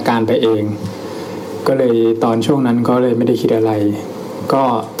จินตนาการไปเองก็เลยตอนช่วงนั้นก็เลยไม่ได้คิดอะไรก็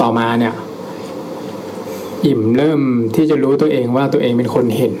ต่อมาเนี่ยอิ่มเริ่มที่จะรู้ตัวเองว่าตัวเองเป็นคน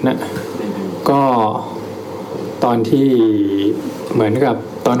เห็นนะก็ตอนที่เหมือนกับ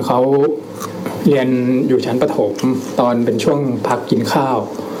ตอนเขาเรียนอยู่ชั้นประถมตอนเป็นช่วงพักกินข้าว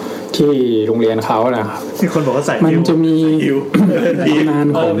ที่โรงเรียนเขานะครับที่คนบอกว่าใส่มันจะมีงาน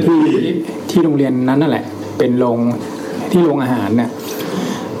ของที่โรงเรียนนั้นนั่นแหละเป็นโรงอาหารเนี่ย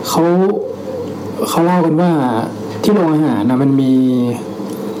เขาเล่ากันว่าที่โรงอาหารนะมัน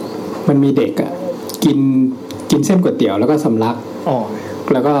มีเด็กอะกินเส้นก๋วยเตี๋ยวแล้วก็สำลัก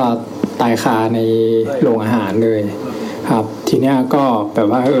แล้วก็ตายคาในโรงอาหารเลยครับทีเนี้ยก็แบบ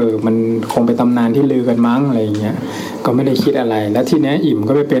ว่ามันคงเป็นตำนานที่ลือกันมั้งอะไรอย่างเงี้ยก็ไม่ได้คิดอะไรแล้วทีเนี้ยอิ่ม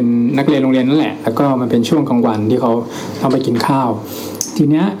ก็ไปเป็นนักเรียนโรงเรียนนั่นแหละแล้วก็มันเป็นช่วงกลางวันที่เขาต้องไปกินข้าวที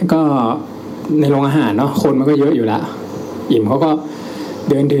เนี้ยก็ในโรงอาหารเนาะคนมันก็เยอะอยู่ละอิ่มเขาก็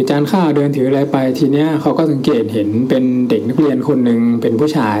เดินถือจานข้าวเดินถืออะไรไปทีเนี้ยเขาก็สังเกตเห็นเป็นเด็กนักเรียนคนนึงเป็นผู้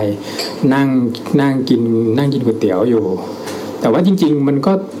ชายนั่งกินก๋วยเตี๋ยวอยู่แต่ว่าจริงๆมัน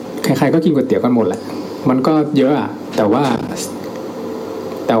ก็ใครๆก็กินก๋วยเตี๋ยวกันหมดแหละมันก็เยอะอะแต่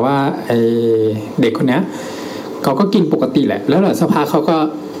ว่าไอเด็กคนนี้เขาก็กินปกติแหละแล้วหลังสักพักเขาก็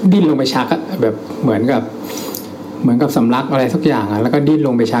ดิ้นลงไปชักอะแบบเหมือนกับสำลักอะไรสักอย่างอะแล้วก็ดิ้นล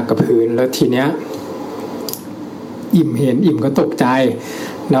งไปชักกับพื้นแล้วทีเนี้ยอิ่มเห็นอิ่มก็ตกใจ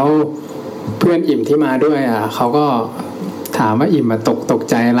แล้วเพื่อนอิ่มที่มาด้วยอ่ะเขาก็ถามว่าอิ่มมาตก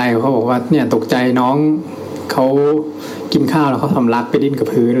ใจอะไรเขาบอกว่าเนี่ยตกใจน้องเขากินข้าวแล้วเขาสำลักไปดิ้นกับ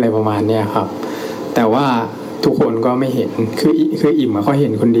พื้นอะไรประมาณเนี้ยครับแต่ว่าทุกคนก็ไม่เห็นคืออิ่มเขาเห็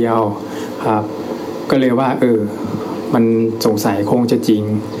นคนเดียวครับก็เลยว่ามันสงสัยคงจะจริง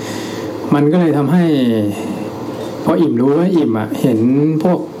มันก็เลยทำให้พออิ่มรู้ว่าอิ่มเห็นพ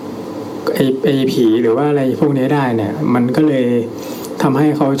วกไอ้ผีหรือว่าอะไรพวกนี้ได้เนี่ยมันก็เลยทำให้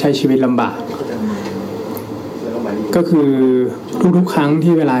เขาใช้ชีวิตลำบากก็คือทุกครั้ง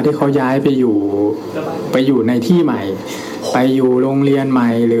ที่เวลาที่เขาย้ายไปอยู่ในที่ใหม่ไปอยู่โรงเรียนใหม่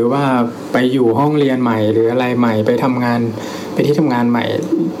หรือว่าไปอยู่ห้องเรียนใหม่หรืออะไรใหม่ไปทำงานไปที่ทำงานใหม่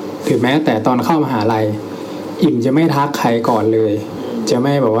ถึงแม้แต่ตอนเข้ามหาลัยอิ่มจะไม่ทักใครก่อนเลยจะไ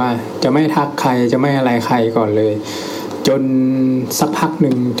ม่แบบว่าจะไม่ทักใครจะไม่อะไรใครก่อนเลยจนสักพักห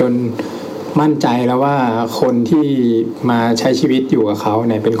นึ่งจนมั่นใจแล้วว่าคนที่มาใช้ชีวิตอยู่กับเขา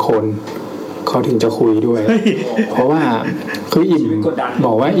เนี่ยเป็นคนเขาถึงจะคุยด้วยเพราะว่าคืออิ่มบ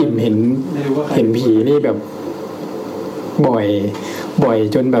อกว่าอิ่มเห็นผีนี่แบบบ่อย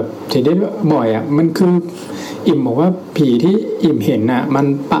จนแบบทีนี้บ่อยมันคืออิ่มบอกว่าผีที่อิ่มเห็นมัน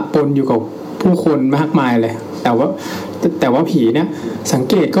ปะปนอยู่กับผู้คนมากมายเลยแต่ว่าผีเนี่ยสัง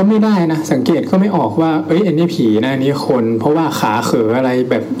เกตก็ไม่ได้นะสังเกตก็ไม่ออกว่าอันนี้ผีนะอันนี้คนเพราะว่าขาเขออะไร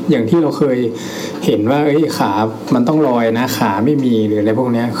แบบอย่างที่เราเคยเห็นว่าขามันต้องลอยนะขาไม่มีหรืออะไรพวก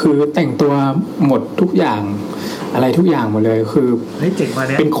นี้คือแต่งตัวหมดทุกอย่างอะไรทุกอย่างหมดเลยคือ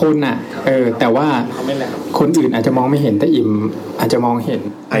เป็นคนแต่ว่าคนอื่นอาจจะมองไม่เห็นแต่อิ่มอาจจะมองเห็น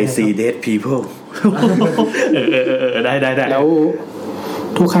I see dead people ได้แล้ว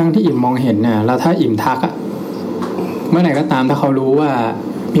ทุกครั้งที่อิ่มมองเห็นเนี่ยแล้วถ้าอิ่มทักเมื่อไหร่ก็ตามถ้าเขารู้ว่า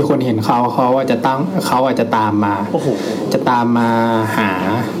มีคนเห็นเขาอาจจะตามมาจะตามมาหา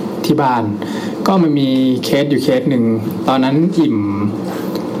ที่บ้าน ก็มันมีเคสอยู่เคสหนึ่งตอนนั้นอิ่ม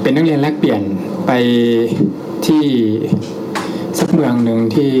เป็นนักเรียนแลกเปลี่ยนไปที่สักเมืองหนึ่ง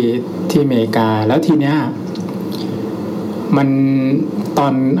ที่อเมริกาแล้วทีเนี้ยมันต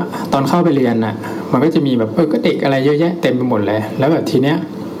อนเข้าไปเรียนน่ะมันก็จะมีแบบก็เด็กอะไรเยอะแยะเต็มไปหมดเลยแล้วแบบทีเนี้ย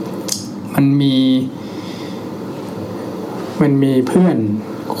มันมีเพื่อน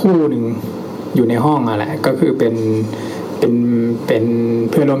คู่หนึ่งอยู่ในห้องอ่ะแหละก็คือเป็น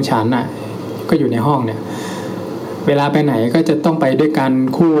เพื่อนร่วมชั้นน่ะก็อยู่ในห้องเนี่ยเวลาไปไหนก็จะต้องไปด้วยกัน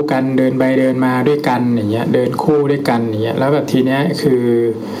คู่กันเดินไปเดินมาด้วยกันอย่างเงี้ยเดินคู่ด้วยกันอย่างเงี้ยแล้วแบบทีเนี้ยคือ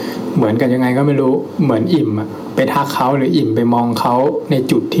เหมือนกันยังไงก็ไม่รู้เหมือนอิ่มอ่ะไปทักเขาหรืออิ่มไปมองเขาใน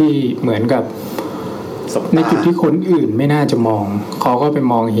จุดที่เหมือนกับในจุดที่คนอื่นไม่น่าจะมองเขาก็ไป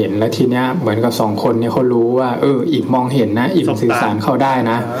มองเห็นแล้วทีเนี้ยเหมือนกับสองคนเนี่ยเขารู้ว่าอิ่มมองเห็นนะอิ่มสื่อสารเขาได้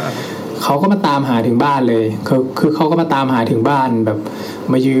นะเขาก็มาตามหาถึงบ้านเลยคือเขาก็มาตามหาถึงบ้านแบบ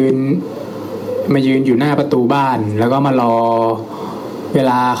มายืนอยู่หน้าประตูบ้านแล้วก็มารอเว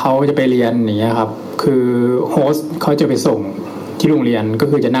ลาเขาจะไปเรียนอย่างเงี้ยครับคือโฮสต์เขาจะไปส่งที่โรงเรียนก็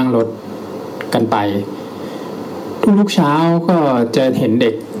คือจะนั่งรถกันไปทุกเช้าก็จะเห็นเ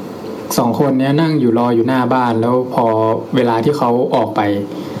ด็กสองคนนี้นั่งอยู่รออยู่หน้าบ้านแล้วพอเวลาที่เขาออกไป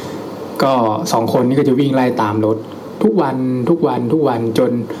ก็สองคนนี้ก็จะวิ่งไล่ตามรถทุกวันจ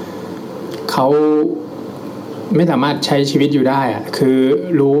นเขาไม่สามารถใช้ชีวิตอยู่ได้อะคือ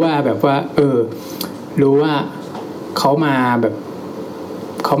รู้ว่าแบบว่ารู้ว่าเขามาแบบ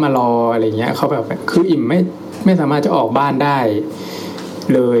เขามารออะไรเงี้ยเขาแบบคืออิ่มไม่สามารถจะออกบ้านได้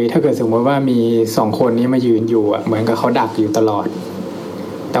เลยถ้าเกิดสมมติว่ามีสองคนนี้มายืนอยู่อ่ะเหมือนกับเขาดักอยู่ตลอด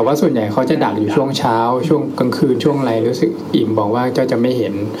แต่ว่าส่วนใหญ่เขาจะดักอยู่ช่วงเช้าช่วงกลางคืนช่วงอะไรรู้สึกอิ่มบอกว่าจะไม่เห็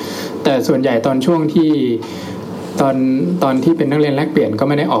นแต่ส่วนใหญ่ตอนช่วงที่ตอนที่เป็นนักเรียนแลกเปลี่ยนก็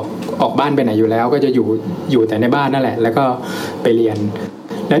ไม่ได้ออกบ้านไปไหนอยู่แล้วก็จะอยู่แต่ในบ้านนั่นแหละแล้วก็ไปเรียน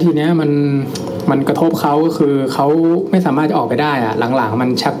แล้วทีเนี้ยมันกระทบเขาก็คือเขาไม่สามารถจะออกไปได้อะหลังๆมัน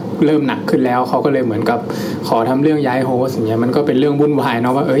ชักเริ่มหนักขึ้นแล้วเขาก็เลยเหมือนกับขอทำเรื่องย้ายโฮสอย่างเงี้ยมันก็เป็นเรื่องวุ่นวายเนา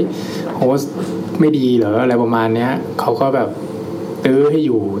ะว่าโฮสไม่ดีเหรออะไรประมาณเนี้ยเขาก็แบบตื้อให้อ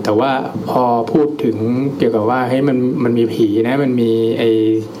ยู่แต่ว่าพอพูดถึงเกี่ยวกับว่าเฮ้ยมันมีผีนะมัน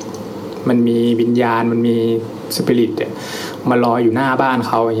มีวิญญาณมันมีสปิริตเนี่ยมารออยู่หน้าบ้าน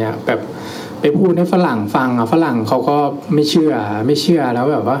เขาอย่างเงี้ยแบบไปพูดให้ฝรั่งฟังอ่ะฝรั่งเขาก็ไม่เชื่อแล้ว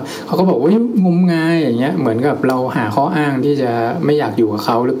แบบว่าเขาก็บอกว่างมงายอย่างเงี้ยเหมือนกับเราหาข้ออ้างที่จะไม่อยากอยู่กับเข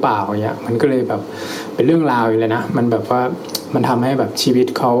าหรือเปล่าอย่างเงี้ยมันก็เลยแบบเป็นเรื่องราวอยู่เลยนะมันแบบว่ามันทำให้แบบชีวิต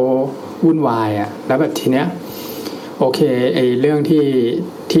เขาวุ่นวายอ่ะแล้วแบบทีเนี้ยโอเคไอ้เรื่อง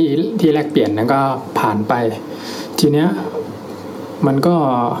ที่แลกเปลี่ยนนั้นก็ผ่านไปทีเนี้ยมันก็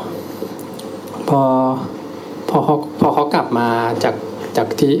พอเขากลับมาจาก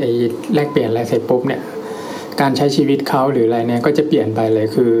ที่ไอ้แลกเปลี่ยนอะไรเสร็จปุ๊บเนี่ยการใช้ชีวิตเขาหรืออะไรเนี่ยก็จะเปลี่ยนไปเลย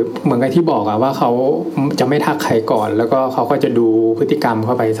คือเหมือนกับที่บอกอะว่าเขาจะไม่ทักใครก่อนแล้วก็เขาก็จะดูพฤติกรรมเ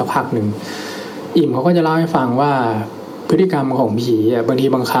ข้าไปสักพักหนึ่งอิ่มเขาก็จะเล่าให้ฟังว่าพฤติกรรมของผีบางที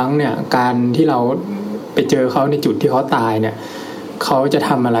บางครั้งเนี่ยการที่เราไปเจอเขาในจุดที่เขาตายเนี่ยเขาจะท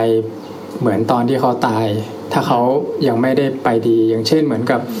ำอะไรเหมือนตอนที่เขาตายถ้าเขายังไม่ได้ไปดีอย่างเช่นเหมือน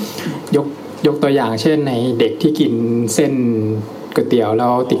กับยกตัวอย่างเช่นในเด็กที่กินเส้นก๋วยเตี๋ยวแล้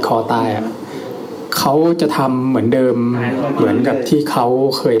วติดคอตายอ่ะเขาจะทำเหมือนเดิมเหมือนกับที่เขา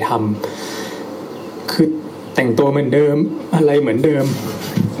เคยทำคือแต่งตัวเหมือนเดิมอะไรเหมือนเดิม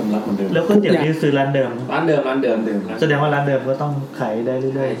แล้วก็เดี๋ยวนี้ซื้อร้านเดิมแสดงว่าร้านเดิมก็ต้องขายได้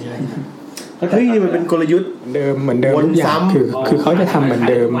เรื่อยๆใช่ไหมเฮ้ยมันเป็นกลยุทธ์เดิมเหมือนเดิมทุกอย่างคือเขาจะทำเหมือน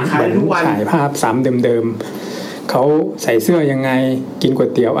เดิมขายภาพซ้ำเดิมเขาใส่เสื้อยังไงกินก๋วย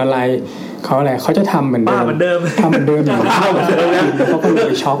เตี๋ยวอะไรเขาอะไรเขาจะทำเหมือนเดิมทำเหมือนเดิมอย่างนี้เขาก็เลยไ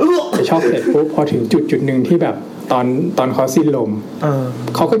ปช็อกเสร็จปุ๊บพอถึงจุดหนึ่งที่แบบตอนเขาสิ้นลม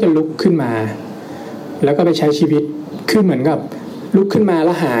เขาก็จะลุกขึ้นมาแล้วก็ไปใช้ชีวิตคือเหมือนกับลุกขึ้นมาแ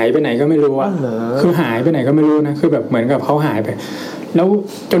ล้วหายไปไหนก็ไม่รู้อะคือหายไปไหนก็ไม่รู้นะคือแบบเหมือนกับเขาหายไปแล้ว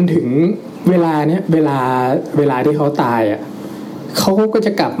จนถึงเวลาเนี้ยเวลาที่เขาตายอ่ะเขาก็จ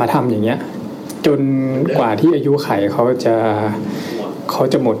ะกลับมาทำอย่างเงี้ยจนกว่าที่อายุไขเขา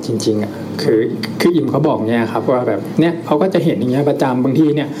จะหมดจริงๆอ่ะคืออิ่มเขาบอกเนี้ยครับว่าแบบเนี้ยเขาก็จะเห็นอย่างเงี้ยประจำบางที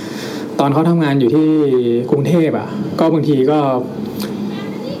เนี่ยตอนเขาทำงานอยู่ที่กรุงเทพอ่ะก็บางทีก็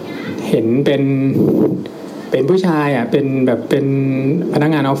เห็นเป็นผู้ชายอ่ะเป็นแบบเป็นพนัก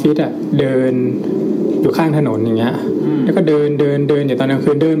งานออฟฟิศอ่ะเดินอยู่ข้างถนนอย่างเงี้ยแล้วก็เดินอยู่ตอนกลาง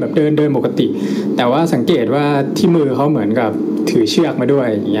คืนเดินแบบเดินปกติแต่ว่าสังเกตว่าที่มือเขาเหมือนกับถือเชือกมาด้วย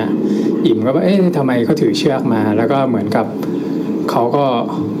อย่างเงี้ยอิ่มก็ว่าทำไมเขาถือเชือกมาแล้วก็เหมือนกับเขาก็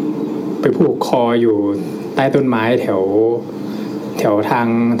ไปผูกคออยู่ใต้ต้นไม้แถวท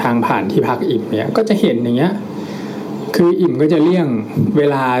างผ่านที่พักอิ่มเนี่ยก็จะเห็นอย่างเงี้ย คืออิ่มก็จะเลี่ยงเว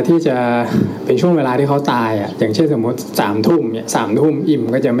ลาที่จะเป็นช่วงเวลาที่เขาตายอ่ะอย่างเช่นสมมติ3 ทุ่มเนี่ย3 ทุ่มอิ่ม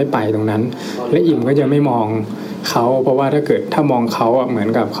ก็จะไม่ไปตรงนั้นและอิ่มก็จะไม่มองเขาเพราะว่าถ้ามองเขาอ่ะเหมือน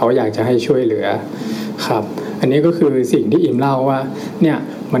กับเขาอยากจะให้ช่วยเหลือครับอันนี้ก็คือสิ่งที่อิ่มเล่าว่าเนี่ย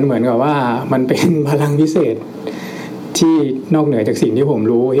มันเหมือนกับว่ามันเป็นพลังพิเศษที่นอกเหนือจากสิ่งที่ผม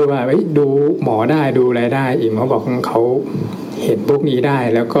รู้ที่ว่าดูหมอได้ดูอะไรได้อิ่มเขาบอกเขาเห็นพวกนี้ได้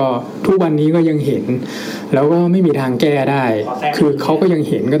แล้วก็ทุกวันนี้ก็ยังเห็นแล้วก็ไม่มีทางแก้ได้คือเขาก็ยัง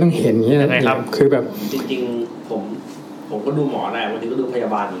เห็นก็ต้องเห็นอย่างเงี้ยคือแบบจริงๆผมก็ดูหมอได้วันนี้ก็ดูพยา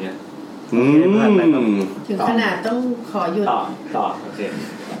บาลอย่างเงี้ยถึงขนาดต้องขอหยุดต่อโอเค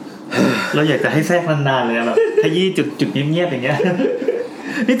เราอยากจะให้แทรกนานๆเลยแบบขยี้จุดเงียบๆอย่างเงี้ย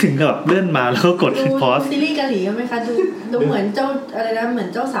นี่ถึงกับเลื่อนมาแล้วก็กดพอสซีรีส์เกาหลีไหมคะดูเหมือนเจ้าอะไรนะเหมือน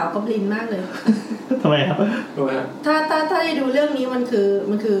เจ้าสาวกอบลินมากเลยทำไมครับถ้าได้ดูเรื่องนี้มัน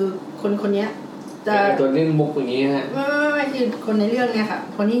คือคนเนี้ยแต่ตัวเล่นมุกอย่างงี้ฮะไม่คือคนในเรื่องเนี่ยค่ะ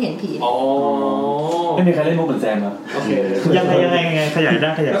คนที่เห็นผีอ๋อไม่มีใครเล่นมุกเหมือนแซมครับโอเคยังไงขยายได้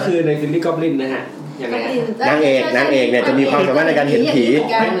ก็คือในซีรีส์กอบลินนะฮะนางเอกเนี่ยจะมีความสามารถในการเห็นผี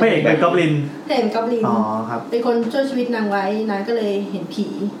พระเอกเป็นกอบลินเป็นกอบลินอ๋อครับเป็นคนช่วยชีวิตนางไว้นางก็เลยเห็นผี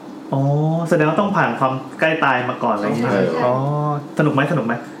อ๋อแสดงว่าต้องผ่านความใกล้ตายมาก่อนอะไรอย่างเงี้ยอ๋อสนุกไหมสนุก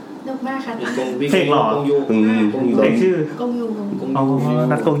มากค่ะเพลงหล่อเพลงชื่อกงยูอ๋อ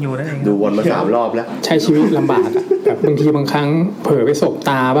นัดกงยูนั่นเองดูวนมา3 รอบแล้วใช้ชีวิตลำบากแบบบางทีบางครั้งเผลอไปสบ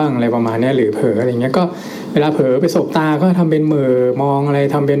ตาบ้างอะไรประมาณนี้หรือเผลออะไรเงี้ยก็เวลาเผลอไปสบตาก็ทำเป็นเหม่อมองอะไร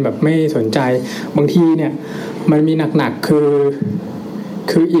ทำเป็นแบบไม่สนใจบางทีเนี่ยมันมีหนักๆ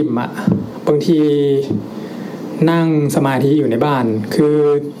คืออิ่มอ่ะบางทีนั่งสมาธิอยู่ในบ้านคือ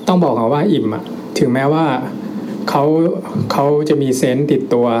ต้องบอกก่อนว่าอิ่มอ่ะถึงแม้ว่าเขาจะมีเซนส์ติด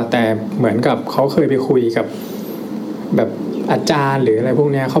ตัวแต่เหมือนกับเขาเคยไปคุยกับแบบอาจารย์หรืออะไรพวก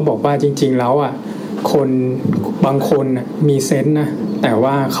นี้เขาบอกว่าจริงๆแล้วอ่ะคนบางคนมีเซนส์นะแต่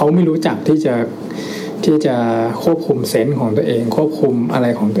ว่าเขาไม่รู้จักที่จะควบคุมเซนส์ของตัวเองควบคุมอะไร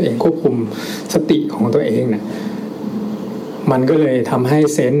ของตัวเองควบคุมสติของตัวเองนะมันก็เลยทำให้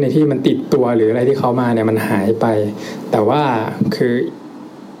เซนส์ในที่มันติดตัวหรืออะไรที่เขามาเนี่ยมันหายไปแต่ว่าคือ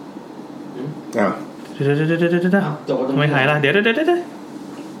เดี๋ยวทำไมหายล่ะเดี๋ยว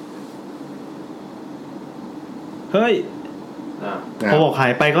เฮ้ยพอบอกหา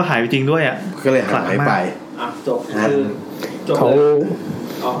ยไปก็หายไปจริงด้วยอ่ะก็เลยหายไปจบเขา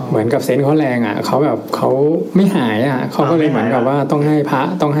เหมือนกับเซนส์เขาแรงอ่ะเขาแบบเขาไม่หายอ่ะเขาก็เลยเหมือนกับว่าต้องให้พระ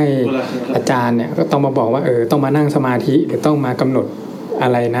ต้องให้อาจารย์เนี่ยก็ต้องมาบอกว่าต้องมานั่งสมาธิหรือต้องมากำหนดอ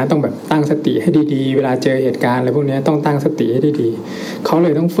ะไรนะต้องแบบตั้งสติให้ดีๆเวลาเจอเหตุการณ์อะไรพวกนี้ต้องตั้งสติให้ดีๆเขาเล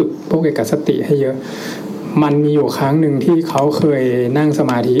ยต้องฝึกพวกเกี่ยวกับสติให้เยอะมันมีอยู่ครั้งหนึ่งที่เขาเคยนั่งส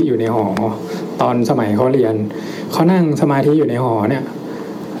มาธิอยู่ในหอตอนสมัยเขาเรียนเขานั่งสมาธิอยู่ในหอเนี่ย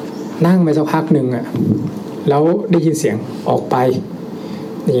นั่งไปสักพักหนึ่งอ่ะแล้วได้ยินเสียงออกไป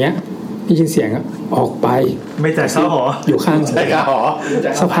อย่างเงี้ยได้ยินเสียงออกไปไม่จ่ายค่าหออยู่ข้างหอ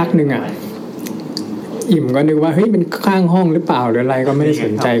สักพักหนึ่งอ่ะอิ่มก็นึกว่าเฮ้ยเป็นข้างห้องหรือเปล่าหรืออะไรก็ไม่ได้ส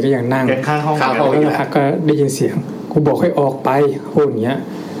นใจก็ยังนั่งข้างห้องแล้วสักพักก็ได้ยินเสียงกูบอกให้ออกไปพูดอย่างเงี้ย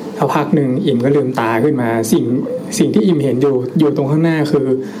สักพักหนึ่งอิ่มก็ลืมตาขึ้นมาสิ่งที่อิ่มเห็นอยู่ตรงข้างหน้าคือ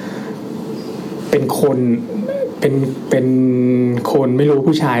เป็นคนเป็นคนไม่รู้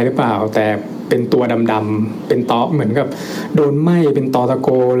ผู้ชายหรือเปล่าแต่เป็นตัวดำๆเป็นตอเหมือนกับโดนไหม้เป็นตอตะโก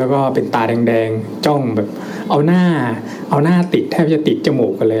แล้วก็เป็นตาแดงๆจ้องแบบเอาหน้าติดแทบจะติดจมู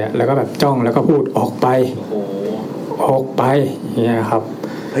กกันเลยแล้วก็แบบจ้องแล้วก็พูดออกไปออกไปอย่างเงี้ยครับ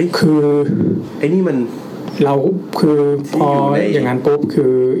คือไอ้นี่มันเราคือพออย่างนั้นปุ๊บคื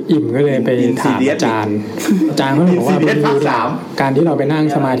ออิ่มก็เลยไปถามอาจารย์เขาบอกว่าการที่เราไปนั่ง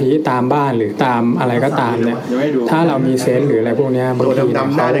สมาธิตามบ้านหรือตามอะไรก็ตามเนี่ยถ้าเรามีเซนส์หรืออะไรพวกนี้บางที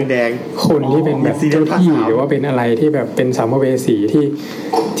เขาคนที่เป็นแบบเจ้าที่หรือว่าเป็นอะไรที่แบบเป็นสัมภเวสี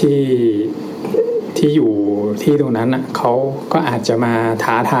ที่อยู่ที่ตรงนั้นอ่ะเขาก็อาจจะมา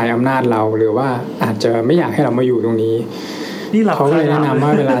ท้าทายอำนาจเราหรือว่าอาจจะไม่อยากให้เรามาอยู่ตรงนี้เขาเลยแนะนำว่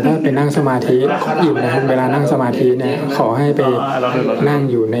าเวลาถ้าไปนั่งสมาธิอิ่มนะครับเวลานั่งสมาธิเนี่ยขอให้ไปนั่ง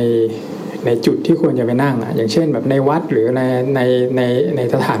อยู่ในจุดที่ควรจะไปนั่งอ่ะอย่างเช่นแบบในวัดหรือใน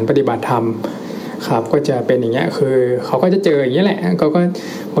สถานปฏิบัติธรรมครับก็จะเป็นอย่างเงี้ยคือเขาก็จะเจออย่างเงี้ยแหละเขาก็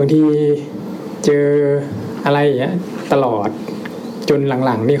บางทีเจออะไรอย่างเงี้ยตลอดจนห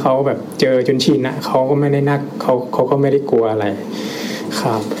ลังๆนี่เขาแบบเจอจนชินอ่ะเขาก็ไม่ได้นักเขาก็ไม่ได้กลัวอะไรค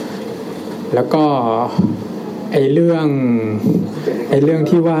รับแล้วก็ไอ้เรื่อง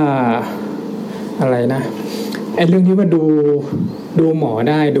ที่ว่าอะไรนะไอ้เรื่องที่ว่าดูหมอ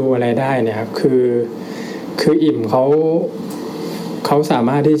ได้ดูอะไรได้เนี่ยคืออิ่มเขาสาม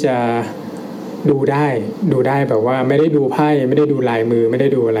ารถที่จะดูได้แบบว่าไม่ได้ดูไพ่ไม่ได้ดูลายมือไม่ได้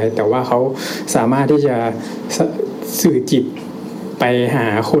ดูอะไรแต่ว่าเขาสามารถที่จะ สื่อจิตไปหา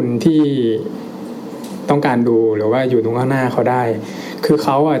คนที่ต้องการดูหรือว่าอยู่ตรงข้างหน้าเขาได้คือเข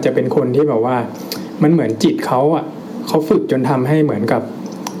าอ่ะจะเป็นคนที่แบบว่ามันเหมือนจิตเขาอ่ะเขาฝึกจนทำให้เหมือนกับ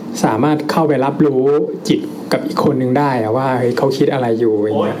สามารถเข้าไปรับรู้จิตกับอีกคนนึงได้อะว่าเฮ้ยเขาคิดอะไรอยู่อ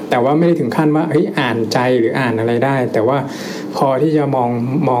ย่างเงี้ยแต่ว่าไม่ได้ถึงขั้นว่าเฮ้ยอ่านใจหรืออ่านอะไรได้แต่ว่าพอที่จะ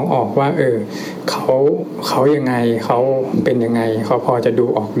มองออกว่าเขายังไงเขาเป็นยังไงเขาพอจะดู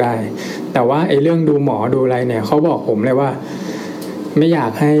ออกได้แต่ว่าไอ้เรื่องดูหมอดูอะไรเนี่ยเขาบอกผมเลยว่าไม่อยา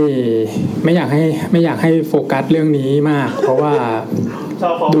กให้โฟกัสเรื่องนี้มากเพราะว่า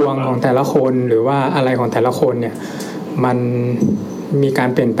ดวงของแต่ละคนหรือว่าอะไรของแต่ละคนเนี่ยมันมีการ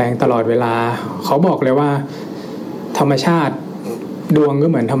เปลี่ยนแปลงตลอดเวลาเขาบอกเลยว่าธรรมชาติดวงก็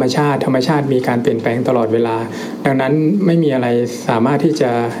เหมือนธรรมชาติมีการเปลี่ยนแปลงตลอดเวลาดังนั้นไม่มีอะไรสามารถที่จ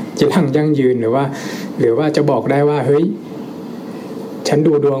ะยั่งยืนหรือว่าจะบอกได้ว่าเฮ้ยฉัน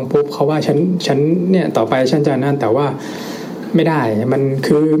ดูดวงปุ๊บเขาว่าฉันเนี่ยต่อไปฉันจะนั่นแต่ว่าไม่ได้มัน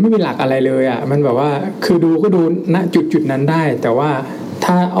คือไม่มีหลักอะไรเลยอ่ะมันแบบว่าคือดูก็ดูณจุดนั้นได้แต่ว่า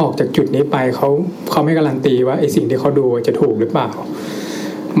ถ้าออกจากจุดนี้ไปเขาไม่การันตีว่าไอ้สิ่งที่เขาดูจะถูกหรือเปล่า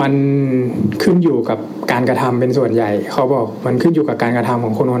มันขึ้นอยู่กับการกระทำเป็นส่วนใหญ่เขาบอกมันขึ้นอยู่กับการกระทำข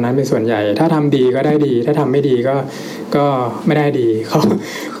องคนคนนั้นเป็นส่วนใหญ่ถ้าทำดีก็ได้ดีถ้าทำไม่ดีก็ไม่ได้ดี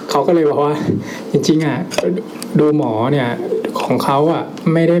เขาก็เลยบอกว่าจริงๆอ่ะดูหมอเนี่ยของเขาอ่ะ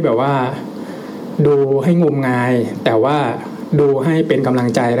ไม่ได้แบบว่าดูให้งมงายแต่ว่าดูให้เป็นกำลัง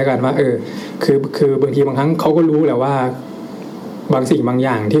ใจแล้วกันว่าคือบางทีบางครั้งเขาก็รู้แหละว่าบางสิ่งบางอ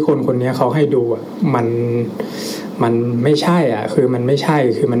ย่างที่คนนี้เขาให้ดูอ่ะมันไม่ใช่อ่ะคือมันไม่ใช่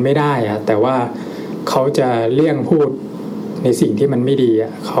คือมันไม่ได้อ่ะแต่ว่าเขาจะเลี่ยงพูดในสิ่งที่มันไม่ดีอ่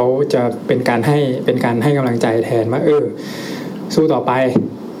ะเขาจะเป็นการให้กำลังใจแทนว่าสู้ต่อไป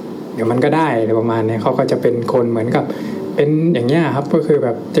เดี๋ยวมันก็ได้อะไรประมาณนี้เขาก็จะเป็นคนเหมือนกับเป็นอย่างเงี้ยครับก็คือแบ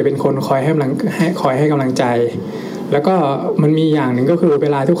บจะเป็นคนคอยให้กำลังใจแล้วก็มันมีอย่างหนึ่งก็คือเว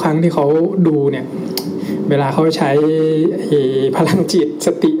ลาทุกครั้งที่เขาดูเนี่ยเวลาเขาใช้พลังจิตส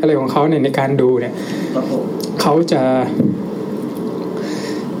ติอะไรของเขาเนี่ยในการดูเนี่ยเขาจ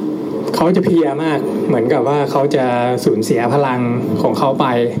ะเพลียมากเหมือนกับว่าเขาจะสูญเสียพลังของเขาไป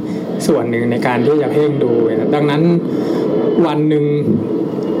ส่วนหนึ่งในการที่จะเพ่งดูดังนั้นวันหนึ่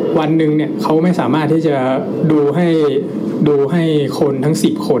งเนี่ยเขาไม่สามารถที่จะดูให้คนทั้ง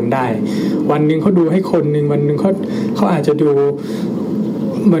10คนได้วันหนึ่งเขาดูให้คนหนึ่งวันหนึ่งเขาอาจจะดู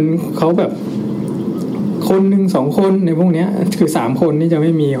เหมือนเขาแบบคนหนึ่ง2คนในพวกนี้คือ3คนนี่จะไ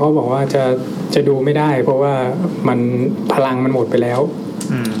ม่มีเขาบอกว่าจะดูไม่ได้เพราะว่ามันพลังมันหมดไปแล้ว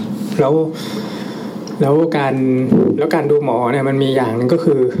แล้วการดูหมอเนี่ยมันมีอย่างนึงก็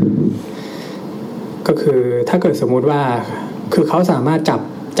คือถ้าเกิดสมมุติว่าคือเขาสามารถ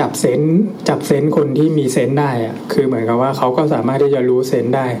จับเซนส์คนที่มีเซนส์ได้อะคือเหมือนกับว่าเขาก็สามารถที่จะรู้เซน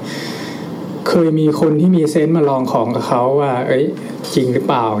ส์ได้เคยมีคนที่มีเซนส์มาลองของกับเขาว่าจริงหรือเ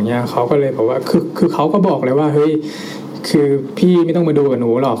ปล่าเงี้ยเขาก็เลยบอกว่าคือเขาก็บอกเลยว่าเฮ้ยคือพี่ไม่ต้องมาดูกับห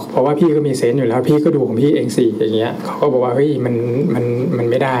นูหรอกเพราะว่าพี่ก็มีเซนส์อยู่แล้วพี่ก็ดูของพี่เองสิอย่างเงี้ยเขาก็บอกว่าเฮ้ยมัน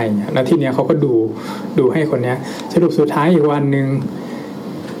ไม่ได้แล้วทีเนี้ยเขาก็ดูให้คนเนี้ยสรุปสุดท้ายอีกวันนึง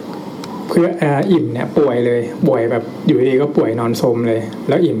เพื่ออิ่มเนี่ยป่วยแบบอยู่ดีก็ป่วยนอนซมเลย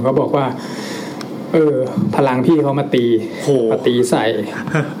แล้วอิ่มก็บอกว่าพลังพี่เขามาตีใส่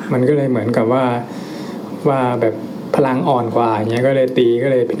มันก็เลยเหมือนกับว่าแบบพลังอ่อนกว่าอย่างเงี้ยก็เลยตีก็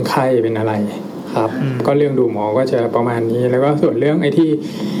เลยเป็นไข้เป็นอะไรครับก็เรื่องดูหมอก็จะประมาณนี้แล้วก็ส่วนเรื่องไอ้ที่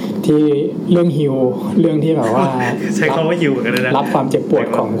เรื่องฮิวเรื่องที่แบบว่าใช้คำว่าฮิวเหมือนกันนะรับความเจ็บปวด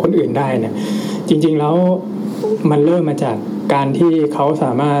ของคนอื่นได้เนี่ยจริงๆแล้วมันเริ่มมาจากการที่เขาส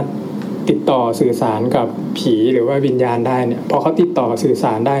ามารถติดต่อสื่อสารกับผีหรือว่าวิญญาณได้เนี่ยพอเขาติดต่อสื่อส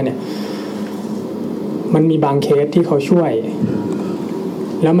ารได้เนี่ยมันมีบางเคสที่เขาช่วย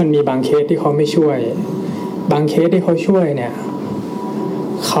แล้วมันมีบางเคสที่เขาไม่ช่วยบางเคสที่เขาช่วยเนี่ย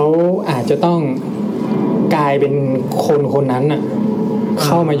เขาอาจจะต้องกลายเป็นคนนั้นน่ะเ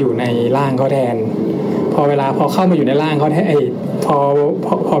ข้ามาอยู่ในร่างเขาแทนพอเข้ามาอยู่ในร่างเขาแทนพ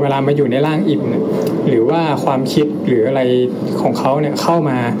อเวลามาอยู่ในร่างอิ่มเนี่ยหรือว่าความคิดหรืออะไรของเขาเนี่ยเข้า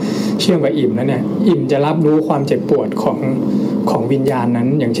มาเชื่อมกับอิ่มแล้วเนี่ยอิ่มจะรับรู้ความเจ็บปวดของวิญญาณนั้น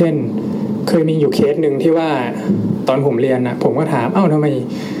อย่างเช่นเคยมีอยู่เคสนึงที่ว่าตอนผมเรียนนะผมก็ถามทำไม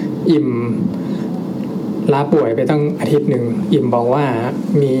อิ่มลาป่วยไปตั้งอาทิตย์นึงอิ่มบอกว่า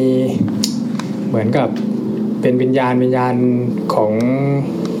มีเหมือนกับเป็นวิญญาณของ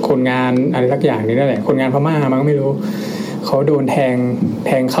คนงานอะไรสักอย่างนึงนั่นแหละคนงานพม่ามั้งไม่รู้เขาโดนแท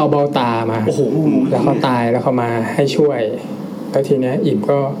งเข้าเบ้าตามาแล้วเขาตายแล้วเขามาให้ช่วยแล้วทีเนี้ยอิ่ม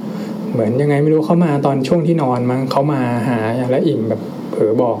ก็เหมือนยังไงไม่รู้เขามาตอนช่วงที่นอนมั้งเขามาหาแล้วอิ่มแบบเผล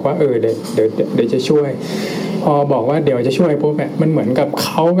อบอกว่าเดี๋ยวจะช่วย พอบอกว่าเดี๋ยวจะช่วยปุ๊บมันเหมือนกับเข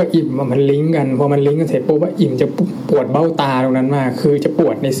ากับอิ่มมันลิงก์กันพอมันลิงก์กันเสร็จปุ๊บว่าอิ่มจะปวดเบ้าตาตรงนั้นมากคือจะป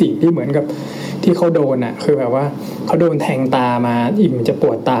วดในสิ่งที่เหมือนกับที่เขาโดนอ่ะคือแบบว่าเขาโดนแทงตามาอิ่มจะป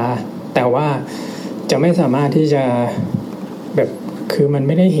วดตาแต่ว่าจะไม่สามารถที่จะแบบคือมันไ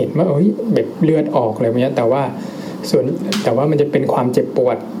ม่ได้เห็นว่าแบบเลือดออกอะไรแบบนี้แต่ว่ามันจะเป็นความเจ็บปว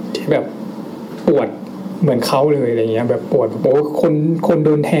ดที่แบบปวดเหมือนเขาเลยอะไรเงี้ยแบบปวดโอ้คนโด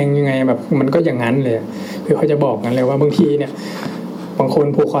นแทงยังไงแบบมันก็อย่างนั้นเลยคือเขาจะบอกกันเลยว่าบางทีเนี่ยบางคน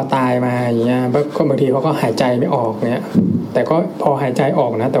ผูกคอตายมาอย่างเงี้ยก็บางทีเขาก็หายใจไม่ออกเนี่ยแต่ก็พอหายใจออ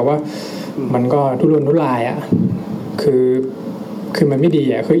กนะแต่ว่ามันก็ทุรนทุรายอ่ะคือมันไม่ดี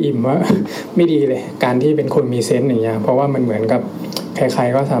อ่ะคืออิ่มว่าไม่ดีเลยการที่เป็นคนมีเซนส์อย่างเงี้ยเพราะว่ามันเหมือนกับใคร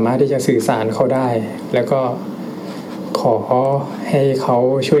ๆก็สามารถที่จะสื่อสารเขาได้แล้วก็ขอให้เขา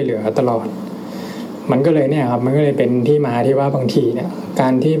ช่วยเหลือตลอดมันก็เลยเนี่ยครับมันก็เลยเป็นที่มาที่ว่าบางทีเนี่ยกา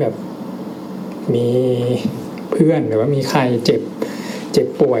รที่แบบมีเพื่อนหรือว่ามีใครเจ็บ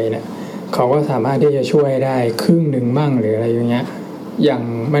ป่วยเนี่ยเขาก็สามารถที่จะช่วยได้ครึ่งนึงมั่งหรืออะไรอย่างเงี้ยอย่าง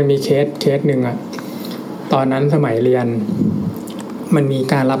มันมีเคสนึงอะตอนนั้นสมัยเรียนมันมี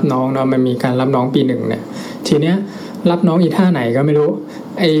การรับน้องเนาะมันมีการรับน้องปี1เนี่ยทีเนี้ยรับน้องอีท่าไหนก็ไม่รู้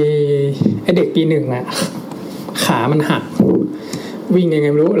ไอเด็กปี1อะขามันหักวิ่งยังไง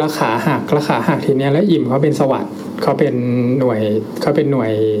ไม่รู้แล้วขาหักทีเนี้ยแล้วอิ่มเขาเป็นสวัสดิ์เขาเป็นหน่วย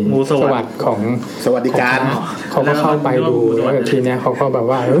สวัสดิ์ของสวัสดิการเขาก็เข้าไปดูแล้วทีเนี้ยเขาก็แบบ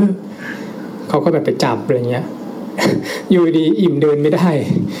ว่าเขาก็แบบไปจับอะไรเงี้ยอยู่ดีอิ่มเดินไม่ได้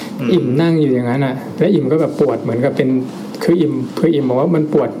อิ่มนั่งอยู่อย่างนั้นอ่ะแล้วอิ่มก็แบบปวดเหมือนกับเป็นคืออิ่มบอกว่ามัน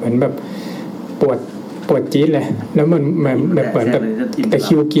ปวดเหมือนแบบปวดจี๊ดเลยแล้วมันแบบเหมือนแบบตะ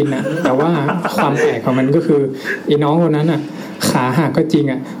คิวกินอ่ะแต่ว่าความแปลกของมันก็คือไอ้น้องคนนั้นอ่ะขาหักก็จริง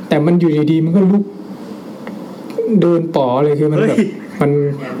อ่ะแต่มันอยู่ดีๆมันก็ลุกเดินป๋อเลยคือมันแบบมัน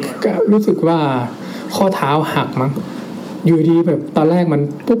ก็รู้สึกว่าข้อเท้าหักมั้งอยู่ดีแบบตอนแรกมัน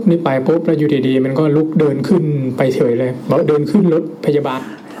ปุ๊บนี่ไปปุ๊บแล้วอยู่ดีๆมันก็ลุกเดินขึ้นไปเฉยเลยบอกเดินขึ้นรถพยาบาล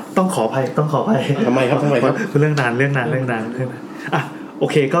ต้องขออภัยทำไมครับเรื่องนานอ่ะโอ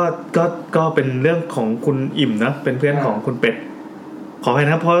เคก็เป็นเรื่องของคุณอิ่มนะเป็นเพื่อนของคุณเป็ดขออภัย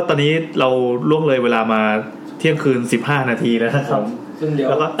นะเพราะตอนนี้เราล่วงเลยเวลามาเที่ยงคืน15นาทีแล้วนะครับ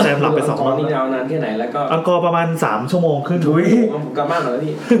แล้วก็แซมหลับไป2 รอบนี่ยาวนานแค่ไหนแล้วก็อังกอร์ประมาณ3ชั่วโมงขึ้นผมกลับบ้านแล้ว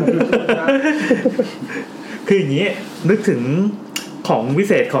พี่คืออย่างนี้นึกถึงของวิ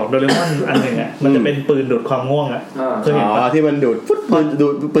เศษของโดเรมอนอันหนึ่งอ่ะมันจะเป็นปืนดูดความง่วงอ่ะเคยเห็นป่ะที่มันดูด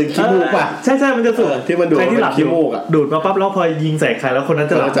ปืนขี้มูกป่ะใช่ๆมันจะสูดที่มันดูดขี้มูกอ่ะดูดมาปั๊บแล้วพอยิงใส่ใครแล้วคนนั้น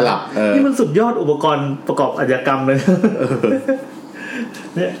จะหลับนี่มันสุดยอดอุปกรณ์ประกอบอาชญากรรมเลย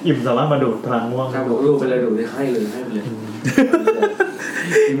เนี่ยอิ่มสามารถมาดูดพลังง่วงครับดูไปเลยดูได้ให้เลย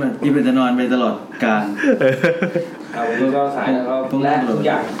ที่มันจะนอนไปตลอดกาลเอาผมก็สายแล้วก็แลกทุกอ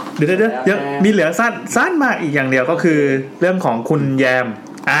ย่างเดี๋ยวมีเหลือสั้นมากอีกอย่างเดียวก็คือเรื่องของคุณแยม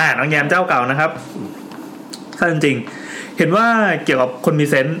น้องแยมเจ้าเก่านะครับสั้นจริงเห็นว่าเกี่ยวกับคนมี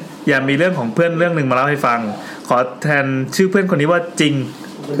เซนส์แยมมีเรื่องของเพื่อนเรื่องนึงมาเล่าให้ฟังขอแทนชื่อเพื่อนคนนี้ว่าจริง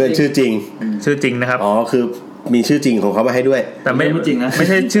เพื่อนชื่อจริงนะครับคือมีชื่อจริงของเขามาให้ด้วยแต่ไม่จริงนะไม่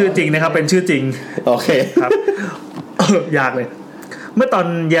ใช่ชื่อจริงนะครับเป็นชื่อจริงโอเคครับยากเลยเมื่อตอน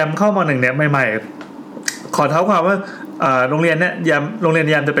แยมเข้าม.1เนี่ยใหม่ๆขอเท้าความว่าโรงเรียนเนี่ยโรงเรียน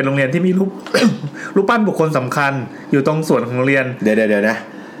แยมจะเป็นโรงเรียนที่มีรูปปั้นบุคคลสำคัญอยู่ตรงส่วนของโรงเรียนเดี๋ยวนะ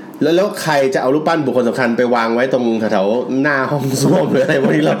แล้วใครจะเอารูปปั้นบุคคลสำคัญไปวางไว้ตรงแถวๆหน้าห้องส้วมหรืออะไรพว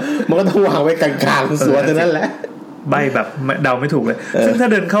กนี้มันก็ต้องวางไว้กลางๆสวนเท่านั้นแหละใบแบบเดาไม่ถูกเลยซึ่งถ้า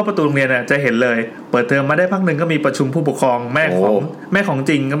เดินเข้าประตูโรงเรียนน่ะจะเห็นเลยเปิดเทอมมาได้พักนึงก็มีประชุมผู้ปกครองแม่ของ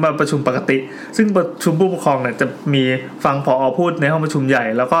จริงก็มาประชุมปกติซึ่งประชุมผู้ปกครองเนี่ยจะมีฟังผอ.พูดในห้องประชุมใหญ่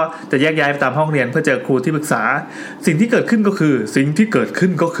แล้วก็จะแยกย้ายไปตามห้องเรียนเพื่อเจอครูที่ปรึกษาสิ่งที่เกิดขึ้นก็คือ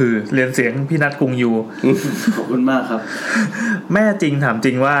เรียนเสียงพี่นัทกรุงยูขอบคุณมากครับแม่จริงถามจ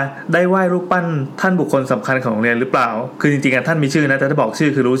ริงว่าได้ไหว้รูปปั้นท่านบุคคลสำคัญของโรงเรียนหรือเปล่าคือจริงๆท่านมีชื่อนะแต่ถ้าบอกชื่อ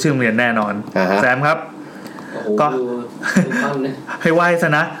คือรู้ชื่อโรงเรียนแน่นอนแซมครับก็ให้ไหว้ซะ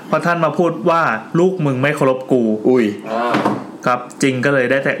นะเพราะท่านมาพูดว่าลูกมึงไม่เคารพกูครับจริงก็เลย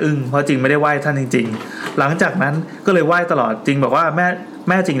ได้แต่อึ้งเพราะจริงไม่ได้ไหว้ท่านจริงๆหลังจากนั้นก็เลยไหว้ตลอดจริงบอกว่า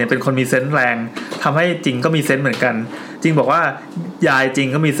แม่จริงเนี่ยเป็นคนมีเซนส์แรงทำให้จริงก็มีเซนส์เหมือนกันจริงบอกว่ายายจริง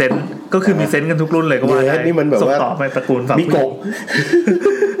ก็มีเซนส์ก็คือมีเซนส์กันทุกรุ่นเลยก็ว่าได้ส่งต่อไปตระกูลฝั่งผู้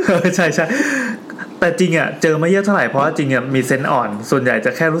ใช่ๆแต่จริงอ่ะเจอไม่เยอะเท่าไหร่เพราะจริงอ่ะมีเซนส์อ่อนส่วนใหญ่จ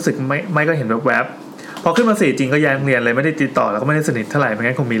ะแค่รู้สึกไม่ก็เห็นแวบพอขึ้นมา4จริงก็ย้ายโรงเรียนเลยไม่ได้ติดต่อแล้วก็ไม่ได้สนิทเท่าไหร่ไม่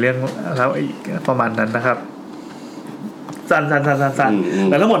งั้นคงมีเรื่องแล้วอีกประมาณนั้นนะครับสั้นแ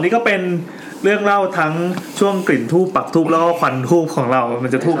ต่ทั้งหมดนี้ก็เป็นเรื่องเล่าทั้งช่วงกลิ่นธูปปักธูปแล้วก็ควันธูปของเรามั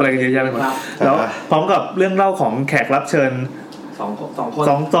นจะธูปอะไรกันเยอะแยะไปหมดแล้วพร้อมกับเรื่องเล่าของแขกรับเชิญ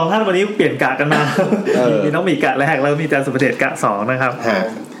สองท่านวันนี้เปลี่ยนกะกันมามีน้องมีกะแรกแล้วมีอาจารย์สุภเดชกะ2นะครับ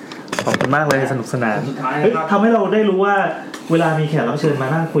ขอบคุณมากเลยสนุกสนานทำให้เราได้รู้ว่าเวลามีแขกรับเชิญมา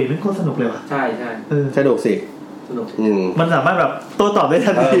นั่งคุยไม่โคตรสนุกเลยว่ะใช่ใช่สนุกสิมันสามารถแบบโต้ตอบได้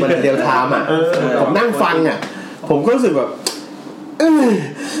ทันทีมันเรียลไทม์อ่ะผมนั่งฟังอ่ะผมก็รู้สึกแบบ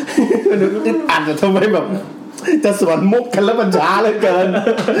นึกอัดแต่ทำไมแบบจะสวนมุกกันแล้วมันช้าเลยเกิน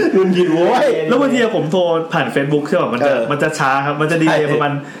ยืนยินโว้ยแล้วบางทีผมโทรผ่าน Facebook ใช่ป่ะมันจะช้าครับมันจะดีเลยประมา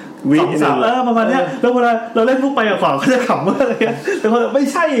ณ2-3ประมาณเนี้ยแล้วเวลาเราเล่นมุกไปกับขวาเขาจะขำว่าอะไรเงี้ยแต่พอไม่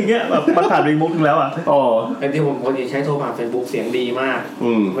ใช่อย่างเงี้ยแบบมันผ่านมุกนึงแล้วอ่ะไอ้ที่ผมปกติใช้โทรผ่าน Facebook เสียงดีมาก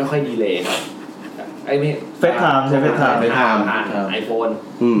ไม่ค่อยดีเลยไอ้นี่เฟซไทม์ใช้เฟซไทม์ผ่าน iPhone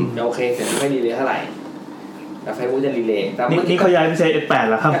จะโอเคเสียงไม่ดีเลยเท่าไหร่แต่ Facebook จะดีเลยแต่นี่เขาย้ายไปใช้ S8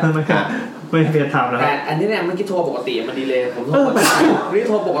 แล้วครับไม่เฟซไทม์แล้วแต่อันนี้เนี่ยเมื่อกี้โทรปกติมันดีเลยผมโทรนี่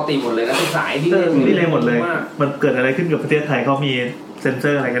โทรปกติหมดเลยนะทุกสายดีเลยหมดเลยมันเกิดอะไรขึ้นกับประเทศไทยเขามีเซ็นเซ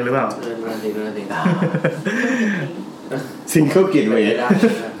อร์อะไรกันหรือเปล่านั่นสิซิงเกิลเกตเวย์ล่า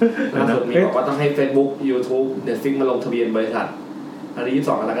สุดมีบอกว่าต้องให้ Facebook YouTube Netflix มาลงทะเบียนบริษัทอันนี้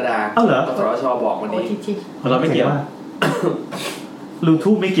22 กรกฎาคมกสทช.บอกวันนี้เราไม่เกี่ยว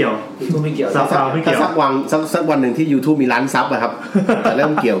YouTube ไม่เกี่ยวซับไม่เกี่ยวสักวันหนึ่งที่ YouTube มีล้านซับอะครับจะเริ่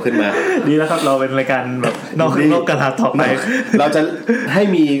มเกี่ยวขึ้นมาดีแล้วครับเราเป็นรายการแบบนอกโลกกระลาต่อไปเราจะให้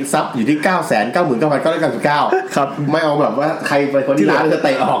มีซับอยู่ที่ 999,999 ครับไม่เอาแบบว่าใครไปคนที่ร้านจะเต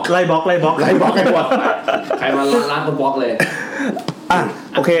ะออกไล่บล็อกให้หมดใครมาล้านคนบล็อกเลย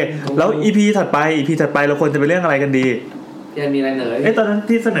โอเคแล้ว EP ถัดไปเราควรจะไปเรื่องอะไรกันดียังมีอะไรเหนตอนนั้น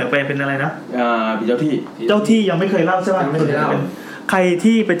ที่เสนอไปเป็นอะไรนะผีเจ้าที่ยังไม่เคยเล่าใช่ไหมไม่เคยเล่าใคร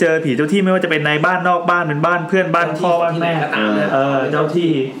ที่ไปเจอผีเจ้าที่ไม่ว่าจะเป็นในบ้านนอกบ้านเป็นบ้านเพื่อนบ้านพ่อบ้านแม่เจ้าที่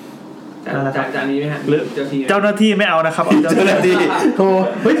จานนี้ไหมฮะหรือเจ้าหน้าที่ไม่เอานะครับเจ้าหน้าที่โอ้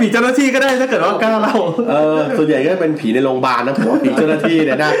เฮ้ยผีเจ้าหน้าที่ก็ได้ถ้าเกิดว่ากล้าเล่าส่วนใหญ่ก็เป็นผีในโรงพยาบาลนะผมผีเจ้าหน้าที่เ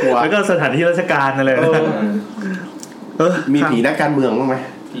นี่ยน่ากลัวแล้วก็สถานที่ราชการอะไรมีผีนักการเมืองบ้างไหม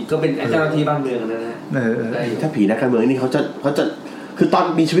ผีก็เป็นเจ้าหน้าที่บ้านเมืองนะฮะถ้าผีนักการเมืองนี่เขาจะคือตอน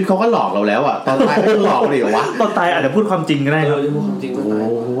มีชีวิตเขาก็หลอกเราแล้วอ่ะตอนตายก็หลอกเลยเหรอวะตอนตายอาจจะพูดความจริงก็ได้ครับพูดความจริงก็ได้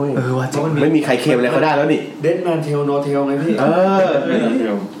ว่าไม่มีใครเคลมอะไรเขาได้แล้วนี่เดดแมนเทลโนเทลไงพี่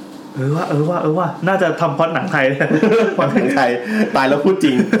ว่าน่าจะทำพล็อตหนังไทยพล็อตหนังไทยตายแล้วพูดจ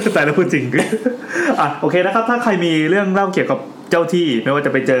ริงโอเคนะครับถ้าใครมีเรื่องเล่าเกี่ยวกับเจ้าที่ไม่ว่าจ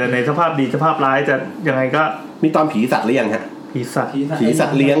ะไปเจอในสภาพดีสภาพร้ายจะยังไงก็มีตอนผีสัตว์หรือยังฮะผีสัตว์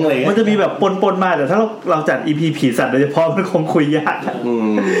เลี้ยงเลยมันจะมีแบบปนมาแต่ถ้าเราจัด EP ผีสัตว์โดยเฉพาะมันคงคุยยาก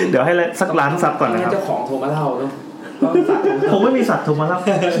เดี๋ยวให้สักล้านซับก่อนนะครับเจ้าของโทรมาเล่าเนาะผมไม่มีสัตว์โทรมาเล่า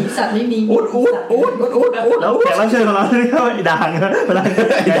ผีสัตว์ไม่มีอุดแล้วแขกรับเชิญของเราเนี่ยก็ไอ้ด่าง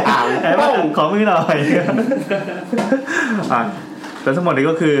ไอ้ด่างขอมือหน่อยแต่ทั้งหมดนี้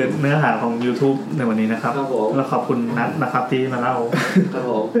ก็คือเนื้อหาของ YouTube ในวันนี้นะครับแล้วขอบคุณนัทนะครับที่มาเล่าครับ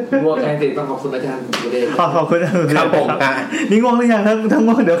ผมง่วงแค่ติดต้องขอบคุณอาจารย์สุเดชขอบคุณครับผมนี่ง่วงหรือยังทั้ง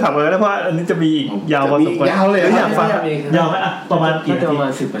ง่วงเดี๋ยวขับเลยนะเพราะอันนี้จะมีอีกยาวพอสมควรยาวเลยอยากฟังยาวไหมประมาณกี่ประมา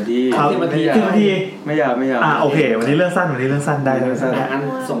ณ10 นาที10 นาทีไม่ยาวโอเควันนี้เรื่องสั้นได้เรื่องสั้น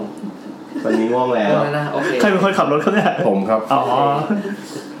ส่งวันนี้ง่วงแล้วใครเป็นคนขับรถเขาเนี่ยผมครับอ๋อ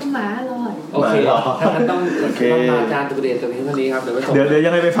หมาอร่อยโอเคท่านต้องอาจารย์ตุเดชตรงนี้เท่านี้ครับเดี๋ยวยั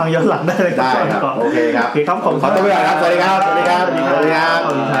งไงไปฟังย้อนหลังได้เลยครับโอเคครับขอตัวไปก่อนครับสวัสดีครับวัน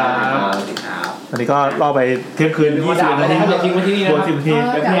นี้ก็รอไปเที่ยงคืน20 นาทีทิ้งไว้ที่นี่นะครับ20 นาที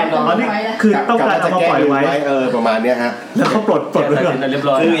อันนี้คือต้องการเอามาปล่อยไว้ประมาณนี้ฮะแล้วเขาปลดไว้ก่อน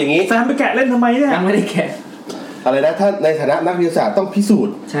คืออย่างนี้แซมไปแกะเล่นทำไมเนี่ยยังไม่ได้แกะอะไรนะถ้าในฐานะนักวิทยาศาสตร์ต้องพิสูจ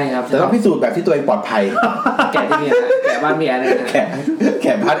น์ใช่ครับแต่ต้องพิสูจน์แบบที่ตัวเองปลอดภัยแกะที่นี่แกะบ้านพี่แอนเนี่ยแก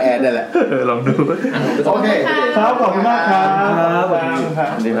ะบ้านแอนนั่นแหละลองดูโอเคครับขอบคุณมากครับ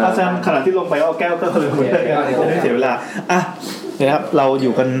ถ้าแซมขณะที่ลงไปเอาแก้วก็เลยคุยไม่เสียเวลานะครับเราอ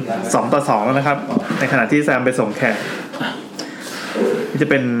ยู่กัน2-2แล้วนะครับในขณะที่แซมไปส่งแขกจะ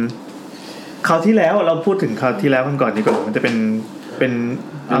เป็นคราวที่แล้วเราพูดถึงคราวที่แล้วกันก่อนดีกว่ามันจะเป็น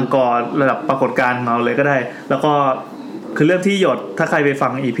อังกอร์ระดับปรากฏการณ์มาเลยก็ได้แล้วก็คือเรื่องที่หยดถ้าใครไปฟั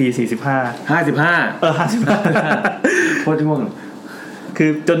ง EP 55 โคตรง่วงคือ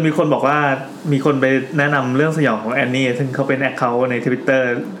จนมีคนบอกว่ามีคนไปแนะนำเรื่องสยองของแอนนี่ซึ่งเขาเป็นแอคเคาท์ใน Twitter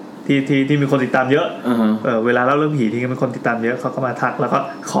ที่มีคนติดตามเยอะเวลาเล่าเรื่องผีที่มีคนติดตามเยอะเขาก็มาทักแล้วก็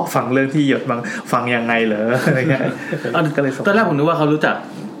ขอฟังเรื่องที่หยดฟังยังไงเหรออะไรเงี้ยก็เลยตอนแรกผมนึกว่าเขารู้จัก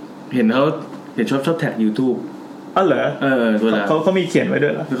เห็นชอบแท็ก YouTubeเหรอเขามีเขียนไว้ด้ว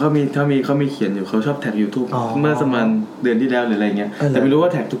ยเหรอเขามีเขียนอยู่เขาชอบแท็ก YouTube เมื่อประมาณเดือนที่แล้วหรืออะไรเงี้ยแต่ไม่รู้ว่า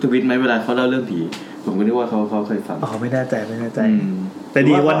แท็กทุกทวิตมั้ยเวลาเขาเล่าเรื่องผีผมก็นึกว่าเขาเคยฟังไม่แน่ใจแต่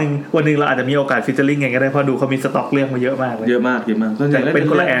ดีวันนึงเราอาจจะมีโอกาสฟีเจอริ่งไงก็ได้เพราะดูเขามีสต็อกเรื่องมาเยอะมากเลยเยอะมากเป็น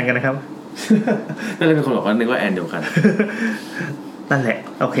คนละแอนกันนะครับ นั่นเลยเป็นคนบอกว่านึกว่าแอนเดียวกันนั่นแหละ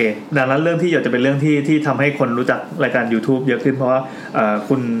โอเคดังนั้นเรื่องที่อยากจะเป็นเรื่องที่ทำให้คนรู้จักรายการ YouTube เยอะขึ้นเพราะว่า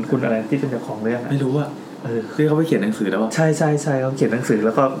คุณอะไรที่เป็นเจ้าของเรื่องไม่รู้ว่าที่เขาไปเขียนหนังสือแล้วว่าใช่เขาเขียนหนังสือแ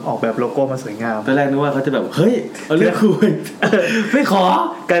ล้วก็ออกแบบโลโก้มาสวยงามตอนแรกนึกว่าเขาจะแบบเฮ้ยเอาเรื่องคุยไม่ขอ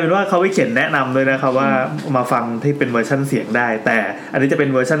กลายเป็นว่าเขาไปเขียนแนะนำเลยนะครับว่ามาฟังที่เป็นเวอร์ชันเสียงได้แต่อันนี้จะเป็น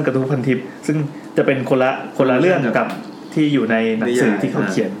เวอร์ชันกระทู้พันทิปซึ่งจะเป็นคนละเรื่องกับที่อยู่ในหนังสือที่เขา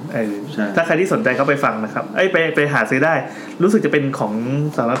เขียนถ้าใครที่สนใจเขาไปฟังนะครับไปหาซื้อได้รู้สึกจะเป็นของ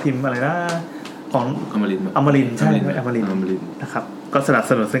สำนักพิมพ์อะไรนะของอมรินทร์ใช่อมรินทร์นะครับก็สนับ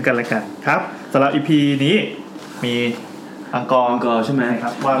สนุนซึ่งกันและกันครับสำหรับ EP นี้มีอังกอร์ใช่ไหมค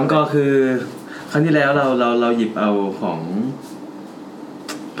รับอังกอร์คือครั้งที่แล้วเราหยิบเอาของ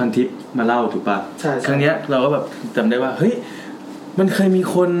พันทิปมาเล่าถูกป่ะใช่ครั้งนี้เราก็แบบจำได้ว่าเฮ้ยมันเคยมี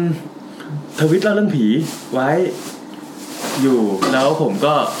คนทวิตเล่าเรื่องผีไว้อยู่แล้วผม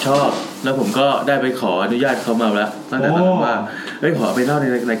ก็ชอบแล้วผมก็ได้ไปขออนุญาตเขามาแล้วตั้งแต่ตอนนั้นว่าเฮ้ยขอไปเล่าใน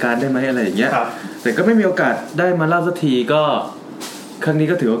รายการได้ไหมอะไรอย่างเงี้ยแต่ก็ไม่มีโอกาสได้มาเล่าสักทีก็ครั้งนี้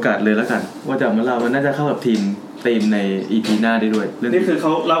ก็ถือโอกาสเลยแล้วกันว่าจะมาเล่ามันน่าจะเข้ากับทีมใน EP หน้าได้ด้วยนี่คือเข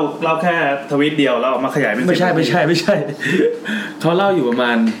าเล่าแค่ทวิตเดียวแล้วเอามาขยายเป็นไม่ใช่เขาเล่าอยู่ประม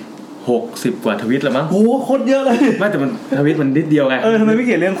าณ60กว่าทวิตแล้วมั้งโอ้โคตรเยอะเลยไม่แต่มันทวิตมันนิดเดียวไงทำไมไม่เ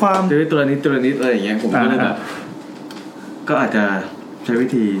ขียนเรื่องความทวิตตัวนิดอะไรอย่างเงี้ยผมก็เลยแบบก็อาจจะใช้วิ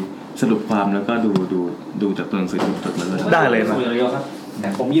ธีสรุปความแล้วก็ดูจากตัวหนังสือจดมาเลยได้เลยครับแต่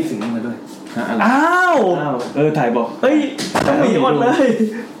ผมหยิบสิ่งนี้มาด้วยอ้าวถ่ายบอกเฮ้ยต้องมีหมดเลย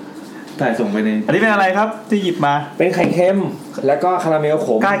ถ่ายส่งไปในอันนี้เป็นอะไรครับที่หยิบมาเป็นไข่เค็มแล้วก็คาราเมลข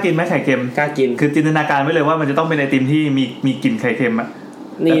มกล้ากินไหมไข่เค็มกล้ากินคือจินตนาการไว้เลยว่ามันจะต้องเป็นไอติมที่มีกลิ่นไข่เค็มอ่ะ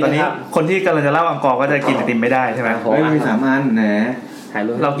นี่นะครับ คนที่กำลังจะเล่าอังกอร์ก็จะกินไอติมไม่ได้ใช่ไหมไม่มี3 อันนะ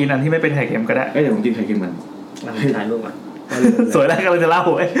เรากินอันที่ไม่เป็นไข่เค็มก็ได้เดี๋ยวผมกินไข่เค็มมันถ่ายรูปมาสวยแล้วกำลังจะเล่า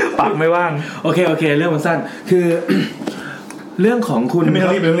ปากไม่ว่างโอเคเรื่องมันสั้นคือเรื่องของคุณไม่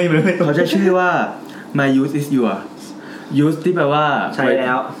เขาจะชื่อว่า My Youth is Your Youth ที่แปลว่าใช่แ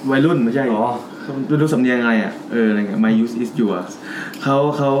ล้ววัยรุ่นไม่ใช่รู้สำเนียงไงอะไรเงี้ย My Youth is Your เ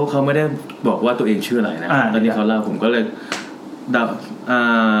ขาไม่ได้บอกว่าตัวเองชื่ออะไรนะตอนนี้เขาเล่าผมก็เลย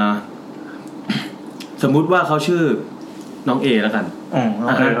สมมุติว่าเขาชื่อน้องเอแล้วกันโ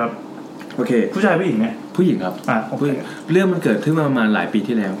อเคครับโอเคผู้ชายผู้หญิงเนี่ยผู้หญิงครับเรื่องมันเกิดขึ้นมาประมาณหลายปี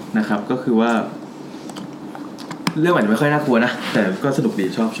ที่แล้วนะครับก็คือว่าเรื่องอาจจะไม่ค่อยน่ากลัวนะแต่ก็สนุกดี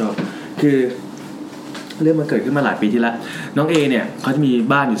ชอบคือเรื่องมันเกิดขึ้นมาหลายปีที่แล้วน้องเอเนี่ยเขาจะมี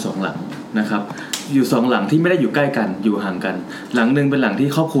บ้านอยู่2 หลังนะครับอยู่2 หลังที่ไม่ได้อยู่ใกล้กันอยู่ห่างกันหลังนึงเป็นหลังที่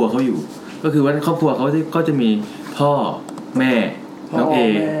ครอบครัวเขาอยู่ก็คือว่าครอบครัวเขาก็จะมีพ่อแม่น้องเอ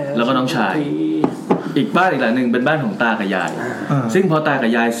แล้วก็น้องชายอีกบ้านอีกหลังนึงเป็นบ้านของตากับยายซึ่งพอตากั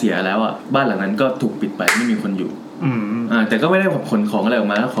บยายเสียแล้วบ้านหลังนั้นก็ถูกปิดไปไม่มีคนอยู่แต่ก็ไม่ได้ขนของอะไรออก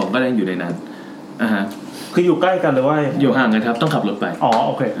มาแล้วของก็ยังอยู่ในนั้นคืออยู่ใกล้กันหรือว่าอยู่ห่างกันครับต้องขับรถไป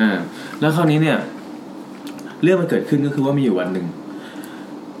โอเคแล้วคราวนี้เนี่ยเรื่องมันเกิดขึ้นก็คือว่ามีอยู่วันหนึ่ง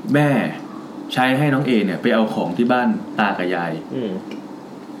แม่ใช้ให้น้องเอเนี่ยไปเอาของที่บ้านตากับยาย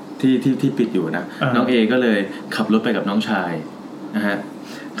ที่ปิดอยู่นะน้องเอก็เลยขับรถไปกับน้องชายนะฮะ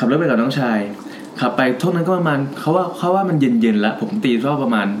ขับรถไปกับน้องชายขับไปช่วงนั้นก็ประมาณเขาว่ามันเย็นๆแล้วผมตีว่าปร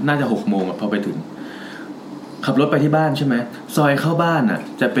ะมาณน่าจะ6 โมงพอไปถึงขับรถไปที่บ้านใช่ไหมซอยเข้าบ้าน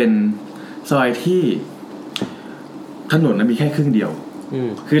จะเป็นซอยที่ถนนมีแค่ครึ่งเดียว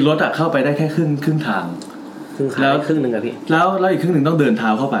คือรถเข้าไปได้แค่ครึ่งทางแล้วครึ่งนึงพี่แล้วอีกครึ่งนึงต้องเดินเท้า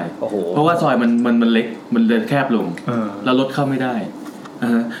เข้าไปเพราะว่าซอยมันเล็กมันเดินแคบลงแล้วรถเข้าไม่ได้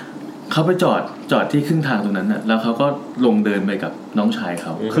เขาไปจอดที่ครึ่งทางตรงนั้นแล้วเขาก็ลงเดินไปกับน้องชายเข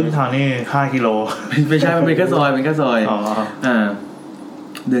าครึ่งทางนี่5 กิโลไม่ใช่มันเป็นแค่ซอย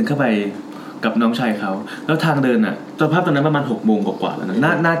เดินเข้าไปกับน้องชายเขาแล้วทางเดินสภาพตอนนั้นประมาณ6 โมงกว่าแล้วนะ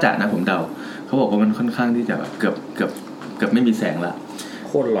น่าจะนะผมเดาเขาบอกว่ามันค่อนข้างที่จะแบบเกือบไม่มีแสงละโ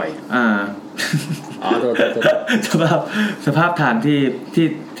คตรลอยสภาพทาง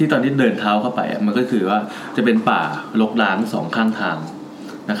ที่ตอนที่เดินเท้าเข้าไปมันก็คือว่าจะเป็นป่ารกร้าง2 ข้างทาง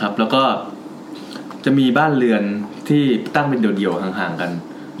นะครับแล้วก็จะมีบ้านเรือนที่ตั้งเป็นเดี่ยวๆห่างๆกัน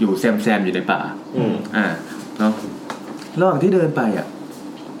อยู่แซมอยู่ในป่าเนาะระหว่างที่เดินไป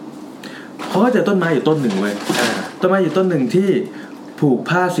เขาก็เจอต้นไม้อยู่ต้นหนึ่งเว้ยต้นไม้อยู่ต้นหนึ่งที่ผูก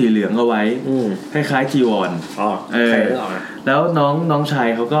ผ้าสีเหลืองเอาไว้คล้ายๆจีวรแล้วน้องชาย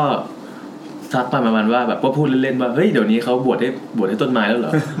เขาก็ทักไปประมาณว่าแบบว่าพูดเล่นๆว่าเฮ้ยเดี๋ยวนี้เขาบวชให้ต้นไม้แล้วเหร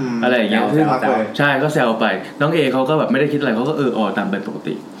ออะไรอย่างเงี้ยใช่ก็แซวไปน้องเอเขาก็แบบไม่ได้คิดอะไรเขาก็ตามเป็นปก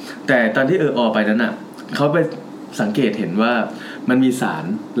ติแต่ตอนที่ไปนั้นเขาไปสังเกตเห็นว่ามันมีศาล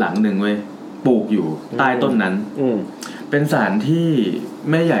หลังหนึ่งเว้ยปลูกอยู่ใต้ต้นนั้นเป็นศาลที่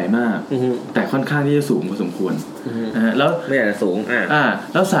ไม่ใหญ่มากแต่ค่อนข้างที่จะสูงพอสมควรแล้วไม่ใหญ่แต่สูง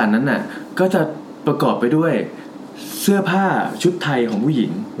แล้วศาลนั้น ก็จะประกอบไปด้วยเสื้อผ้าชุดไทยของผู้หญิ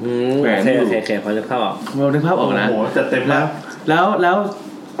งแหวนอยู่โอเคพอจะเข้าออกนึกภาพออกนะโอ้โหจัดเต็มแล้ว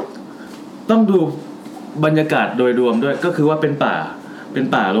ต้องดูบรรยากาศโดยรวมด้วยก็คือว่าเป็นป่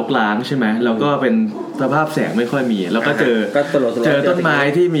ารกร้างใช่ไหมแล้วก็เป็นสภาพแสงไม่ค่อยมีแล้วก็เจอต้นไม้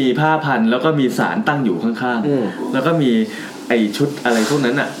ที่มีผ้าพันแล้วก็มีศาลตั้งอยู่ข้างๆแล้วก็มีไอชุดอะไรพวก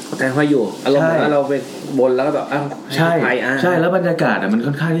นั้นอ่ะแต่ห้อยอยู่อารมณ์เหมือนเราไปบนแล้วก็แบบใช่แล้วบรรยากาศอ่ะมัน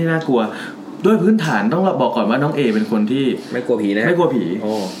ค่อนข้างที่น่ากลัวด้วยพื้นฐานต้องบอกก่อนว่าน้องเอเป็นคนที่ไม่กลัวผีนะไม่กลัวผี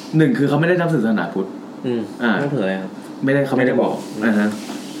หนึ่งคือเขาไม่ได้นับถือศาสนาพุทธไม่เผยไม่ได้เขาไม่ได้บอกฮะ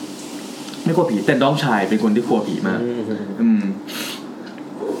ไม่กลัวผีแต่น้องชายเป็นคนที่กลัวผีมาก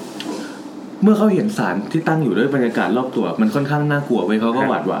เมื่อเขาเห็นศาลที่ตั้งอยู่ด้วยบรรยากาศรอบตัวมันค่อนข้างน่ากลัวไว้เขาก็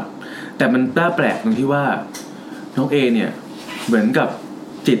หวาดหวาดแต่มันน่าแปลกตรงที่ว่าน้องเอเนี่ยเหมือนกับ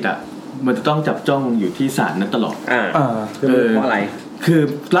จิตอ่ะมันจะต้องจับจ้องอยู่ที่ศาลนั้นตลอดเพราะอะไรคือ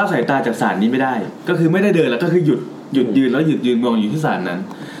ละสายตาจากศาลนี้ไม่ได้ก็คือไม่ได้เดินแล้วก็คือหยุดยืนแล้วหยุดยืนมองอยู่ที่ศาลนั้น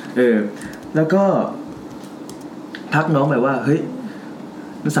แล้วก็ทักน้องไปว่าเฮ้ย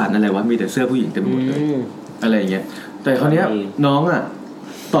ศาลอะไรวะมีแต่เสื้อผู้หญิงเต็มไปหมดเลยอะไรอย่างเงี้ยแต่คราวเนี้ยน้องอ่ะ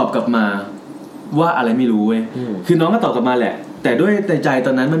ตอบกลับมาว่าอะไรไม่รู้เว้ยคือน้องก็ตอบกลับมาแหละแต่ด้วยในใจต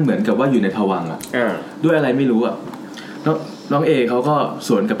อนนั้นมันเหมือนกับว่าอยู่ในภวังค์อ่ะด้วยอะไรไม่รู้อ่ะน้องเอเขาก็ส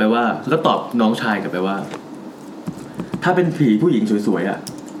วนกลับไปว่าแล้วก็ตอบน้องชายกลับไปว่าถ้าเป็นผีผู้หญิงสวยๆอ่ะ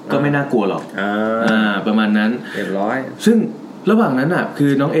ก็ไม่น่ากลัวหรอกประมาณนั้นเรียบร้อยซึ่งระหว่างนั้นอ่ะคือ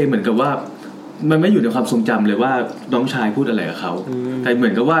น้องเอเหมือนกับว่ามันไม่อยู่ในความทรงจำเลยว่าน้องชายพูดอะไรกับเขาแต่เหมื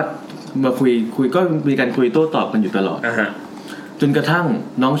อนกับว่ามาคุยก็มีการคุยโต้ตอบกันอยู่ตลอดจนกระทั่ง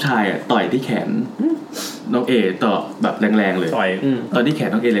น้องชายอ่ะต่อยที่แขนน้องเอต่อแบบแรงๆเลยตอนที่แขน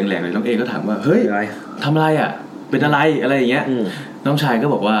น้องเอแรงๆเลยน้องเอก็ถามว่าเฮ้ยทำอะไรอ่ะเป็นอะไรอย่างเงี้ยน้องชายก็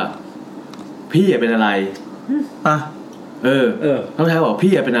บอกว่าพี่เป็นอะไรน้องชายบอก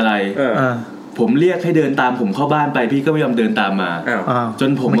พี่เป็นอะไรผมเรียกให้เดินตามผมเข้าบ้านไปพี่ก็ไม่ยอมเดินตามมาจน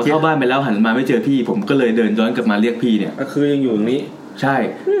ผมมาเข้าบ้านไปแล้วหันมาไม่เจอพี่ผมก็เลยเดินย้อนกลับมาเรียกพี่เนี่ยก็คือยังอยู่ตรงนี้ใช่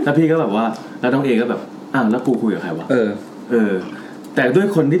แล้วพี่ก็แบบว่าแล้วน้องเอก็แบบแล้วกูคุยกับใครวะแต่ด้วย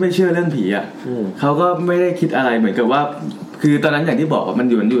คนที่ไม่เชื่อเรื่องผีอ่ะเขาก็ไม่ได้คิดอะไรเหมือนกับว่าคือตอนนั้นอย่างที่บอกว่ามัน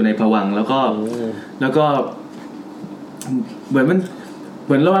อยู่ในภวังค์แล้วก็เหมือน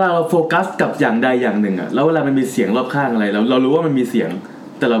เวลาเราโฟกัสกับอย่างใดอย่างหนึ่งอ่ะแล้วเวลามันมีเสียงรอบข้างอะไรเรารู้ว่ามันมีเสียง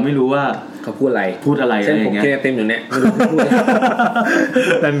แต่เราไม่รู้ว่าเขาพูดอะไรอะไรอย่างเงี้ยเต็มอยู่เนี่ยไม่รู้พูด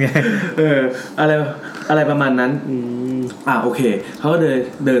นั่นไงอะไรประมาณนั้นโอเคเขาก็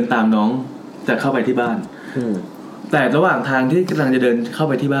เดินตามน้องจะเข้าไปที่บ้านแต่ระหว่างทางที่กำลังจะเดินเข้า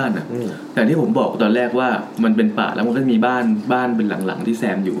ไปที่บ้านอ่ะอย่างที่ผมบอกตอนแรกว่ามันเป็นป่าแล้วมันก็มีบ้านเป็นหลังๆที่แซ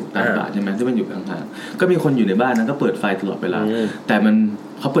มอยู่ตามป่าใช่ไหมที่มันอยู่ข้างๆก็มีคนอยู่ในบ้านนั้นก็เปิดไฟตลอดเวลาแต่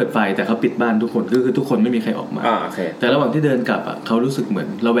เขาเปิดไฟแต่เขาปิดบ้านทุกคนคือทุกคนไม่มีใครออกมาแต่ระหว่างที่เดินกลับอ่ะเขารู้สึกเหมือน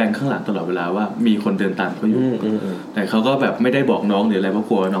ระแวงข้างหลังตลอดเวลาว่ามีคนเดินตามเขาอยู่แต่เขาก็แบบไม่ได้บอกน้องหรืออะไรเพราะ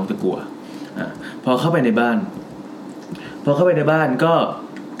กลัวน้องจะกลัวพอเข้าไปในบ้านก็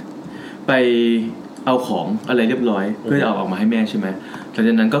ไปเอาของอะไรเรียบร้อยเพื่อจะเอาออกมาให้แม่ใช่ไหมหลังจ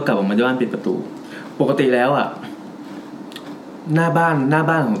ากนั้นก็กลับออกมาที่บ้านปิดประตูปกติแล้วอ่ะหน้าบ้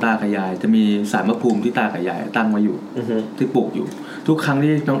านของตากับยายจะมีศาลพระภูมิที่ตากับยายตั้งไว้อยู่ที่ปลูกอยู่ทุกครั้ง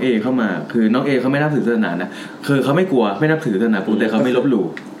ที่น้องเอเข้ามาคือน้องเอเขาไม่นับถือศาสนานะคือเขาไม่กลัวไม่นับถือศาสนาพุทธแต่เขาไม่ลบหลู่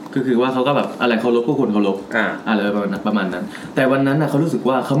ก็คือว่าเขาก็แบบอะไรเคารพก็ควรเคารพอะไรประมาณนั้นแต่วันนั้นน่ะเขารู้สึก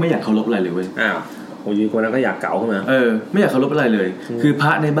ว่าเขาไม่อยากเคารพอะไรเลยเว้ยโอ้ยคนนั้นก็อยากเก๋าขึ้นมาไม่อยากเคารพอะไรเลยคือพร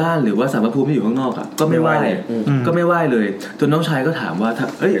ะในบ้านหรือว่าศาลพระภูมิที่อยู่ข้างนอกอ่ะก็ไม่ไหว้เลยจนน้องชายก็ถามว่าถ้า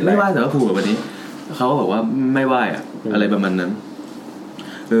ไม่ไหว้ศาลพระภูมิแบบนี้เขาก็บอกว่าไม่ไหว้อ่ะอะไรประมาณนั้น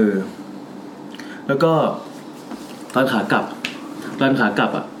แล้วก็ตอนขากลับ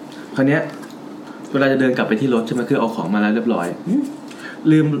อ่ะคราวเนี้ยเวลาจะเดินกลับไปที่รถใช่ไหมคือเอาของมาแล้วเรียบร้อย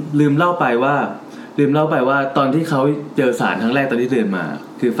ลืมเล่าไปว่าตอนที่เขาเจอสารครั้งแรกตอนที่เดินมา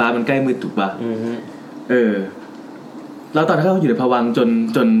คือฟ้ามันใกล้มืดถูกป่ะแล้วตอนที่เขาอยู่ในภวังค์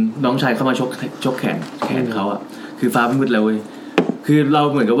จนน้องชายเข้ามาชกแขนเขาอ่ะคือฟ้ามันมืดแล้วเว้ยคือเรา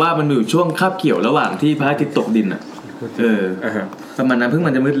เหมือนกับว่ามันอยู่ช่วงคาบเกี่ยวระหว่างที่พระอาทิตย์ตกดินอ่ะประมาณนั้นเพิ่ง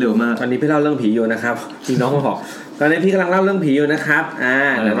มันจะมืดเร็วมากตอนนี้พี่เล่าเรื่องผีอยู่นะครับพี่น้องบอกตอนนี้พี่กำลังเล่าเรื่องผีอยู่นะครับ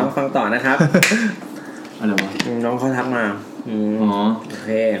เดี๋ยวน้องฟังต่อนะครับอะไรวะน้องเขาทักมาโอเค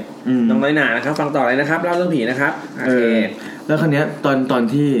น้องน้อยหนานะครับฟังต่อเลยนะครับเล่าเรื่องผีนะครับโอเคแล้วคราวเนี้ยตอน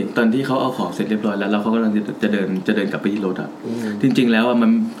ที่เขาเอาของเสร็จเรียบร้อยแล้วเขากำลังจะเดินกลับไปที่รถอ่ะจริงๆแล้วอ่ะมั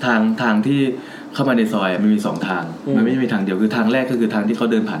นทางที่เข้ามาในซอยมันมี2ทางมันไม่มีทางเดียวคือทางแรกก็คือทางที่เขา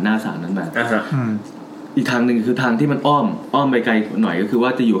เดินผ่านหน้าศาลนั้นมาอีกทางนึงคือทางที่มันอ้อมไปไกลหน่อยก็คือว่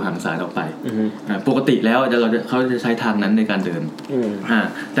าจะอยู่ห่างศาลออกไปปกติแล้วเขาจะใช้ทางนั้นในการเดิน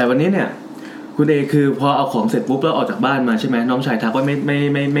แต่วันนี้เนี่ยคุ คุณเอคือพอเอาของเสร็จปุ๊บแล้วออกจากบ้านมาใช่ไหมน้องชายทักว่าไ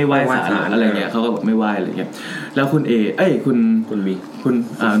ม่ไหว้ศาลอะไรเงี้ยเขาก็บอกไม่ไหว้อะไรเงี้ยแล้วคุณเอคุณมีคุณ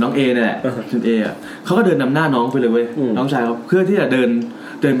น้องเอเนี่ยแหละคุณเออ่ะเขาก็เดินนำหน้าน้องไปเลยเว้ยน้องชายเขาเพื่อที่จะเ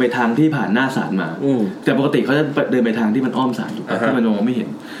ดินไปทางที่ผ่านหน้าศาลมาแต่ปกติเขาจะเดินไปทางที่มันอ้อมศาลอยู่ที่มันมองไม่เห็น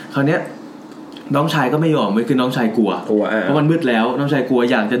คราวเนี้ยน้องชายก็ไม่ยอมเว้ยคือน้องชายกลัวเพราะมันมืดแล้วน้องชายกลัว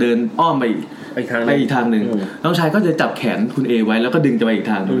อยากจะเดินอ้อมไปอีกทางนึงน้องชายก็จะจับแขนคุณเอไว้แล้วก็ดึงจะไปอีก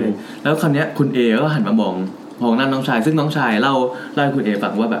ทางนึงเลยแล้วคราวเนี้ยคุณเอก็หันมามองหน้าน้องชายซึ่งน้องชายเล่าให้คุณเอฟั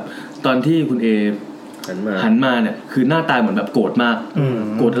งว่าแบบตอนที่คุณเอหันมาเนี่ยคือหน้าตาเหมือนแบบโกรธมาก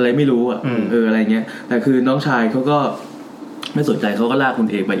โกรธอะไรไม่รู้อ่ะอะไรเงี้ยแต่คือน้องชายเขาก็ไม่สนใจเขาก็ลากคุณ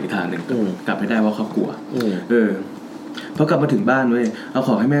เอไปอีกทางนึงกลับไม่ได้เพราะเขากลัวพอกลับมาถึงบ้านเว้ยเอาข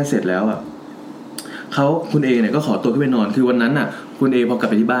องให้แม่เสร็จแล้วอ่ะคุณเอเนี่ยก็ขอตัวขึ้นไปนอนคือวันนั้นน่ะคุณเอพอกลับ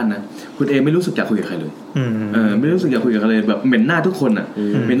ไปที่บ้านนะคุณเอไม่รู้สึกอยากคุยกับใครเลยไม่รู้สึกอยากคุยกับใครเลยแบบเหม็นหน้าทุกคนอ่ะ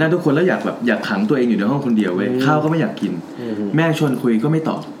เหม็นหน้าทุกคนแล้วอยากขังตัวเองอยู่ในห้องคนเดียวเว้ยข้าวก็ไม่อยากกินแม่ชวนคุยก็ไม่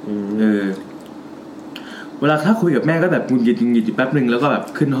ตอบเวลาถ้าคุยกับแม่ก็แบบงุนงิดอยู่แป๊บนึงแล้วก็แบบ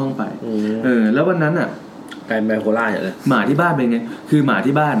ขึ้นห้องไปแล้ววันนั้นอ่ะกลายเป็นไบโพล่าอย่างเลยหมาที่บ้านเป็นไงคือหมา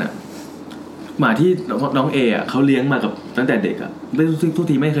ที่บ้านอ่ะหมาที่น้องเออ่ะเขาเลี้ยงมากับตั้งแต่เด็กอ่ะทุก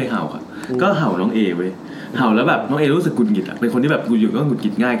ทีไม่เคยเห่าค่ะก็เห่าน้องเอเว้ยเห่าแล้วแบบน้องเอรู้สึกกุนกิดอ่ะเป็นคนที่แบบอยู่ก็กุนกิ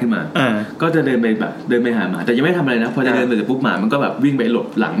ดง่ายขึ้นมาก็จะเดินไปหาหมาแต่ยังไม่ทำอะไรนะพอจะเดินไปเสร็จปุ๊บหมามันก็แบบวิ่งไปหลบ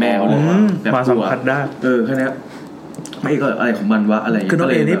หลังแมวเลยแบบมาสัมผัสได้แค่นี้ไม่ก็อะไรของมันวะอะไรคือน้อ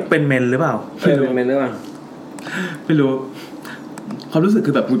งเอนี่เป็นเมนหรือเปล่าเป็นเมนหรือเปล่าไม่รู้ความรู้สึก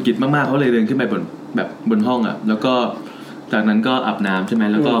คือแบบกุนกิดมากๆเขาเลยเดินขึ้นไปบนห้องอ่ะแล้วก็จากนั้นก็อาบน้ำใช่ไหม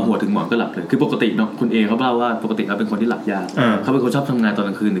แล้วก็หัวถึงหมอนก็หลับเลยคือปกติเนาะคุณเอเขาเล่าว่าปกติเขาเป็นคนที่หลับยากเขาเป็นคนชอบทำงานตอนก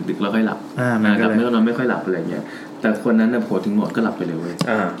ลางคืนดึกๆแล้วค่อยหลับกลับไม่นอนไม่ค่อยหลับอะไรเงี้ยแต่คนนั้นเนี่ยหัวถึงหมอนก็หลับไปเลยเว้ย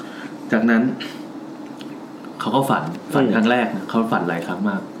จากนั้นเขาก็ฝันครั้งแรกเขาฝันหลายครั้ง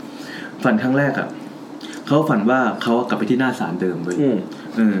มากฝันครั้งแรกอ่ะเขาฝันว่าเขากลับไปที่หน้าศาลเดิมเว้ย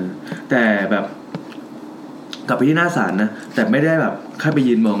แต่แบบกลับไปที่หน้าศาลนะแต่ไม่ได้แบบแค่ไป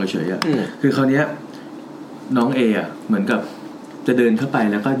ยืนมองเฉยๆอ่ะคือคราวเนี้ยน้องเออ่ะเหมือนกับจะเดินเข้าไป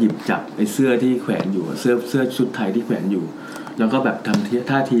แล้วก็หยิบจับไอ้เสื้อที่แขวนอยู่เสื้อชุดไทยที่แขวนอยู่แล้วก็แบบทำ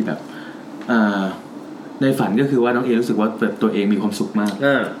ท่าทีแบบในฝันก็คือว่าน้องเอรู้สึกว่าแบบตัวเองมีความสุขมาก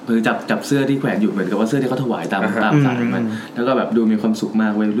คือจับเสื้อที่แขวนอยู่เหมือนกับว่าเสื้อที่เขาถวายตามศาลมันแล้วก็แบบดูมีความสุขมา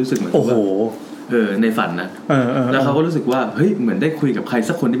กเว้ยรู้สึกเหมือนว่าในฝันนะแล้วเขาก็รู้สึกว่าเฮ้ยเหมือนได้คุยกับใคร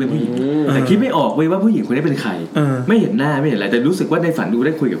สักคนที่เป็นผู้หญิงแต่คิดไม่ออกเว้ยว่าผู้หญิงคนนี้เป็นใครไม่เห็นหน้าไม่เห็นอะไรแต่รู้สึกว่าในฝันดูไ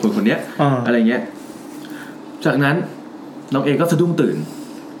ด้คุยกับคนนี้อะไรเงี้ยจากนั้นน้องเอก็สะดุ้ง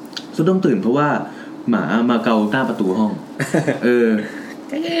ตื่นเพราะว่าหมามาเกาหน้าประตูห้อง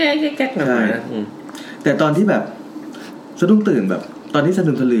แก๊กหน่อยนะแต่ตอนที่แบบสะดุ้งตื่นแบบตอนที่สะ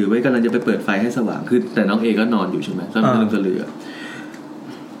ดุ้งสะลือไว้กำลังจะไปเปิดไฟให้สว่างคือแต่น้องเอก็นอนอยู่ใช่ไหมตอนสะดุ้งสะลือ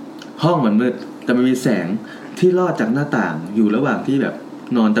ห้องมันมืดแต่มันมีแสงที่ลอดจากหน้าต่างอยู่ระหว่างที่แบบ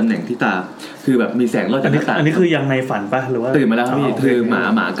นอนตำแหน่งที่ตาคือแบบมีแสงลอดจากหน้าต่างอันนี้คือยังในฝันป่ะหรือว่าตื่นมาแล้วพี่คือห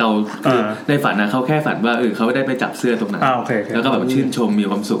มาเกาคือในฝันนะเขาแค่ฝันว่าเขาได้ไปจับเสื้อตรงนั้นแล้วก็แบบชื่นชมมี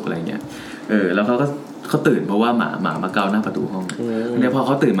ความสุขอะไรเงี้ยแล้วเขาตื่นเพราะว่าหมามาเกาหน้าประตูห้องเนี่ยพอเข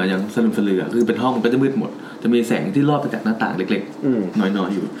าตื่นมายังสนุกสลือคือเป็นห้องก็จะมืดหมดจะมีแสงที่ลอดมาจากหน้าต่างเล็กๆน้อย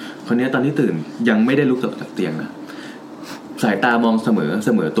ๆอยู่คนนี้ตอนที่ตื่นยังไม่ได้ลุกจากเตียงนะสายตามองเส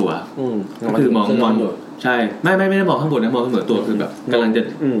มอตัวก็คือมองใช่ไม่ได้มองข้างบนนะมองเสมอตัวคือแบบกำลังจะ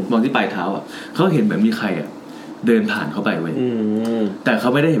มองที่ปลายเท้าอ่ะเขาเห็นแบบมีใครอ่ะเดินผ่านเข้าไปเว้ยแต่เขา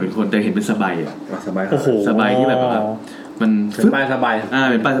ไม่ได้เห็นเป็นคนแต่เห็นเป็นสบายอ่ะโอ้โหสบายที่แบบมันเป็นป้ายสบาย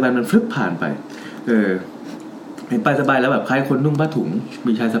เป็นป้ายสบายมันฟึบผ่านไปเห็นป้ายสบายแล้วแบบคล้ายคนนุ่งผ้าถุง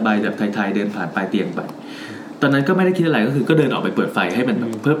มีชายสบายแบบไทยๆเดินผ่านปลายเตียงไปตอนนั้นก็ไม่ได้คิดอะไรก็คือก็เดินออกไปเปิดไฟให้มัน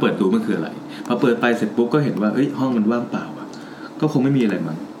เพื่อเปิดดูมันคืออะไรพอเปิดไฟเสร็จปุ๊บก็เห็นว่าห้องมันว่างเปล่าอ่ะก็คงไม่มีอะไร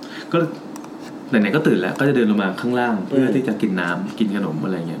มั้งก็ไหนๆก็ตื่นแล้วก็จะเดินลงมาข้างล่างเพื่อที่จะกินน้ำกินขนมอะ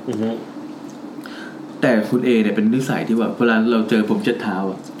ไรเงี้ยแต่คุณเอเนี่ยเป็นนิสัยที่ว่าเวลาเราเจอผมเช็ดเท้า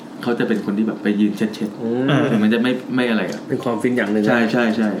อ่ะเขาจะเป็นคนที่แบบไปยืนเช็ดถึงมันจะไม่อะไรอ่ะเป็นความฟินอย่างนึงใ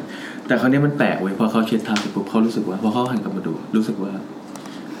ช่แต่คราวนี้มันแปลกเว้ยพอเขาเช็ดเท้าเสร็จปุ๊บเขารู้สึกว่าพอเขาหันกลับมาดูรู้สึกว่า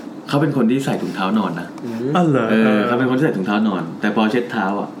เขาเป็นคนที่ใส่ถุงเท้านอนนะเขาเป็นคนที่ใส่ถุงเท้านอนแต่พอเช็ดเท้า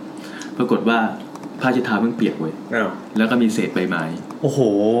อ่ะปรากฏว่าผ้าเช็ดเท้ามันเปียกเว้ยแล้วก็มีเศษใบไม้โอ้โห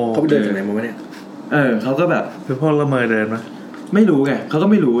เขาเดินจากไหนมาเนี่ยเขาก็แบบคือพ่อละเมอเดินมั้ยไม่รู้ไงเขาก็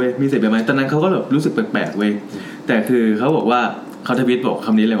ไม่รู้เว้ยมีเศษใบไม้ตอนนั้นเขาก็แบบรู้สึกแปลกๆเว้ยแต่คือเขาบอกว่าเขาทวิตบอกค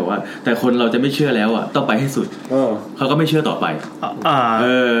ำนี้เลยบอกว่าแต่คนเราจะไม่เชื่อแล้วอ่ะต้องไปให้สุดเขาก็ไม่เชื่อต่อไป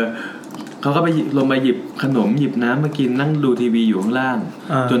เขาก็ไปลงมาหยิบขนมหยิบน้ำมากินนั่งดูทีวีอยู่ข้างล่าง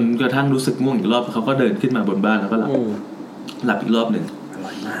จนกระทั่งรู้สึกง่วงอีกรอบเขาก็เดินขึ้นมาบนบ้านแล้วก็หลับอีกรอบนึงอร่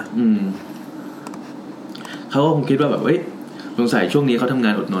อยมากเขาก็คงคิดว่าแบบสง สงสัยช่วงนี้เขาทำง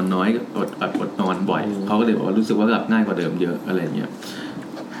านอดนอนน้อยอดนอนบ่อยเขาก็เลยบอกว่ารู้สึกว่าหลับง่ายกว่าเดิมเยอะอะไรเงี้ย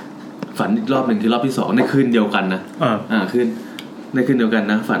ฝันอีกรอบหนึ่งที่รอบที่2ในคืนเดียวกันนะคืนในคืนเดียวกัน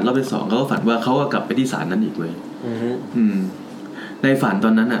นะฝันรอบที่2เขาก็ฝันว่าเขาก็กลับไปที่ศาลนั้นอีกเว้ยในฝันต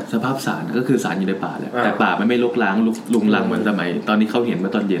อนนั้นอ่ะสภาพศาลก็คือศาลอยู่ในป่าแหละแต่ป่ามันไม่รกร้างลุงลังเหมือนสมัยตอนนี้เขาเห็นเมื่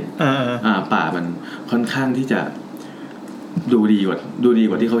อตอนเย็นป่ามันค่อนข้างที่จะดูดีก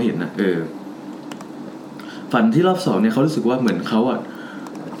ว่าที่เขาเห็นนะฝันที่รอบ2เนี่ยเขารู้สึกว่าเหมือนเขา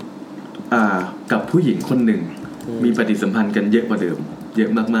กับผู้หญิงคนหนึ่งมีปฏิสัมพันธ์กันเยอะกว่าเดิมเยอะ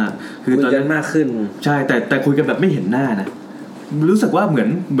มากๆคือตอนนั้นมากขึ้นใช่แต่คุยกันแบบไม่เห็นหน้านะรู้สึกว่าเห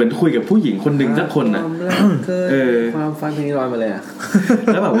มือนคุยกับผู้หญิงคนหนึ่งสักคนน่ะความฝันเพลงนี้ลอยมาเลย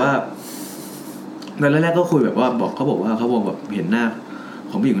แล้วแบบว่าตอนแรกๆก็คุยแบบว่าเขาบอกแบบเห็นหน้า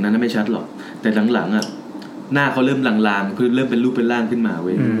ของผู้หญิงคนนั้นไม่ชัดหรอกแต่หลังๆหน้าเขาเริ่มลางๆคือเริ่มเป็นรูปเป็นร่างขึ้นมาเ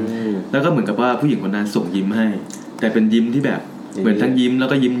ว้ยแล้วก็เหมือนกับว่าผู้หญิงคนนั้นส่งยิ้มให้แต่เป็นยิ้มที่แบบเหมือนทั้งยิ้มแล้ว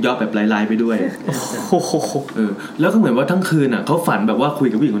ก็ยิ้มย่อแบบลายๆไปด้วยแล้วก็เหมือนว่าทั้งคืนเขาฝันแบบว่าคุย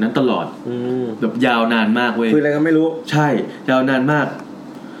กับผู้หญิงคนนั้นตลอดแบบยาวนานมากเว้ยคุยอะไรก็ไม่รู้ใช่ยาวนานมาก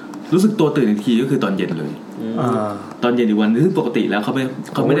รู้สึกตัวตื่นอีกทีก็คือตอนเย็นเลยตอนเย็นอีกวันซึ่งปกติแล้วเขาไ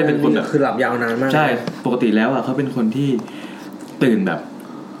ม่ได้เป็นคนแบบคือหลับยาวนานมากใช่ปกติแล้วเขาเป็นคนที่ตื่นแบบ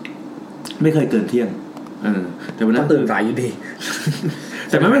ไม่เคยเกินเที่ยงแต่วันนั้นตื่นสายอยู่ดี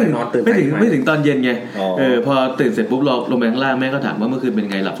แต่ไม่ถึงตอนเย็นไงพอตื่นเสร็จปุ๊บลงไปข้างล่างแม่ก็ถามว่าเมื่อคืนเป็น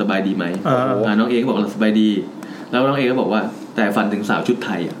ไงหลับสบายดีไหมน้องเอก็บอกหลับสบายดีแล้วน้องเอก็บอกว่าแต่ฝันถึงสาวชุดไท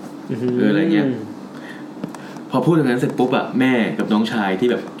ยอะไรเงี้ยพอพูดอย่างนั้นเสร็จปุ๊บแม่กับน้องชายที่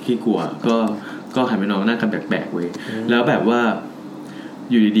แบบขี้กลัวก็หันไปนอนหน้ากันแปลกๆเว้ยแล้วแบบว่า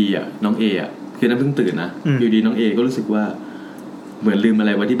อยู่ดีๆน้องเอคือนั่นเพิ่งตื่นนะอยู่ดีน้องเอก็รู้สึกว่าเหมือนลืมอะไ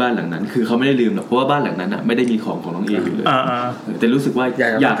รไว้ที่บ้านหลังนั้นคือเขาไม่ได้ลืมหรอกเพราะว่าบ้านหลังนั้นไม่ได้มีของน้องเออยู่เลยแต่รู้สึกว่า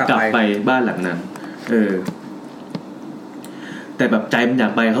อยากกลับไปบ้านหลังนั้นแต่แบบใจมันอยา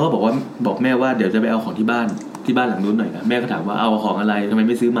กไปเขาก็บอกแม่ว่าเดี๋ยวจะไปเอาของที่บ้านหลังนู้นหน่อยนะแม่ก็ถามว่าเอาของอะไรทำไม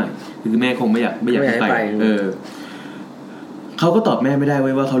ไม่ซื้อใหม่คือแม่คงไม่อยากไปเขาก็ตอบแม่ไม่ได้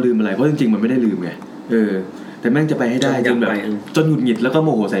ว่าเขาลืมอะไรเพราะจริงๆมันไม่ได้ลืมไงแต่แม่จะไปให้ได้จนหงุดหงิดแล้วก็โม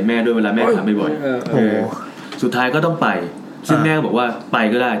โหใส่แม่ด้วยเวลาแม่ถามบ่อยๆสุดท้ายก็ต้องไปซึ่งแม่บอกว่าไป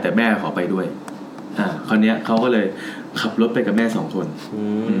ก็ได้แต่แม่ขอไปด้วยคราวนี้เขาก็เลยขับรถไปกับแม่2 คน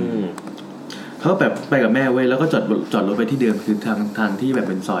เขาแบบไปกับแม่เว้ยแล้วก็จอดรถไปที่เดิมคือทางที่แบบ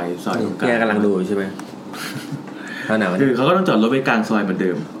เป็นซอยตรงกลางแกกำลังดูใช่ไหมคือเขาก็ต้องจอดรถไว้กลางซอยเหมือนเ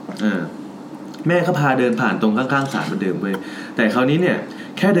ดิมแม่เขาพาเดินผ่านตรงข้างๆศาลเหมือนเดิมเว้ยแต่คราวนี้เนี่ย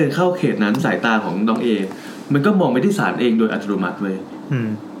แค่เดินเข้าเขตนั้นสายตาของน้องเอมันก็มองไปที่ศาลเองโดยอัตโนมัติเว้ย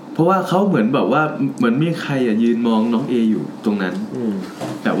เพราะว่าเขาเหมือนแบบว่าเหมือนมีใครยืนมองน้องเออยู่ตรงนั้น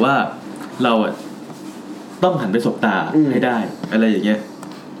แต่ว่าเราต้องหันไปสบตาให้ได้อะไรอย่างเงี้ย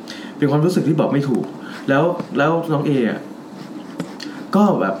เป็นความรู้สึกที่บอกไม่ถูกแล้วน้องเอก็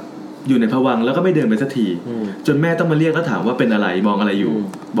แบบอยู่ในภวังค์แล้วก็ไม่เดินไปสักทีจนแม่ต้องมาเรียกแล้วถามว่าเป็นอะไรมองอะไรอยู่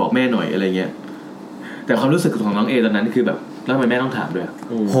บอกแม่หน่อยอะไรเงี้ยแต่ความรู้สึกของน้องเอตอนนั้นคือแบบแล้วทำไมแม่ต้องถามด้วย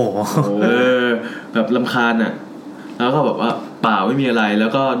โหแบบรำคาญแล้วก็แบบว่าเปล่าไม่มีอะไรแล้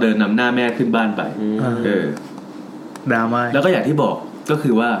วก็เดินนำหน้าแม่ขึ้นบ้านไปดราม่าแล้วก็อย่างที่บอกก็คื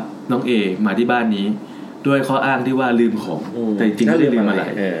อว่าน้องเอมาที่บ้านนี้ด้วยข้ออ้างที่ว่าลืมของแต่จริงไม่ได้ลืมอะไร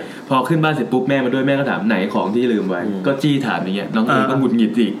พอขึ้นบ้านเสร็จปุ๊บแม่มาด้วยแม่ก็ถามไหนของที่ลืมไว้ก็จี้ถามอย่างเงี้ยน้องเอก็หงุดหงิ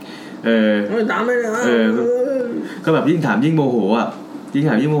ดอีกไม่ถามไม่ได้ก็แบบยิ่งถามยิ่งโมโหยิ่ง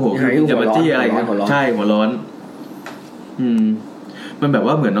ถามยิ่งโมโหคืออย่ามาจี้อะไรกันใช่หัวร้อนมันแบบ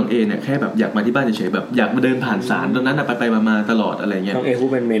ว่าเหมือนน้องเอเนี่ยแค่แบบอยากมาที่บ้านเฉยๆแบบอยากมาเดินผ่านศาลตรงนั้นไปมาตลอดอะไรเงี้ยน้องเอพูด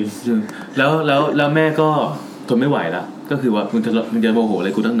เป็นเมนแล้วแม่ก็ทนไม่ไหวละก็คือว่ามึงจะโมโหอะไร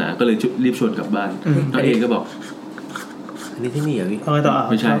กูตั้งหนาก็เลยรีบชวนกลับบ้านน้องเอก็บอกอันนี้ที่นี่เหรอพี่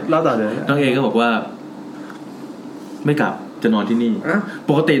ไม่ใช่เล่าต่อเลยน้องเอก็บอกว่าไม่กลับจะนอนที่นี่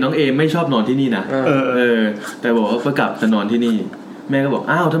ปกติน้องเอไม่ชอบนอนที่นี่นะแต่บอกว่าไม่กลับจะนอนที่นี่แม่ก็บอก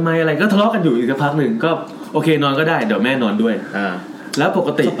อ้าวทำไมอะไรก็ทะเลาะกันอยู่อีกสักพักหนึ่งก็โอเคนอนก็ได้เดี๋ยวแม่นอนด้วยแล้วปก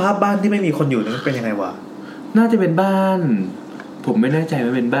ติสภาพบ้านที่ไม่มีคนอยู่นั้นเป็นยังไงวะน่าจะเป็นบ้านผมไม่แน่ใจว่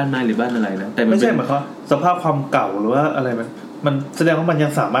าเป็นบ้านไม้หรือบ้านอะไรนะแต่ไม่ใช่หมายความสภาพความเก่าหรือว่าอะไรมันแสดงว่ามันยั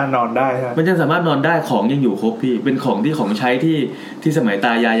งสามารถนอนได้ใช่มันยังสามารถนอนได้ของยังอยู่ครบพี่เป็นของที่ของใช้ที่สมัยต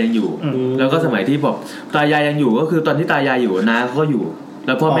ายายยังอยู่แล้วก็สมัยที่บอกตายายยังอยู่ก็คือตอนที่ตายายอยู่น้าเขาก็อยู่แ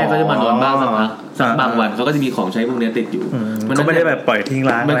ล้วพ่อแม่ก็จะมานอนบ้างสักพักบางวันเขาก็จะมีของใช้พวกนี้ติดอยู่มันก็ไม่ได้แบบปล่อยทิ้ง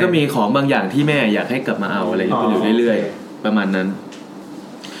ร้างมันก็มีของบางอย่างที่แม่อยากให้กลับมาเอาอะไรอยู่เรื่อยๆประมาณนั้น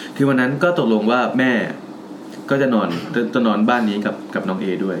คือวันนั้นก็ตกลงว่าแม่ก็จะนอนบ้านนี้กับน้องเอ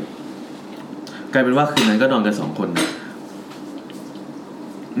ด้วยกลายเป็นว่าคืนนั้นก็นอนกัน2 คน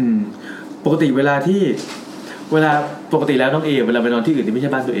ปกติเวลาที่ เวลาปกติแล้วน้องเอเวลาไปนอนที่อื่นที่ไม่ใ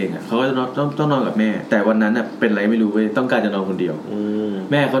ช่บ้านตัวเองอ่ะเขาก็จะต้องนอนกับแม่แต่วันนั้นอ่ะเป็นอะไรไม่รู้เว้ยต้องการจะนอนคนเดียว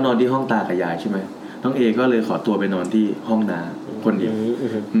แม่เขานอนที่ห้องตากับยายใช่ไหมน้องเอก็เลยขอตัวไปนอนที่ห้องน้าคนเดียว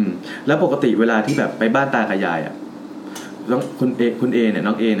แล้วปกติเวลาที่แบบไปบ้านตากับยายอ่ะคุณเอเนี่ย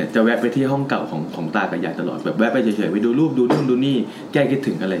น้องเอเนี่ยจะแวะไปที่ห้องเก่าของตากับยายตลอดแบบแวะไปเฉยๆไปดูรูปดูนู่นดูนี่แก้คิด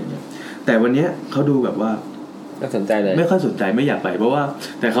ถึงอะไรอย่างเงี้ยแต่วันเนี้ยเขาดูแบบว่าไม่สนใจเลยไม่ค่อยสนใจไม่อยากไปเพราะว่า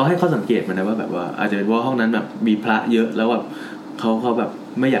แต่เขาให้ข้อสังเกตมานะว่าแบบว่าอาจจะเป็นเพราะห้องนั้นแบบมีพระเยอะแล้วแบบเขาแบบ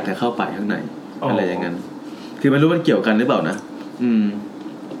ไม่อยากให้เข้าไปข้างในอะไรอย่างนั้นคือไม่รู้มันเกี่ยวกันหรือเปล่านะ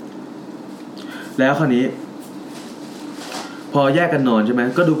แล้วคราวนี้พอแยกกันนอนใช่ไหม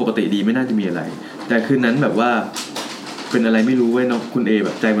ก็ดูปกติดีไม่น่าจะมีอะไรแต่คืนนั้นแบบว่าเป็นอะไรไม่รู้เว้ยน้องคุณเอแบ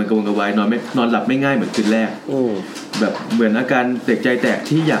บใจมันกระวนกระวายนอนหลับไม่ง่ายเหมือนคืนแรกแบบเหมือนอาการเด็กใจแตก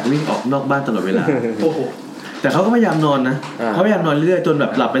ที่อยากวิ่งออกนอกบ้านตลอดเวลาแต่เขาก็พยายามนอนนะเขาพยายามนอนเรื่อยๆจนแบ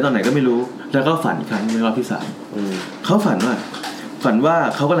บหลับไปตอนไหนก็ไม่รู้แล้วก็ฝันอีกครั้งในรอบที่3เขาฝันว่า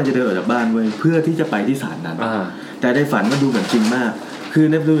เขากำลังจะเดินออกจากบ้านเว้ยเพื่อที่จะไปที่ศาลนั้นแต่ในฝันมันดูเหมือนจริงมากคือ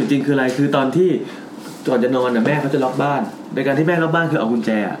ในดูเหมือนจริงคืออะไรคือตอนที่ก่อนจะนอนนะแม่เขาจะล็อกบ้านในการที่แม่ล็อกบ้านคือเอากุญแ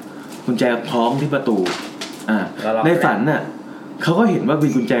จคล้องที่ประตูในฝันน่ะเขาก็เห็นว่ามี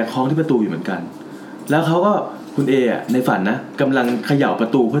กุญแจคล้องที่ประตูอยู่เหมือนกันแล้วเขาก็คุณเออ่ะในฝันนะกำลังเขย่าปร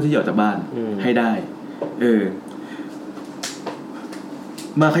ะตูเพื่อที่จะออกจากบ้านให้ได้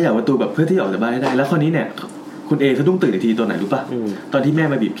มาเขย่าประตูแบบเพื่อที่จะออกจากบ้านให้ได้แล้วคราวนี้เนี่ยคุณเอสะดุ้งตื่นอีกทีตอนไหนรู้ป่ะตอนที่แม่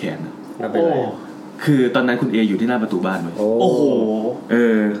มาบีบแขนคือตอนนั้นคุณเออยู่ที่หน้าประตูบ้านเลยโอ้โห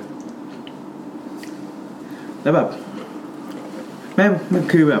แล้วแบบแม่มัน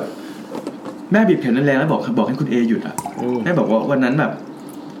คือแบบแม่บีบแขนนั่นแรงแล้วบอกให้คุณเอหยุดอ่ะแม่บอกว่าวันนั้นแบบ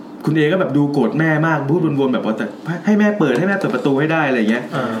คุณเอก็แบบดูโกรธแม่มากพูดวนๆแบบว่าแต่ให้แม่เปิดประตูให้ได้อะไรเงี้ย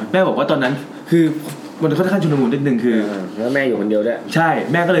แม่บอกว่าตอนนั้นคือมันค่อนข้างชุลมุนนิดนึงคือแล้วแม่อยู่คนเดียวด้วยใช่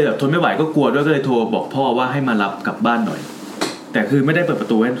แม่ก็เลยแบบทนไม่ไหวก็กลัวด้วยก็เลยโทรบอกพ่อว่าให้มารับกลับบ้านหน่อยแต่คือไม่ได้เปิดประ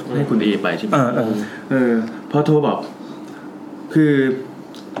ตูให้คุณเอไปใช่ไหมพอโทรบอกคือ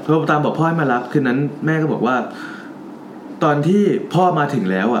โทรตามบอกพ่อให้มารับคืนนั้นแม่ก็บอกว่าตอนที่พ่อมาถึง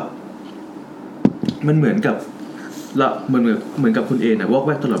แล้วอ่ะมันเหมือนกับเหมือนกับคุณเอน่ะวอกแ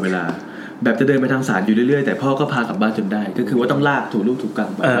วกตลอดเวลาแบบจะเดินไปทางศาลอยู่เรื่อยๆแต่พ่อก็พากลับบ้านจนได้ก็คือว่าต้องลากถูลูกถูกกัง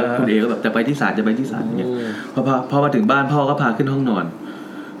คุณเอก็แบบจะไปที่ศาลอย่างเงี้ยพอมาถึงบ้านพ่อก็พาขึ้นห้องนอน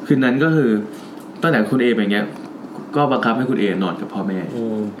คืนนั้นก็คือตั้งแต่คุณเอไปเงี้ยก็บังคับให้คุณเอนอนกับพ่อแม่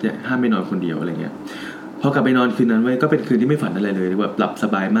ห้ามไม่นอนคนเดียวอะไรเงี้ยพอกลับไปนอนคืนนั้นไว้ก็เป็นคืนที่ไม่ฝันอะไรเลยแบบหลับส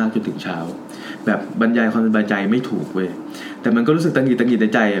บายมากจนถึงเช้าแบบบรรยายความสบายใจไม่ถูกเว้ยแต่มันก็รู้สึกตังหงิดใน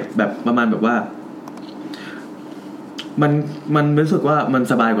ใจแบบประมาณแบบว่ามันรู้สึกว่ามัน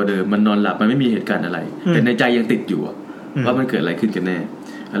สบายกว่าเดิมมันนอนหลับมันไม่มีเหตุการณ์อะไรแต่ในใจยังติดอยู่ว่ามันเกิดอะไรขึ้นกันแน่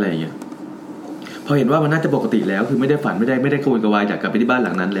อะไรอย่างเงี้ยพอเห็นว่ามันน่าจะปกติแล้วคือไม่ได้ฝันไม่ได้กระวนกระวายอยากกลับไปที่บ้านห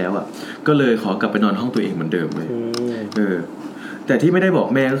ลังนั้นแล้วอ่ะก็เลยขอกลับไปนอนห้องตัวเองเหมือนเดิมเลยแต่ที่ไม่ได้บอก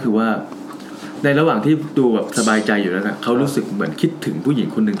แม่ก็คือว่าในระหว่างที่ดูแบบสบายใจอยู่แล้วนะเขารู้สึกเหมือนคิดถึงผู้หญิง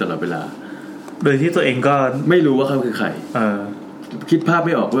คนนึงตลอดเวลาโดยที่ตัวเองก็ไม่รู้ว่าเขาคือใครคิดภาพไ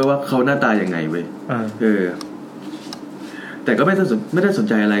ม่ออกว่าเขาหน้าตายังไงเว้ยแต่ก็ไม่ได้สน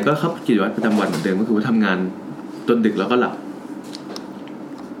ใจอะไรก็เข้ากิจวัตรประจำวันเหมือนเดิมก็คือว่าทำงานจนดึกแล้วก็หลับ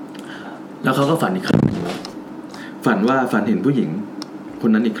แล้วเขาก็ฝันอีกครั้งฝันเห็นผู้หญิงคน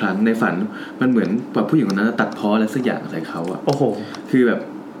นั้นอีกครั้งในฝันมันเหมือนแบบผู้หญิงคนนั้นตัดพ้ออะไรสักอย่างใส่เขาอ่ะโอ้โหคือแบบ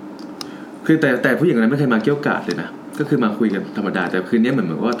คือแต่ผู้หญิงคนนั้นไม่เคยมาเกี่ยวกาดเลยนะก็คือมาคุยกันธรรมดาแต่คืนนี้เหมือน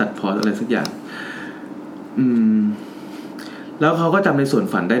ว่าตัดพ้ออะไรสักอย่างแล้วเขาก็จำในส่วน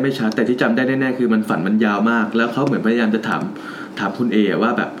ฝันได้ไม่ชัดแต่ที่จำได้แน่ๆคือมันฝันมันยาวมากแล้วเขาเหมือนพยายามจะถามคุณเอว่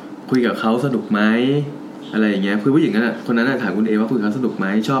าแบบคุยกับเขาสนุกไหมอะไรอย่างเงี้ยคือผู้หญิงคนนั้นถามคุณเอว่าคุยกับเขาสนุกไหม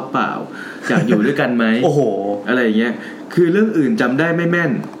ชอบเปล่าอยากอยู่ด้วยกันไหม โอ้โหอะไรอย่างเงี้ยคือเรื่องอื่นจำได้ไม่แม่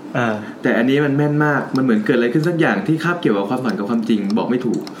นแต่อันนี้มันแม่นมากมันเหมือนเกิดอะไรขึ้นสักอย่างที่คาบเกี่ยวกับความฝันกับความจริงบอกไม่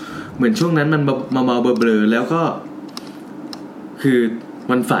ถูกเหมือนช่วงนั้นมันมาเบลอๆแล้วก็คือ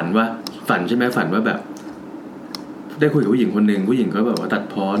มันฝันใช่ไหมฝันว่าแบบได้คุยกับผู้หญิงคนนึงผู้หญิงก็แบบว่าตัด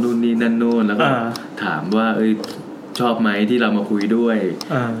พ้อนู่นนี่นั่นโน่นแล้วก็ถามว่าชอบไหมที่เรามาคุยด้วย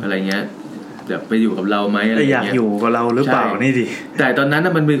อะไรเงี้ยแบบไปอยู่กับเราไหมอะไรเงี้ยอยากอยู่กับเราหรือเปล่านี่ดิแต่ตอนนั้น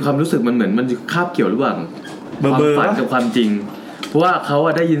มันมีความรู้สึกมันเหมือนมันคาบเกี่ยวระหว่างความฝันกับความจริงเพราะว่าเขา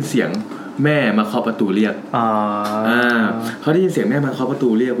ได้ยินเสียงแม่มาเคาะประตูเรียกเขาได้ยินเสียงแม่มาเคาะประตู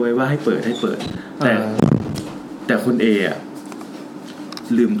เรียกไว้ว่าให้เปิดแต่คุณเอ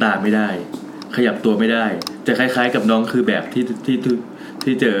ลืมตาไม่ได้ขยับตัวไม่ได้จะคล้ายๆกับน้องคือแบบ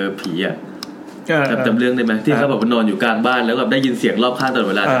ที่เจอผีจำเรื่องได้ไหมที่เขาบอกว่านอนอยู่กลางบ้านแล้วก็ได้ยินเสียงรอบข้างตลอด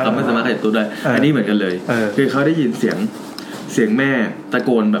เวลาแต่เขาไม่สามารถขยับตัวได้อันนี้เหมือนกันเลยคือเขาได้ยินเสียงแม่ตะโก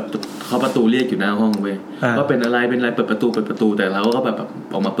นแบบ าะประตูเรียกอยู่หน้าห้องเว้ยว่าเป็นอะไรเปิดประตูแต่เราก็แบบ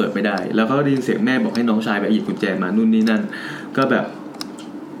ออกมาเปิดไม่ได้แล้วก็ได้ยินเสียงแม่บอกให้น้องชายไปหยิบกุญแจมานู่นนี่นั่นก็แบบ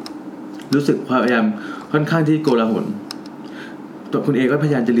รู้สึกพยายามค่อนข้างที่โกลาหลตัวคุณเอก็พ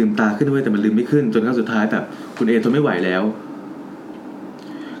ยายามจะลืมตาขึ้นเว้ยแต่มันลืมไม่ขึ้นจนครั้งสุดท้ายแบบคุณเอทนไม่ไหวแล้ว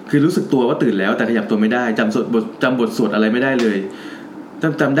คือรู้สึกตัวว่าตื่นแล้วแต่ขยับตัวไม่ได้จำบทสวดอะไรไม่ได้เลย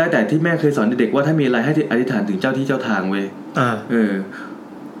จำได้แต่ที่แม่เคยสอนเด็กๆว่าถ้ามีอะไรให้อธิษฐานถึงเจ้าที่เจ้าทางเว้ย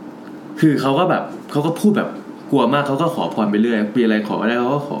คือเขาก็พูดแบบกลัวมากเขาก็ขอพรไปเรื่อยมีอะไรขอได้เขา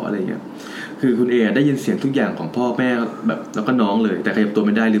ก็ขออะไรอย่างเงี้ยคือคุณเอได้ยินเสียงทุกอย่างของพ่อแม่แบบแล้วก็น้องเลยแต่ขยับตัวไ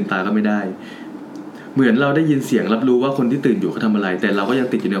ม่ได้ลืมตาก็ไม่ได้เหมือนเราได้ยินเสียงรับรู้ว่าคนที่ตื่นอยู่เขาทำอะไรแต่เราก็ยัง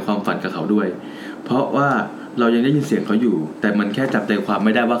ติดอยู่ในความฝันกับเขาด้วยเพราะว่าเรายังได้ยินเสียงเขาอยู่แต่มันแค่จับใจความไ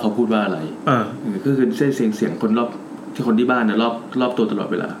ม่ได้ว่าเขาพูดว่าอะไรก็คือเสียงคนรอบที่คนที่บ้านนะรอบตัวตลอด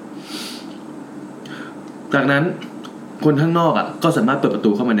เวลาจากนั้นคนข้างนอกอ่ะก็สามารถเปิดประ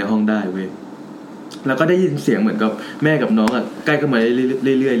ตูเข้ามาในห้องได้เว้ยแล้วก็ได้ยินเสียงเหมือนกับแม่กับน้องอ่ะใกล้เข้ามาเ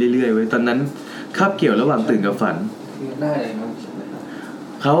รื่อยๆเว้ยตอนนั้นคาบเกี่ยวระหว่างตื่นกับฝัน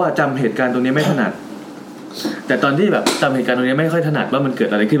เขาอ่ะจำเหตุการณ์ตรงนี้ไม่ถนัดแต่ตอนที่แบบจำเหตุการณ์ตรงนี้ไม่ค่อยถนัดว่ามันเกิด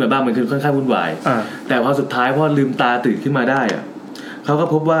อะไรขึ้นมาบ้างมันคือค่อนข้างวุ่นวายแต่พอสุดท้ายพอลืมตาตื่นขึ้นมาได้อ่ะเขาก็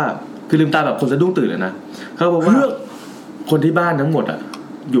พบว่าคือลืมตาแบบคนสะดุ้งตื่นเลยนะเขาพบว่าคนที่บ้านทั้งหมดอ่ะ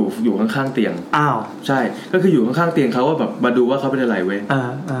อยู่ข้างๆเตียงอ้าวใช่ก็คืออยู่ข้างๆเตียงเขาก็แบบมาดูว่าเขาเป็นอะไรเว้ย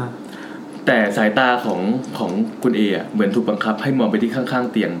แต่สายตาของคุณเออ่ะเหมือนถูกบังคับให้มองไปที่ข้าง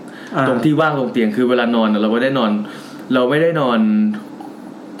ๆเตียงตรงที่ว่างตรงเตียงคือเวลานอนเราไม่ได้นอน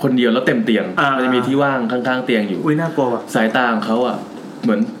คนเดียวแล้วเต็มเตียงมันจะมีที่ว่างข้างๆเตียงอยู่อุ้ยน่ากลัวว่ะสายตาของเขาอ่ะเห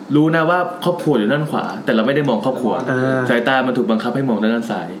มือนรู้นะว่าครอบครัวอยู่ด้านขวาแต่เราไม่ได้มองครอบครัวสายตามันถูกบังคับให้มองด้าน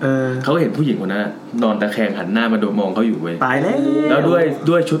ซ้ายเขาก็เห็นผู้หญิงคนนั้นนอนตะแคงหันหน้ามาดูมองเขาอยู่เว้ยตายแล้ว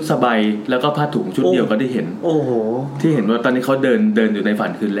ด้วยชุดสบายแล้วก็ผ้าถุงชุดเดียวก็ได้เห็นโอ้โหที่เห็นว่าตอนนี้เขาเดินอยู่ในฝั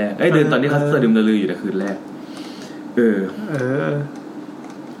นคืนแรกเดินตอนนี้เขาสะดึมสะลืออยู่ในคืนแรก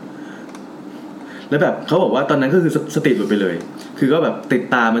แล้วแบบเขาบอกว่าตอนนั้นก็คือสติหลุดไปเลยคือก็แบบติด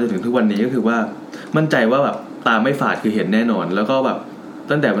ตามมาจนถึงทุกวันนี้ก็คือว่ามั่นใจว่าแบบตาไม่ฝาดคือเห็นแน่นอนแล้วก็แบบ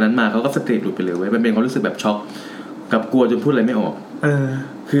ตั้งแต่วันนั้นมาเขาก็สติหลุดไปเลยเว้ยมันเป็นความรู้สึกแบบช็อกกับกลัวจนพูดอะไรไม่ออก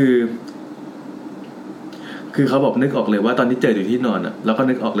คือเขาบอกนึกออกเลยว่าตอนที่เจออยู่ที่นอนอ่ะแล้วก็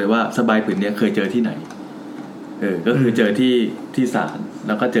นึกออกเลยว่าสบายผืนนี้เคยเจอที่ไหนก็คือเจอที่ศาลแ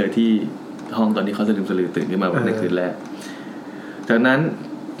ล้วก็เจอที่ห้องตอนที่เขาสะดึมสะลือตื่นขึ้นมาวันในคืนแรกจากนั้น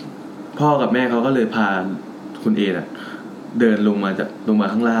พ่อกับแม่เขาก็เลยพาคุณเอน่ะเดินลงมา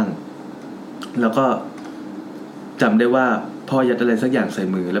ข้างล่างแล้วก็จำได้ว่าพ่อยัดอะไรสักอย่างใส่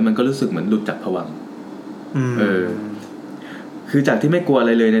มือแล้วมันก็รู้สึกเหมือนหลุดจากภวังค์คือจากที่ไม่กลัวอะไ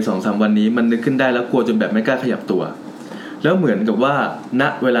รเลยใน 2-3 วันนี้มันนึกขึ้นได้แล้วกลัวจนแบบไม่กล้าขยับตัวแล้วเหมือนกับว่าณ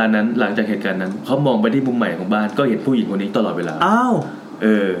เวลานั้นหลังจากเหตุการณ์นั้นเขามองไปที่มุมใหม่ของบ้านก็เห็นผู้หญิงคนนี้ตลอดเวลาอ้าว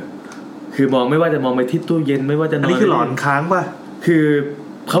คือมองไม่ว่าจะมองไปที่ตู้เย็นไม่ว่าจะนอนอันนี้คือหลอนค้างป่ะคือ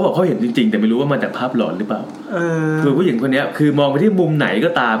เขาบอกเขาเห็นจริงๆแต่ไม่รู้ว่ามาจากภาพหลอนหรือเปล่าคือผู้หญิงคนนี้คือมองไปที่มุมไหนก็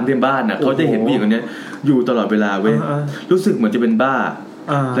ตามในบ้านน่ะเขาจะเห็นผู้หญิงคนนี้อยู่ตลอดเวลาเว้ยรู้สึกเหมือนจะเป็นบ้า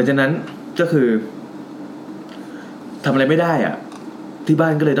หลังจากนั้นก็คือทำอะไรไม่ได้อ่ะที่บ้า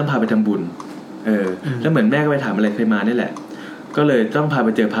นก็เลยต้องพาไปทำบุญแล้วเหมือนแม่ก็ไปถามอะไรใครมานี่แหละก็เลยต้องพาไป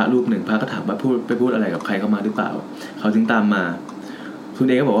เจอพระรูปหนึ่งพระก็ถามว่าไปพูดอะไรกับใครเข้ามาหรือเปล่าเขาจึงตามมาคุณเ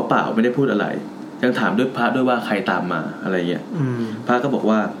องก็บอกว่าเปล่าไม่ได้พูดอะไรยังถามด้วยพระด้วยว่าใครตามมาอะไรเงี้ยพระก็บอก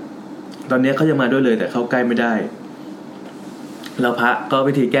ว่าตอนนี้เขาจะมาด้วยเลยแต่เข้าใกล้ไม่ได้แล้วพระก็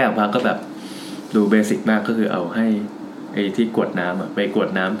วิธีแก้ของพระก็แบบดูเบสิกมากก็คือเอาให้ไอ้ที่กรวดน้ำไปกรวด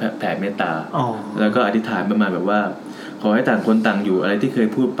น้ำแผ่เมตตาแล้วก็อธิษฐานประมาณแบบว่าขอให้ต่างคนต่างอยู่อะไรที่เคย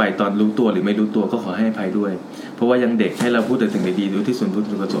พูดไปตอนรู้ตัวหรือไม่รู้ตัวก็ขอให้อภัยด้วยเพราะว่ายังเด็กให้เราพูดแต่สิ่งดีๆดูที่ส่วนบุญ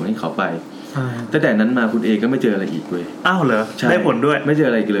ส่วนกุศลให้เขาไปตั้งแต่นั้นมาคุณเอก็ไม่เจออะไรอีกเลยอ้าวเหรอได้ผลด้วยไม่เจอ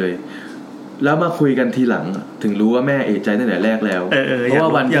อะไรอีกเลยแล้วมาคุยกันทีหลังถึงรู้ว่าแม่เอะใจตั้งแต่แรกแล้วเพราะว่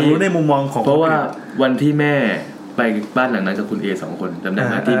าวันที่ในมุมมองของเพราะว่าวันที่แม่ไปบ้านหลังนั้นกับคุณเอ2 คนจำได้ไ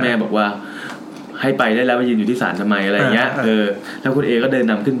หมที่แม่บอกว่าให้ไปได้แล้วมายืนอยู่ที่ศาลทำไมอะไรเงี้ยแล้วคุณเอก็เดิน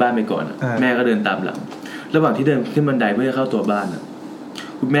นำขึ้นบ้านไปก่อนแม่ก็เดินตามหลังระหว่างที่เดินขึ้นบันไดเพื่อจะเข้าตัวบ้าน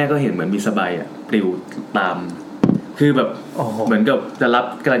คุณแม่ก็เห็นเหมือนมีสบายปลิวตามคือแบบเหมือนกับ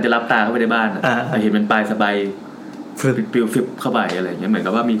กำลังจะรับตาเข้าไปในบ้านแต่เห็นเป็นปลายสบายปลิวฟิบเข้าไปอะไรเงี้ยเหมือน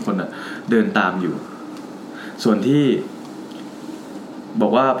กับว่ามีคนเดินตามอยู่ส่วนที่บอ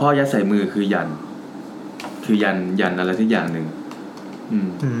กว่าพ่อยัดใส่มือคือยันอะไรทุกอย่างหนึ่ง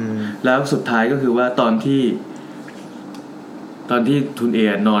แล้วสุดท้ายก็คือว่าตอนที่ทุนเอ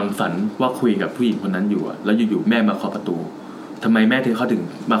นอนฝันว่าคุยกับผู้หญิงคนนั้นอยู่แล้วอยู่ๆแม่มาเคาะประตูทำไมแม่ถึงเขาถึง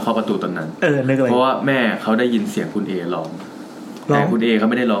มาเคาะประตูตอนนั้นเพราะว่าแม่เขาได้ยินเสียงคุณเอร้องแต่คุณเอเขา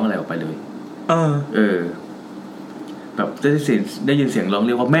ไม่ได้ร้องอะไรออกไปเลย แบบได้ยินเสียงร้องเ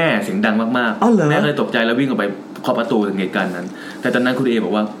รียกว่าแม่เสียงดังมากๆแม่เลยตกใจแล้ววิ่งออกไปเคาะประตูถึงเหตุการณ์นั้นแต่ตอนนั้นคุณเอบ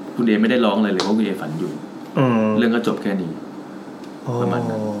อกว่าคุณเอไม่ได้ร้องอะไรเลยเพราะคุณเอฝันอยู่เรื่องก็จบแค่นี้ประมาณ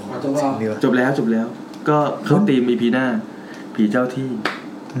นั้นจบแล้วก็เข้าธีม EP หน้าผีเจ้าที่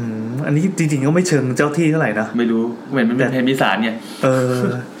อันนี้จริงๆก็ไม่เชิงเจ้าที่เท่าไหร่นะไม่รู้เหมือนมันเป็นเพลงมีสารไง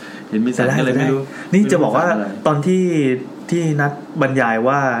เห็นมีสารก็เลยไม่รู้นี่จะบอกว่าตอนที่นัดบรรยาย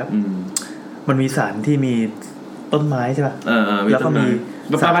ว่ามันมีสารที่มีต้นไม้ใช่ป่ะแล้วก็มี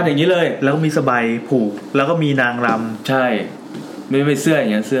ประมาณอย่างนี้เลยแล้วก็มีสบายผูกแล้วก็มีนางรำใช่ไม่เสื้ออย่า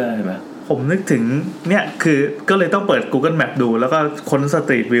งเงี้ยเสื้อเห็นไหมผมนึกถึงเนี่ยคือก็เลยต้องเปิด Google Map ดูแล้วก็ค้น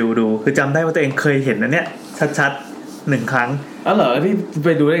Street View ดูคือจำได้ว่าตัวเองเคยเห็นนะเนี่ยชัดๆ1ครั้งเหรอพี่ไป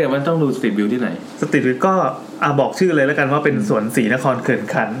ดูได้ไงมันต้องดู Street View ที่ไหน Street View ก็บอกชื่อเลยแล้วกันว่าเป็นสวนศรีนครเขื่อน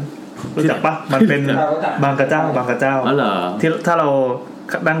ขันรู้จักปะมันเป็นบางกระเจ้าเหรอที่ถ้าเรา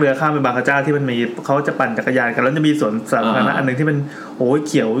นั่งเรือข้ามไปบางกระเจ้าที่มันมีเขาจะปั่นจักรยานกันแล้วจะมีสวนสาธารณะอันนึงที่เป็นโอ้ย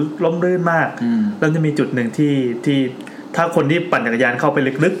เขียวร่มรื่นมากแล้วจะมีจุดหนึ่งที่ถ้าคนที่ปั่นจักรยานเข้าไป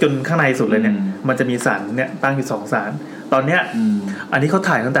ลึกๆจนข้างในสุดเลยเนี่ยมันจะมีศาลเนี่ยตั้งอยู่2ศาลตอนเนี้ยอันนี้เขา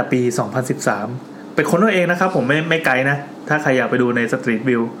ถ่ายตั้งแต่ปี2013เป็นคนตัวเองนะครับผมไม่ไกลนะถ้าใครอยากไปดูใน Street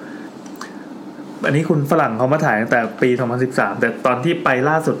View อันนี้คุณฝรั่งเขามาถ่ายตั้งแต่ปี2013แต่ตอนที่ไป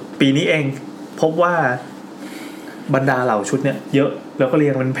ล่าสุดปีนี้เองพบว่าบรรดาเหล่าชุดเนี่ยเยอะแล้วก็เรี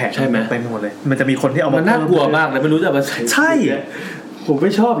ยงเป็นแผงเต็มหมดเลยมันจะมีคนที่เอามันน่ากลัวมากเลยไม่รู้จะมาใส่ใช่ผมไ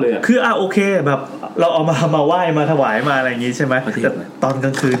ม่ชอบเลยคือโอเคแบบเราเอามาไหว้มาถวายมาอะไรอย่างงี้ใช่ไหมแต่ตอนกล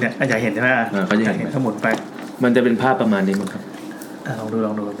างคืนเนี่ยอยากเห็นใช่ไหมเขาจะเห็นสมุนไปมันจะเป็นภาพประมาณนี้มั้งครับลอง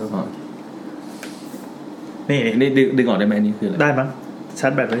ดูนี่ดึงออกได้ไหมนี่คืออะไรได้มั้งชา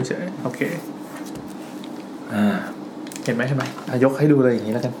ร์จแบตไว้เฉยโอเคเห็นไหมใช่ไหมยกให้ดูเลยอย่าง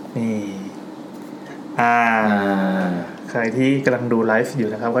นี้แล้วกันนี่ใครที่กำลังดูไลฟ์อยู่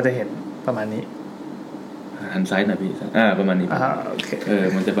นะครับก็จะเห็นประมาณนี้หันซ้ายหน่อยพี่ประมาณนี้โอเค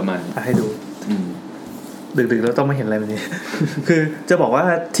มันจะประมาณให้ดูดึกๆแล้วต้องไม่เห็นอะไรแบบนี้ คือจะบอกว่า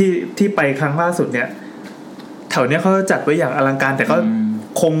ที่ไปครั้งล่าสุดเนี่ยแถวเนี้ยเขาจัดไว้อย่างอลังการแต่ก็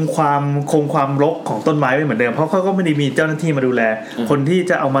คงความรกของต้นไม้ไว้เหมือนเดิมเพราะเขาก็ไม่ได้มีเจ้าหน้าที่มาดูแลคนที่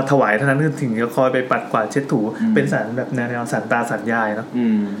จะเอามาถวายเท่านั้นถึงจะคอยไปปัดกวาดเช็ดถูเป็นสารแบบแนวสารตาสารยายเนาะ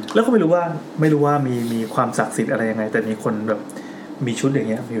แล้วก็ไม่รู้ว่ามีความศักดิ์สิทธิ์อะไรยังไงแต่มีคนแบบมีชุดอย่าง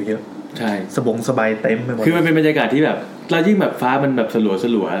เงี้ยอยู่เยอะใช่สบายเต็มไปหมดคือมันเป็นบรรยากาศที่แบบแล้วยิ่งแบบฟ้ามันแบบสลัว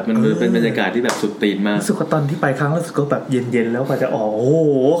มันเป็นบรรยากาศที่แบบสุดตีนมากรู้สึกว่าตอนที่ไปครั้งรู้สึกก็แบบเย็นๆแล้วก็จะโอ้โห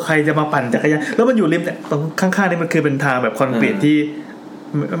ใครจะมาปั่นจักรยานแล้วมันอยู่ริมเนี่ยตรงข้างๆนี่มันคือเป็นทางแบบคอนกรีตที่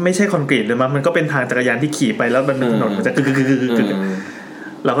ไม่ใช่คอนกรีตเลยมันก็เป็นทางจักรยานที่ขี่ไปแล้วมันถนนมันจะกึก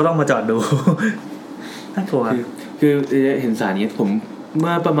เราก็ต้องมาจอดดูน่ากลัวคือเห็นสารนี้ผมเ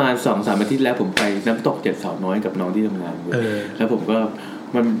มื่อประมาณ 2-3 อาทิตย์แล้วผมไปน้ำตกเจ็ดสาวน้อยกับน้องที่ทำงานแล้วผมก็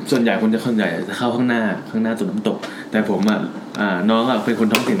มันส่วนใหญ่คนจะเข้าข้างหน้าตัวน้ำตกแต่ผมน้องเป็นคน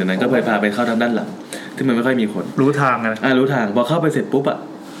ท้องถิ่นตรงนั้นก็พาไปเข้าทางด้านหลังที่มันไม่ค่อยมีคนรู้ทางนะรู้ทางพอเข้าไปเสร็จปุ๊บ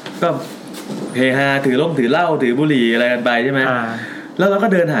ก็เฮฮาถือเหล้าถือบุหรี่อะไรกันไปใช่ไหมแล้วเราก็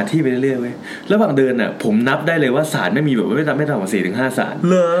เดินหาที่ไปเรื่อยๆเว้ยแล้วบางเดินผมนับได้เลยว่าศาลไม่มีแบบไม่ต่ำกว่า 4-5 ศาล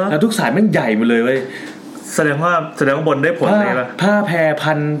แล้วทุกศาลแม่งใหญ่หมดเลยเว้ยแสดงว่าบนได้ผลเลยป่ะผ้าแพร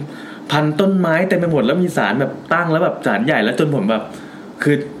พันต้นไม้เต็มไปหมดแล้วมีศาลแบบตั้งแล้วแบบศาลใหญ่แล้วจนผมแบบ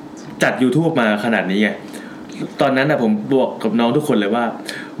คือจัด YouTube มาขนาดนี้ไงตอนนั้นผมบอกกับน้องทุกคนเลยว่า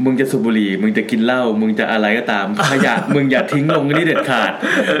มึงจะสูบบุหรี่มึงจะกินเหล้ามึงจะอะไรก็ตามขยะมึงอย่าทิ้งลงนี่เด็ดขาด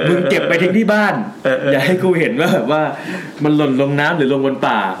มึงเก็บไปทิ้งที่บ้านอย่าให้กูเห็นว่าแบบว่ามันหล่นลงน้ำหรือลงบน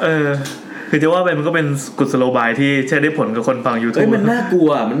ป่าคือจะว่าไปมันก็เป็นกุศโลบายที่ใช้ได้ผลกับคนฟัง YouTube มันน่ากลั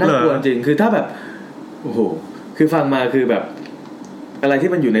วจริงคือถ้าแบบโอ้โหคือฟังมาคือแบบอะไร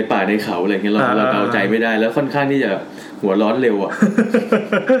ที่มันอยู่ในป่าในเขาอะไรเงี้ยเราเอาใจไม่ได้แล้วค่อนข้างที่จะหัวร้อนเร็ว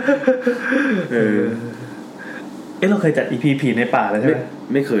เราเคยจัด EP ผีในป่าเลยใช่ไหม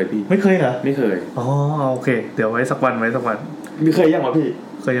ไม่เคยพี่ไม่เคยเหรอไม่เคยโอเคเดี๋ยวไว้สักวันมีเคยยังวะพี่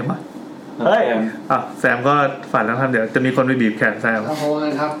เคยยังวะเฮ้ยแซมก็ฝันแล้วครับเดี๋ยวจะมีคนไปบีบแขนแซม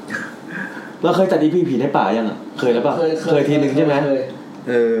ครับเราเคยจัด EP ผีในป่ายังเคยแล้วป่ะเคยทีนึงใช่ไหม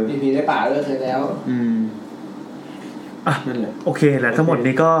ผีในป่าก็เคยแล้วนั่นแหละโอเคแล้วทั้งหมด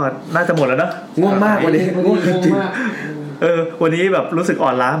นี้ก็น่าจะหมดแล้วนะง่วงมากวันนี้ง่วงจริงวันนี้แบบรู้สึกอ่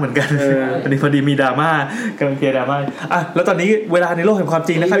อนล้าเหมือนกันวันนี้พอดีมีดราม่ากำลังเคลียร์ดราม่าแล้วตอนนี้เวลาในโลกแห่งความจ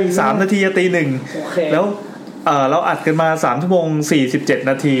ริงนะครับอีก3 นาทีจะตี 1แล้วเราอัดกันมา3 ชั่วโมง 47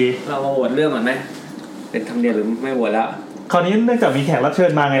 นาทีเรามาโหวตเรื่องก่อนไหมเป็นธรรมเนียมหรือไม่โหวตแล้วคราวนี้เนื่องจากมีแขกรับเชิ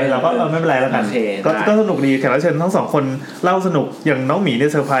ญมาไงเราก็ไม่เป็นไรแล้วกันก็สนุกดีแขกรับเชิญทั้ง2 คนเล่าสนุกอย่างน้องหมีเนี่ย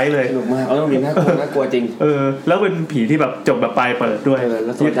เซอร์ไพรส์เลยสนุกมากน้องหมีน่ากลัวจริงแล้วเป็นผีที่แบบจบแบบปลายเปิดด้วยแ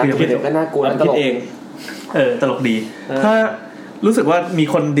ล้วตัวคิดก็น่ากลัวตลกเองตลกดีถ้า รู้สึกว่ามี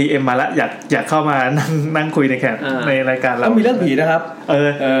คน DM มาแล้วอยากเข้ามานั่งคุยในแคสในรายการเราต้องมีเรื่องผีนะครับ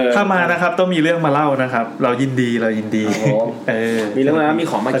ถ้ามานะครับต้องมีเรื่องมาเล่านะครับเรายินดีมีเรื่องมามี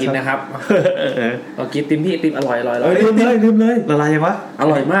ของมากินนะครับเรากินติมพี่ติมอร่อยลืมเลยละลายยังวะอ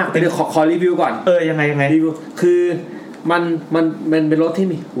ร่อยมากเดี๋ยวขอรีวิวก่อนยังไงรีวิวคือมันเป็นรสที่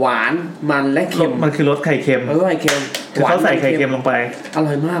มีหวานมันและเค็มมันคือรสไข่เค็มไข่เค็มเขาใส่ไข่เค็มลงไปอ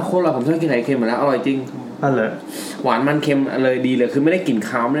ร่อยมากโคตรอร่อยผมชอบกินไข่เค็มหมดแล้วอร่อยจริงหวานมันเค็มเลยดีเลยคือไม่ได้กลิ่น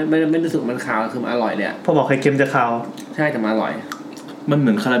คาวไม่รู้สึกมันคาวคืออร่อยเลยพอบอกไข่เค็มจะคาวใช่แต่มันอร่อยมันเห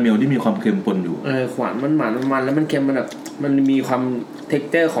มือนคาราเมลที่มีความเค็มปนอยู่หวานมันแล้วมันเค็มมันแบบมันมีความเท็ก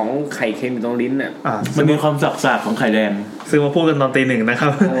เจอร์ของไข่เค็มอยู่ตรงลิ้นน่ะมันมีความสากๆของไข่แดงซึ่งมาพูดกันตอนตีหนึ่งนะครั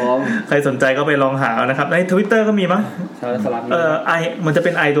บใครสนใจก็ไปลองหานะครับใน Twitter ก็มีมั้งมันจะเ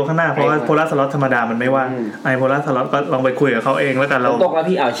ป็นไอตัวข้างหน้าเพราะว่าโพลาร์สล็อตธรรมดามันไม่ว่างไอโพลาร์สล็อตก็ลองไปคุยกับเขาเองแล้วกันเราตกแล้ว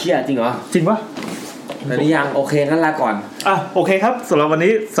พี่เชี่ยจริงเหรอจริงปะแต่นี่ยังโอเคงั้นลาก่อนโอเคครับสำหรับวัน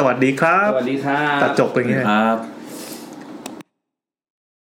นี้สวัสดีครับสวัสดีครับตัดจบอย่างนี้ครับ